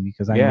happening,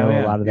 because I know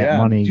a lot of that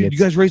money Dude, gets you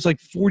guys raised like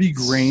 40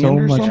 grand so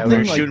or much something.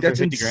 money. Like, Shooting for that's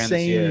 50 grand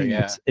this year, insane.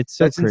 yeah. it's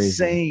so That's crazy.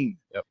 insane.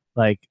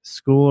 Like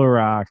School of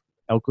Rock,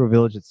 Elk Grove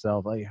Village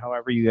itself, like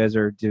however you guys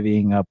are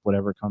divvying up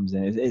whatever comes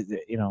in,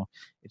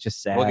 it's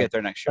just sad. We'll get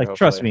there next year. Like,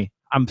 trust hopefully. me,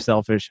 I'm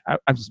selfish. I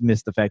just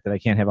missed the fact that I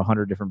can't have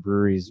 100 different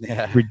breweries.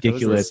 Yeah,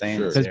 Ridiculous.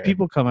 Because Because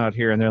people come out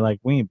here and they're like,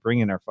 "We ain't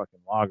bringing our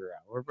fucking lager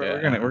out. We're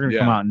gonna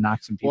come out and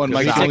knock some people." Well, and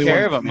We Mike's take the only care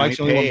one- of 'em, man. Mike's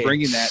the We only one pay.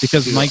 bringing that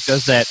because too. Mike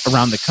does that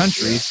around the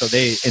country, so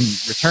they in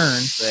return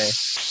say,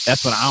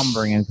 "That's what I'm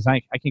bringing." Because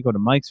I can't go to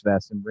Mike's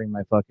Fest and bring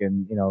my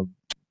fucking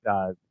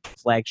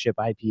flagship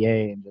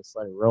IPA and just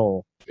let it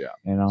roll. Yeah.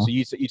 So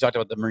you talked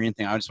about the Marine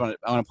thing. I want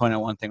to point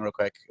out one thing real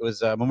quick. It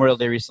was Memorial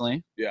Day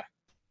recently. Yeah.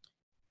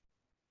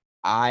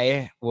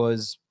 I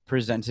was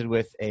presented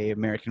with a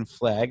American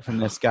flag from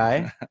this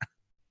guy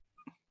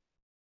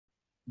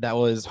that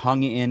was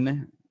hung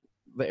in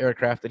the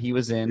aircraft that he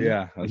was in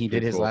Yeah, when that's he did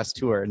pretty his cool. last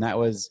tour, and that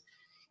was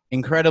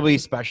incredibly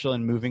special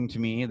and moving to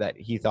me that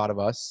he thought of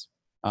us.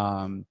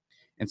 And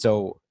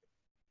so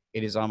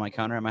it is on my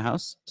counter at my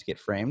house to get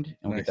framed,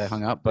 and we'll get that Nice.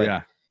 hung up. But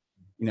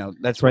yeah,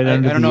 That's right I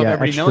under don't know the if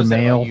everybody extra knows that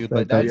mail, about you,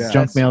 but that that's-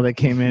 junk mail that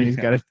came in. He's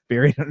got it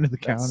buried under the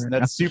that's, counter. now.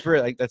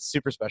 that's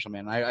super special,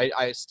 man.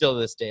 I still to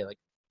this day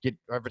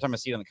every time I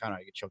see it on the counter,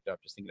 I get choked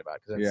up just thinking about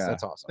it because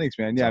that's awesome. thanks,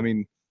 man. Yeah, So- I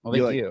mean, Well,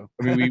 thank like- you.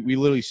 I mean, we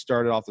literally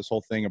started off this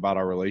whole thing about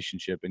our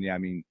relationship, and yeah, I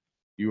mean,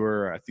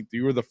 I think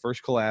you were the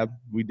first collab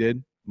we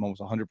did. I'm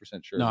almost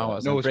 100% sure. No, I of that.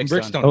 wasn't. No, it's from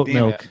Brickstone. Brickstone. Oat Damn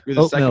milk. it. You're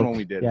the Oat second milk. one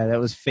we did. Yeah, that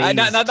was phase.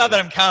 Not that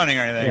I'm counting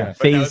or anything. Yeah,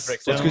 but no, phase-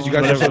 it's Well, it's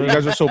Brickstone. because you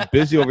guys are so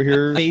busy over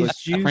here, Phase like,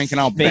 juice, cranking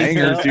out phase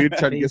bangers, milk, dude,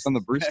 trying to get phase- us on the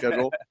brew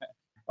schedule.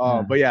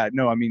 Yeah. But yeah,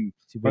 no, I mean,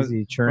 Too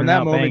busy churning from that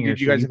out moment, bangers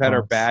dude, you for guys have had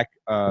our punks. back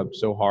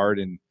so hard,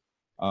 and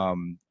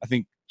I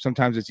think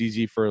sometimes it's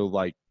easy for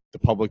like the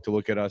public to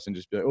look at us and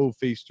just be like, "Oh,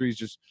 Phase 3's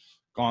just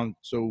gone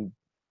so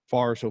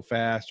far, so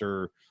fast,"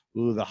 or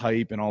 "Ooh, the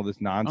hype and all this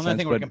I nonsense." don't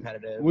think we're But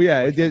competitive. well,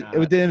 yeah, which we're not.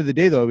 at the end of the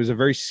day, though, it was a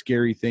very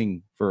scary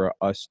thing for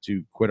us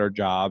to quit our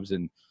jobs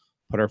and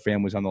put our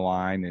families on the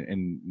line.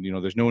 And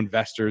there's no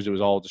investors. It was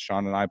all just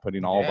Sean and I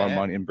putting all of our Yeah.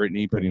 money, and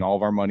Brittany putting all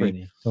of our money.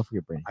 Brittany. Don't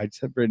forget Brittany. I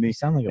said Brittany. You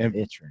sound like a and-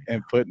 bitch right now.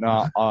 And putting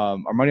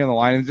our money on the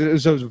line. It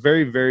was a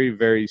very, very,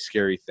 very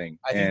scary thing.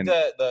 I think And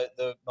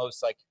the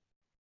most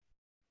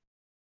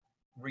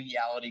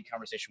reality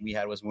conversation we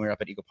had was when we were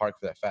up at Eagle Park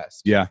for that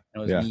fest. yeah, And it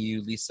was Yeah. me,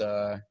 you,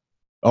 Lisa,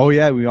 Oh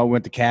yeah, we all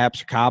went to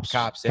Cops. Cops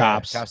had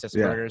some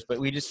Yeah. burgers, but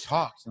we just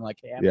talked and like,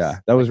 Yeah,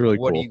 that was really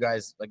what do cool. you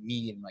guys like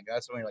need? And like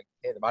that's when you're like,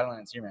 hey, the bottom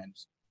line's here, man.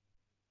 Just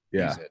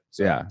Yeah, use it.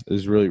 So, yeah, it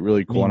was really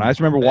really cool. And I just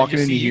remember but I walking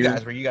just into see you here.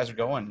 guys where you guys are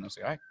going. And I was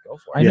like, all right, go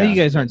for it. I know Yeah. you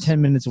guys aren't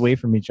 10 minutes away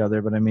from each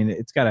other, but I mean,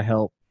 it's got to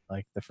help.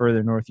 Like the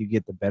further north you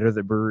get, the better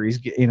the breweries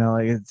get. You know,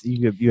 like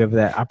you have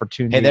that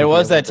opportunity. Hey, there to be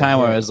was able that to time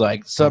where get- it was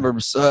like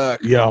suburbs suck.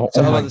 Yeah, It's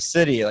all oh my- about the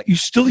city. Like you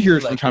still hear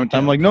it from like, time to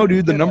time. yeah, Like, no,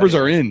 dude, the get numbers out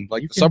of are in.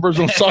 Like, the suburbs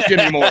don't suck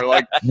anymore.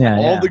 Like, yeah,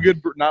 all yeah. the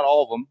good, not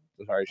all of them.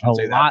 Sorry, I shouldn't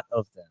say a lot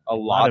of them. A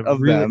lot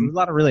of really, them. A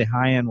lot of really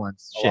high end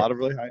ones. that. A Shit. lot of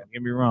really high. Don't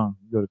get me wrong.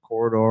 You go to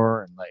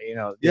Corridor and like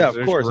Yeah, of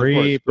there's course,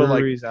 great but, like,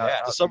 breweries out, yeah, out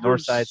the north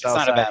suburbs, side, it's south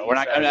not side, a bad. We're east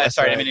not. side, I'm west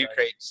sorry, I side, mean to like-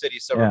 create city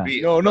suburb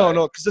beef. No,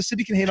 but- because the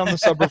city can hate on the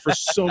suburb for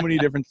so many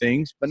different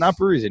things, but not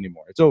breweries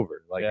anymore. It's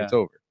over. Like, Yeah. it's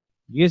over.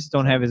 You guys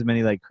don't have as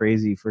many like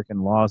crazy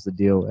freaking laws to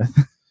deal with.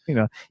 You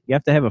know, you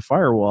have to have a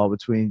firewall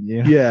between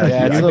you. Know? Yeah,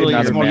 Yeah, it's I could literally-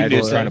 not it's more imagine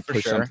conducive, trying to for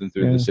push sure. something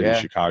through Yeah. the city Yeah.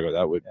 of Chicago.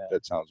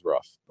 That sounds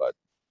rough, but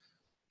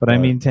But I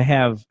mean, to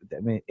have, I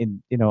mean,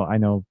 I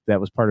know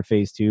that was part of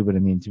phase 2, but I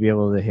mean, to be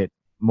able to hit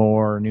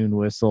more noon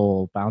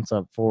whistle, bounce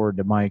up forward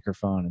to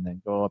microphone, and then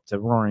go up to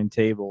roaring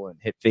table and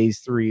hit phase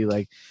 3,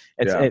 like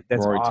that's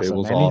Roaring awesome.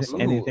 Table's Anything- awesome.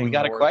 Ooh, anything we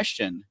got a more-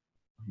 question.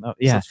 Oh,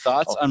 yeah. Some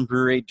thoughts on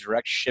brewery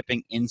direct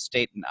shipping in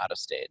state and out of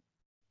state.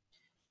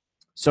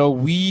 So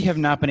we have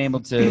not been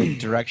able to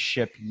direct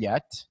ship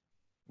yet.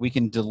 We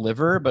can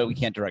deliver, but we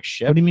can't direct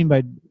ship. What do you mean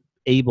by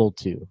able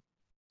to?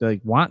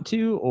 Like want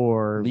to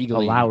or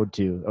Legally. allowed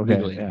to?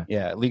 Okay. Legally,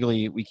 Yeah.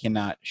 legally we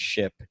cannot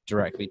ship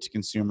directly to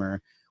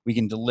consumer. We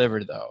can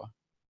deliver though.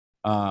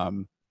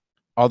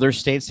 Other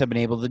states have been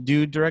able to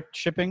do direct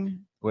shipping.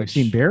 We've Which,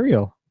 seen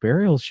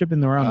Burial's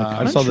shipping around the I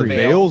country. I saw the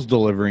Vail. Vales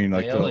delivering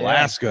like Vail, to yeah.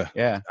 Alaska.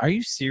 yeah, Are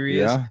you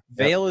serious? Yeah.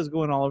 Vale is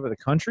going all over the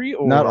country,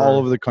 or Not all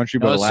over the country,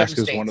 No, but certain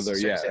Alaska's states- one of their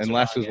certain states and are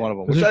Alaska's allowed, one of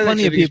them. There's which I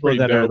plenty of actually think is people pretty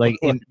that are dope.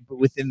 like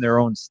within their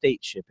own state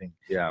shipping.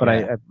 yeah, But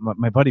Yeah.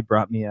 my buddy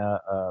brought me a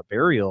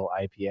Burial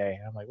IPA,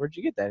 and I'm like, "Where'd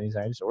you get that?" And he's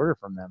like, "I just ordered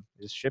from them.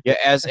 Just shipped yeah. it."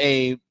 As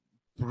a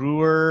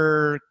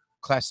brewer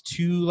class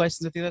 2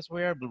 license, I think that's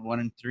where we are. Brewer 1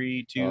 and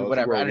 3, 2, it's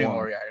whatever. I don't Brewer know where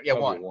one. we are. Yeah,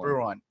 Probably one.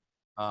 Brewer 1.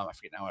 I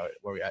forget now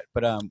where we at.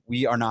 But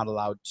we are not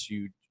allowed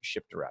to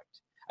ship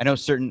direct. I know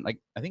certain, like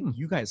I think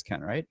you guys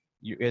can, right?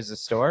 You as a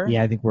store.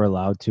 Yeah, I think we're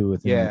allowed to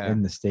within Yeah.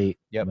 in the state.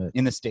 Yep. but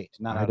In the state,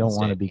 not out I of the don't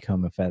want to state.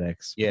 become a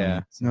FedEx. Yeah.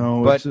 client, so-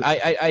 no, But it's-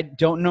 I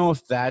don't know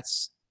if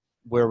that's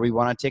where we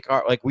want to take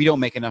our, like, we don't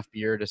make enough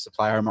beer to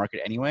supply our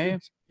market anyway.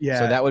 yeah,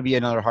 So that would be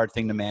another hard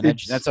thing to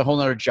manage. It's- That's a whole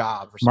nother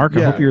job. For Mark, I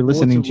somebody. hope you're Well, it's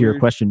listening a to your weird-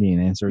 question being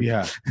answered.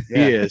 yeah,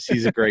 Yeah. he is.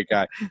 He's a great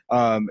guy.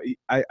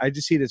 I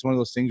just see it as one of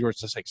those things where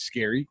it's just like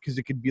scary because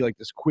it could be like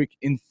this quick,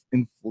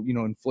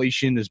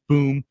 inflation, this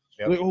boom.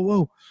 Yep. Like, oh,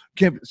 whoa,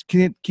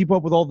 can't keep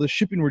up with all the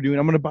shipping we're doing.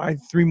 I'm going to buy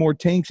 3 more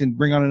tanks and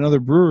bring on another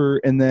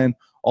brewer, and then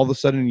all of a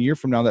sudden, a year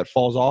from now, that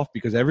falls off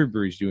because every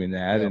brewery's doing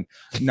that, Yep.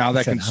 and now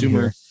that Said, "I'm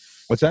consumer. here."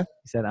 What's that?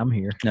 He said, "I'm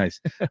here." Nice.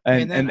 And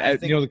And, then I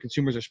think- the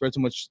consumers are spread so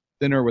much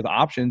thinner with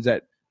options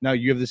that now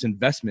you have this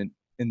investment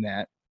in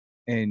that,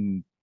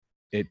 and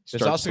it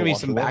There's starts also to going to be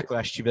wash some away.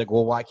 backlash to be like,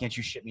 well, why can't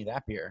you ship me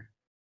that beer?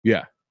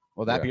 Yeah,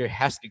 Well, that Yeah. beer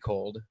has to be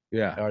cold,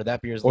 yeah. or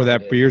that beer is Or that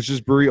limited. beer's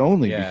just brewery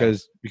only Yeah.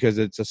 because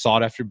it's a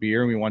sought after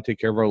beer and we want to take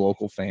care of our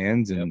local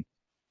fans, and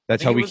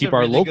that's I how think we it was keep a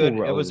our really local.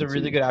 good- It was a really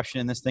relevancy. good option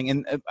in this thing.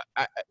 And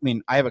I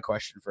mean, I have a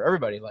question for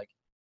everybody. Like,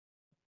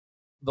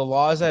 the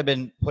laws that have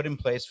been put in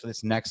place for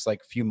this next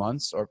like few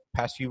months or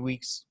past few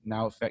weeks,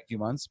 now few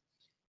months,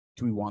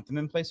 do we want them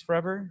in place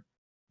forever?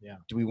 Yeah.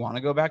 Do we want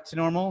to go back to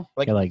normal?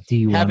 Like, Yeah, like, do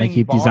you want to having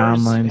keep these bars,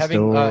 online having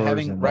stores?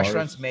 having and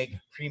restaurants bars? make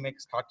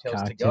pre-mixed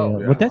cocktails to Cocktail. go.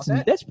 Yeah. But that's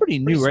That- that's pretty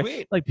pretty new, right?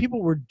 sweet. Like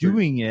people were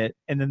doing it,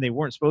 and then they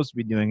weren't supposed to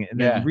be doing it, and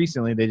then Yeah.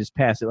 recently they just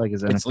passed it like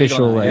as an It's legal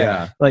official. now, Like,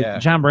 Yeah. like yeah.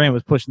 John Brand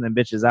was pushing them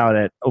bitches out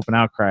at Open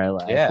Outcry.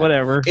 Like, Yeah.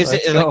 whatever. Is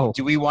let's it go. like,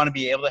 do we want to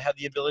be able to have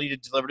the ability to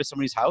deliver to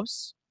somebody's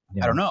house?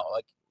 Yeah. I don't know.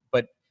 Like,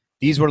 but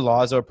these were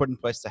laws that were put in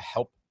place to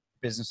help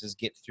businesses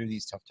get through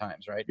these tough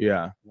times, right?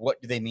 Yeah,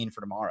 What do they mean for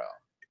tomorrow?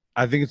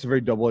 I think it's a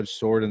very double edged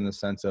sword in the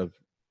sense of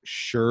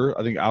sure,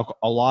 I think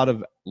a lot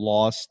of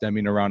laws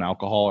stemming around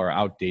alcohol are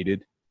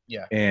outdated.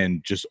 Yeah.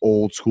 And just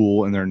old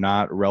school, and they're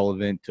not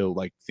relevant to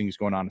like things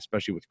going on,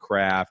 especially with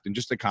craft and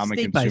just the common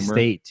state consumer.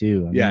 by state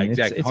too. I Yeah, mean,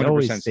 exactly. It's 100%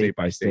 always state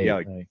by state. Yeah,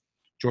 like, like,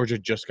 Georgia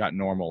just got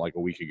normal like a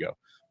week ago.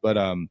 But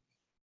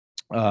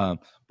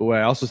what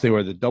I also say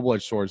where the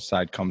double-edged sword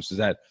side comes is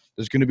that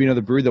there's going to be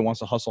another brewery that wants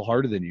to hustle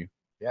harder than you.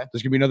 Yeah.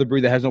 There's going to be another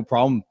brewery that has no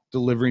problem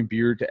delivering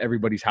beer to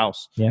everybody's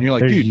house. yeah. And you're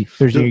like,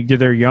 there's, dude.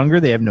 they're younger.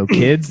 They have no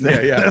kids.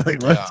 Yeah, yeah.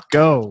 like, let's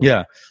go.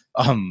 Yeah.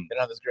 They don't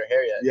have this gray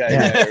hair yet.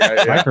 Yeah.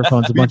 Right, yeah.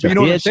 Microphone's a bunch But of you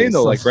know what I'm saying bitches.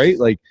 though, like right,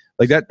 like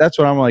that's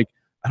what I'm like.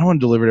 I don't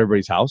want to deliver to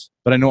everybody's house,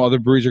 but I know other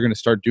breweries are going to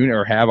start doing it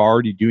or have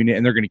already doing it,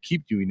 and they're going to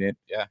keep doing it.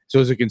 Yeah. So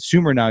as a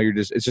consumer now,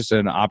 it's just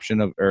an option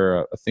of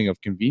or a thing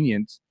of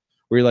convenience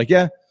where you're like,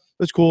 yeah,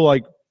 that's cool.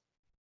 Like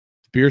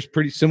beer's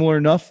pretty similar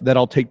enough that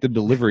I'll take the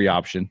delivery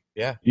option.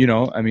 Yeah. You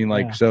know, I mean,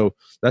 like Yeah. so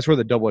that's where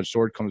the double edged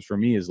sword comes for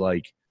me is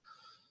like,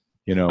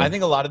 you know, I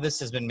think a lot of this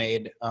has been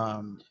made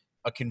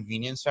a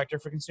convenience factor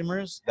for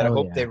consumers that I Hell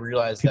hope yeah. they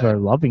realize People that are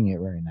loving it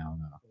right now.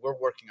 Though. we're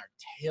working our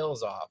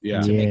tails off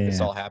Yeah. to make this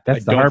Yeah. all happen.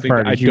 That's the hard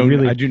part. I Is you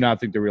really, do not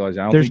think they realize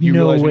that. I don't There's think you no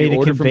realize when way you to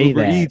order from convey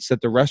Uber that. Eats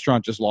that the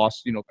restaurant just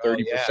lost 30%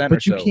 or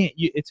but you so. can't.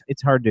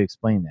 It's hard to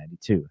explain that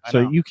too. I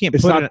So know. you can't.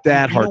 It's put not it,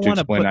 that you hard don't to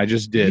wanna explain. put- I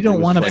just did. you don't It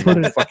was wanna like put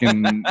it-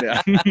 fucking.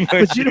 Yeah.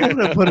 But you don't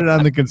want to put it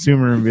on the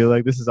consumer and be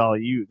like, "This is all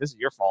you. This is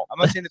your fault." I'm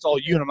not saying it's all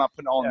you, and I'm not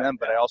putting it all on Yeah, them,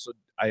 but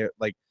I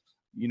like,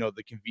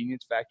 the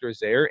convenience factor is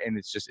there, and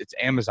it's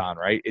Amazon,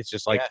 right? It's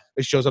just like Yeah.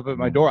 it shows up at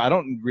my door. I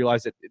don't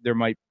realize that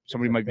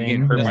somebody might be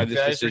getting thing. hurt Yeah. by Just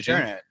this decision.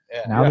 return it.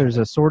 Yeah. Now Yeah. there's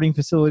a sorting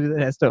facility that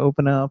has to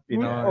open up, you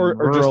know, Or in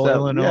just rural that-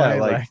 Illinois, yeah,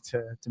 like,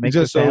 to make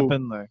just this so-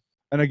 happen. Like,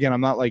 And again,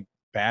 I'm not like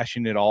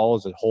bashing it all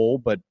as a whole,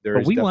 but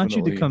but we want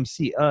you to come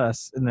see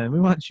us, and then we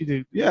want you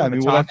to Yeah, I mean,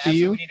 talk well, to That's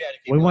you. what need to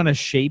educate We people. want to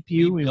shape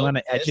you. We built want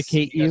to this,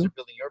 educate You guys you. are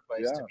building your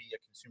place Yeah. to be a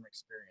consumer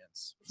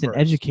experience. It's an first.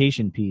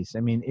 education piece. I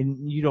mean,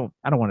 and you don't.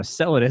 I don't want to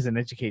sell it as an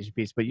education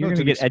piece, but you're No,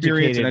 going to it's get an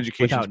experience and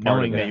educated education's without part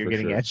of knowing it, that you're for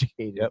getting sure.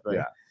 educated. Yep. Like,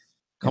 Yeah.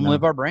 Come you know.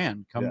 live our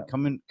brand. Come Yeah.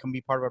 come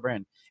be part of our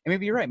brand. And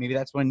maybe you're right. Maybe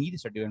that's when we need to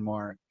start doing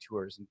more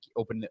tours and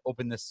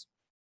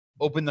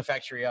open the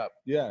factory up.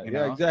 Yeah, you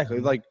yeah, know? exactly.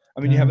 Like,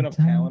 I mean, you have enough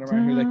Dun, talent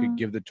around here that dun, could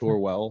give the tour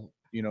well.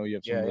 You know, you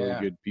have some Yeah, really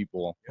yeah. good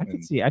people. I can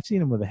and see. I've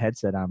seen him with a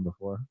headset on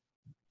before.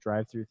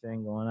 Drive-through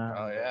thing going on.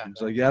 Oh yeah. It's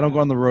like, yeah, I don't go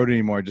on the road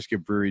anymore. I just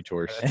get brewery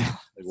tours. Like, That's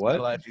my what?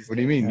 life these What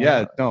do you days. mean?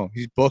 Yeah, no,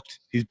 he's booked.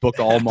 He's booked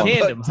all month.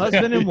 Tandem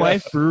husband and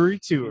wife brewery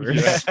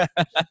tours.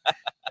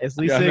 As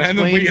Lisa and then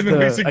explains, and then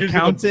Lisa the gives you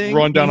accounting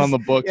run down on he's-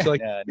 the books. yeah.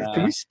 Like, Yeah,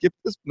 can we skip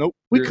this? Nope.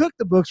 We You're- cooked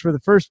the books for the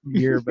first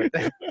year, but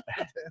then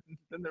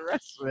the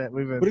rest of it,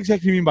 we've been What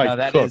exactly do you mean by No,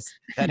 that cook?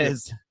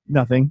 is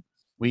nothing.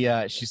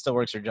 she still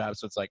works her job,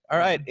 so it's like, all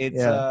right, it's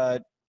Yeah.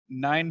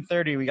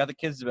 9:30. We got the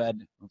kids to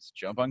bed. Let's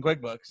jump on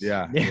QuickBooks.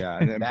 Yeah, Yeah. yeah.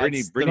 And then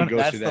That's Brittany goes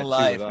that's through the that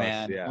life, too with us.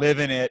 man. Yeah.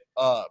 Living it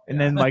up. And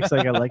then Mike's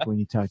like, I like when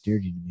you talk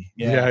dirty to me.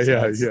 Yeah, so yeah,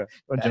 that's- yeah.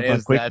 Want that to jump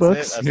is- on that's QuickBooks? it.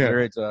 That's Yeah. the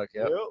right talk.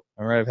 Yep.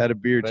 All right, I've had a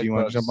beer. Do you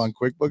want to jump on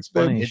QuickBooks,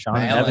 Funny, babe? It's Sean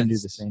and Evan do the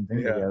balanced. same thing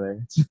Yeah.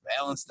 together.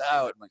 Balanced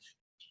out. I'm like,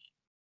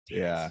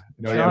 Yeah.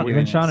 No, Sean- yeah. Sean, we-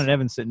 when Sean and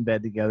Evan sit in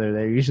bed together,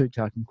 they're usually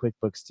talking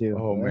QuickBooks too.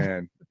 Oh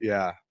man,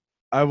 yeah.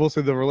 I will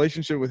say the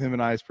relationship with him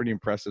and I is pretty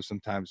impressive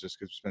sometimes, just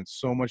because we spend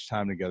so much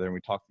time together and we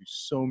talk through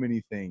so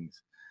many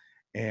things,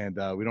 and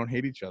we don't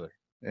hate each other,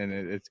 and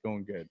it's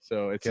going good.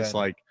 So it's just Good.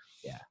 like,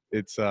 Yeah.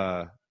 it's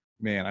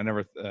man, I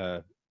never,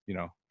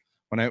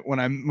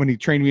 when he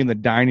trained me in the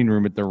dining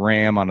room at the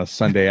Ram on a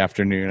Sunday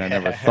afternoon, I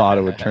never thought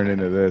it would turn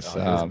into this.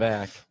 oh, he's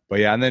back. But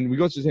yeah, and then we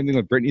go through the same thing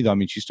with Brittany though. I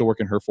mean, she's still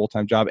working her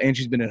full-time job, and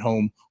she's been at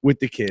home with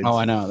the kids. Oh,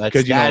 I know. That's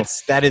 'Cause, you know,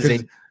 that is a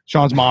 'cause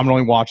Sean's mom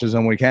only watches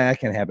them. That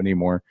can't happen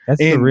anymore. That's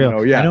the And, real. you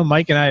know, yeah. I know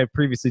Mike and I have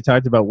previously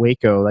talked about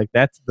Waco. Like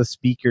that's the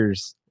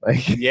speakers.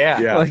 Like, yeah.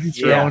 Yeah. like Yeah.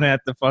 thrown at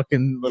the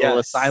fucking little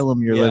Yes.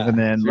 asylum you're Yeah. living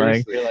in.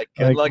 Seriously. You're like,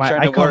 Like, good luck my-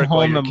 trying I to come work while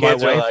home your and my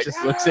kids are wife like,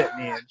 just looks at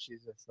me and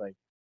she's just like,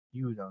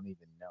 "You don't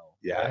even know."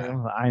 Yeah.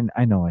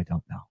 I know I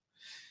don't know.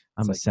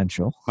 I'm like,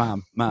 essential.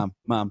 mommy,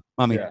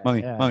 Yeah.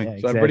 mommy. Yeah,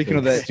 So everybody can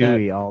know that-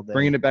 Stewie all day.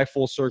 Bringing it back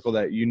full circle,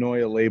 that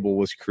Unoya label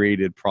was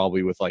created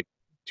probably with like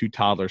two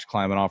toddlers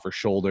climbing off her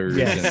shoulders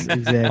Yes,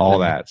 and exactly. all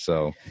that.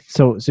 So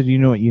So do you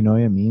know what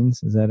Unoya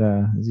means? Is that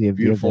is he a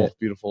beautiful,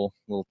 beautiful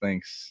little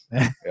things.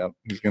 Yep.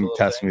 He's going to Little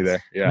test me things.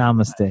 there. Yeah.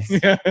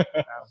 Namaste.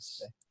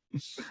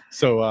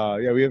 So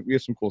yeah, we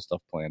have some cool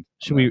stuff planned.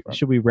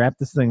 Should we wrap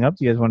this thing up?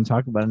 Do you guys want to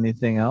talk about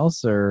anything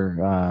else, or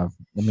I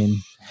mean,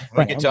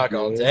 We can talk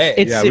all day.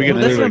 It's- Yeah, we could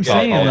that's what literally I'm talk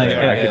saying, all like,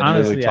 day. I could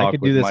honestly, literally I talk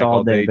could with do this Mike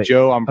all day, but-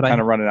 Joe, I'm but I-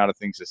 kind of running out of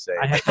things to say.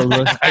 I have to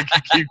look. I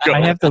can keep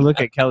going. I have to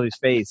look at Kelly's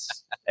face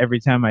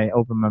every time I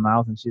open my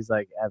mouth, and she's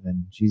like,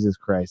 "Evan, Jesus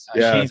Christ."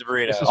 Yeah. She needs a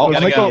burrito. This is I'll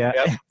Gotta make go. a-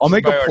 Yep. I'll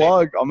make a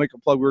Priority.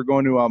 plug. We're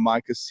going to my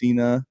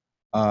Casina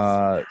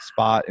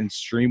spot in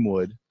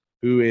Streamwood,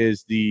 who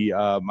is the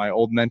my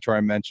old mentor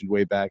I mentioned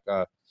way back,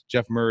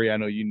 Jeff Murray. I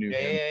know you knew Yeah,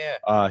 him. yeah,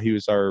 yeah. He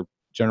was our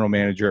general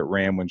manager at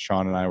Ram when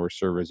Sean and I were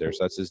servers there.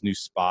 So that's his new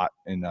spot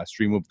in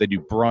Streamwood. They do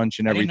brunch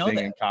and I didn't know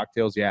everything that. and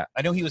cocktails. Yeah.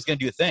 I know he was gonna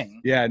do a thing.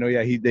 Yeah, no,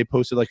 yeah. They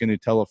posted like a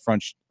Nutella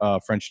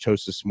French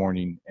toast this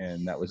morning,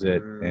 and that was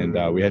it. And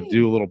we had to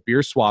do a little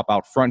beer swap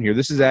out front here.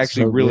 This is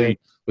actually So really good.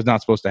 was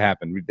not supposed to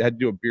happen. We had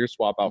to do a beer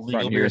swap out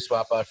Legal front beer here.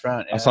 swap out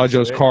front. I saw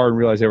Joe's Sweet. car and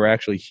realized they were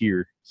actually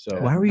here. So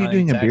Why were you I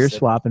doing a beer texted.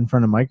 swap in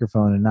front of a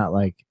microphone and not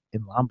like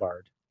in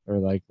Lombard or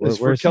like it's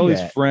for where's he Kelly's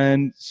at?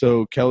 friend.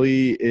 So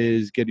Kelly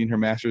is getting her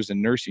master's in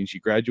nursing. She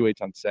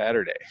graduates on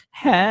Saturday,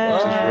 Hey,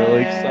 is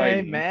really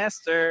exciting.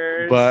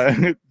 Masters.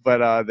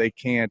 but they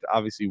can't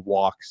obviously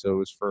walk. So it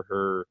was for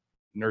her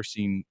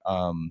nursing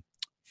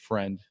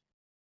friend,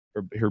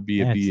 her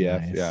BF, That's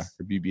nice. yeah,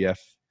 her BBF.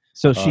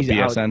 so she's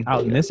BSN.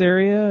 out in this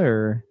area,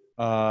 or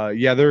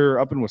Yeah, they're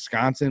up in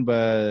Wisconsin,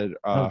 but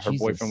Oh, her Jesus.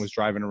 boyfriend was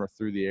driving her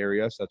through the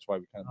area, so that's why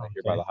we kind of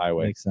here by Okay. the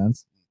highway. makes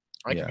sense.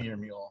 I Yeah. can be your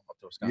mule up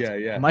to Wisconsin. Yeah,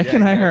 yeah. Mike yeah,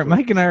 and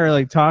exactly. I are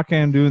like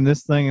talking, doing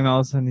this thing, and all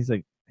of a sudden he's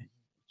like, "Did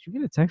you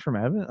get a text from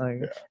Evan?"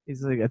 Like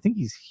he's like, "I think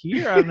he's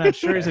here. I'm not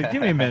sure." He's like,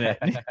 "Give me a minute."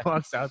 And he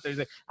walks out there. He's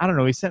like, "I don't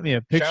know." He sent me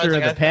a picture Charlotte's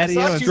of like, the patio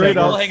I saw and two said,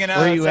 people up, hanging out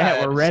 "Where you at?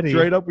 outside." We're ready."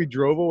 Straight up, we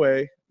drove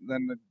away.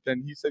 Then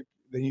he said,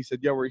 then he said,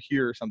 yeah, we're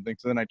here or something.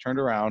 So then I turned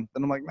around.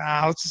 Then I'm like,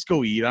 nah, let's just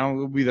go eat.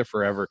 We'll be there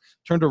forever.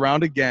 Turned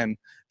around again.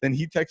 Then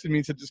he texted me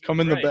and said, just come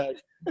in the back.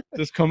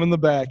 Just come in the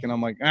back. And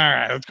I'm like, all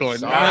right, let's go in.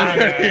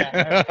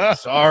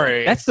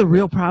 Sorry. That's the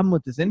real problem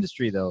with this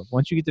industry, though.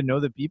 Once you get to know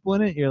the people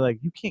in it, you're like,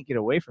 you can't get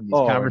away from these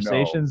Oh,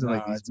 conversations and no,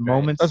 like these it's great.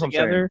 moments That's what I'm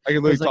saying. together. I can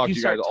literally 'Cause, like, talk you to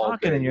you guys start all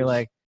talking day. and you're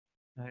like,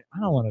 I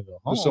don't want to go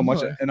home. There's so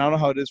much, Like, and I don't know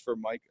how it is for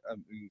Mike,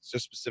 it's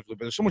just specifically,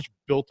 but there's so much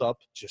built up,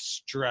 just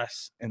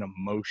stress and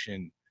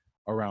emotion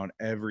around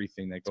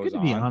everything that goes good to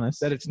on. be honest.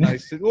 That it's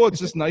nice to, well, it's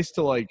just nice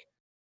to like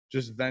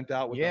just vent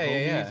out with Yeah, the yeah,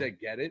 homies yeah. that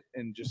get it,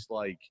 and just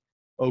like,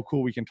 oh,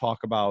 cool, we can talk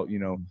about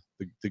the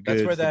That's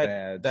goods, where the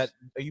bads. that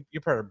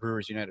you're part of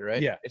Brewers United,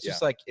 right? Yeah, It's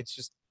just like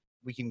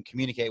we can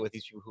communicate with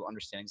these people who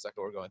understand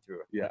exactly what we're going through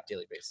on Yeah. a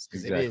daily basis.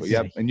 'Cause exactly. It is,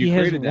 Yep. And you He has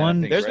created that. I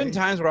one- think, There's right? been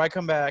times where I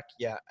come back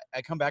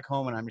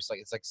home and I'm just like,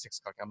 it's like 6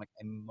 o'clock. I'm like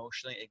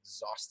emotionally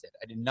exhausted.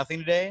 I did nothing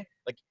today.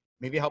 Like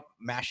maybe help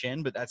mash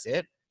in, but that's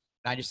it.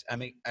 And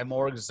I'm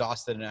more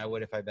exhausted than I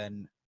would if I'd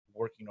been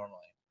working normally.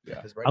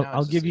 Yeah. 'Cause right now I'll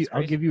it's give just- you it's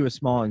I'll crazy. give you a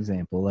small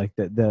example. Like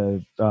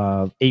the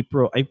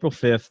April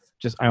 5th.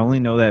 Just I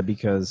only know that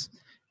because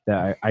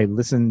that I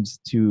listened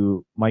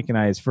to Mike and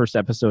I's first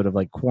episode of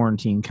like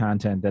quarantine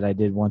content that I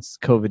did once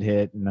COVID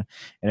hit and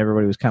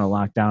everybody was kind of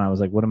locked down. I was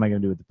like, what am I going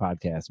to do with the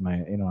podcast?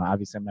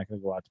 Obviously I'm not going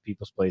to go out to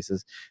people's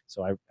places.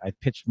 So I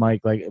pitched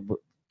Mike like,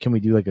 can we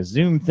do like a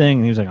Zoom thing?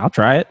 And he was like, I'll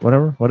try it.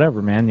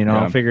 Whatever, man.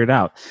 I'll figure it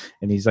out.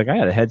 And he's like, I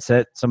had a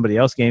headset somebody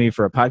else gave me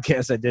for a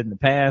podcast I did in the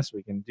past.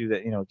 We can do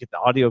that, get the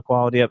audio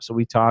quality up. So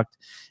we talked,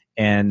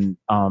 and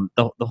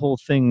the whole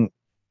thing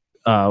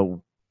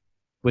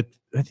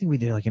I think we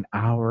did like an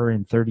hour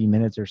and 30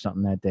 minutes or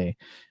something that day.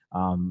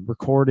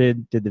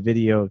 Recorded, did the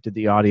video, did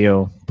the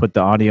audio, put the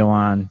audio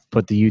on,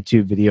 put the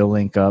YouTube video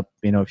link up,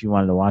 if you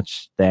wanted to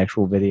watch the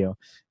actual video.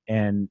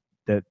 And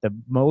the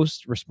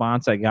most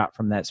response I got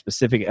from that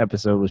specific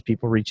episode was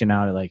people reaching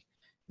out at like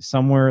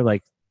somewhere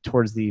like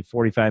towards the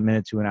 45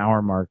 minute to an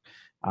hour mark.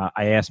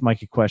 I asked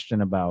Mike a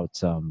question about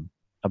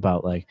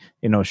like,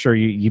 sure,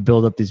 you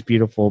build up this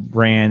beautiful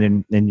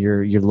brand and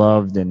you're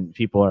loved and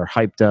people are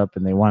hyped up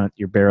and they want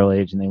your barrel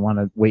age and they want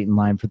to wait in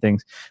line for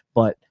things,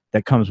 but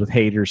that comes with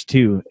haters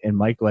too. And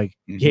Mike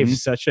gave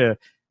such a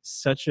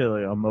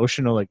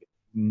emotional, like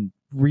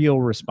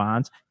real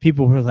response.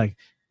 People were like,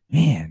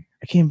 man,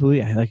 I can't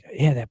believe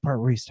that part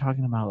where he's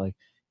talking about like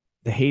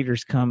the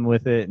haters come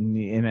with it.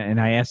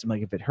 And I asked him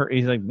like if it hurt.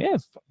 He's like, yeah,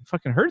 it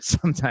fucking hurts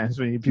sometimes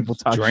when people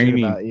talk shit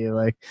about you.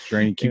 Like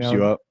Draining keeps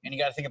you up. And you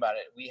got to think about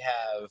it. We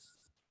have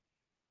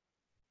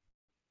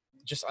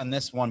just on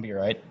this one beer,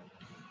 right?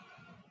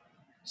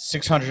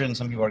 600 and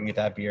some people are gonna get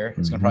that beer.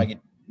 It's gonna probably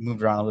get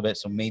moved around a little bit,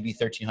 so maybe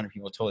 1,300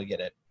 people totally get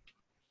it.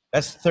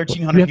 That's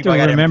 1,300 you have people. to I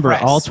gotta remember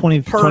impress all per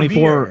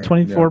 24 beer.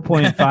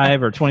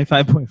 24.5 or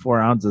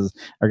 25.4 ounces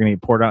are going to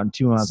get poured out in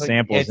 2 ounce So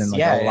samples in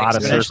like a lot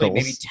of exponentially, circles.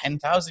 Maybe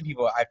 10,000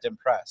 people I have to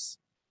impress,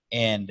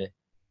 and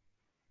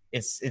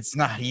it's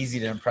not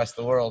easy to impress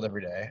the world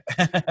every day.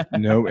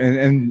 No,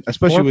 and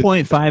especially with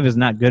 4.5 is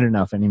not good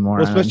enough anymore.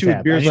 Well, especially on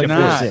with beers tap. I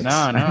like need a this.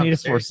 4.6. No, I need a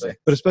seriously. 4.6.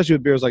 But especially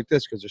with beers like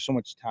this, because there's so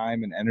much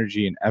time and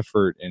energy and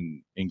effort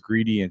and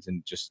ingredients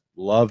and just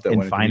love that And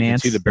went into it. You can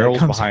finance see the that barrels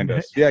comes behind with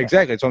us. it. Yeah,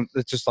 exactly. So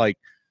it's just like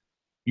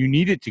you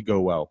need it to go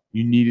well.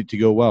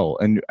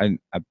 And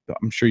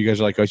I'm sure you guys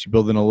are like us. You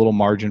build in a little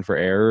margin for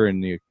error,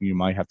 and you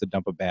might have to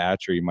dump a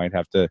batch, or you might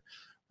have to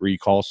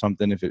recall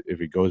something if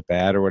it goes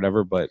bad or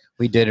whatever. But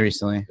We did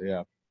recently.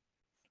 yeah,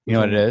 You know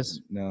what it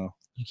is? No,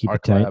 You keep Our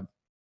it tight. collab.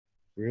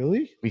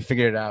 really? We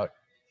figured it out.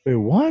 Wait,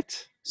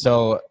 what?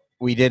 So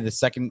we did the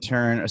second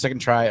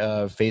try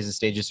of phases,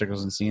 stages,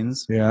 circles, and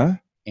scenes. Yeah,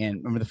 And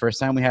remember the first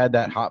time we had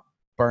that hot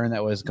burn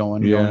that was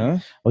going. yeah.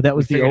 Oh, that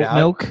was We the figured oat out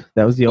milk.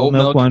 That was the oat oat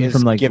milk milk one is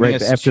from like giving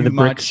right us after the too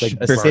brick much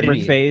acidity.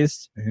 brick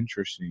phased.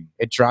 Interesting.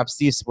 It drops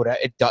these.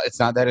 It's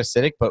not that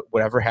acidic, but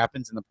whatever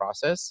happens in the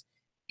process,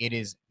 it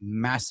is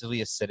massively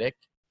acidic.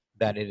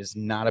 That it is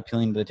not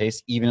appealing to the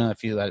taste, even if I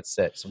feel that it's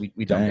set. So we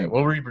dumped Dang. it.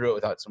 We'll rebrew it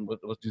without some. We'll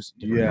do some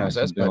different Yeah,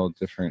 process, something a but little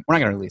different. we're not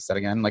gonna release that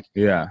again. Like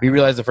Yeah, we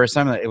realized the first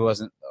time that it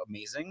wasn't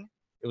amazing.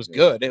 It was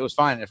good. It was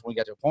fine if we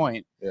got to a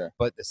point. Yeah.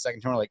 But the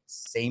second time, like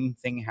same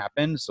thing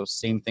happened. So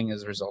same thing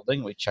is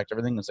resulting. We checked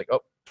everything. It's like,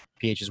 oh,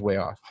 pH is way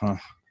off.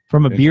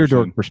 From a beer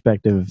dork Interesting.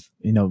 perspective,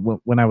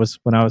 when I was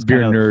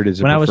beer kind of, nerd is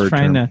a when I was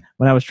preferred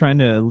term. trying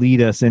to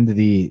lead us into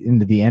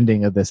the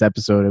ending of this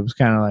episode, it was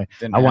kind of like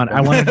Didn't I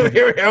wanted to,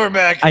 Here we're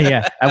back.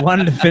 I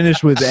wanted to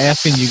finish with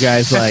asking you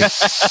guys like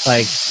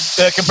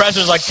the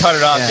compressor's like cut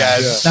it off, Yeah.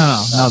 guys.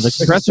 no the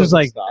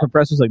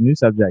compressor's like new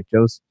subject.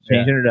 Joe's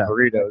changing it up.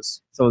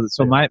 Burritos.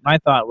 So my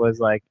thought was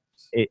like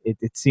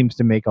it seems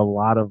to make a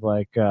lot of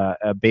like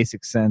a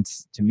basic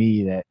sense to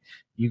me that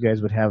you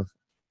guys would have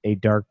a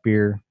dark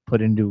beer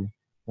put into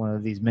one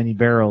of these mini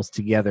barrels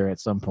together at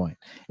some point.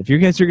 If you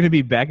guys are going to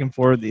be back and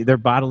forth, they're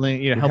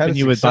bottling, had helping a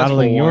you with successful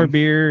bottling your one.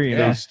 beer,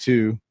 Phase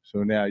 2.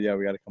 So now, we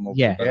got to come up.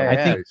 Yeah, with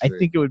better I phase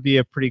think it would be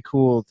a pretty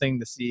cool thing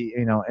to see,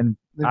 and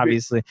be-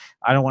 obviously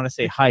I don't want to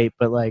say hype,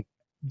 but like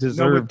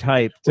deserved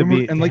hype to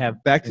Remember- be and to like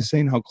have. back to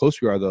saying how close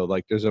we are though.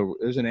 Like there's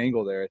an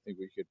angle there. I think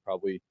we could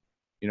probably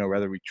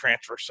whether we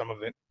transfer some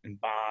of it in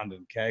bond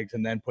and kegs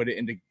and then put it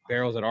into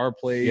barrels at our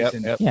place. Yep,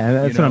 And yep. Yeah,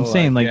 that's what I'm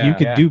saying. Like, you yeah,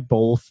 could yeah. do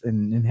both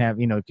and have,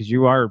 because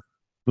you are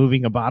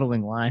moving a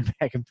bottling line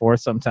back and forth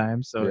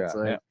sometimes. So it's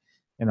Yeah. like,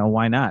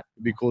 why not?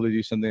 it'd be cool to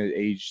do something that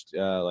aged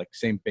like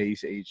same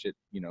base aged at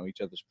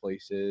each other's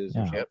places. Or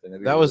Yeah. something. Yep. That'd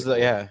be That was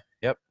really the cool.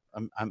 Yep.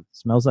 I'm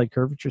Smells like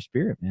Curvature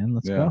Spirit, man.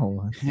 Let's Yeah.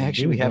 go. Let's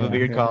actually do we it, have a yeah.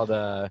 beer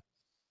called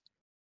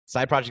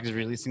Side Project is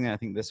releasing it I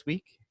think this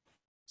week.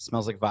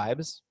 Smells like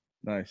vibes.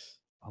 Nice.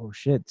 Oh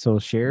shit! So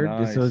shared.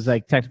 This was Nice.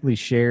 like technically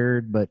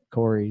shared, but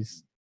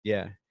Corey's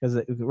Yeah.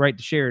 because right,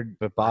 the shared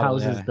But bottle,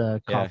 houses yeah.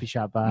 the Yeah. coffee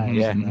shop vibes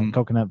Yeah. and the Mhm.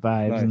 coconut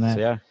vibes and Nice. that. So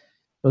yeah.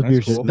 Those That's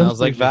beers cool. those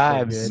Smells like beers are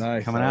so vibes. good.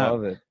 Nice. Coming I out.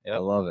 love it. Yep. I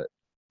love it.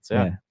 So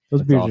yeah. Those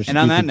That's beers awesome. are And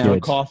on that stupid note,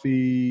 good.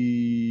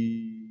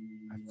 Coffee.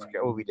 I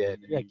forget what we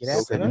did. Yeah, get Coconut?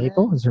 after it.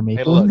 Maple? Is there I gotta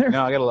maple in look. there?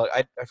 No, I gotta look.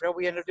 I forgot what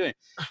we ended up doing.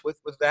 With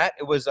that,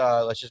 it was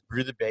let's just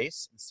brew the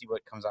base and see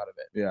what comes out of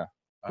it. Yeah.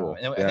 Cool.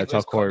 And then I Yeah, think that's it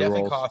was how Corey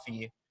definitely rolls.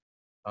 coffee.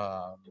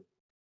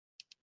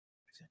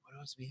 What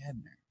else we had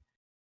in there?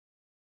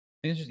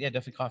 I think it's just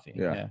definitely coffee.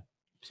 Yeah.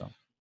 So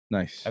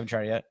Nice. I haven't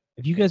tried it yet.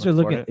 If you guys Look are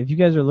forward looking, to it. if you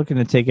guys are looking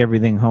to take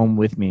everything home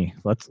with me,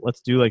 let's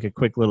do like a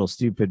quick little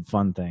stupid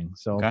fun thing.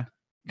 So, Okay.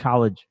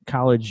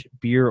 college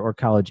beer or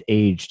college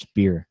aged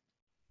beer.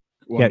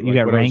 What- you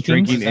got what I was rankings?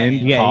 drinking What does that in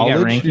mean? Yeah, college. you got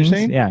You're rankings.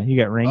 saying? Yeah, you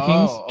got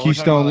rankings. Oh, we're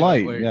Keystone talking about,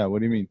 Light. like, Yeah. What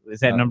do you mean? Is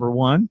that number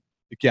one?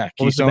 Yeah.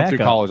 What was the Keystone through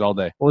backup? college all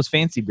day. What was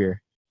fancy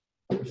beer?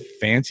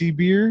 Fancy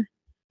beer.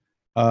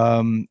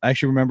 I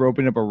actually remember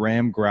opening up a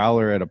Ram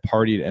Growler at a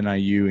party at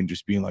NIU and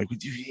just being like,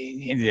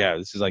 yeah,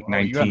 this is like Oh,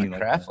 you're on 19. the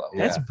like, craft level.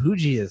 yeah. That's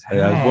bougie as hell.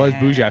 Yeah, it was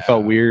bougie. I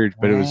felt weird,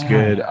 but it was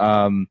good.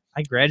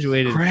 I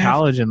graduated Craft-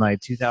 college in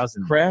like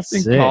 2000. Craft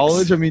in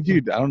college. I mean,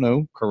 dude, I don't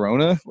know,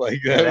 Corona. Like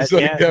that was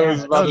like that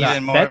was about yeah. that.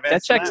 Even more that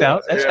advanced checks than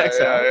out. That Yeah, checks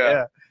yeah, out. yeah.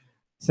 Yeah.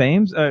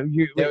 Same.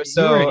 You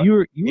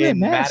were in in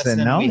Madison,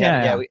 no? we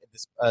had,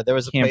 Yeah. there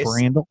was a Camp place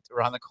Randall.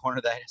 around the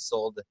corner that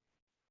sold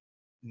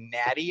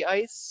Natty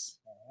Ice.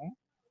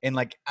 And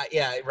like,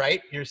 yeah,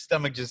 right. Your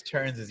stomach just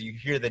turns as you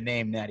hear the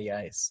name Natty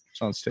Ice.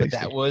 Sounds But tasty.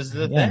 that was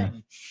the Yeah.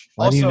 thing.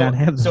 Why do you not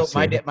have so those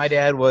my here? my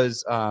dad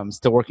was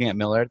still working at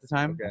Miller at the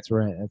time, That's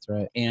right. That's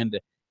right. and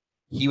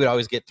he would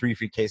always get 3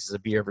 free cases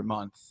of beer every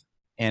month.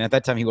 And at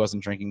that time, he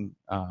wasn't drinking.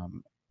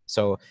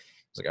 So I was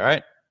like, all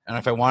right. And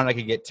if I wanted, I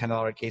could get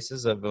 $10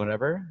 cases of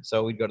whatever.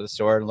 So we'd go to the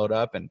store and load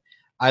up. And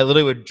I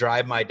literally would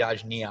drive my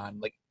Dodge Neon,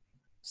 like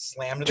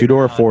slam to the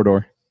 2-door or ground.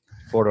 4-door.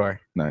 4-door.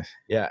 Nice.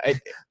 Yeah.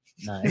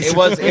 Nice. It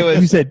was.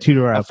 You said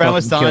 2-door. A friend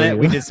was selling it.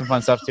 We did some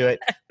fun stuff to it,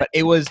 but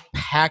it was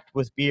packed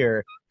with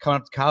beer coming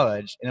up to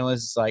college, and it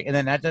was like. And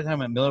then at that time,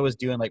 when Miller was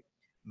doing like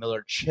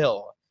Miller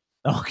Chill,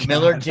 Oh, God,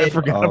 Miller I did.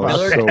 forgot Oh, about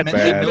Miller, so that.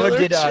 bad. Miller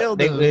did. Chill,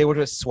 They dude. worked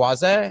with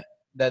Swaza,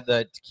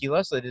 the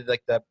tequila. So they did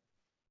like the.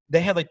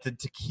 They had like the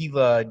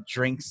tequila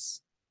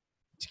drinks,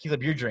 tequila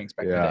beer drinks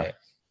back in Yeah. the day.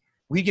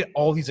 We get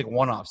all these like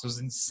one-offs. It was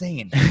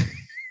insane.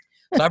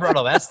 So I brought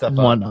all that stuff up.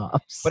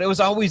 One-offs. But it was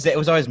always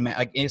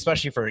like,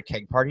 especially for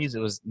keg parties, it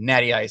was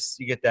Natty Ice.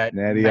 You get that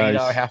Natty $90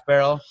 Ice. half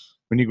barrel.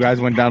 When you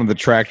guys went down to the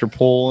tractor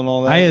pull and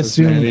all that. I it was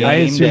assumed Natty I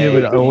Ice. assumed it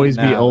would day. always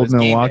be No, it Old was game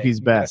day. Milwaukee's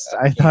best.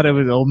 I thought it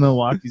was Old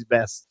Milwaukee's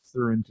best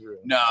through and through.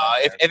 No,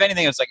 if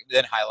anything, it was like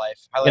then High Life.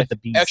 High Get Life. the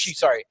beast. Actually,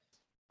 sorry,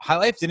 High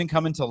Life didn't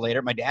come until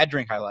later. My dad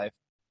drank High Life.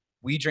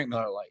 We drank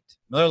Miller Lite.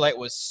 Miller Lite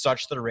was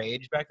such the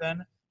rage back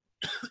then.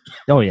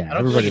 Oh yeah, I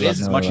don't think it loves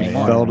is as Miller much Lite.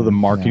 anymore. Fell to the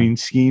marketing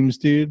schemes,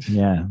 dude.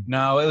 Yeah.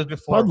 No, it was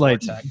before Bud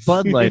Light. Vortex.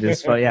 Bud Light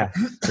is fun. Yeah.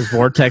 Those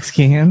Vortex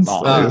cans.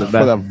 Oh, Those are dude, the for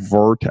best. that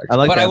vortex. I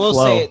like But that I will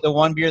flow. say the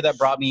one beer that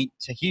brought me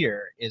to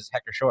here is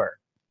Hector Shore.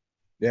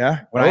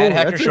 Yeah. When I had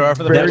Hector that's a Shore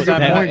for the very first good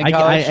time point. in I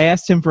college.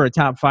 asked him for a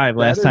top 5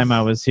 last That time is-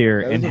 I was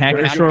here, that and is a Hacker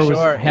very Shore good was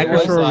point. Hacker It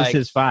was Shore was like-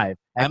 his 5.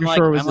 I'm Hacker like,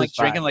 Shore was I'm like his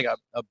drinking 5. like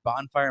a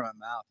bonfire in my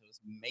mouth. It was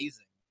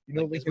amazing. You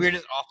know, Like, as Lincoln- weird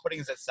as off-putting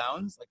as that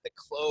sounds, like the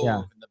clove Yeah.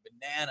 and the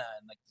banana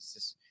and like this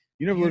is.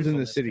 you never lived in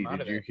the beautifulness city, come out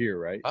did of you? it. Here,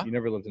 right? Huh? You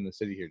never lived in the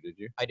city here, did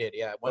you? I did,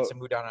 yeah. Once Oh. I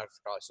moved down out of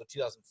college, so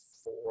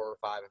 2004 or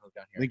 5, I moved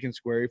down here. Lincoln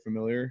Square, you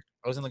familiar?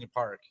 I was in Lincoln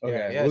Park. Okay.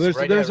 Yeah, yeah. Well, it's there's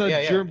right there's there. a Yeah,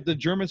 yeah. the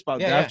German spot.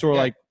 Yeah, That's yeah, where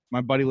yeah. like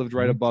my buddy lived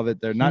right Mhm. above it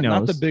there. Not the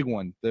knows. big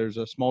one. There's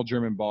a small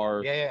German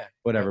bar, Yeah, yeah.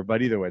 whatever.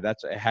 But either way,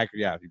 that's a hacker.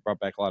 Yeah, you brought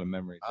back a lot of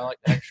memories. I like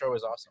that show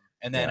was awesome.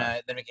 And then Yeah.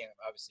 then it became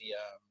obviously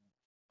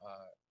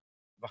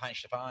Behind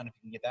Stefan, if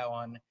you can get that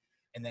one.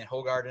 And then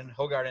Hogarden.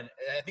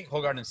 I think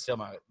Hogarden is still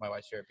my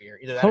wife's favorite beer.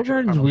 Either that or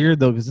Hogarden's Carmelita. weird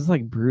though because it's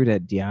like brewed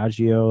at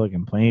Diageo, like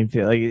in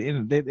Plainfield. Like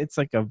it's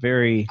like a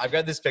very I've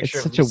got this picture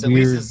It's of such a Lisa.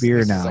 weird Lisa's, beer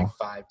Lisa's now. like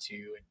 5'2",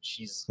 and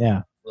she's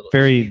yeah little.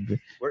 very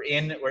We're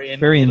in very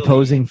Italy.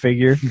 imposing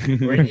figure.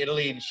 We're in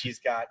Italy, and she's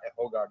got a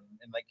Hogarden,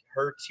 and like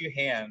her 2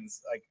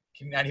 hands like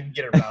cannot even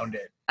get around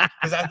it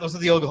because those are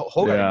the old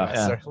Hogarden. Yeah. guys.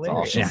 Yeah, They're it's all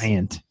hilarious.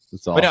 giant.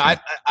 It's But awesome.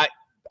 no,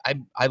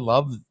 I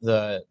love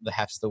the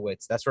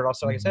Hefstowitz. That's where it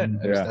also, like I said,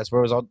 Yeah. that's where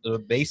it was all the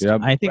base.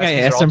 Yep. I think I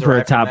Recipes are asked all him for a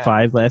derived from top that.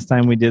 5 last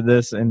time we did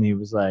this, and he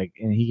was like,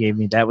 and he gave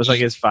me that was like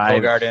his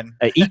 5. Hogarden.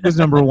 Eek was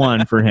number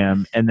 1 for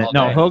him, and then All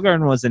no, day.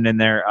 Hogarden wasn't in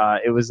there.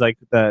 It was like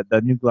the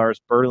New Glarus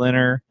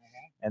Berliner,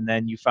 and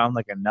then you found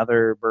like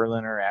another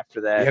Berliner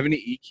after Do that. you have any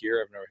Eek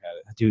here? I've never had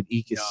it. Dude,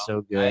 Eek is No,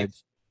 so good.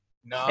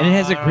 No, And it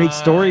has a great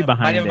story Might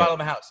behind have a it. bottle in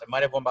my house. I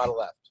might have one bottle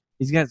left.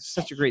 He's got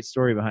such a great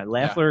story behind.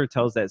 Lafleur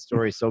tells that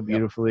story so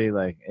beautifully.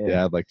 Like,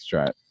 Yeah, I'd like to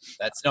try it.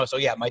 That's no. So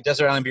yeah, my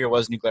desert island beer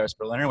was New Glarus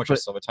Berliner, which I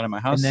still have a ton in my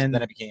house. then-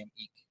 Then it became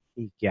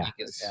Eek. yeah. Eek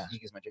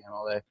is my jam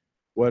all day.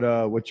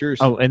 What's yours?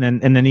 Oh, and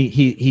then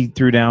he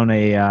threw down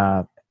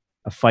a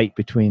fight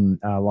between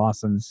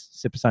Lawson's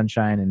Sip of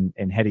Sunshine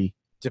and Hetty,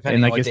 Depending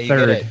and on like what his day you get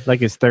third, it. like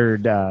his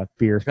third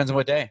beer. Depends on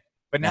what day.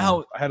 But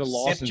now I had a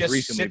Lawson's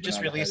recently. Sip but just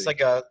not a released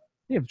Hetty. like a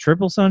You have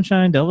triple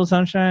sunshine, double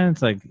sunshine.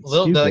 It's like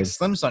little stupid. like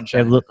Slim Yeah,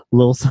 Sunshine.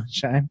 little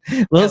sunshine.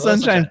 Little Little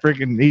sunshine,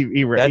 freaking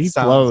he That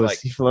sounds flows. like-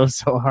 He flows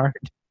so hard.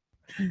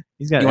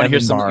 He's got. You want to hear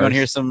Evan some? You want bars. to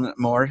hear some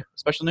more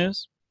special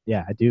news?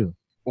 Yeah, I do.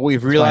 What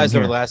we've why I'm realized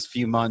over here. the last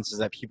few months is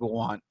that people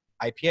want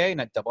IPA,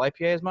 not double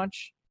IPA as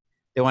much.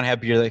 They want to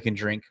have beer they can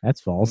drink.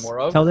 That's false. More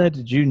of? Tell that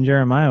to Jude and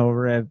Jeremiah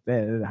over at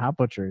Hot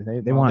Butcher.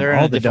 They want They're in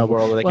all a the different double.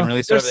 world where they Well, can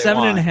release they're whatever they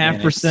want,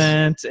 and it's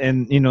 7.5%,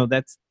 and you know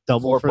that's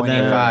double for 4.85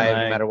 them.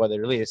 no matter what they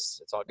release.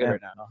 It's all good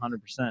right now.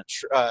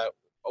 100%.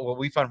 What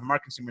we found from our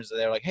consumers is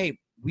they're like, hey,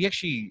 we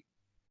actually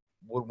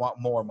would want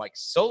more Mike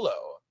Solo.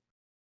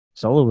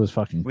 Solo was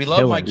fucking. We love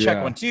killer. Mike Check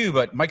Yeah. one too,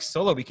 but Mike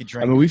Solo we could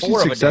drink. I mean, we've seen 4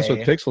 of a success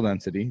with day. Pixel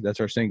Density.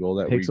 That's our single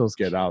that Pixel's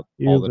we get out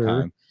all the killer.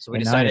 time. So we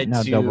And decided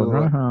now to.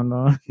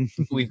 double.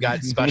 We've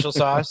got special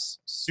sauce,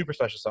 super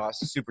special sauce,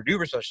 super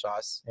duper special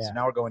sauce. Yeah. So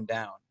now we're going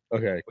down.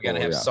 Okay, We're gonna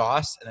cool, have yeah.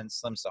 sauce and then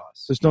slim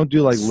sauce. Just don't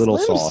do like little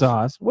Slim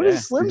sauce. What is Yeah.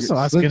 slim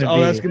sauce Slim- gonna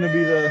be? Oh, that's gonna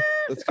be the.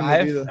 That's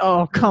gonna be the.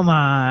 Oh, come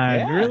on!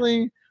 Yeah.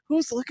 Really?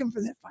 Who's looking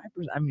for that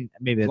 5%? I mean,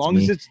 maybe As that's long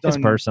me. as it's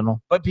done.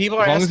 personal. But people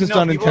are As long as asking. it's no,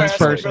 done people are asking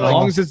intentionally. for, As like-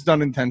 long as it's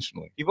done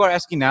intentionally. people are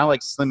asking now,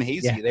 like Slim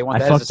Hazy. Yeah. They want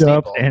I that as a fucked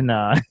up staple.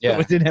 and Yeah.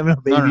 we didn't have enough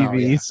No, ABV.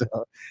 no, yeah.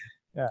 So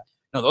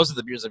No, those are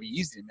the beers that be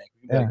easy to make.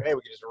 We can be like, hey,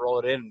 we can just roll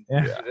it in,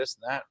 Yeah. do this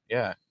and that.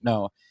 Yeah,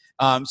 no.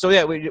 So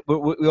yeah, we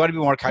want to be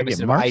more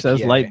cognizant Mark of says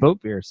IPA. light boat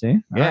beer. See, All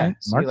Yeah, right.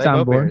 see, Mark's light on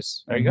boat board.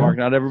 beers. There you go. Mark,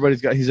 not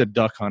everybody's got. He's a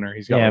duck hunter.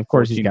 He's got. Yeah, like of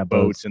course he's 14 got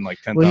boats boats. and like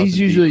 10,000. Well, he's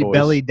usually decoys.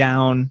 belly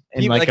down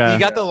and People, like you a.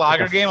 got the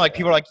lager like a- game. Like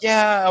people are like,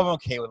 yeah, I'm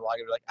okay with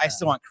lager. Like I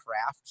still want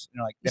craft. You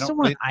know, like You they still don't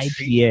want really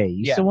treat- IPA.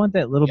 You Yeah. still want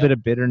that little Yep. bit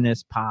of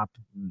bitterness pop.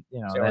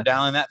 You know, So we're that-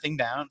 dialing that thing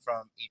down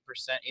from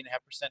 8%,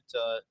 8.5%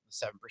 to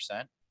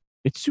 7%.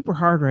 it's super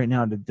hard right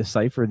now to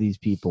decipher these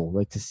people.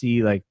 Like to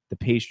see like the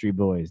pastry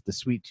boys, the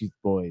sweet tooth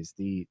boys,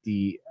 the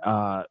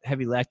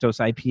heavy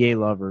lactose IPA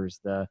lovers,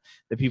 the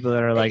people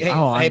that are like, hey,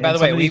 oh, hey, and by the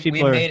some way, of these we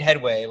people are- made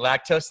headway.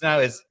 Lactose now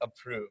is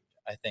approved,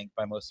 I think,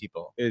 by most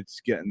people. It's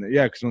getting there.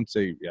 Yeah, because once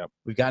they. Yeah.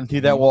 We've gotten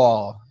through that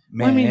wall,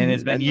 man. Well, I mean, and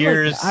it's been like,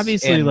 years.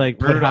 obviously, and like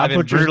what brutal- I've Hot been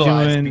Butcher's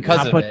brutalized doing,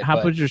 because of it. Hot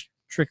but- Butcher's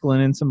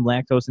trickling in some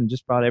lactose and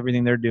just about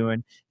everything they're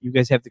doing. You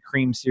guys have the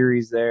cream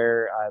series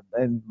there,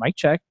 and Mike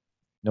Check.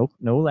 Nope,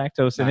 no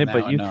lactose in Not it. now,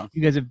 But no.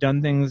 you guys have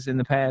done things in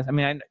the past. I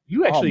mean,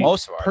 you Oh, actually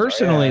most of ours are,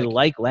 personally yeah.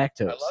 like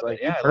lactose. I love it, Like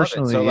yeah, you I love it.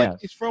 personally, So, like, yeah.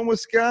 He's from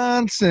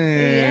Wisconsin.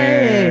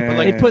 Hey, but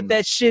like put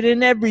that shit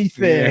in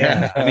everything.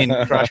 Yeah. I mean,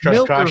 crush,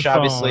 Milkerphone.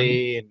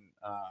 obviously. And,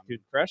 Dude,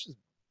 Crush is.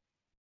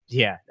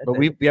 Yeah, but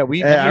we Hey,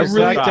 I use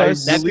really,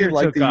 lactose. That beer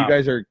like took that off. you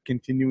guys are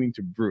continuing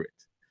to brew it.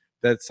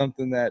 That's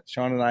something that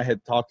Sean and I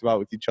had talked about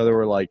with each other.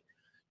 We're like,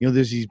 you know,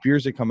 there's these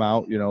beers that come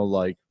out, you know,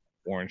 like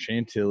Orange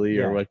Chantilly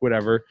Yeah. or like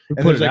whatever. We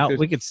And put there's it like out. this-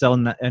 We could sell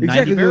 90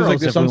 Exactly. There's barrels like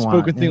this if we want,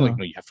 unspoken thing, you like, know?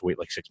 no, you have to wait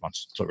like 6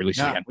 months until it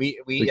releases No, again. we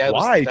Like, yeah,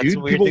 why, that's dude? a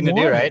weird People thing to do,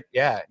 want it. right?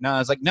 Yeah. No, I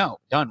was like, no,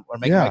 done. We're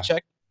making Yeah. Mike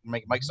Check. We're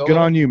making Mike Solo. Good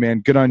on you,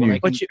 man. Good on We're you.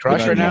 making But you,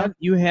 Crush but right you now. have,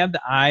 you have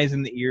the eyes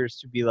and the ears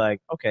to be like,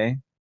 okay,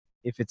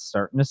 if it's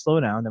starting to slow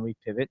down, then we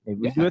pivot. Maybe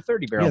we Yeah. do a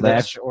 30 barrel Yeah,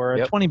 that's- batch or a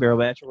Yep. 20 barrel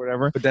batch or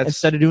whatever, But that's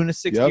instead of doing a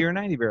 60 Yep. or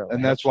 90 barrel.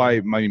 and batch. that's why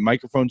my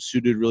microphone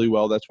suited really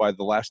well. That's why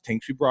the last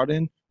tanks we brought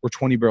in were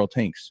 20 barrel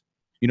tanks.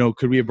 You know,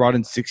 could we have brought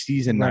in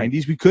 60s and Right.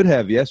 90s? We could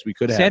have. Yes, we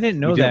could have. See, I didn't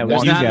know We that didn't with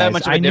want you There's not that guys.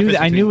 much of a I knew difference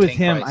that. I knew between with tank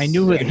him. price. I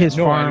knew with Yeah. his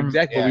No, farm.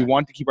 exactly. Yeah. But we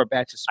want to keep our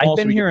batches small. I've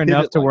been so we here can enough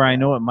pivot to like where I that.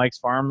 know what Mike's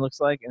farm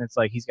looks like, and it's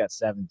like he's got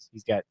 7s,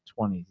 he's got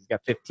 20s, he's got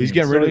 15. He's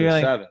getting rid of the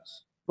 7s.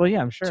 Well,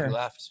 yeah, I'm Two sure.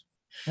 left.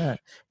 But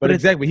it's-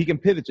 exactly, he can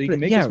pivot, so he but can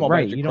make yeah, a small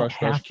right, batch of you don't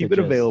crush, have keep to it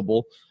just-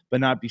 available,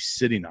 but not be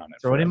sitting on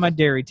it. Throw it in my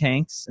dairy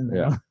tanks, and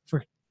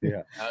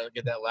Yeah. I'll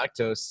get that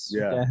lactose.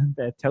 Yeah.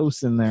 that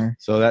toast in there.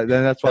 So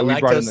that's why The we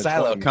brought in lactose the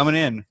silo 20s. coming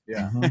in.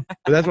 Yeah. Mhm.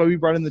 But that's why we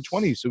brought in the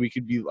 20s, so we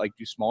could be like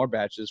do smaller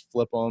batches,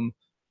 flip them,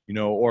 you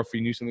know, or if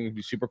we knew something would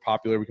be super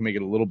popular, we can make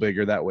it a little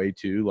bigger that way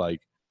too. Like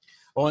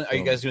Well, are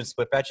you guys doing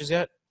split batches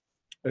yet?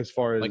 as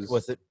far as Like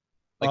with it?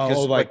 Like, Oh,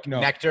 'cause, like,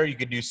 no. nectar, you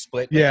could do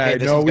split. yeah, Like, hey,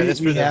 this no, one's got we this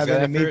fruit, this one's haven't. got It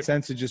that made fruit.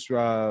 sense to just do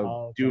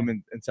okay. them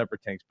in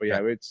separate tanks. But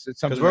yeah, it's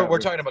something Because we're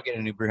that talking about getting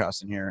a new brew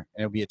house in here,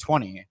 and it'll be a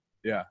 20.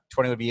 Yeah.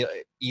 20 would be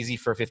easy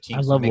for 15.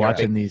 I so love make a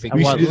watching big- these. big I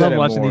We should do that love at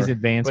watching more. these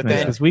advancements But then-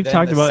 because we've then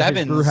talked the about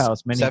his brew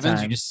house many sevens,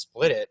 times. you just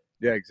split it.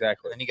 Yeah,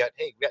 exactly. And then you got,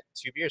 hey, we got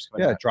 2 beers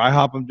coming Yeah, out. dry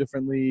hop them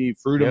differently,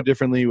 fruit them Yep.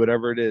 differently,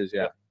 whatever it is.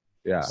 Yeah, Yep.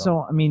 yeah.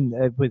 So I mean,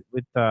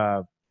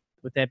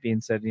 with that being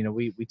said, you know,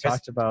 we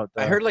talked about.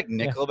 I heard like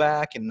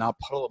Nickelback and Not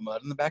Puddle of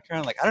Mud in the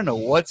background. Like, I don't know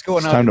what's going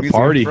It's on. time with to the music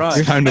in party. front.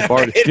 It's time to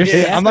party. It Your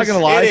is. staff I'm not gonna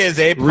lie. It is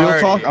a party. Real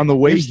talk. On the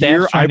way Your staff's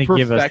here, I trying to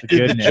give us the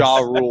perfected the goodness. Ja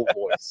Rule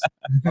voice.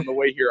 On the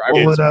way here, I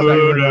Pull it up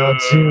perfected now,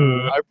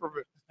 too.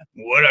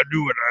 What I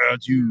do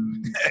without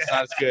you? That's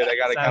not as good. I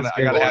gotta Sounds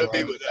I gotta good. have Wanna be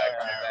people without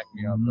back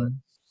me up. Mhm. But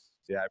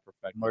yeah, I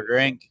perfect More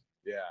drink.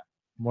 Yeah,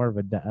 More of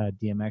a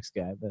DMX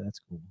guy, but that's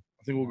cool.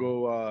 I think we'll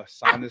go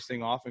sign this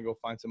thing off and go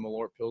find some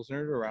Malort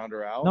Pilsner to round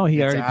her out. No, he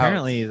It's already out.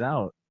 apparently is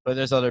out. But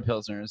there's other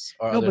pilsners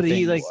or No, other but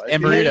he things. like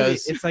and literally,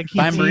 burritos. It's like he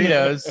Find teased,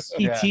 burritos.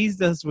 he Yeah.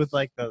 teased us with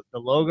like the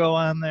logo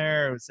on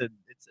there. It said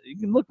it's you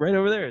can look right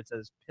over there. It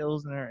says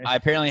Pilsner. I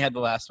apparently had the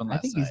last one I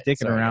last think he's night. dicking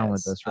Sorry, around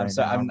guys. with us I'm right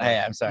sorry. now. Hey,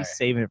 I'm sorry. He's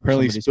saving it for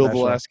Apparently somebody spilled special.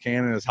 the last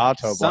can in his hot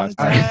tub last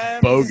time.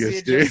 Sometimes Bogus,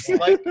 you dude. just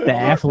like The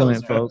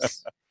affluent Pilsner.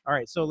 folks. All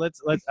right, so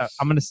let's.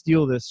 I'm gonna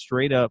steal this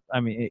straight up. I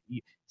mean,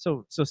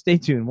 so stay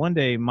tuned. One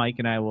day, Mike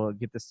and I will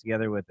get this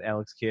together with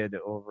Alex Kidd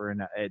over in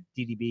at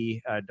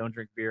DDB. Don't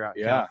drink beer out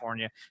in Yeah.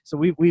 California. So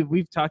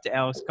we've talked to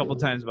Alex a couple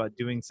times about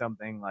doing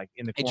something like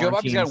in the Hey, Joe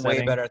Bob's quarantine gotten way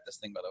setting. better at this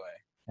thing, by the way.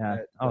 Yeah.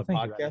 At Oh, the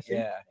thank you. podcasting?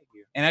 Yeah.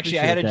 And actually,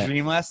 I had a Appreciate that.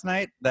 dream last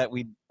night that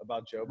we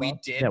About Joe we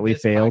Bob? did That we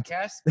this failed.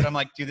 podcast, but I'm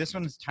like, dude, this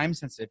one's time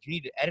sensitive. You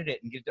need to edit it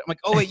and get it done. I'm like,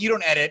 oh wait, you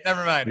don't edit.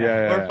 Never mind.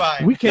 Yeah, We're yeah.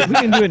 fine. We can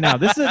do it now.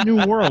 This is a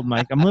new world,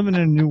 Mike. I'm living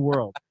in a new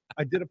world.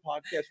 I did a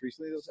podcast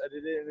recently that was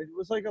edited, and it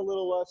was like a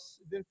little less.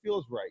 It didn't feel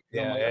as right.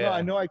 And I'm Yeah, like, yeah, no, yeah.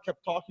 I know I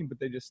kept talking, but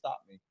they just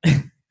stopped me.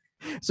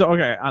 So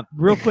okay,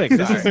 real quick.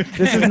 This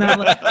is not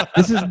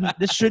like,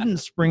 this shouldn't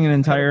spring an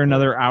entire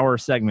another hour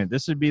segment.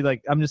 This would be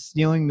like I'm just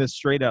stealing this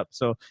straight up.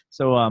 So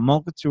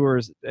Malt Couture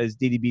is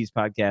DDB's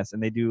podcast,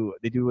 and they do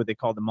what they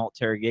call the malt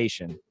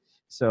interrogation.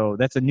 So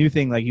that's a new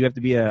thing. Like you have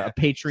to be a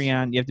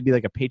Patreon. You have to be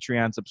like a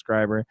Patreon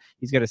subscriber.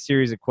 He's got a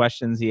series of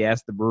questions he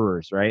asks the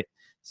brewers, right?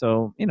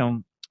 So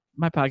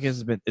my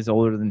podcast is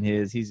older than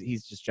his.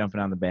 He's just jumping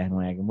on the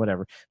bandwagon,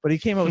 whatever. But he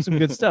came up with some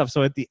good stuff.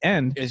 So at the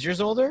end, Is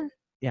yours older?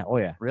 yeah, oh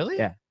yeah, Really?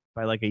 Yeah.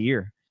 by like a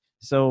year.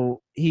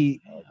 So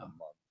he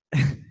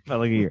by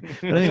like a year.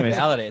 But anyways,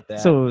 Validate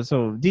that. so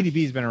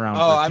DDB's been around oh,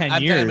 for I'm 10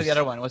 thinking years. of the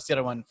other one. What's the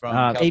other one from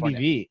California?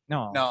 ABV.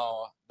 No,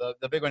 No,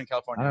 the big one in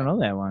California. I don't know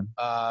that one.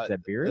 Uh, Is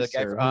that the Beerus?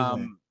 guy, or oh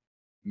who's my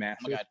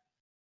Massive. God,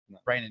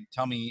 Brandon,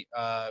 tell me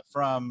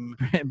from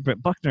it?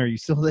 But Buckner, are you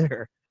still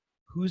there?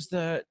 who's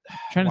the?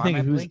 Trying to why think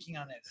am of I who's blanking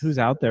on it? who's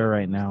out there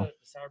right Who's now. The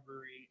sour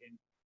brewery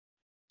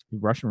in,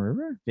 Russian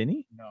River,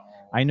 Vinny. no,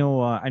 I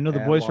know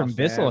the At boys from Lost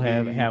Bissell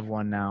Abbey. have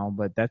one now,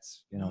 but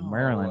that's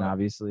Maryland, No.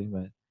 obviously.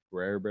 But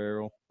Rare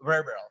Barrel.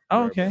 Rare Barrel.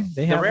 oh, okay,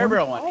 they The have Rare one?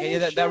 Barrel one. Oh, Yeah,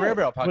 that shit. Rare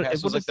Barrel What- podcast what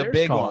was is like the theirs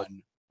big called?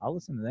 one. I'll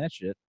listen to that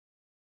shit.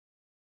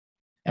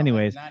 No,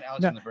 Anyways, not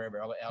Alex no- from the Rare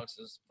Barrel, but Alex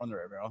is from the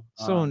Rare Barrel.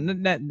 So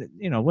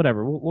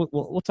whatever.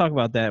 We'll talk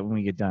about that when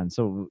we get done.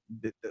 So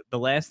the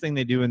last thing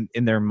they do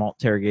in their malt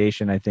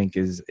interrogation, I think,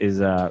 is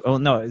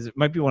it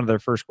might be one of their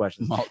first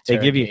questions. They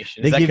give you- Is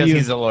they that give 'cause you-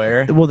 he's a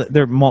lawyer? Well,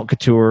 they're malt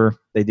couture.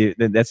 They do.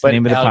 That's the But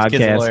name of the Alex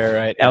Kidd's a podcast. lawyer,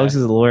 right? Alex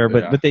is a lawyer,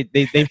 Yeah. but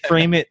they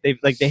frame it.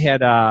 They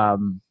had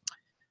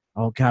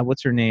oh God,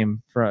 what's her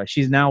name?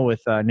 She's now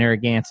with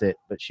Narragansett,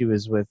 but she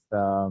was with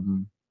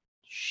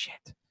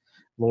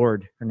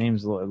Lord. Her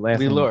name's last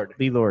Lee name- Lord.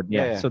 Lee Lord.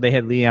 Yeah. Yeah, yeah. So they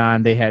had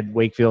Leon. They had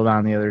Wakefield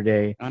on the other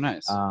day. Oh,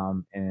 nice.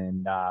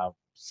 And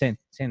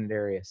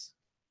Santadarius.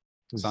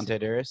 Sante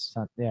Darius.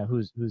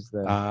 Who's the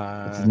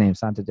what's his I name?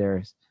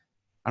 Santadarius.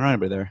 don't know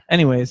anybody there.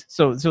 Anyways,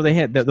 so they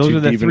had those Too are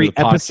the deep into 3 the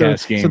podcast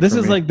episodes. game So this for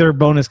is me. like their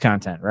bonus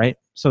content, right?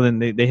 So then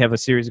they have a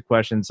series of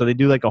questions. So they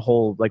do like a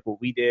whole like what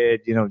we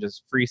did,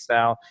 just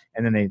freestyle,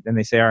 and then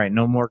they say, all right,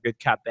 no more good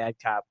cop, bad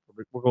cop.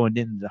 We're going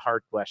into the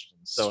hard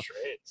questions. So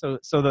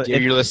the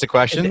Give your list of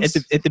questions.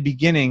 at the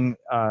beginning,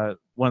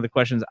 one of the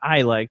questions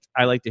I like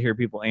to hear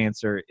people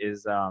answer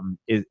is kind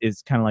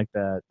of like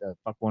the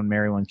fuck one,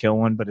 marry one, kill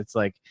one, but it's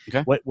like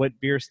Okay. what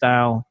beer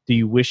style do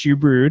you wish you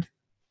brewed?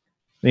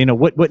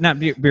 What not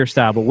beer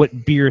style, but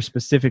what beer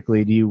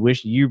specifically do you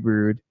wish you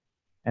brewed?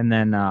 And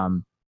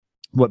then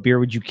what beer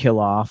would you kill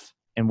off?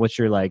 And what's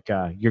your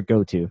your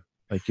go to?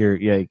 Like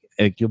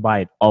you'll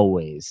buy it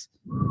always.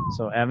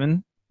 So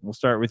Evan, we'll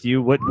start with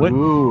you. What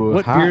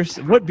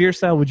beer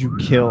style would you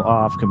kill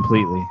off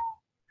completely?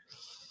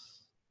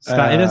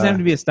 Style. It doesn't have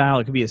to be a style.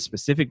 It could be a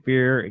specific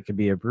beer. It could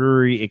be a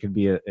brewery. It could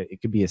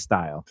be a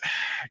style.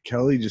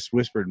 Kelly just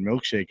whispered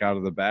milkshake out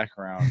of the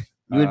background.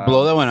 You would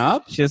blow that one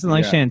up? She doesn't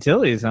like Yeah.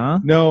 Chantilly's, huh?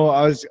 No,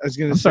 I was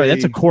gonna I'm sorry. say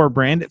That's a core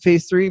brand at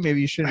Phase 3.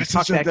 Maybe you shouldn't that's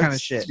talk such a- that kind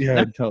of that's- shit.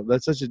 Yeah, no,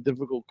 that's such a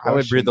difficult I question.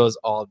 would brew those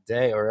all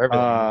day or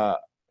everything.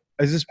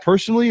 Is this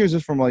personally or is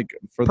this from like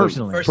for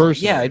Personally. The,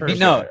 personally? Yeah, it'd be- Okay,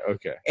 no.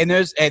 Okay. And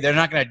they're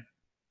not gonna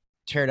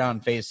tear down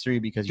phase 3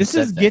 because you This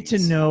said is get to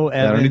things. know Evan.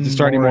 Yeah, I don't need to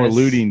start any more Morris.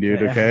 looting,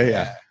 dude. Yeah. Okay.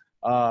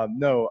 Yeah.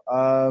 No.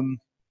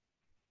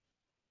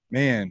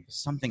 Man,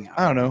 Something else.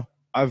 I don't know.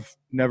 I've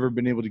never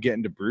been able to get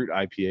into brute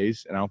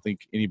IPAs, and I don't think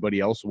anybody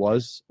else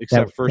was,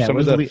 except for some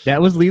of the that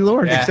was Lee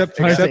Lord. Yeah. except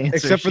Hard to except, answer.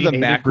 except for She the hated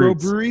macro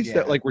brutes. breweries Yeah,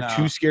 that like were no.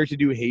 too scared to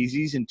do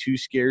hazies and too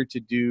scared to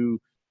do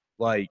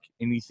like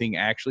anything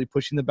actually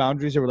pushing the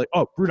boundaries. They were like,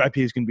 oh, brute IPA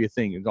is going to be a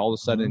thing, and all of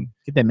a sudden,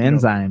 Get them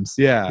enzymes.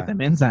 yeah. Get them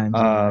enzymes. in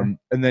there.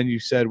 And then you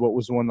said what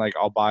was the one like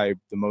I'll buy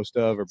the most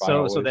of or buy so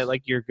always? that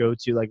like your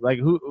go-to, like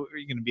who are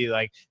you gonna be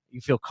like? You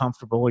feel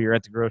comfortable. You're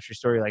at the grocery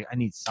store. You're like, I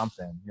need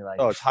something. You're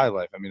like, oh, it's High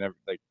Life. I mean,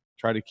 like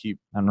try to keep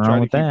nothing try wrong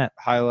to with keep that.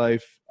 High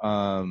Life.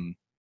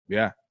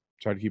 Yeah,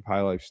 try to keep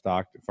High Life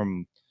stocked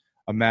from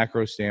a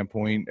macro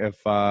standpoint.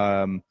 If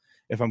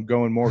I'm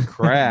going more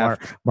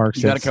craft, Mark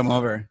You got to said, come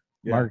over.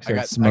 yeah. Mark I said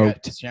got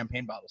smoked.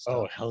 champagne bottles.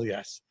 Oh hell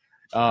yes.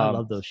 I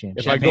love those champagne.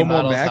 If I go Champagne more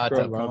bottles, hot macro,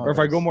 tub, come or if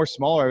I go over. more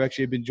smaller, I've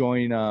actually been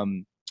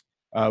joining.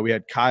 We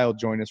had Kyle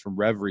join us from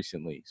Rev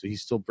recently, so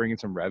he's still bringing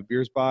some Rev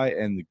beers by,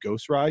 and the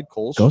Ghost Ride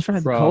Kolsch. Ghost Ride,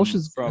 the from, Kolsch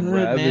is from good,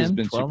 Rev man. has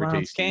been 12 super ounce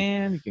tasty.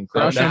 can. You can So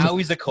crush them. now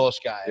he's the Kolsch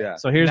guy. Yeah,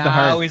 So here's now the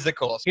hard. he's the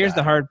Kolsch Here's guy.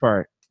 the hard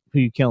part. Who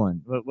you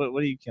killing? What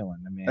are you killing?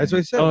 I mean, that's what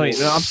I said. Oh wait,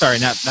 no, I'm sorry.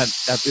 Not that.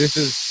 This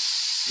is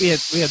We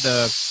had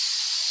the.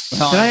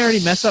 Well, Did I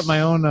already mess up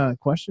my own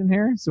question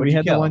here? So What'd we you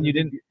had the kill? one you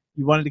didn't.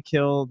 You wanted to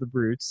kill the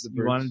brutes. The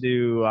You wanted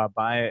to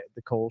buy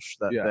the Kolsch,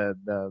 Yeah.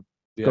 the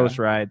yeah. Ghost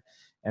Ride,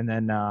 and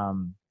then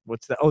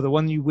what's the the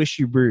one you wish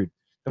you brewed,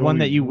 the The one one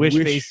that you wish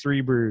wish- Phase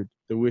 3 brewed.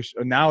 the wish.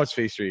 Now it's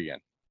Phase 3 again.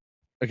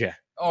 Okay.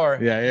 or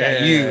Yeah,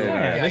 yeah, you.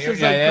 yeah. This you-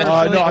 is like yeah.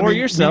 personally- No, I or mean,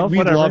 yourself, We'd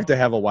whatever. love to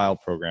have a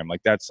wild program.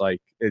 Like that's like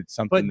it's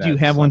something. But do you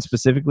that's, have one like,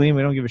 specifically?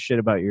 We don't give a shit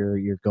about your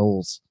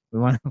goals. We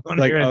want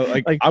Like,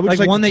 I would just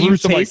like one that brew you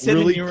some, like, tasted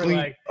really and you were clean.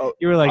 like, oh,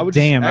 you were I like, would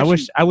just damn, I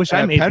wish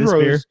I at made this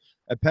beer.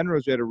 At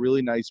Penrose, we had a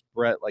really nice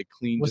Brett, like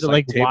clean. Was just it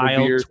like table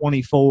Wild beer.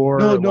 24?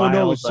 No,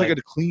 Wild, it's like a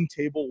clean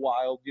table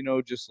wild,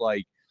 just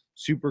like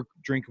super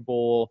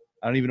drinkable.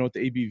 I don't even know what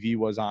the ABV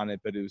was on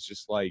it, but it was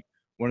just like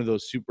one of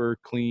those super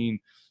clean,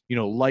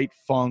 light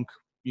funk,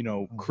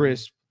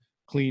 crisp,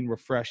 clean,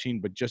 refreshing,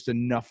 but just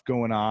enough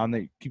going on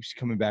that keeps you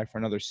coming back for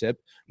another sip.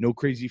 No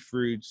crazy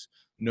fruits,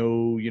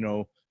 no,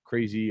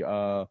 crazy,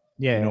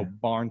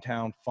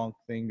 Barntown funk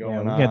thing yeah,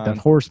 going we on. got the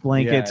horse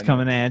blankets Yeah,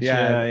 coming at you.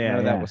 none Yeah,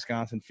 of that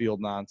Wisconsin field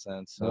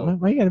nonsense. So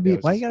Why you gotta be? yeah, it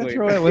was Why you just gotta like-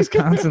 throw at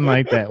Wisconsin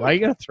like that? Why you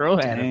gotta throw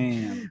at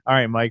him? Damn. All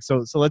right, Mike.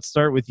 So let's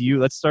start with you.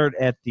 Let's start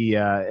at the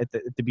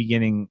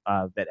beginning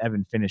that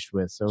Evan finished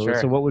with. So Sure.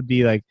 so what would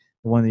be like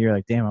the one that you're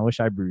like, damn, I wish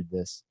I brewed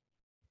this.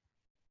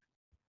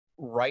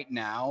 Right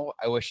now,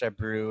 I wish I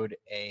brewed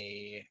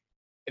and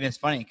it's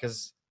funny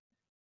because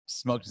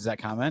Smoked does that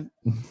comment.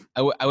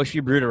 I wish we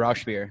brewed a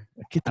Rausch beer,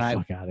 Get the And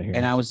fuck out of here.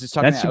 and I was just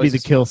talking. That should be the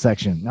kill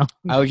section. No,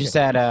 I was just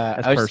at.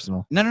 that's I was,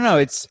 personal. No.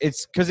 It's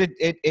because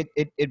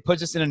it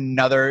puts us in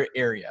another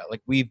area.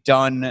 Like we've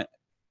done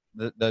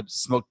the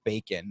smoked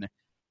bacon.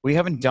 We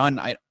haven't done.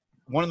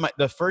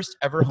 The first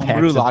ever The homebrew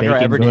packs of lager I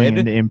bacon ever going did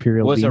into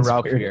Imperial was a Beans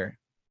Rauch beer. beer.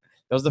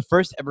 That was the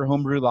first ever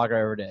homebrew lager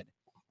I ever did,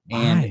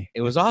 and Why?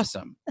 it was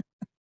awesome.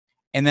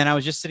 And then I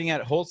was just sitting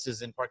at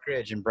Holtz's in Park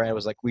Ridge, and Brad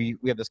was like, "We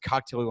have this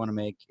cocktail we want to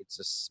make. It's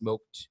a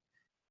smoked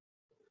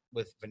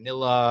with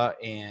vanilla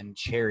and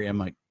cherry." I'm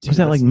like, Was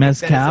that let's like make that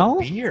as a mezcal?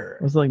 beer?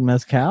 Was it like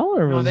mezcal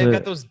or No, was they've it?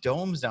 got those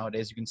domes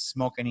nowadays. You can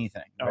smoke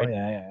anything. Oh Right?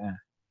 yeah.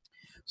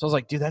 So I was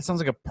like, dude, that sounds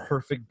like a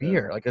perfect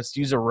beer. Like, let's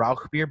use a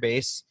Rauch beer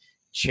base,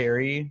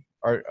 cherry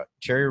or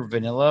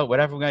vanilla,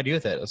 whatever we're gonna do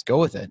with it. Let's go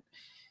with it.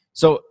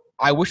 So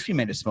I wish we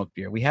made a smoked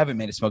beer. We haven't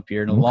made a smoked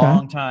beer in a Okay.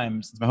 long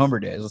time since my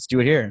homebrew days. Let's do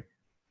it here.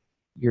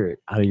 You're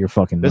out of your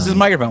fucking. This is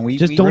mind. microphone. We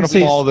Just we- don't We're gonna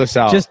say- follow this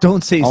out. Just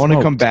don't say. I want to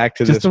smoked. come back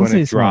to Just this don't when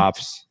say it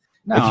drops.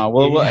 No,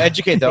 we'll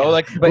educate though.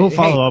 Like, but We'll hey,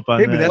 follow up on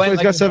Hey, but that. that's why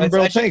it's got 7 let's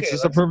barrel educate. tanks.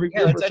 It's a Let's- perfect Yeah,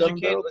 beer let's for 7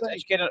 educate. barrel Let's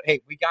tanks. educate.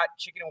 Hey, we got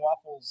chicken and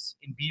waffles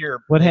in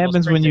beer. What Label happens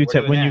when Springs, you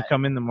we're doing that.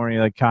 come in the morning?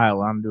 You're like,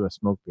 Kyle, I'm doing a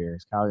smoke beer.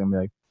 Is Kyle gonna be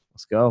like,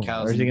 let's go?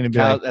 Kyle's- or is he gonna be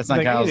Kyle- like, that's he's not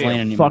like, Kyle's "You out of lane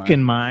your anymore."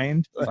 fucking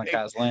mind. It's on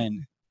Kyle's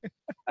lane.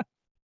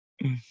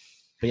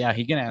 But yeah,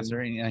 he can answer,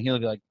 and he'll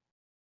be like,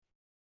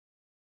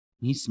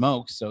 he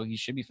smokes, so he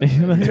should be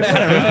fine. Whatever.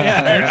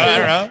 I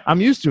don't know.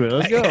 I'm used to it.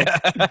 Let's go.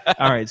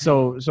 All right.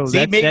 So See,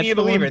 that, make that's me a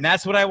the believer, one- and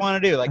that's what I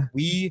want to do. Like,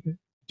 we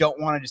don't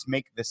want to just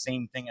make the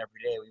same thing every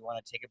day. We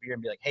want to take a beer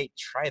and be like, hey,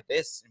 try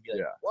this, and be like,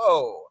 Yeah.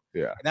 whoa.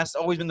 Yeah. And that's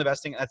always been the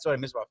best thing. That's what I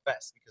miss about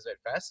Fest, because at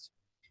Fest,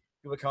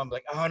 people come and be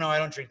like, oh, no, I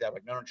don't drink that. I'm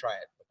like, no, try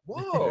it.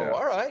 Like, whoa, Yeah.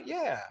 all right,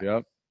 yeah.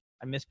 Yep.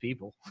 I miss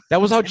people. That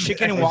was how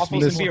chicken and I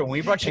waffles miss and beer. When we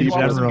brought chicken in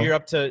and waffles and general. beer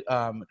up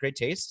to Great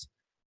Taste,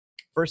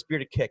 first beer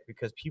to kick,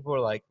 because people were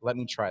like, let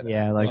me try that.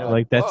 Yeah, like You know,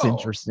 like that's whoa.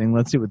 interesting.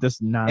 Let's see what this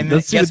And let's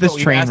then see what guess this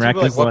we've train asked wreck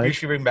people, like, is what beer like.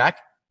 should we bring back?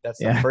 That's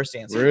Yeah. the first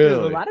answer. Really?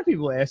 A lot of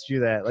people asked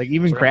you that. Like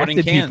even So we're putting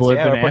crafted cans. people have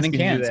Yeah, been we're putting asking you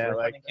cans. that. We're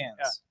Like, putting cans.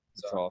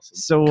 That's So- awesome.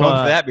 so Come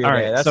for that beer all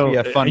day. right, That's so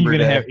gonna be a fun you're brew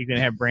gonna day. have you're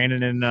gonna have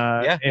Brandon and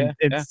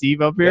yeah.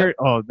 Steve up here.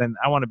 Oh, then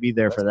I want to be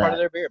there That's for part that. of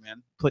their beer,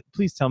 man.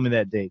 Please tell me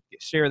that date.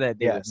 Share that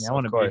date with me. Yes, I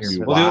want to of be course. here.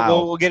 For We'll, that. do,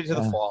 Wow. we'll get into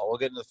the Yeah. fall. We'll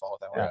get into the fall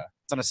with that one. Yeah.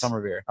 It's on a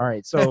summer beer. All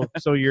right,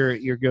 so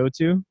your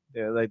go-to,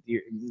 like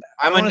your,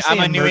 I'm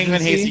a New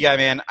England hazy guy,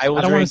 man. I will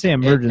I don't want to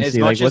drink say emergency. As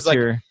much Like what's as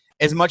your?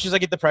 as much as I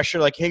get the pressure,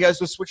 like, hey guys,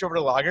 let's switch over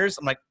to lagers.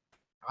 I'm like,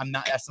 I'm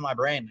not. That's not my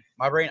brain.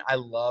 My brain, I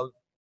love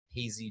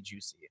hazy,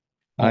 juicy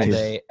all Nice.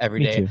 day, every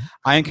Me day. too.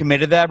 I am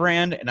committed to that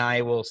brand, and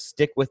I will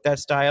stick with that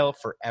style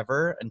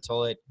forever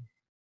until it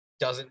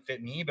doesn't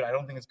fit me. But I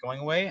don't think it's going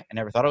away. I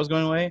never thought it was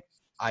going away.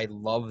 I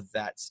love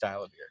that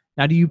style of beer.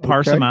 Now, do you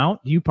parse Okay. them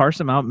out? Do you parse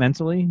them out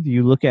mentally? Do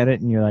you look at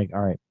it and you're like, all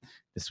right,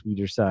 the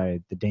sweeter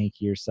side, the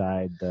dankier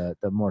side, the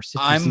more citrusy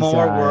I'm more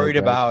side, worried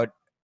like- about.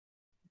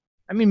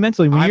 I mean,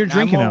 mentally when you're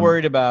drinking I'm them. more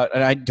worried about,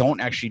 and I don't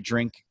actually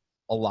drink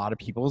a lot of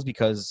people's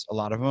because a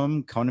lot of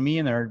them come to me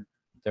and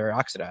they're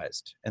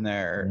oxidized and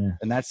Yeah.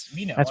 and that's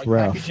That's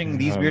rough. packaging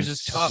these beers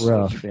is tough.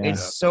 rough. Yeah.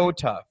 It's so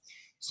tough.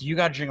 So you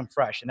got to drink them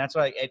fresh, and that's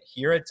why at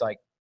here it's like,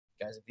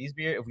 guys,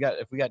 if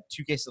we got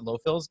 2 cases of low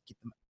fills, get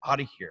them out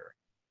of here.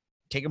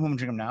 Take them home and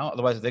drink them now.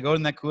 Otherwise, if they go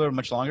in that cooler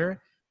much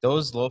longer,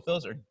 those low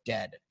fills are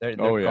dead. They're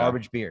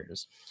garbage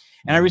beers.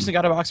 And I recently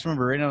got a box from a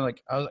brewery, and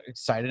I was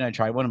excited, and I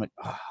tried one. I'm like,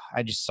 oh,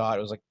 I just saw it.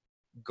 It was like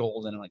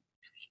golden. I'm like,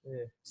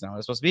 it's not what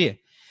it's supposed to be.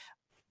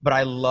 But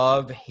I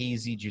love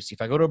hazy juicy.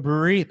 If I go to a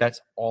brewery, that's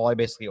all I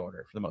basically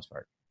order for the most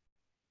part.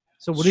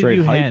 So what Straight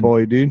have you hype had?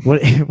 boy, dude.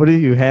 What have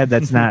you had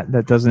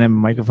that doesn't have a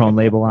microphone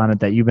label on it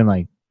that you've been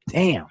like,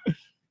 damn?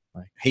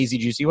 Hazy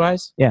juicy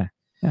wise?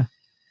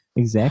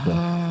 Exactly.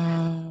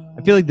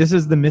 I feel like this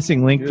is the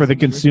missing link for the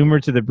consumer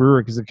to the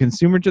brewer, because the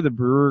consumer to the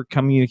brewer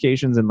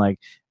communications and like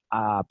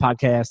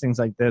podcasts, things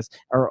like this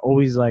are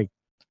always like,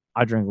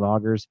 I drink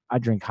lagers, I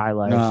drink High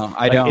Life. No,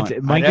 I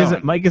don't.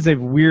 Mike is a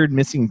weird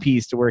missing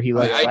piece to where he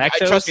likes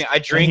lactose. Trust me, I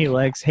drink. And he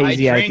likes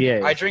hazy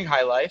IPAs. I drink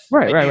High Life.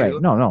 Right.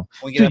 No.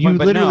 Dude, you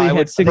literally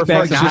had 6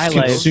 bags of High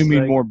Life.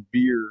 Consuming more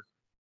beer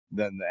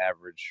than the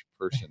average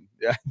person.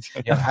 Yeah.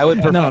 Yeah, I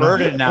would prefer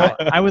to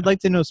not. I would like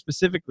to know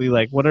specifically,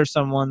 like, what are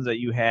some ones that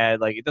you had?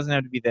 Like, it doesn't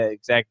have to be the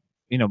exact,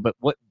 but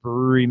what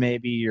brewery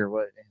maybe or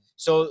what.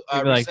 So You'd be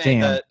we're like,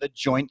 saying damn. the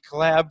joint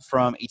collab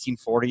from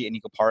 1840 in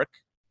Eagle Park,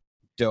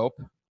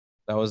 dope.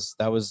 That was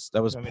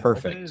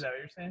perfect. Is that what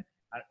you're saying?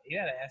 You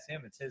gotta ask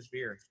him. It's his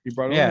beer. He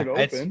brought Yeah, it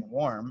it's open.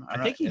 warm.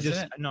 I think he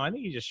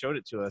just showed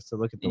it to us to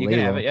look at the You label.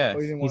 can have it. Yeah. Oh,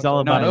 you didn't He's want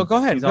all to- about. No, go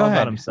ahead. He's Go all ahead.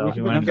 about himself.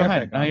 You No, want Go to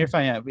ahead. No, you're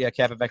fine. Yeah,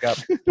 cap it back up.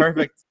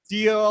 Perfect.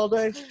 Dio all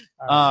day.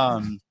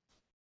 I'm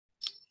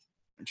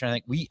trying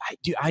to think.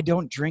 I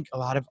don't drink a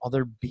lot of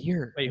other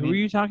beer. Wait, who were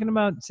you talking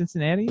about?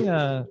 Cincinnati?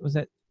 Was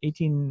that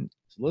 18?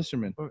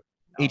 Listerman.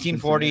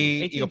 1840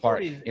 Eagle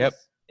Park. 1840 Yep.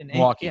 in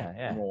Milwaukee.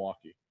 Yeah.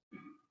 Milwaukee.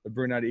 The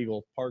brewing out of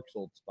Eagle Park's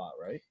old spot,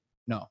 right?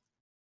 No.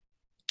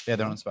 Yeah,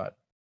 they're on the spot.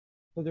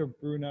 So they're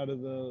brewing out of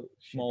the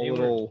small They were-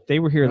 little. They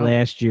were here No.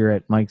 last year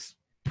at Mike's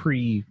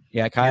pre.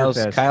 Yeah, Fest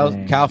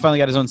thing. Kyle finally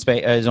got his own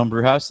space, his own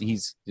brew house.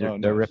 They're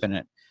nice. ripping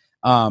it.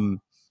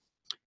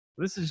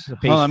 This is just a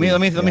Hold on, pastry.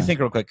 let me Yeah. think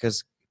real quick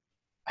because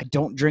I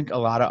don't drink a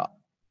lot of.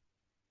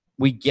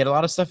 We get a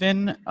lot of stuff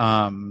in.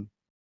 Trying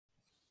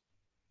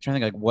to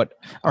think like what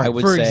All right, I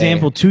would for say.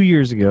 example, 2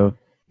 years ago,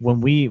 when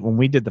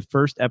we did the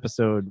first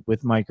episode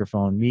with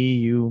microphone, me,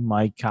 you,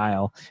 Mike,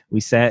 Kyle, we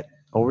sat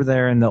over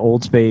there in the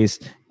old space,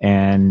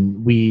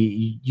 and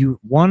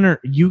one of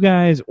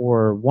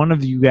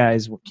you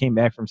guys came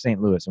back from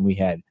St. Louis, and we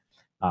had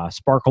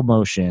Sparkle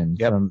Motion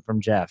Yep.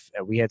 from Jeff.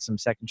 We had some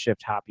second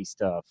shift hoppy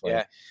stuff.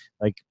 Yeah.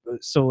 What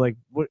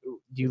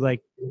do you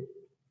like?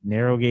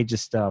 Narrow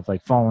gauges stuff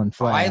like Fallen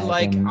Flag.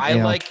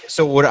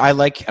 So what I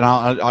like, and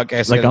I'll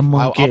guess Like a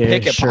I'll pick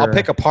monkish I'll or-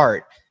 pick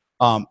apart.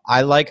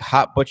 I like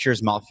Hot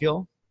Butcher's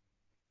mouthfeel.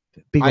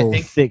 big I old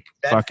think thick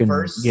That fucking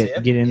first get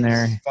sip in is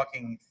there.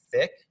 fucking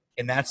thick,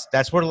 and that's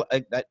what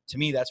that to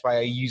me. That's why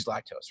I use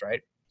lactose,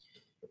 right?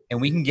 And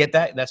we can get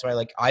that. That's why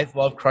I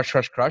love Crush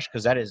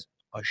because that is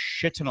a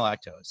shit ton of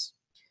lactose.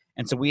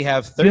 And so we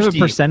have Do you have thirsty.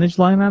 a percentage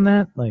line on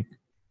that? Like,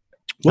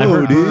 Whoa, I've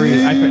heard dude.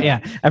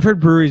 breweries, I've heard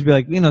breweries be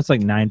like, it's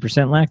like 9%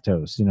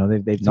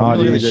 lactose. They've No, told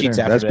me Look at the dude, sheets that's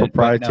after that, but no,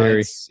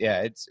 proprietary.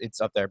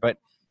 it's up there, but.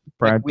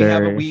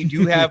 proprietary. We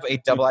do have a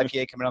double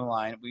IPA coming on the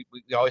line. We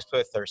always play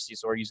with Thirsty,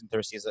 so we're using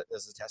Thirsty as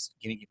a test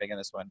guinea pig on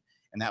this one.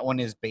 And that one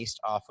is based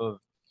off of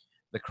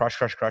the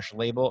Crush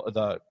label,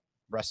 the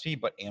recipe,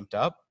 but amped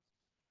up.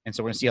 And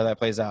so we're gonna see how that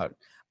plays out.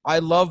 I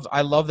love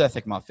that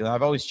thick mouthfeel.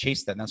 I've always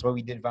chased that, and that's why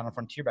we did Vinyl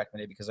Frontier back in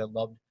the day, because I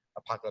loved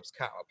Apocalypse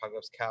Cow.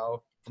 Apocalypse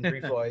Cow from Three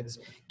Floyds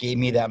gave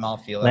me that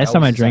mouthfeel. Last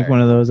time I drank one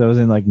of those, I was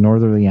in like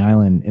Northerly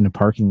Island in a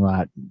parking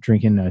lot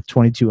drinking a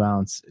 22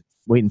 ounce,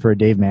 waiting for a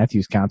Dave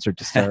Matthews concert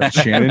to start.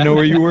 Shannon know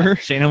where you were?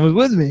 Shannon was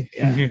with me.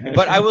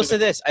 But I will say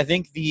this: I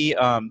think the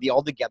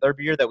All Together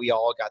beer that we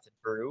all got to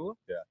brew,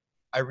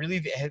 I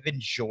really have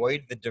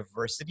enjoyed the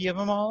diversity of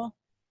them all.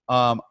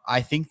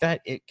 I think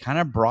that it kind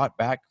of brought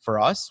back for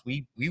us.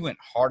 We went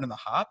hard on the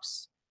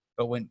hops,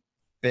 but went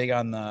big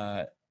on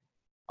the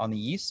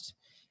yeast,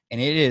 and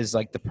it is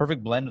like the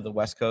perfect blend of the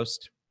West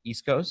Coast,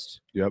 East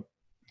Coast. Yep.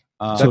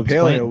 So That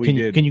pale explain- ale we can,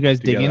 did can you guys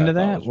dig together, into I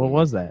thought that? was What really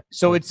was that?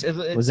 So it's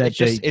Was that it's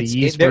just the it's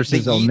yeast there's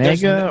versus the ye-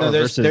 Omega or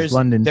there's versus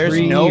London there's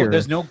 3 no or-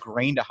 there's no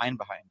grain to hide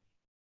behind.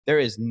 There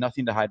is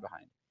nothing to hide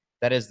behind.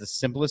 That is the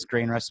simplest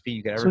grain recipe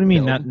you could ever. So what do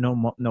you mean?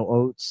 build. No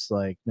oats,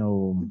 like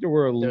no. There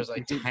were There's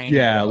like tiny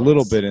a oats.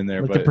 little bit in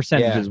there, Like the but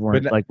percentages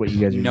weren't but like what you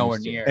guys are Nowhere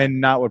used to. near.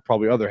 and not what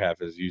probably other half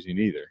is using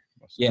either.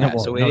 Yeah, No,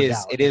 so no it is.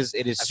 doubt. It is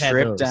I've had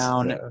stripped those,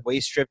 down, yeah. way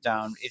stripped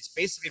down. It's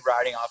basically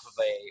riding off of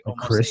a Like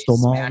almost crystal a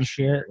malt and smash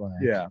shit. beer. Like,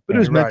 Yeah, but it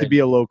was meant to Right. be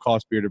a low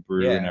cost beer to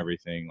brew Yeah. and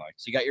everything. Like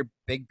So you got your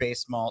big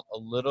base malt, a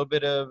little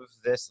bit of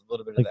this, a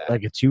little bit of that.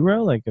 like a two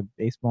row, like a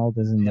base malt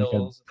isn't like a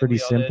Pills, I think pretty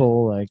we all did.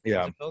 simple like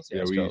yeah, Pills?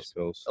 yeah, it's we pills. use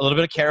pills. A little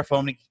bit of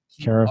carafoam to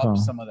keep Carafoam. up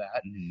some of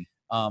that, Mhm.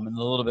 and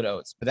a little bit of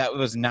oats. But that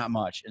was not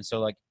much. And so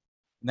like,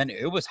 and then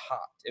it was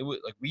hopped. It was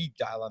like we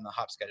dial on the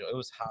hop schedule. It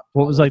was hopped.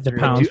 What was all like the through.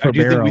 pounds I per do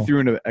think we barrel? threw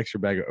in an extra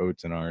bag of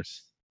oats in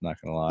ours. Not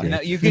gonna lie. And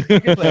that- you could play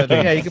with it.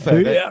 Yeah, you could play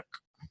with it.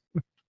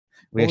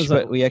 We What was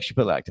actually,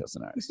 put lactose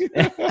in ours.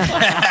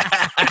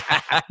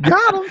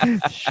 Got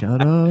him.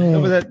 Shut up.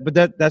 No,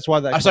 that's why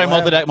that. I'm sorry,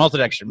 collab-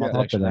 maltodextrin. Yeah.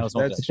 Maltodextrin. That was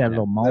That's- It's that maltodextrin.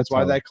 little malt. That's why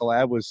to it. that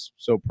collab was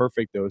so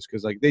perfect, though, is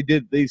because like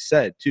they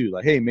said too,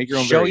 like, hey, make your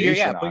own Show your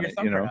variation put on your it,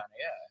 thumbprint you know, on it.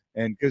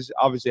 Yeah. and because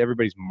obviously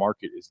everybody's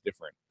market is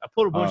different. I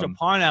put a bunch of Um,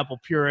 pineapple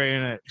puree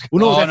in it.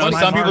 Well, Oh, that's no, funny.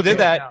 some people did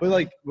that. But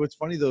like, what's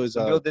funny though is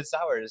Some people did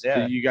sours.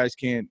 Yeah. you guys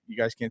can't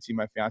see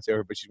my fiance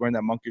over, but she's wearing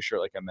that Monkish shirt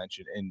like I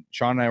mentioned, and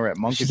Sean and I were at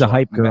Monkish. She's a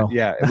hype girl.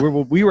 Yeah,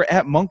 and we were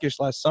at Monkish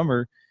last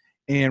summer,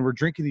 and we're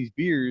drinking these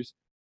beers,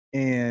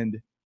 and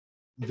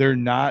they're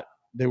not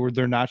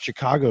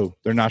Chicago.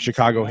 They're not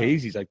Chicago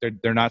hazies. Like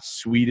they're not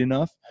sweet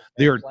enough.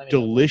 They are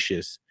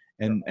delicious,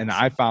 and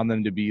I found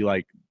them to be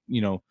like,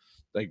 you know,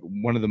 like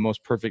one of the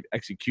most perfect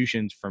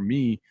executions for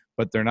me.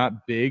 But they're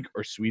not big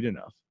or sweet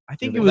enough. I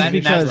think Yeah, it was That-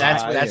 because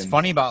that's and-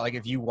 funny about like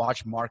if you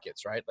watch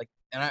markets, right? Like,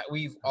 and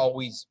we've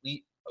always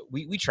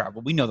we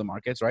travel. We know the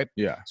markets, right?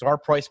 Yeah, So our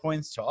price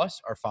points to us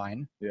are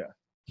fine. Yeah.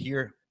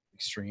 Here,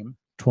 extreme.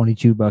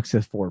 $22 a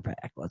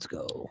 4-pack. Let's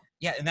go.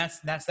 Yeah, and that's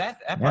that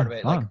Yeah, part of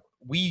it. Like fun.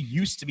 we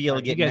used to be able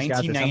to You get guys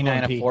got this. I'm $19.99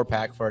 going a pee.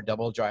 4-pack for a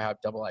double dry hop,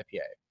 double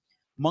IPA.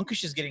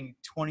 Monkish is getting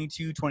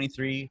 22,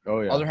 23.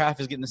 oh yeah, Other half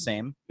is getting the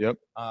same. Yep.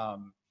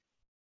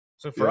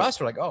 So for Yeah. us,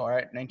 we're like, oh, all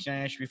right,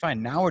 $19.99 should be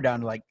fine. Now we're down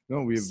to like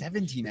no, we have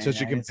 $17.99. such a It's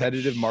like,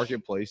 competitive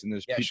marketplace, and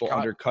there's Yeah, people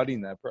Chicago-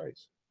 undercutting that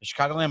price. The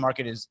Chicagoland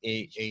market is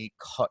a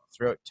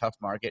cutthroat, tough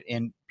market,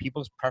 and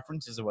people's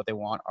preferences of what they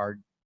want are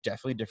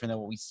definitely different than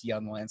what we see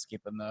on the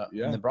landscape in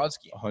the broad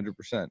scheme.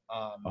 100%,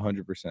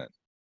 100%.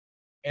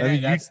 And I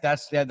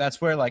mean,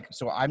 that's where like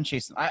so I'm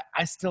chasing.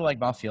 I still like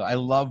mouthfeel. I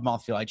love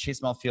mouthfeel. I chase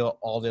mouthfeel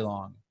all day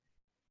long.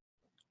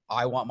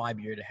 I want my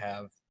beer to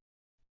have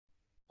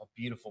a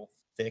beautiful,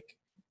 thick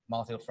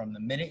mouthfeel from the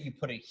minute you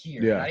put it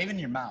here, Yeah. not even in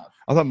your mouth.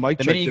 I thought Mike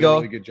The Check minute did you a go-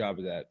 really good job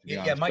of that. To be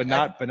Yeah, honest,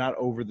 Mike- but not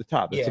over the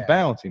top. It's a Yeah.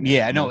 balancing.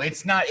 Yeah, act, no, you know?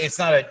 it's not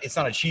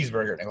a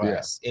cheeseburger in a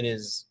glass. It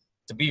is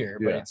the beer,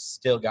 but Yeah. it's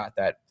still got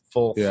that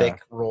full Yeah.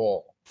 thick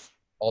roll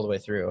all the way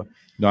through.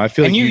 No, I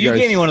feel And like you guys,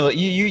 gave me one of the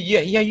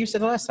you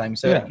said the last time.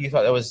 So Yeah. you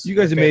thought that was you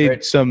guys have your made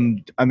favorite.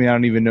 some. I mean, I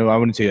don't even know. I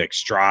wouldn't say like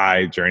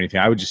strides or anything.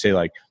 I would just say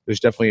like there's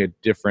definitely a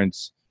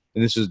difference.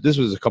 And this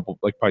was a couple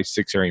like probably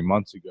 6 or 8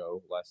 months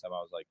ago. Last time I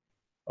was like,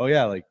 oh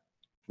yeah, like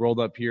rolled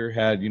up here,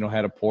 had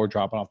a pour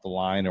dropping off the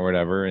line or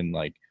whatever, and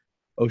like,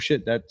 oh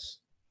shit, that's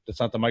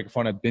not the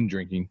microphone I've been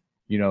drinking.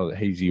 You know, the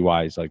hazy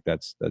wise, like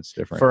that's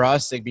different. For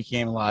us, it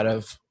became a lot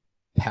of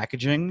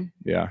packaging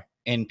Yeah.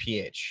 and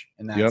pH,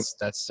 and Yep.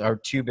 that's our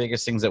two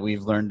biggest things that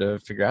we've learned to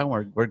figure out.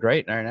 We're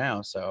great right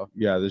now. So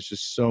Yeah, there's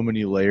just so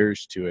many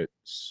layers to it,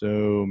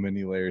 so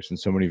many layers and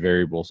so many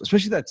variables,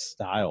 especially that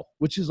style,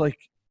 which is like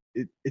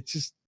it's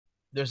just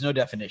there's no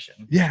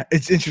definition, yeah,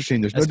 it's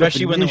interesting. There's no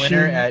especially when the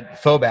winner definition.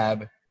 at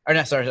FOBAB or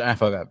not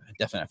FOBAB,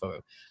 definitely not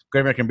FOBAB,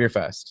 Great American Beer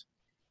Fest.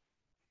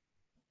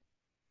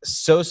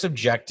 So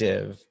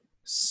subjective,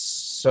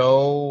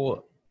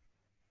 so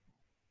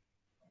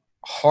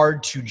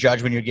hard to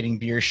judge when you're getting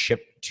beer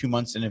shipped 2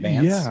 months in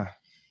advance. Yeah,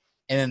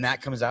 And then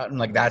that comes out and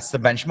like that's the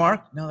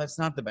benchmark. No, that's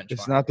not the benchmark.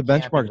 it's not the It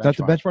can't be benchmark. It's not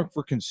the benchmark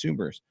for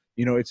consumers.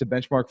 You know, it's a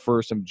benchmark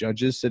for some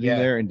judges sitting Yeah.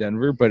 there in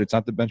Denver, but it's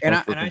not the benchmark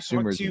And for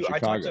consumers in I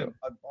talked Chicago. to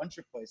a bunch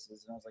of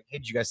places, and I was like, "Hey,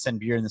 did you guys send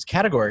beer in this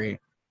category?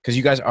 Because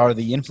you guys are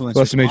the influencers." So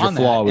that's a major on that."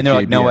 flaw with And they're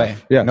like, "No JBF.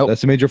 way, Yeah, nope."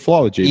 that's a major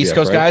flaw with JBF. East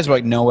Coast right? guys were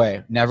like, "No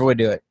way, never would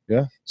do it."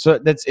 Yeah. So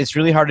it's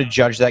really hard to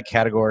judge that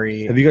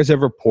category. Have you guys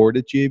ever poured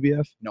at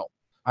GABF?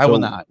 I will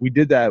So not. We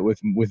did that with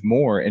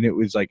more, and it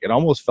was like it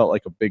almost felt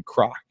like a big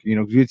crock. You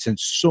know, 'cause we had sent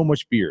so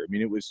much beer. I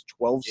mean, it was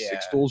 12 Yeah.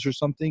 sixtels or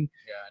something.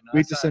 Yeah, no, We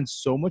had to that's send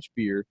so much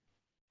beer.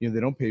 You know,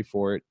 they don't pay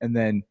for it, and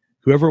then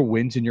whoever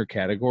wins in your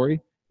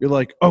category, you're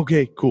like,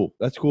 okay, cool,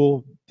 that's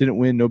cool. Didn't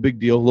win, no big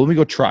deal. Let me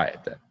go try it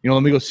then. You know,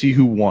 let me go see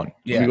who won. Let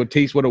Yeah. me go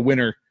taste what a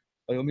winner.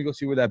 Like, let me go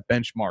see where that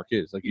benchmark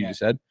is. Like you Yeah. just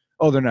said.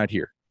 Oh, they're not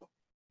here.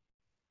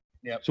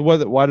 Yep. So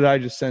why did I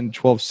just send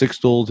 12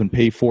 sixtels and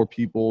pay 4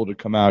 people to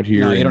come out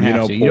here? No, you and, don't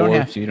have to. You don't pour?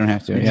 have to. You don't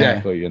have to. Yeah.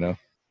 Exactly. You know.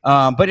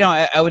 But you know,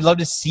 I would love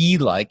to see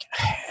like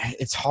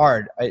it's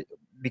hard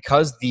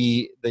because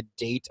the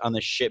date on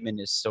the shipment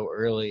is so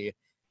early.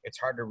 It's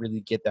hard to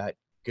really get that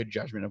good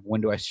judgment of when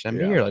do I send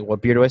Yeah. beer? Like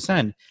what beer do I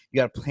send? You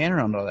got to plan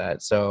around all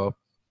that. So,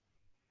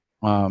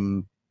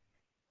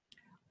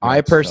 I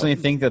That's personally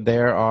think that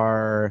there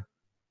are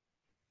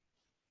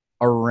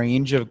a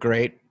range of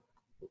great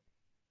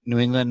New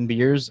England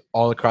beers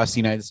all across the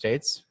United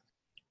States.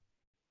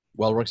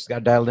 Wellworks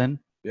got dialed in.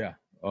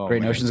 Oh,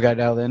 Great man. Notion's got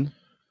dialed in.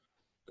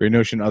 Great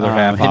Notion. Other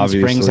half, Hidden obviously.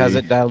 Springs has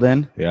it dialed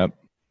in. Yep.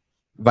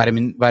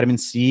 Vitamin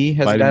C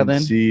has it dialed Vitamin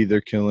in. C,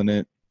 they're killing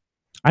it.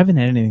 I haven't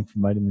had anything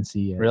from Vitamin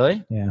C yet.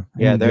 Really? Yeah. I Yeah, need to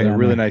they're get They're on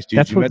really there. nice dudes.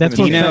 That's You what met that's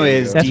them what in Dino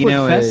Fest- is- that's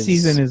Dino what Fest is-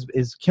 season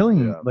is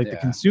killing Yeah. like the Yeah.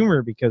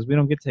 consumer because we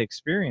don't get to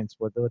experience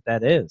what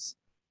that is.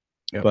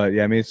 But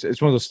yeah, I mean,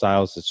 it's one of those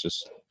styles that's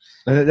just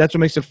that's what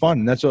makes it fun,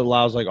 and that's what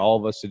allows like all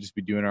of us to just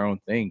be doing our own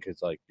thing.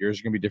 Because like yours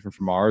is gonna be different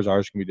from ours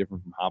is gonna be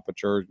different from Hoppa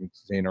Church,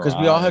 Because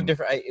we all have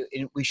different.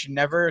 We should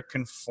never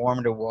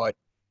conform to what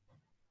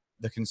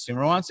the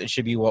consumer wants. It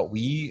should be what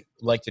we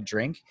like to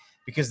drink,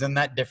 because then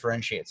that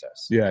differentiates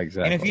us. Yeah,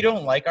 exactly. And if you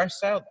don't like our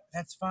style,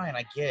 that's fine.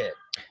 I get it.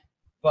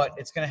 But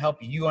it's going to help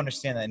you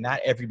understand that not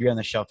every beer on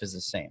the shelf is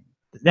the same.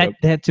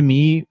 That to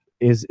me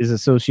is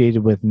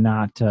associated with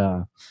not.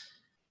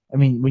 I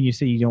mean, when you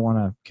say you don't want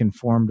to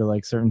conform to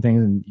like certain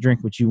things and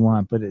drink what you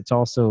want, but it's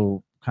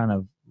also kind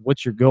of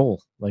what's your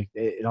goal? Like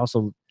it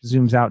also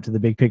zooms out to the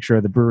big picture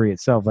of the brewery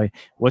itself. Like,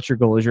 what's your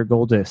goal? Is your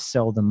goal to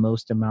sell the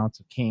most amounts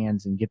of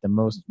cans and get the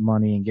most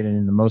money and get it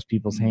in the most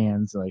people's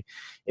hands? Like,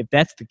 if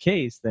that's the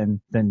case,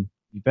 then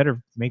you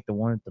better make the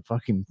one that the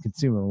fucking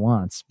consumer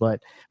wants. But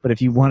if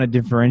you want to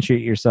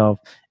differentiate yourself,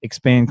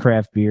 expand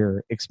craft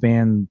beer,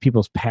 expand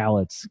people's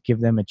palates, give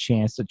them a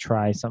chance to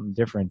try something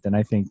different, then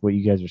I think what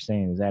you guys are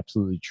saying is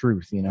absolutely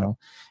truth. You know,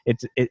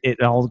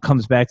 it all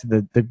comes back to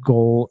the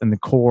goal and the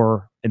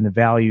core and the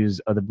values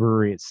of the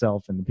brewery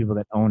itself and the people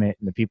that own it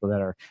and the people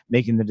that are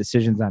making the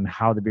decisions on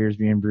how the beer is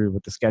being brewed,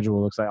 what the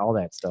schedule looks like, all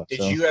that stuff.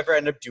 Did you ever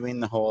end up doing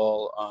the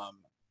whole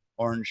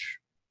orange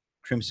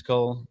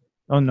creamsicle?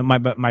 Oh no,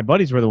 my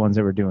buddies were the ones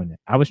that were doing it.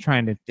 I was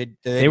trying to.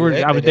 They were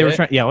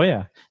trying. Yeah, oh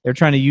yeah. They're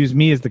trying to use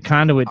me as the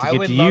conduit to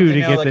get to you to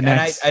get the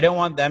next. I don't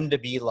want them to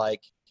be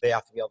like they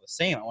have to be all the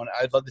same.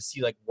 I'd love to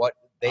see like what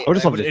they. I would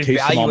just love to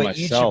taste them all evaluate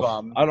each myself.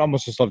 of them. I'd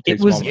almost just love to It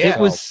taste them all was myself. it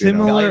was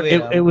similar.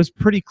 Evaluate them. It was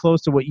pretty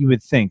close to what you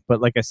would think,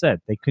 but like I said,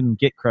 they couldn't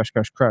get Crush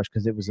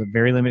because it was a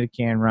very limited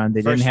can run.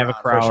 They First didn't have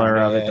a round, crowler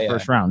yeah, of it yeah, the yeah.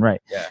 first round,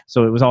 right? Yeah.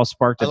 So it was all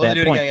sparked I'd at love that to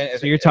do it point. again.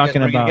 So you're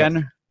talking about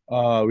again?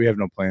 We have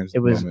no plans. it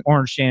at the was moment.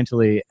 Orange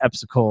Chantilly,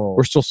 Epsicle,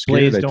 We're still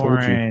scared. Blazed I told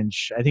you.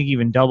 Orange. I think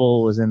even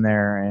Double was in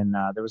there, and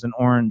there was an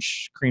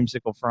orange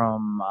creamsicle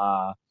from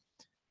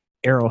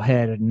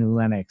Arrowhead and New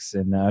Lenox,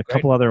 and a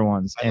couple other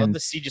ones. I'd love And to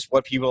see just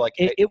what people like.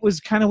 it was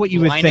kind of what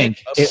you would Blinded?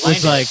 think. It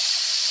was Blinded. like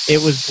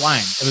it was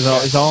blind. It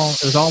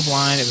was all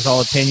blind. It was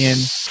all opinion.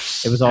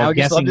 It was all I would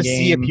just guessing love to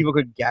see if game. people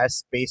could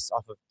guess based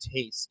off of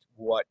taste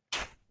what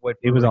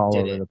It was brewery all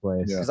did over it. the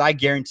place. Yeah. Because I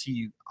guarantee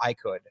you, I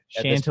could. At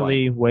this point.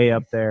 Chantilly way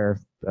up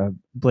there,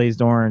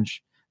 Blazed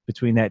Orange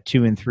between that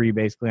 2 and 3,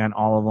 basically on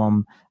all of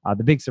them.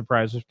 The big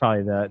surprise was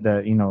probably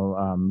the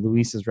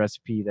Luis's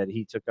recipe that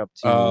he took up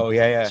to. Oh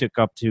yeah. Took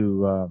up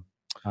to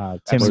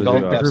Tim. Epsicle,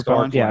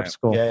 Group, yeah,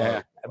 Epsicle. Epsicle.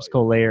 Yeah.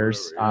 Epsicle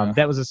layers. Yeah.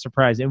 That was a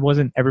surprise. It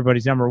wasn't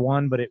everybody's number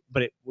one, but it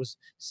was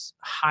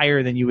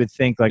higher than you would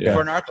think. Like Yeah.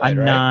 For an ArcLight, a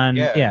right? non,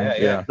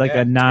 yeah. like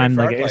Yeah. a non, It's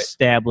great like for ArcLight. Get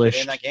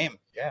established. in that game.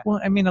 Yeah. Well,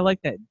 I mean, I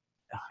like that.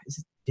 Is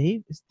it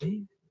Dave? Is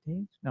Dave?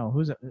 No,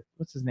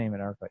 what's his name at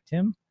ArcLight?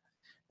 Tim.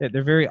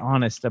 They're very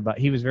honest about.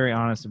 He was very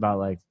honest about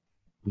like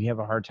we have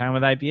a hard time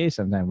with IPA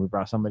sometimes. We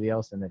brought somebody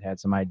else in that had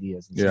some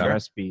ideas and some Yeah.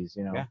 recipes.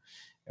 You know, Yeah.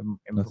 And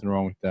Nothing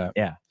wrong with that.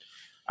 all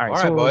right,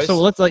 All right, boys. so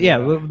let's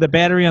the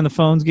battery on the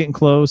phone's getting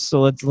close.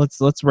 So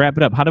let's wrap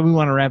it up. How do we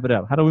want to wrap it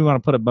up? How do we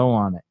want to put a bow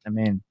on it? I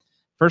mean,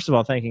 first of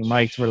all, thanking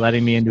Mike for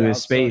letting me into his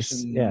Stout space.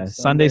 sessions, Yeah,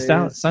 Sundays,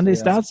 Sunday yeah.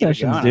 stout Let's keep it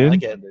sessions, going. I dude.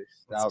 like it.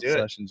 Stout do it.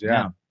 sessions,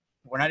 yeah.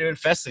 We're not doing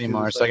fest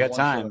anymore, It's so I like got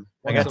time. once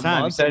I got a time.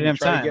 You month, said I and didn't we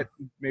try have to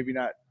time. maybe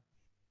not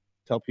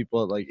tell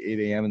people at like 8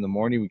 a.m. in the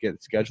morning. We get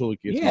it scheduled.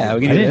 We get Yeah, we I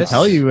can do didn't this.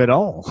 tell you at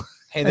all.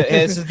 Hey,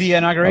 this is the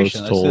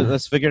inauguration. I was told.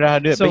 Let's figure out how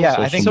to do it. So, but yeah,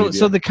 I think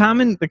so the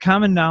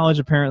common knowledge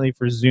apparently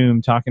for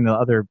Zoom, talking to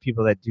other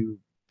people that do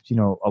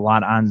a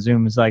lot on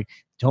Zoom, is like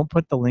don't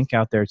put the link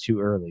out there too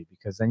early,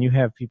 because then you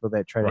have people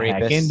that try to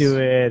hack Rapists. into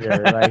it,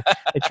 or like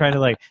they try to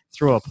like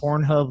throw a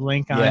Pornhub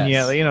link on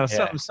Yes. you, Yeah.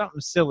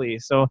 something silly.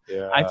 So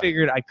Yeah. I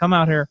figured I'd come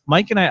out here.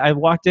 Mike and I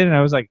walked in and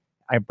I was like,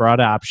 I brought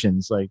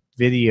options like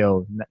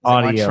video, I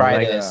wanna audio. try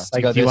like, this.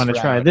 like, go do you this want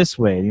to try route. this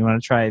way? Do you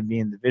want to try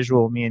being the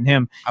visual, me and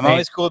him? I'm Hey.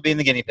 always cool being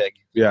the guinea pig.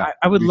 Yeah.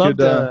 I would We love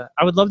could, to.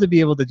 I would love to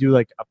be able to do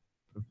like a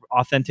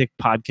authentic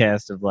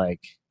podcast of like.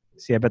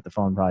 See, I bet the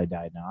phone probably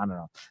died now. I don't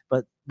know,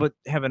 but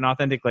have an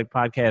authentic like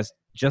podcast,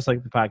 just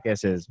like the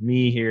podcast is.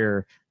 Me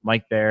here,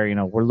 Mike there.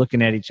 We're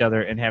looking at each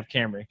other and have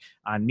camera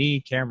on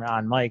me, camera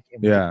on Mike,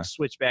 and we Yeah. can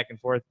switch back and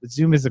forth. But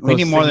Zoom is the We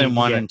closest need more thing you than can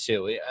one get. and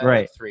two. I Right.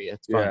 like three.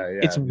 It's fun. Yeah,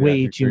 It's yeah, way I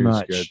think too three is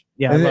much. good.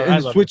 Yeah, And, I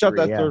and love switch the out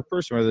that three, yeah. third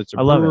person, whether it's a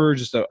I love it. brewer,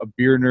 just a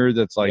beer nerd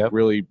that's like Yep.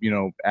 really,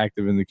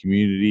 active in the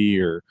community,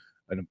 or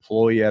an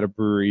employee at a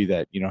brewery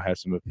that,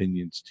 has some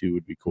opinions too,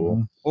 would be cool.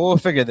 Mhm. We'll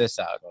figure this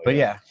out. But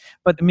yeah,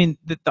 But I mean,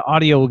 the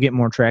audio will get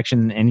more traction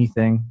than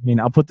anything.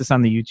 I'll put this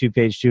on the YouTube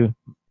page too.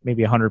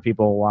 Maybe 100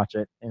 people will watch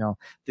it.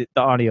 The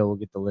audio will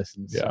get the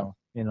listens. Yeah. So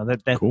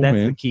that's Cool, the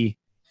man. key.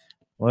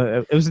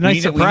 Well, it was a nice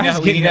we surprise.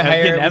 need to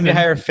hire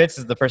Evan. Fitz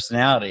as the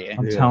personality,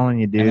 I'm Yeah. telling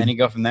you, and then dude. you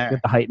go from there.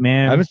 Get the hype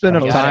man. I haven't spent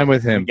enough Got it. time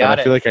with him, We but got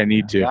I feel it. like I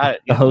need to. Got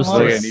it. The host I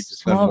feel like I is- need to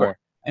spend Come over. more.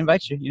 I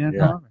invite you. You know, Yeah.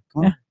 come over.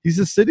 Come on. He's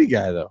a city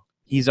guy though.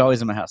 He's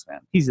always in my house, man.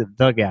 He's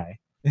the guy.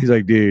 He's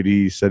like, dude,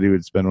 he said he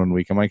would spend 1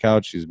 week on my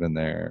couch. He's been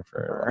there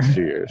for the last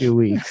 2 years. Few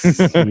weeks,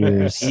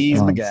 years. He's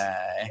my months.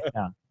 guy.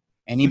 Yeah.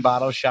 Any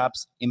bottle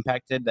shops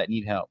impacted that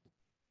need help?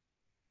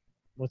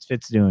 What's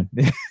Fitz doing?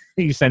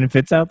 You sending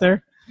Fitz out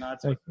there?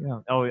 it's Like, you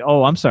know,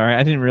 oh, I'm sorry.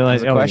 I didn't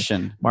realize. a Oh,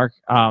 question. Mark,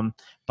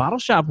 bottle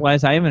shop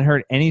wise, I haven't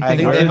heard anything. I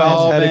think other they've than-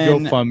 all had a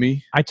been-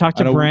 GoFundMe. I talked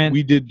I to know Brent.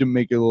 we did to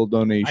make a little I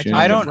donation.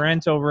 talked don't- to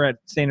Brent over at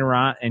St.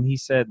 Laurent, and he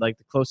said like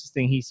the closest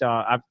thing he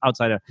saw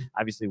outside of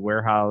obviously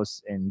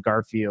Warehouse and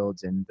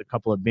Garfield's and the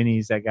couple of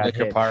Bennies that got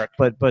Liquor hit. Park.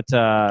 But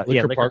yeah,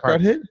 Liquor Park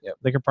got hit.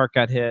 Liquor Park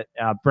got hit.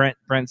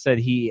 Brent said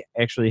he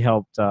actually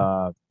helped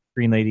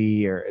Green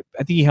Lady, or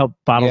I think he helped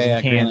bottles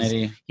and Green cans.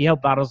 Lady. He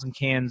helped bottles and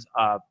cans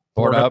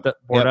Board up.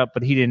 board Yep. up,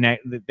 but he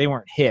didn't. They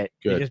weren't hit.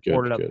 They Good, just good,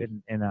 boarded up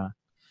good. in to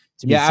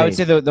be Yeah, I would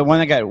say safe. the one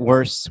that got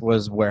worse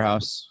was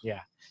Warehouse. Yeah,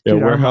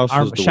 Dude, Warehouse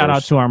was the shout out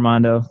worst. to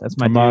Armando. That's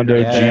my Armando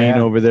dude. Yeah, Gene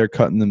yeah. over there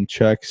cutting them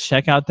checks.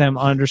 Check out them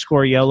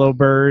 _ yellow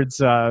birds.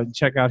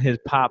 Check out his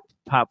Pop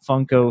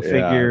Funko Yeah,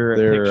 figure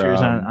they're,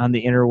 pictures on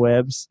the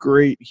interwebs.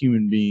 Great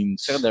human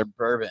beings. Check out their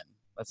bourbon.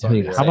 That's Dude, all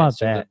you how say. about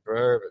Check out that? their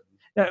Bourbon.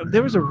 Yeah,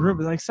 there was a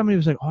rumor, like somebody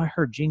was like, "Oh, I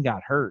heard Gene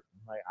got hurt."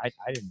 Like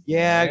I didn't.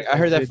 Yeah, I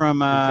heard that from.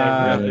 that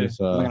I'm really- It's,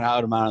 gonna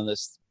out him out on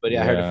this, but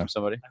yeah, I heard it yeah. from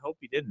somebody. I hope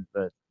he didn't,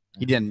 but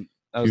He didn't.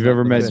 That If was you've not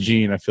ever the met best.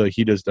 Gene, I feel like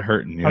he does the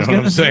hurting. You I know was what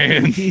I'm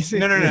gonna saying? say,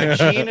 No.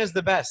 Gene is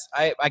the best.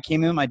 I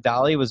came in, my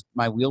dolly was,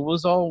 my wheel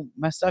was all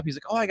messed up. He's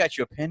like, "Oh, I got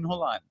you a pin.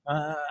 Hold on."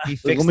 He Like,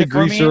 fixed let me it for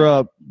grease me. her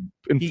up,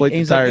 He- inflate the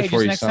he's like, tires "Hey, for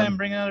just you, next time, son.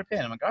 bring another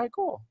pin." I'm like, "All right,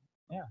 cool.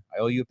 Yeah, I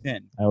owe you a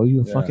pin." I owe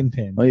you a Yeah. fucking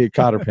pin. Oh, you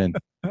cotter pin.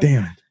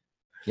 Damn it.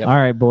 Yep. All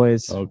right,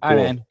 boys. Oh, cool. All right,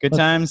 man. Good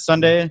times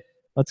Sunday.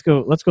 Let's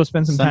go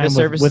spend some Sunday time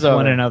service with is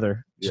one over.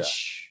 another. Yeah.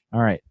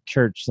 All right,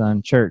 church,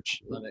 son,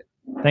 church. Love it.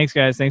 Thanks,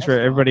 guys. Thanks for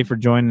everybody for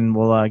joining.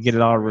 We'll get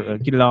it all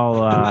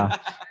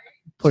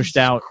pushed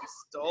out.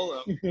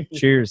 Stole him.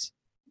 Cheers.